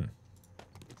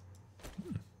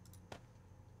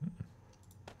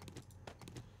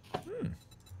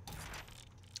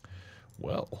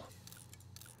 Well.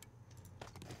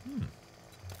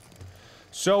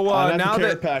 So now care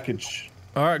that package.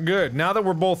 all right, good. Now that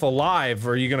we're both alive,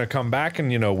 are you gonna come back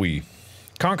and we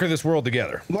conquer this world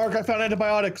together? Mark, I found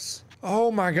antibiotics.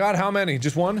 Oh my God, how many?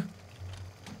 Just one?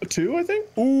 2, I think.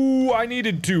 Ooh, I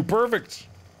needed 2. Perfect.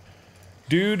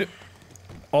 Dude,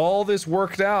 all this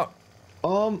worked out.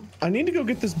 I need to go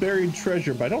get this buried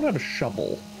treasure, but I don't have a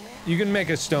shovel. You can make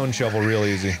a stone shovel real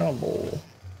easy. Shovel.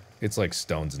 It's like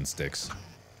stones and sticks.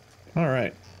 All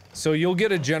right. So you'll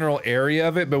get a general area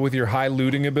of it, but with your high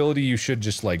looting ability, you should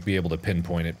just like be able to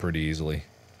pinpoint it pretty easily.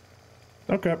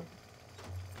 Okay.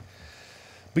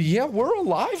 But yeah, we're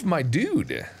alive, my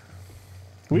dude.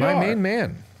 My main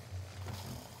man.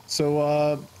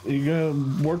 So, you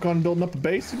gonna work on building up a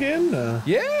base again?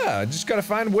 Yeah, just gotta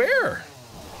find where.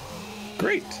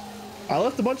 Great. I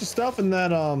left a bunch of stuff in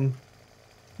that,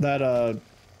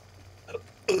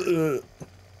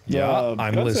 Yeah,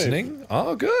 I'm gun listening. safe.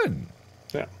 Oh, good.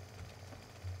 Yeah.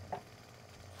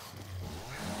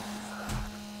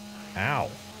 Ow.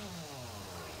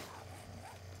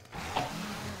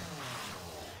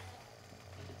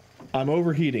 I'm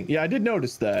overheating. Yeah, I did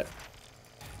notice that.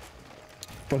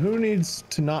 But who needs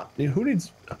to not... Who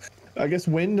needs... I guess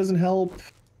wind doesn't help.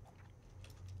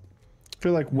 I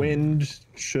feel like wind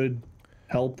should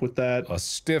help with that. A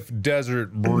stiff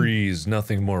desert breeze,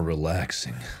 nothing more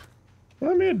relaxing.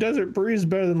 I mean, a desert breeze is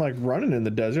better than like running in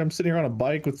the desert. I'm sitting here on a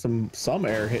bike with some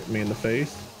air hitting me in the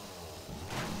face.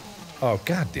 Oh,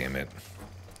 god damn it.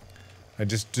 I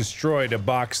just destroyed a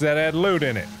box that had loot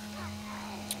in it.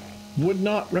 Would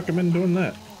not recommend doing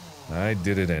that. I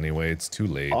did it anyway, it's too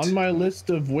late. On my list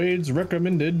of Wade's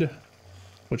recommended,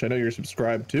 which I know you're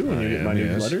subscribed to when you get my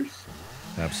newsletters.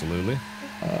 Absolutely.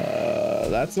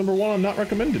 That's number 1 on not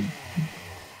recommended.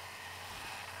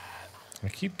 I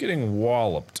keep getting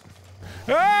walloped.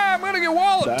 Ah, I'm gonna get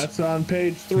walloped! That's on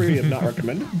page 3 of not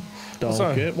recommended.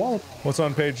 Don't get walloped. What's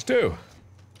on page 2?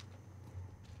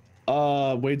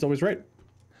 Wade's always right.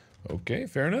 Okay,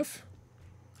 fair enough.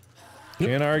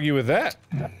 Can't argue with that.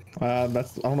 I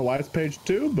don't know why it's page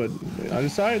 2, but I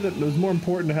decided that it was more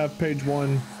important to have page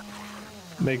 1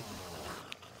 make...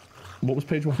 What was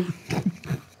page 1?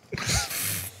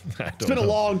 It's been a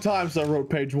long time since I wrote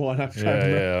page 1.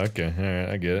 Yeah, okay. Alright,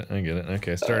 I get it.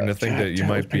 Okay, starting to think that you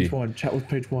might be... Chat with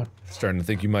page 1. Starting to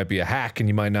think you might be a hack and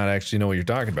you might not actually know what you're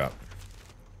talking about.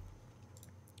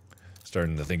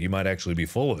 Starting to think you might actually be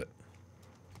full of it.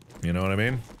 You know what I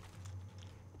mean?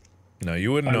 No,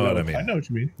 you wouldn't know what I mean. I know what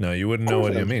you mean. No, you wouldn't know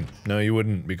what you mean. No, you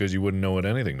wouldn't, because you wouldn't know what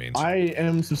anything means. I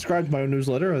am subscribed to my own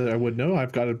newsletter that I would know.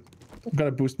 I've got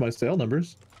to boost my sale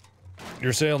numbers.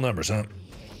 Your sale numbers, huh?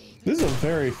 This is a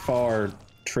very far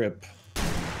trip.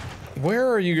 Where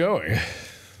are you going?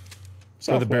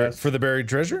 For the buried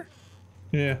treasure?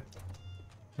 Yeah.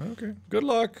 Okay. Good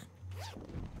luck.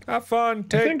 Have fun.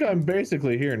 I think I'm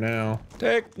basically here now.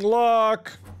 Take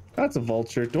luck. That's a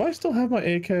vulture. Do I still have my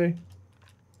AK?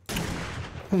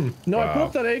 No, Wow. I put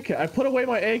up that AK. I put away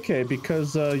my AK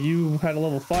because you had a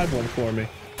level 5 one for me.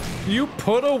 You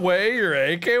put away your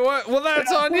AK? What? Well,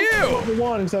 that's on you. Level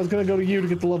 1 because I was gonna go to you to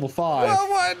get the level 5. Well,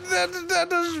 what?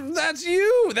 That's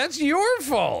you. That's your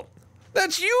fault.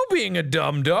 That's you being a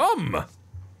dum-dum.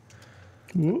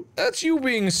 That's you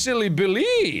being silly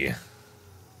Billy.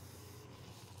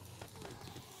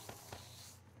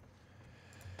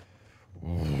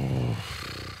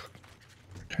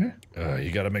 Okay.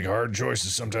 You gotta make hard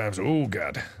choices sometimes. Oh,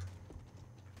 God.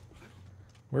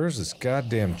 Where's this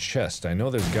goddamn chest? I know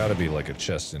there's gotta be like a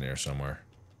chest in here somewhere.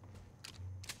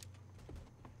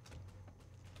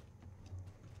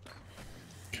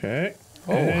 Okay.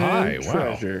 Oh, hi. Wow.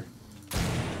 Treasure.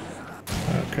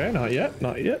 Okay, not yet.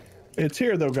 Not yet. It's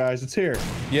here though, guys. It's here.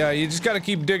 Yeah, you just gotta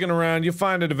keep digging around. You'll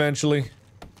find it eventually.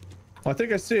 I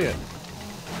think I see it.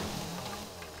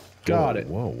 Got it.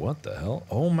 Whoa, what the hell?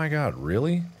 Oh my god,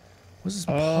 really? What's this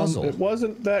puzzle? It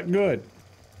wasn't that good.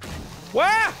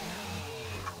 What?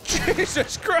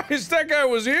 Jesus Christ, that guy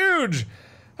was huge!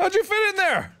 How'd you fit in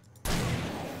there?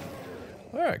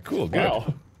 Alright, cool, good.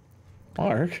 Wow.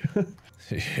 Mark.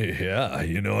 Yeah,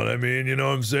 you know what I mean? You know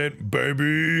what I'm saying?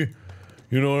 Baby!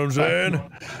 You know what I'm saying?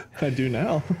 I do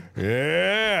now.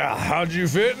 Yeah, how'd you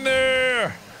fit in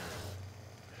there?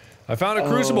 I found a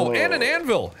crucible and an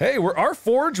anvil. Hey, our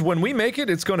forge, when we make it,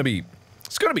 it's gonna be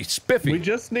spiffy. We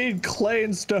just need clay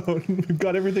and stone. We've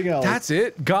got everything else. That's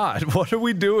it? God, what are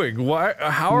we doing? Why?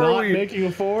 How are Not we making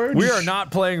a forge? We are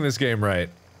not playing this game right.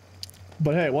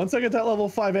 But hey, once I get that level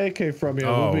 5 AK from you,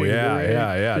 Oh, we'll be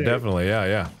yeah, definitely,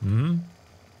 yeah. Mm-hmm.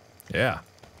 Yeah.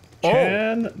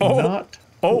 Not.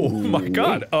 Oh my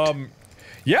god.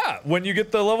 Yeah, when you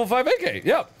get the level 5 AK.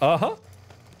 Yep. Uh-huh.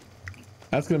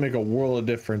 That's gonna make a world of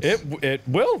difference. It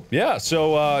will. Yeah.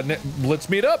 So let's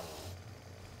meet up.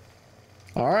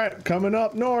 All right, coming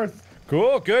up north.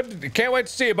 Cool. Good. Can't wait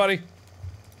to see you, buddy.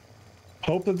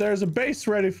 Hope that there's a base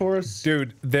ready for us.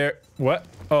 Dude, there. What?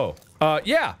 Oh.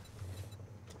 Yeah.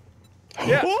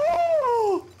 Yeah.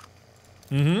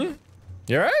 Mm-hmm.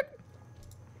 You alright?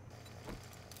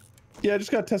 Yeah, I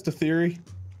just gotta test a theory.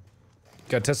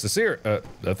 Gotta test a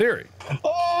theory.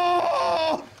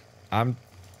 Oh! I'm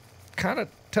kind of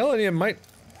telling you, it might.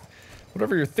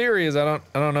 Whatever your theory is, I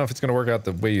don't know if it's gonna work out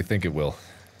the way you think it will.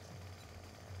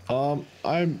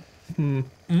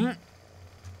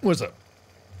 What's up?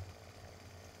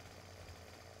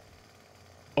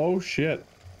 Oh shit.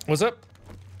 What's up?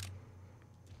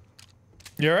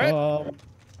 You alright?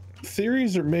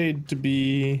 Theories are made to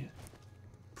be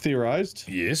theorized.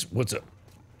 Yes. What's up?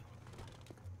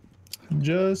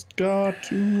 Just got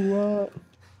to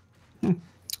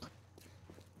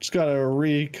Just gotta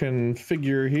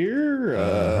reconfigure here.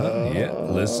 Yeah,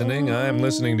 listening. I am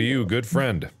listening to you, good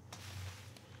friend.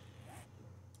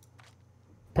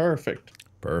 Perfect.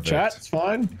 Perfect. Chat, it's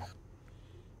fine.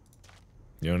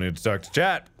 You don't need to talk to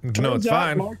chat. No, Turns it's out,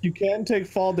 fine. Mark, you can take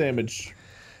fall damage.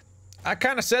 I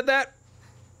kind of said that.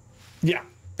 Yeah.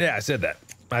 Yeah, I said that.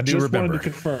 I do Just remember. wanted to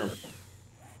confirm.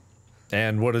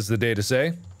 And what does the data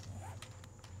say?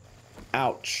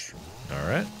 Ouch. All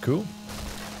right, cool.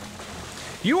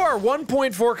 You are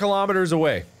 1.4 kilometers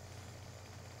away.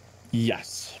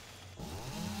 Yes.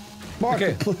 Mark,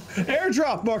 Okay.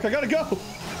 airdrop, Mark, I gotta go.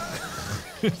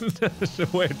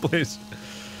 Wait, please.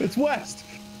 It's west.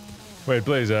 Wait,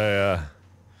 please. I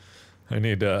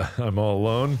need. I'm all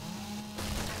alone.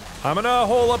 I'm gonna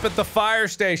hole up at the fire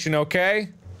station, okay?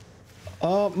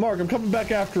 Mark, I'm coming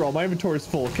back after all. My inventory's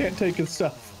full. Can't take his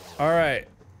stuff. All right.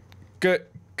 Good.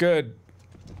 Good.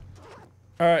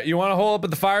 All right. You want to hole up at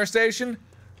the fire station?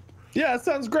 Yeah, that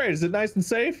sounds great. Is it nice and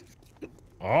safe?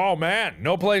 Oh man,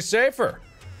 no place safer.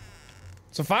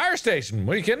 It's a fire station.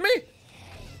 What, are you kidding me?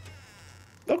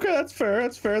 Okay, that's fair.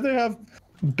 That's fair. They have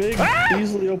big,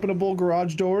 easily openable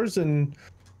garage doors and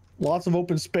lots of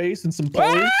open space and some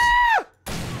pulleys.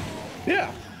 Yeah,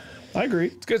 I agree.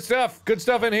 It's good stuff. Good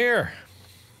stuff in here.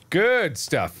 Good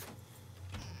stuff.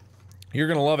 You're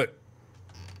gonna love it.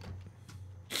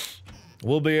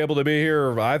 We'll be able to be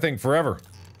here, I think, forever.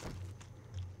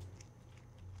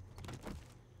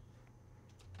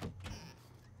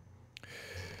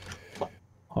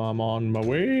 I'm on my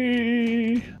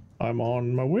way. I'm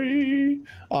on my way.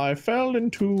 I fell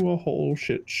into a hole.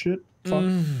 Shit. Fuck.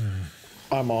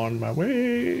 I'm on my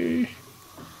way.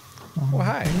 Oh,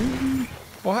 hi.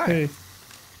 Oh, hi. Hey.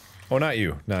 Oh, not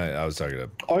you. No, I was talking to...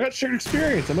 Oh, I got shared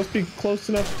experience. I must be close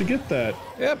enough to get that.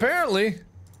 Yeah, apparently.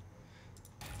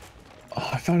 Oh,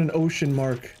 I found an ocean,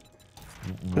 Mark.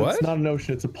 What? It's not an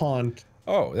ocean. It's a pond.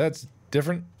 Oh, that's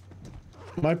different.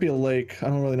 Might be a lake. I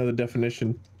don't really know the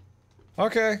definition.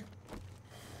 Okay.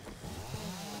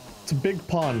 It's a big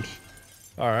pond.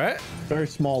 All right. Very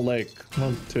small lake.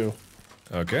 1, 2.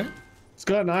 Okay. It's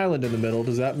got an island in the middle.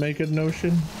 Does that make it an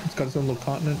ocean? It's got its own little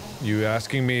continent. You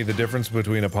asking me the difference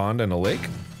between a pond and a lake?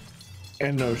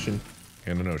 And an ocean.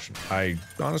 And an ocean. I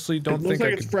honestly It don't looks think like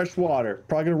I it's could... fresh water.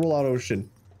 Probably gonna rule out ocean.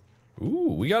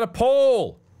 Ooh, we got a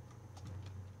pole!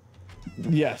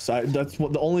 Yes, that's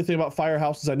what the only thing about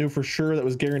firehouses I knew for sure that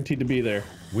was guaranteed to be there.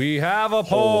 We have a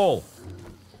pole!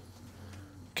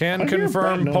 Can I hear a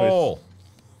confirm bad noise. pole.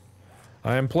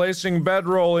 I am placing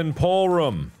bedroll in pole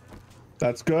room.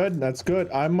 That's good. That's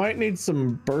good. I might need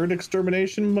some bird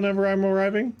extermination whenever I'm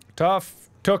arriving. Tough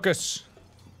tookus.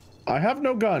 I have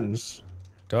no guns.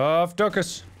 Tough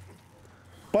tookus.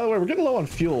 By the way, we're getting low on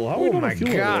fuel. How are we Oh doing my on fuel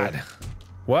over god. there?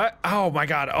 What? Oh my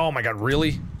god. Oh my god,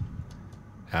 really?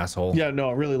 Asshole. Yeah,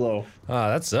 no, really low. Ah,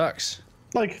 that sucks.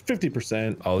 Like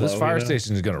 50%. Oh, this low, fire you know?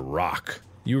 station is gonna rock.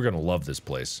 You're gonna love this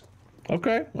place.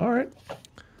 Okay, alright.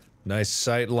 Nice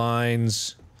sight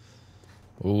lines.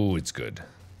 Ooh, it's good.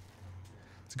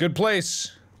 It's a good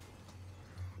place.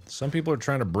 Some people are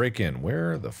trying to break in.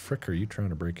 Where the frick are you trying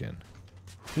to break in?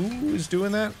 Who is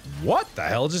doing that? What the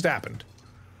hell just happened?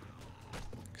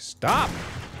 Stop!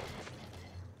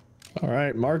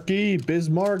 Alright, Marky,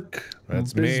 Bismarck.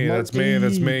 That's me, that's me,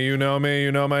 that's me. You know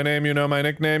my name, you know my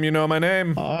nickname, you know my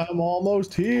name. I'm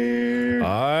almost here.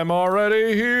 I'm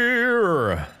already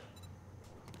here.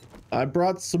 I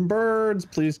brought some birds.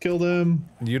 Please kill them.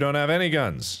 You don't have any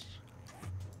guns.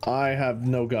 I have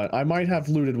no gun. I might have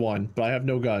looted one, but I have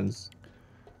no guns.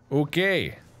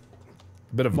 Okay.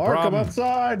 Bit of a Mark, problem. I'm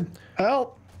outside.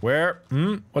 Help. Where?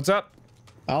 What's up?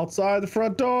 Outside the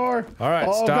front door. All right,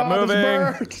 Oh, stop God, there's a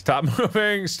moving. bird. Stop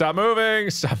moving. Stop moving.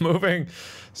 Stop moving.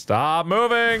 Stop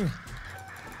moving.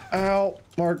 Ow.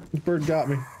 Mark, the bird got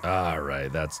me. All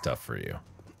right, that's tough for you.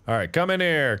 All right, come in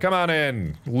here. Come on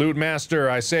in. Loot master,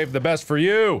 I saved the best for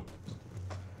you.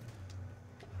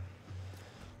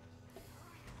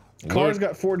 Car's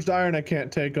got forged iron I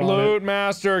can't take on Loot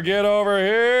master, get over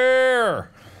here.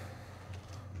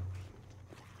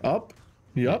 it. Up?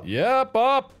 Yup. Yep,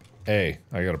 up. Hey,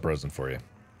 I got a present for you.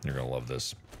 You're gonna love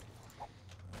this.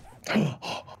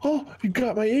 Oh, you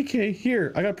got my AK.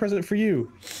 Here, I got a present for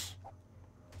you.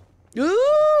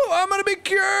 Ooh, I'm gonna be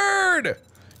cured.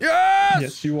 Yes.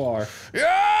 Yes, you are.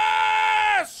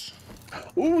 Yes.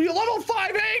 Ooh, you level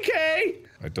 5 AK!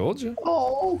 I told you.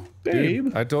 Oh, babe.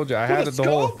 Dude, I told you. I What had a it the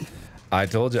whole. scope? I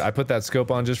told you. I put that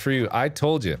scope on just for you. I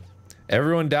told you.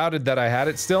 Everyone doubted that I had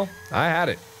it still. I had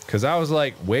it. Because I was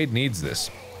like, Wade needs this.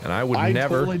 And I would I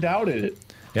never. totally doubted it.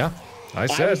 Yeah. I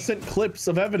was said sent clips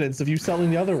of evidence of you selling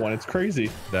the other one. It's crazy.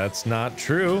 that's not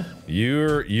true.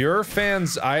 Your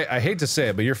fans, I hate to say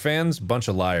it, but your fans, bunch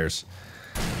of liars.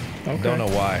 Okay. Don't know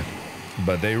why,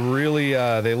 but they really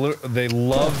they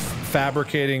love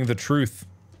fabricating the truth.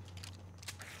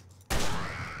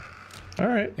 All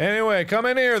right. Anyway, come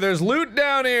in here. There's loot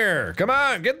down here. Come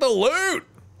on, get the loot.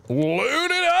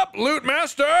 Loot it up, loot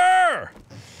master.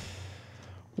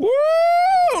 Woo!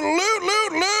 Loot,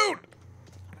 loot, loot.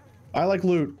 I like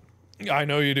loot. I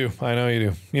know you do. I know you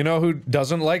do. You know who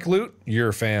doesn't like loot?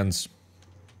 Your fans.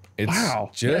 It's Wow.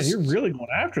 just Yeah, you're really going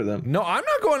after them. No, I'm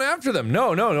not going after them.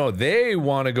 No, no, no. They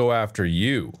want to go after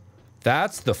you.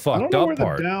 That's the fucked up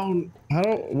part.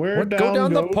 Where Go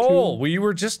down the pole. to? We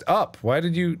were just up. Why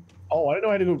did you? Oh, I didn't know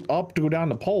I had to go up to go down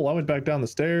the pole. I went back down the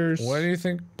stairs. Why do you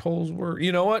think poles were?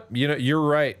 You know what? You know, you're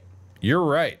right. You're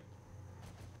right.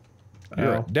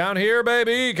 You're right. Down here,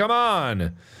 baby. Come on.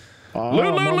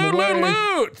 Loot, loot, loot, loot,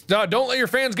 loot. Don't let your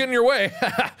fans get in your way.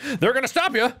 They're gonna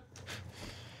stop you. All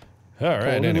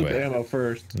right. Anyway. Loot the ammo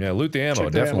first. Yeah, loot the ammo.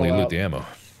 Check the Definitely ammo loot out. the ammo.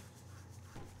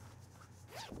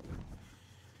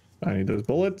 I need those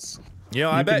bullets. You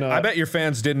know, I bet your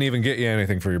fans didn't even get you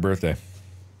anything for your birthday.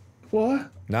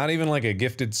 What? Not even like a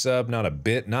gifted sub, not a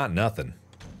bit, not nothing.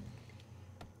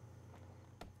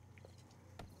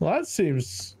 Well, that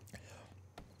seems.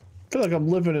 I feel like I'm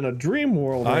living in a dream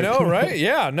world. I right know, now. right?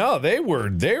 Yeah, no, they were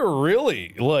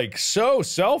really like so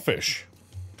selfish.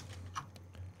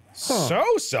 So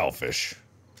selfish.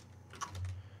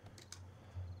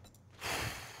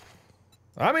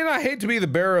 I mean, I hate to be the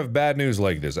bearer of bad news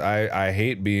like this. I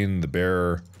hate being the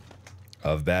bearer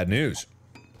of bad news.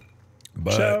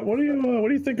 But Chat, what do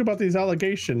you think about these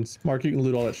allegations? Mark, you can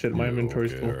loot all that shit in my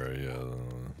inventory's full.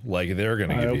 like they're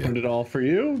gonna I give opened you it all for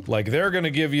you. like they're gonna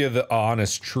give you the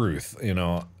honest truth, you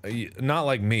know, not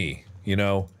like me, you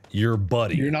know, your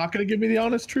buddy. You're not gonna give me the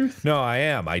honest truth? No, I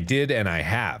am. I did and I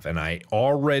have, and I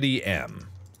already am.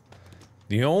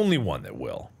 The only one that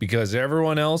will, because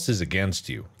everyone else is against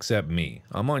you, except me.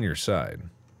 I'm on your side.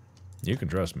 You can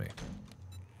trust me.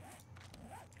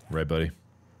 Right, buddy?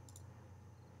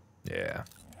 Yeah.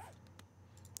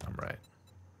 I'm right.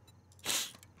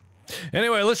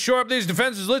 Anyway, let's shore up these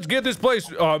defenses. Let's get this place,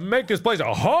 make this place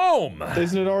a home!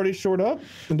 Isn't it already shored up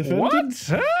and defended? What?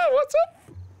 Huh? What's up?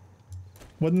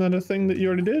 Wasn't that a thing that you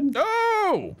already did?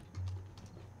 Oh!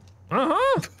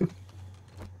 Uh-huh.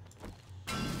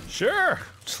 Sure.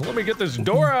 So let me get this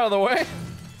door out of the way.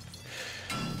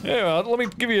 Yeah, let me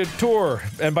give you a tour.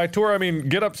 And by tour, I mean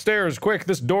get upstairs quick.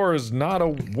 This door is not a...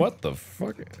 What the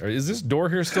fuck? Is this door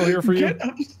here still here for you? Get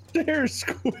upstairs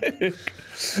quick.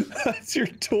 That's your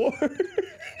tour.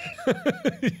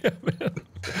 Yeah, man.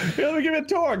 Yeah, let me give you a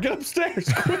tour. Get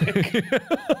upstairs quick.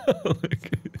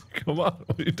 Come on,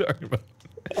 what are you talking about?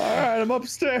 All right, I'm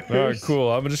upstairs. All right,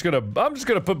 cool. I'm just gonna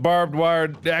put barbed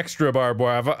wire, extra barbed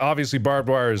wire. Obviously, barbed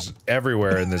wire is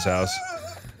everywhere in this house,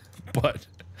 but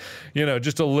you know,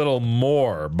 just a little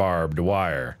more barbed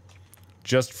wire,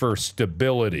 just for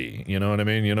stability. You know what I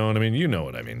mean? You know what I mean? You know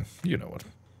what I mean? You know what?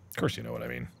 Of course, you know what I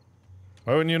mean.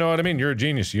 Oh, and you know what I mean? You're a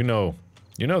genius. You know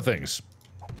things.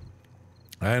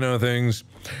 I know things.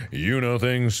 You know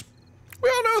things. We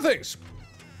all know things.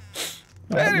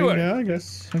 Anyway. Yeah, I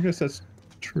guess that's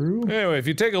true. Anyway, if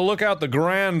you take a look out the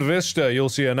grand vista, you'll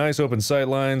see a nice open sight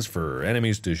lines for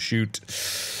enemies to shoot.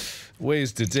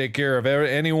 Ways to take care of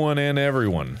anyone and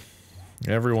everyone.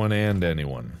 Everyone and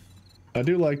anyone. I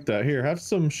do like that. Here, have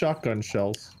some shotgun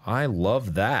shells. I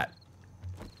love that.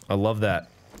 I love that.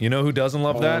 You know who doesn't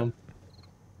love that?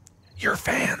 Your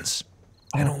fans.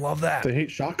 They don't love that. They hate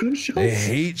shotgun shells? They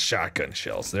hate shotgun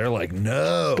shells. They're like,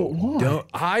 no. But why?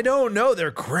 I don't know.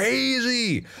 They're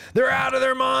crazy. They're out of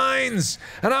their minds.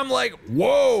 And I'm like,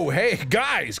 whoa, hey,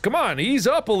 guys, come on, ease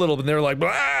up a little bit. And they're like,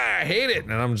 I hate it.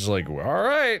 And I'm just like, all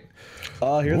right.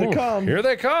 Here they come. Here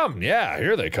they come. Yeah,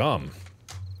 here they come.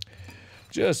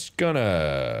 Just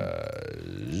gonna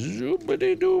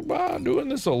zoopity-doo-bah, doing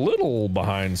this a little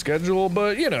behind schedule,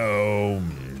 but you know,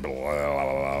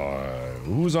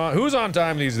 who's on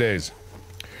time these days?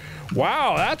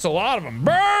 Wow, that's a lot of them.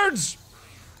 Birds!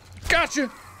 Gotcha!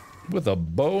 With a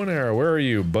bow and arrow. Where are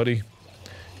you, buddy?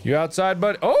 You outside,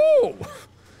 buddy? Oh!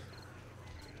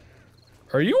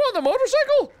 Are you on the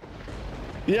motorcycle?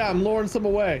 Yeah, I'm luring some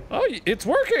away. Oh, it's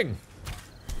working.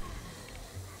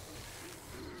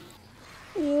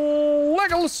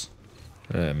 Legolas.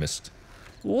 I missed.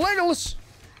 Legolas.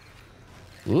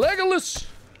 Legolas.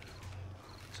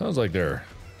 Sounds like they're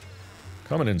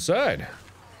coming inside.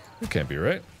 That can't be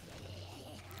right.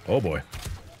 Oh boy.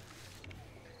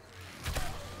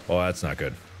 Oh, that's not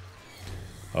good.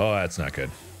 Oh, that's not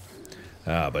good.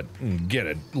 But get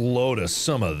a load of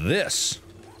some of this.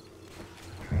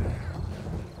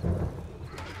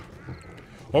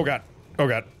 Oh god. Oh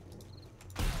god.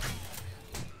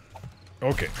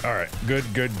 Okay, alright. Good,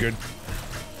 good, good.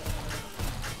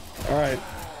 Alright.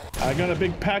 I got a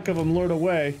big pack of them lured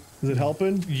away. Is it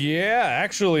helping? Yeah,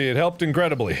 actually, it helped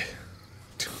incredibly.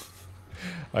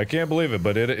 I can't believe it,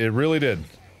 but it really did.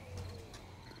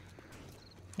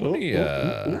 Let me,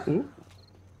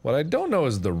 what I don't know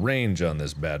is the range on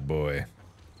this bad boy.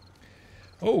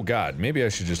 Oh god, maybe I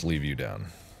should just leave you down.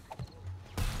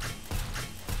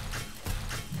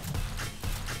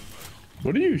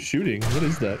 What are you shooting? What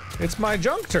is that? It's my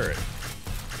junk turret.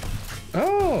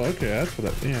 Oh, okay, that's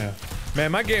what yeah.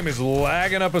 Man, my game is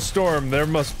lagging up a storm. There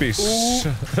must be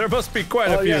there must be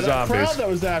quite a few that zombies. crowd that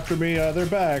was after me, they're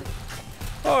back.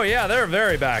 Oh yeah, they're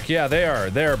very back. Yeah, they are.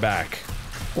 They're back.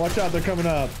 Watch out, they're coming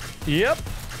up. Yep.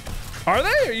 Are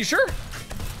they? Are you sure?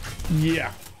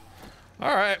 Yeah.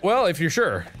 All right. Well, if you're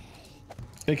sure.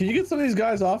 Hey, can you get some of these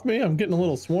guys off me? I'm getting a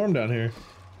little swarm down here.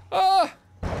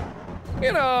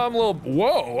 You know, I'm a little.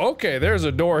 Whoa. Okay, there's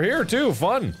a door here too.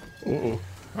 Fun. Uh-oh.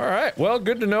 All right. Well,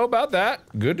 good to know about that.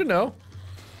 Good to know.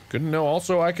 Good to know.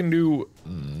 Also, I can do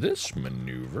this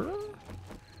maneuver,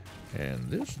 and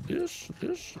this.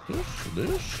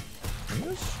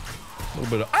 A little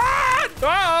bit of oh,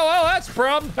 well, that's a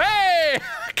problem. Hey,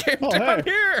 I came down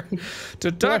here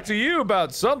to talk to you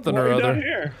about something or other. Down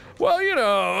here? Well, you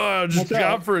know, just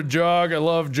out for a jog. I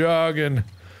love jogging.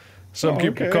 Some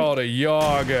people call it a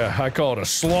yog. I call it a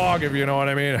slog, if you know what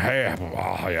I mean. Hey,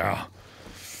 oh yeah.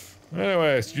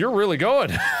 Anyways, you're really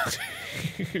going.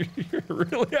 You're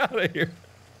really out of here.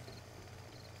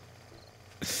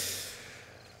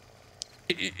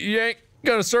 You ain't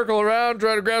gonna circle around,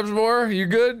 try to grab some more? You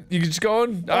good? You just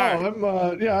going? Oh,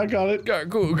 right. Yeah, I got it. Got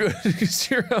cool, good. You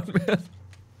see around,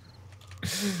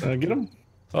 man. Get him?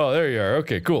 Oh, there you are.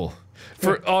 Okay, cool.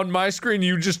 On my screen,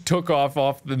 you just took off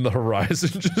in the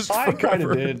horizon. Just I kind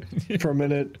of did for a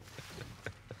minute.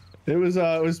 I was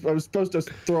supposed to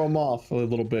throw him off a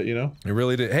little bit, you know. You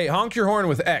really did. Hey, honk your horn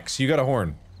with X. You got a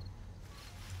horn.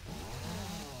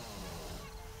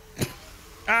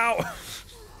 Ow!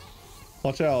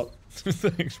 Watch out.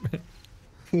 Thanks, man.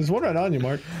 There's one right on you,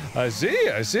 Mark. I see.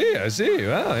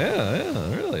 Wow,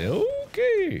 yeah, really.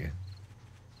 Okay.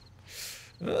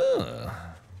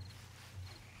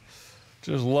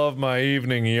 Just love my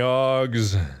evening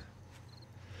yogs.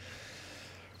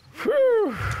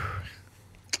 Whew.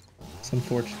 It's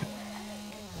unfortunate.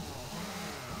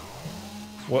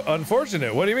 What,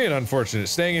 unfortunate? What do you mean unfortunate?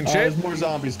 Staying in shape? There's more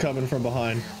zombies coming from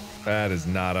behind. That is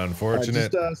not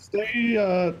unfortunate. Just stay,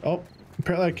 oh,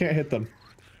 apparently I can't hit them.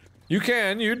 You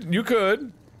can, you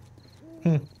could.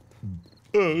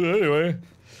 Anyway.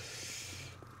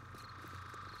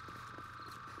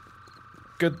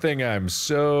 Good thing I'm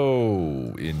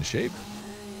so in shape.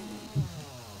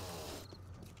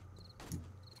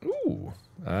 Ooh,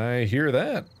 I hear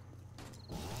that.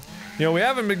 You know, we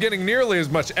haven't been getting nearly as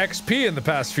much XP in the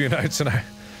past few nights, and I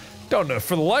don't know,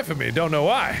 for the life of me, don't know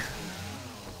why.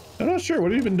 I'm not sure, what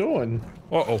have you been doing?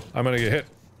 Uh-oh, I'm gonna get hit.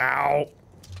 Ow.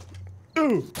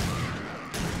 Ooh.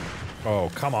 Oh,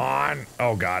 come on.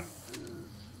 Oh, God.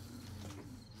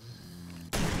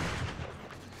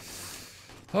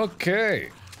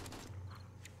 Okay.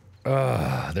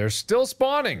 They're still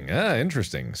spawning.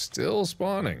 Interesting. Still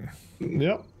spawning.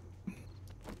 Yep.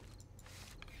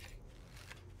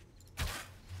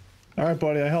 Alright,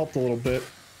 buddy, I helped a little bit.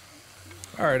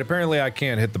 Alright, apparently I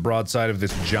can't hit the broadside of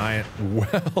this giant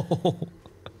well.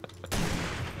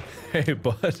 Hey,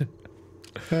 bud.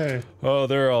 Hey. Oh,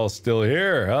 they're all still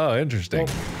here. Oh, interesting.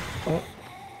 Oh.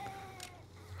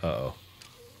 Uh-oh.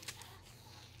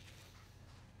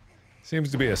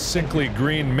 Seems to be a sickly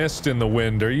green mist in the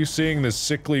wind. Are you seeing this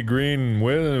sickly green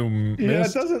mist? Yeah,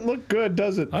 it doesn't look good,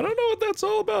 does it? I don't know what that's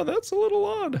all about. That's a little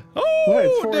odd. Oh, Wait,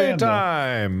 it's 4 a.m.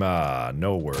 daytime.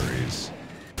 No worries.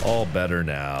 All better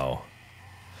now.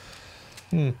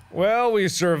 Well, we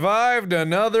survived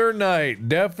another night.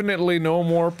 Definitely no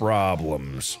more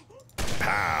problems.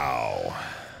 Pow.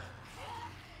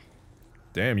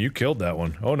 Damn, you killed that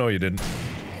one. Oh, no, you didn't.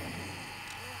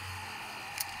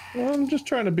 Well, I'm just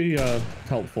trying to be,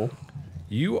 helpful.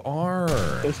 You are.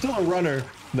 There's still a runner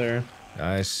there.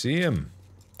 I see him.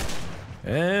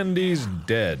 And he's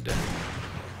dead.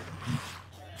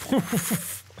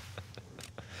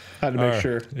 Had to make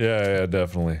sure. Yeah,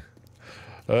 definitely.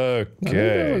 Okay. I think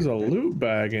there was a loot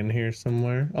bag in here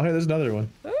somewhere. Oh, hey, there's another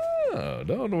one. Oh,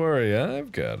 don't worry,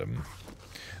 I've got him.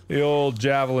 The old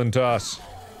javelin toss.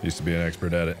 Used to be an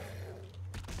expert at it.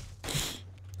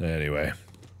 Anyway.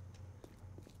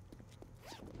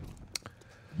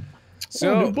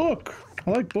 So new book.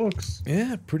 I like books.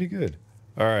 yeah, pretty good.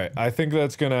 All right, I think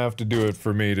that's gonna have to do it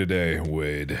for me today,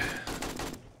 Wade.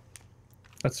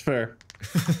 That's fair.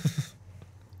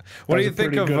 What do you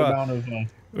think of? What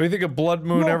do you think of Blood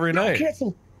Moon every night?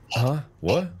 Cancel. Huh?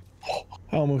 What?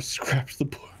 I almost scrapped the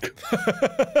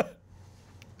book.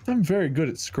 I'm very good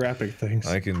at scrapping things.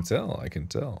 I can tell. I can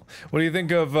tell. What do you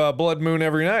think of Blood Moon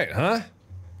every night? Huh?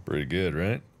 Pretty good,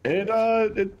 right?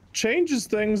 It changes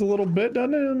things a little bit,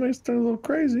 doesn't it? It makes things a little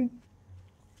crazy.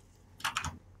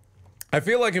 I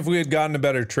feel like if we had gotten a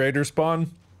better trader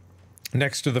spawn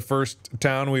next to the first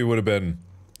town, we would have been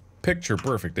picture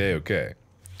perfect A-okay.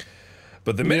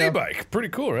 But the mini bike, pretty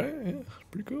cool, right? Yeah,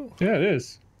 pretty cool. Yeah, it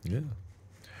is. Yeah.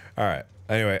 All right.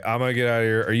 Anyway, I'm gonna get out of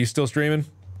here. Are you still streaming?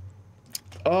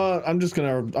 I'm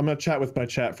gonna chat with my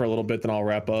chat for a little bit, then I'll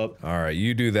wrap up. All right,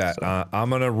 you do that. So. I'm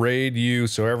gonna raid you,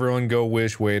 so everyone go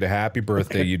wish Wade a happy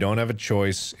birthday. Okay. You don't have a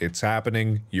choice. It's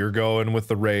happening. You're going with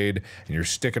the raid, and you're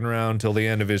sticking around till the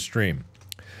end of his stream.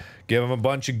 Give him a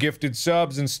bunch of gifted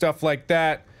subs and stuff like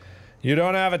that. You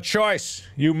don't have a choice.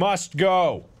 You must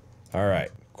go. All right,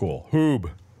 cool.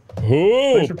 Hoob.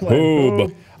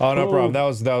 Hoob. Oh, no problem. That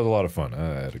was a lot of fun.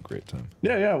 I had a great time.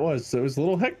 Yeah, it was. It was a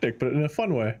little hectic, but in a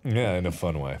fun way. Yeah, in a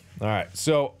fun way. All right.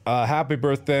 So, happy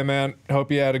birthday, man. Hope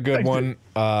you had a good one.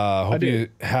 Hope you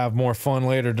have more fun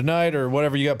later tonight or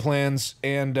whatever you got plans.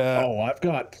 And oh, I've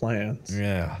got plans.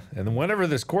 Yeah. And then whenever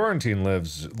this quarantine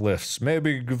lifts,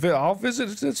 maybe I'll visit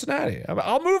Cincinnati.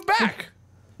 I'll move back.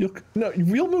 You'll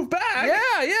move back?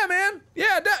 Yeah, man.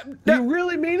 Yeah. You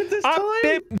really mean it this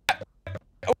time?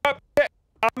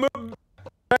 I moved.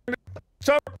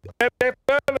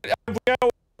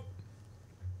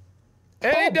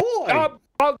 Oh boy!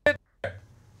 I'll get there.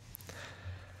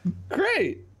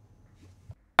 Great.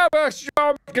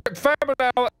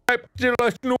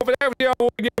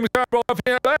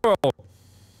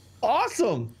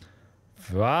 Awesome.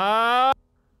 Bye.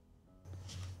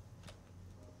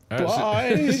 Bye.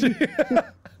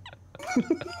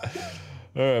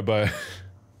 All right, bye.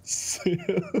 See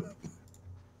ya.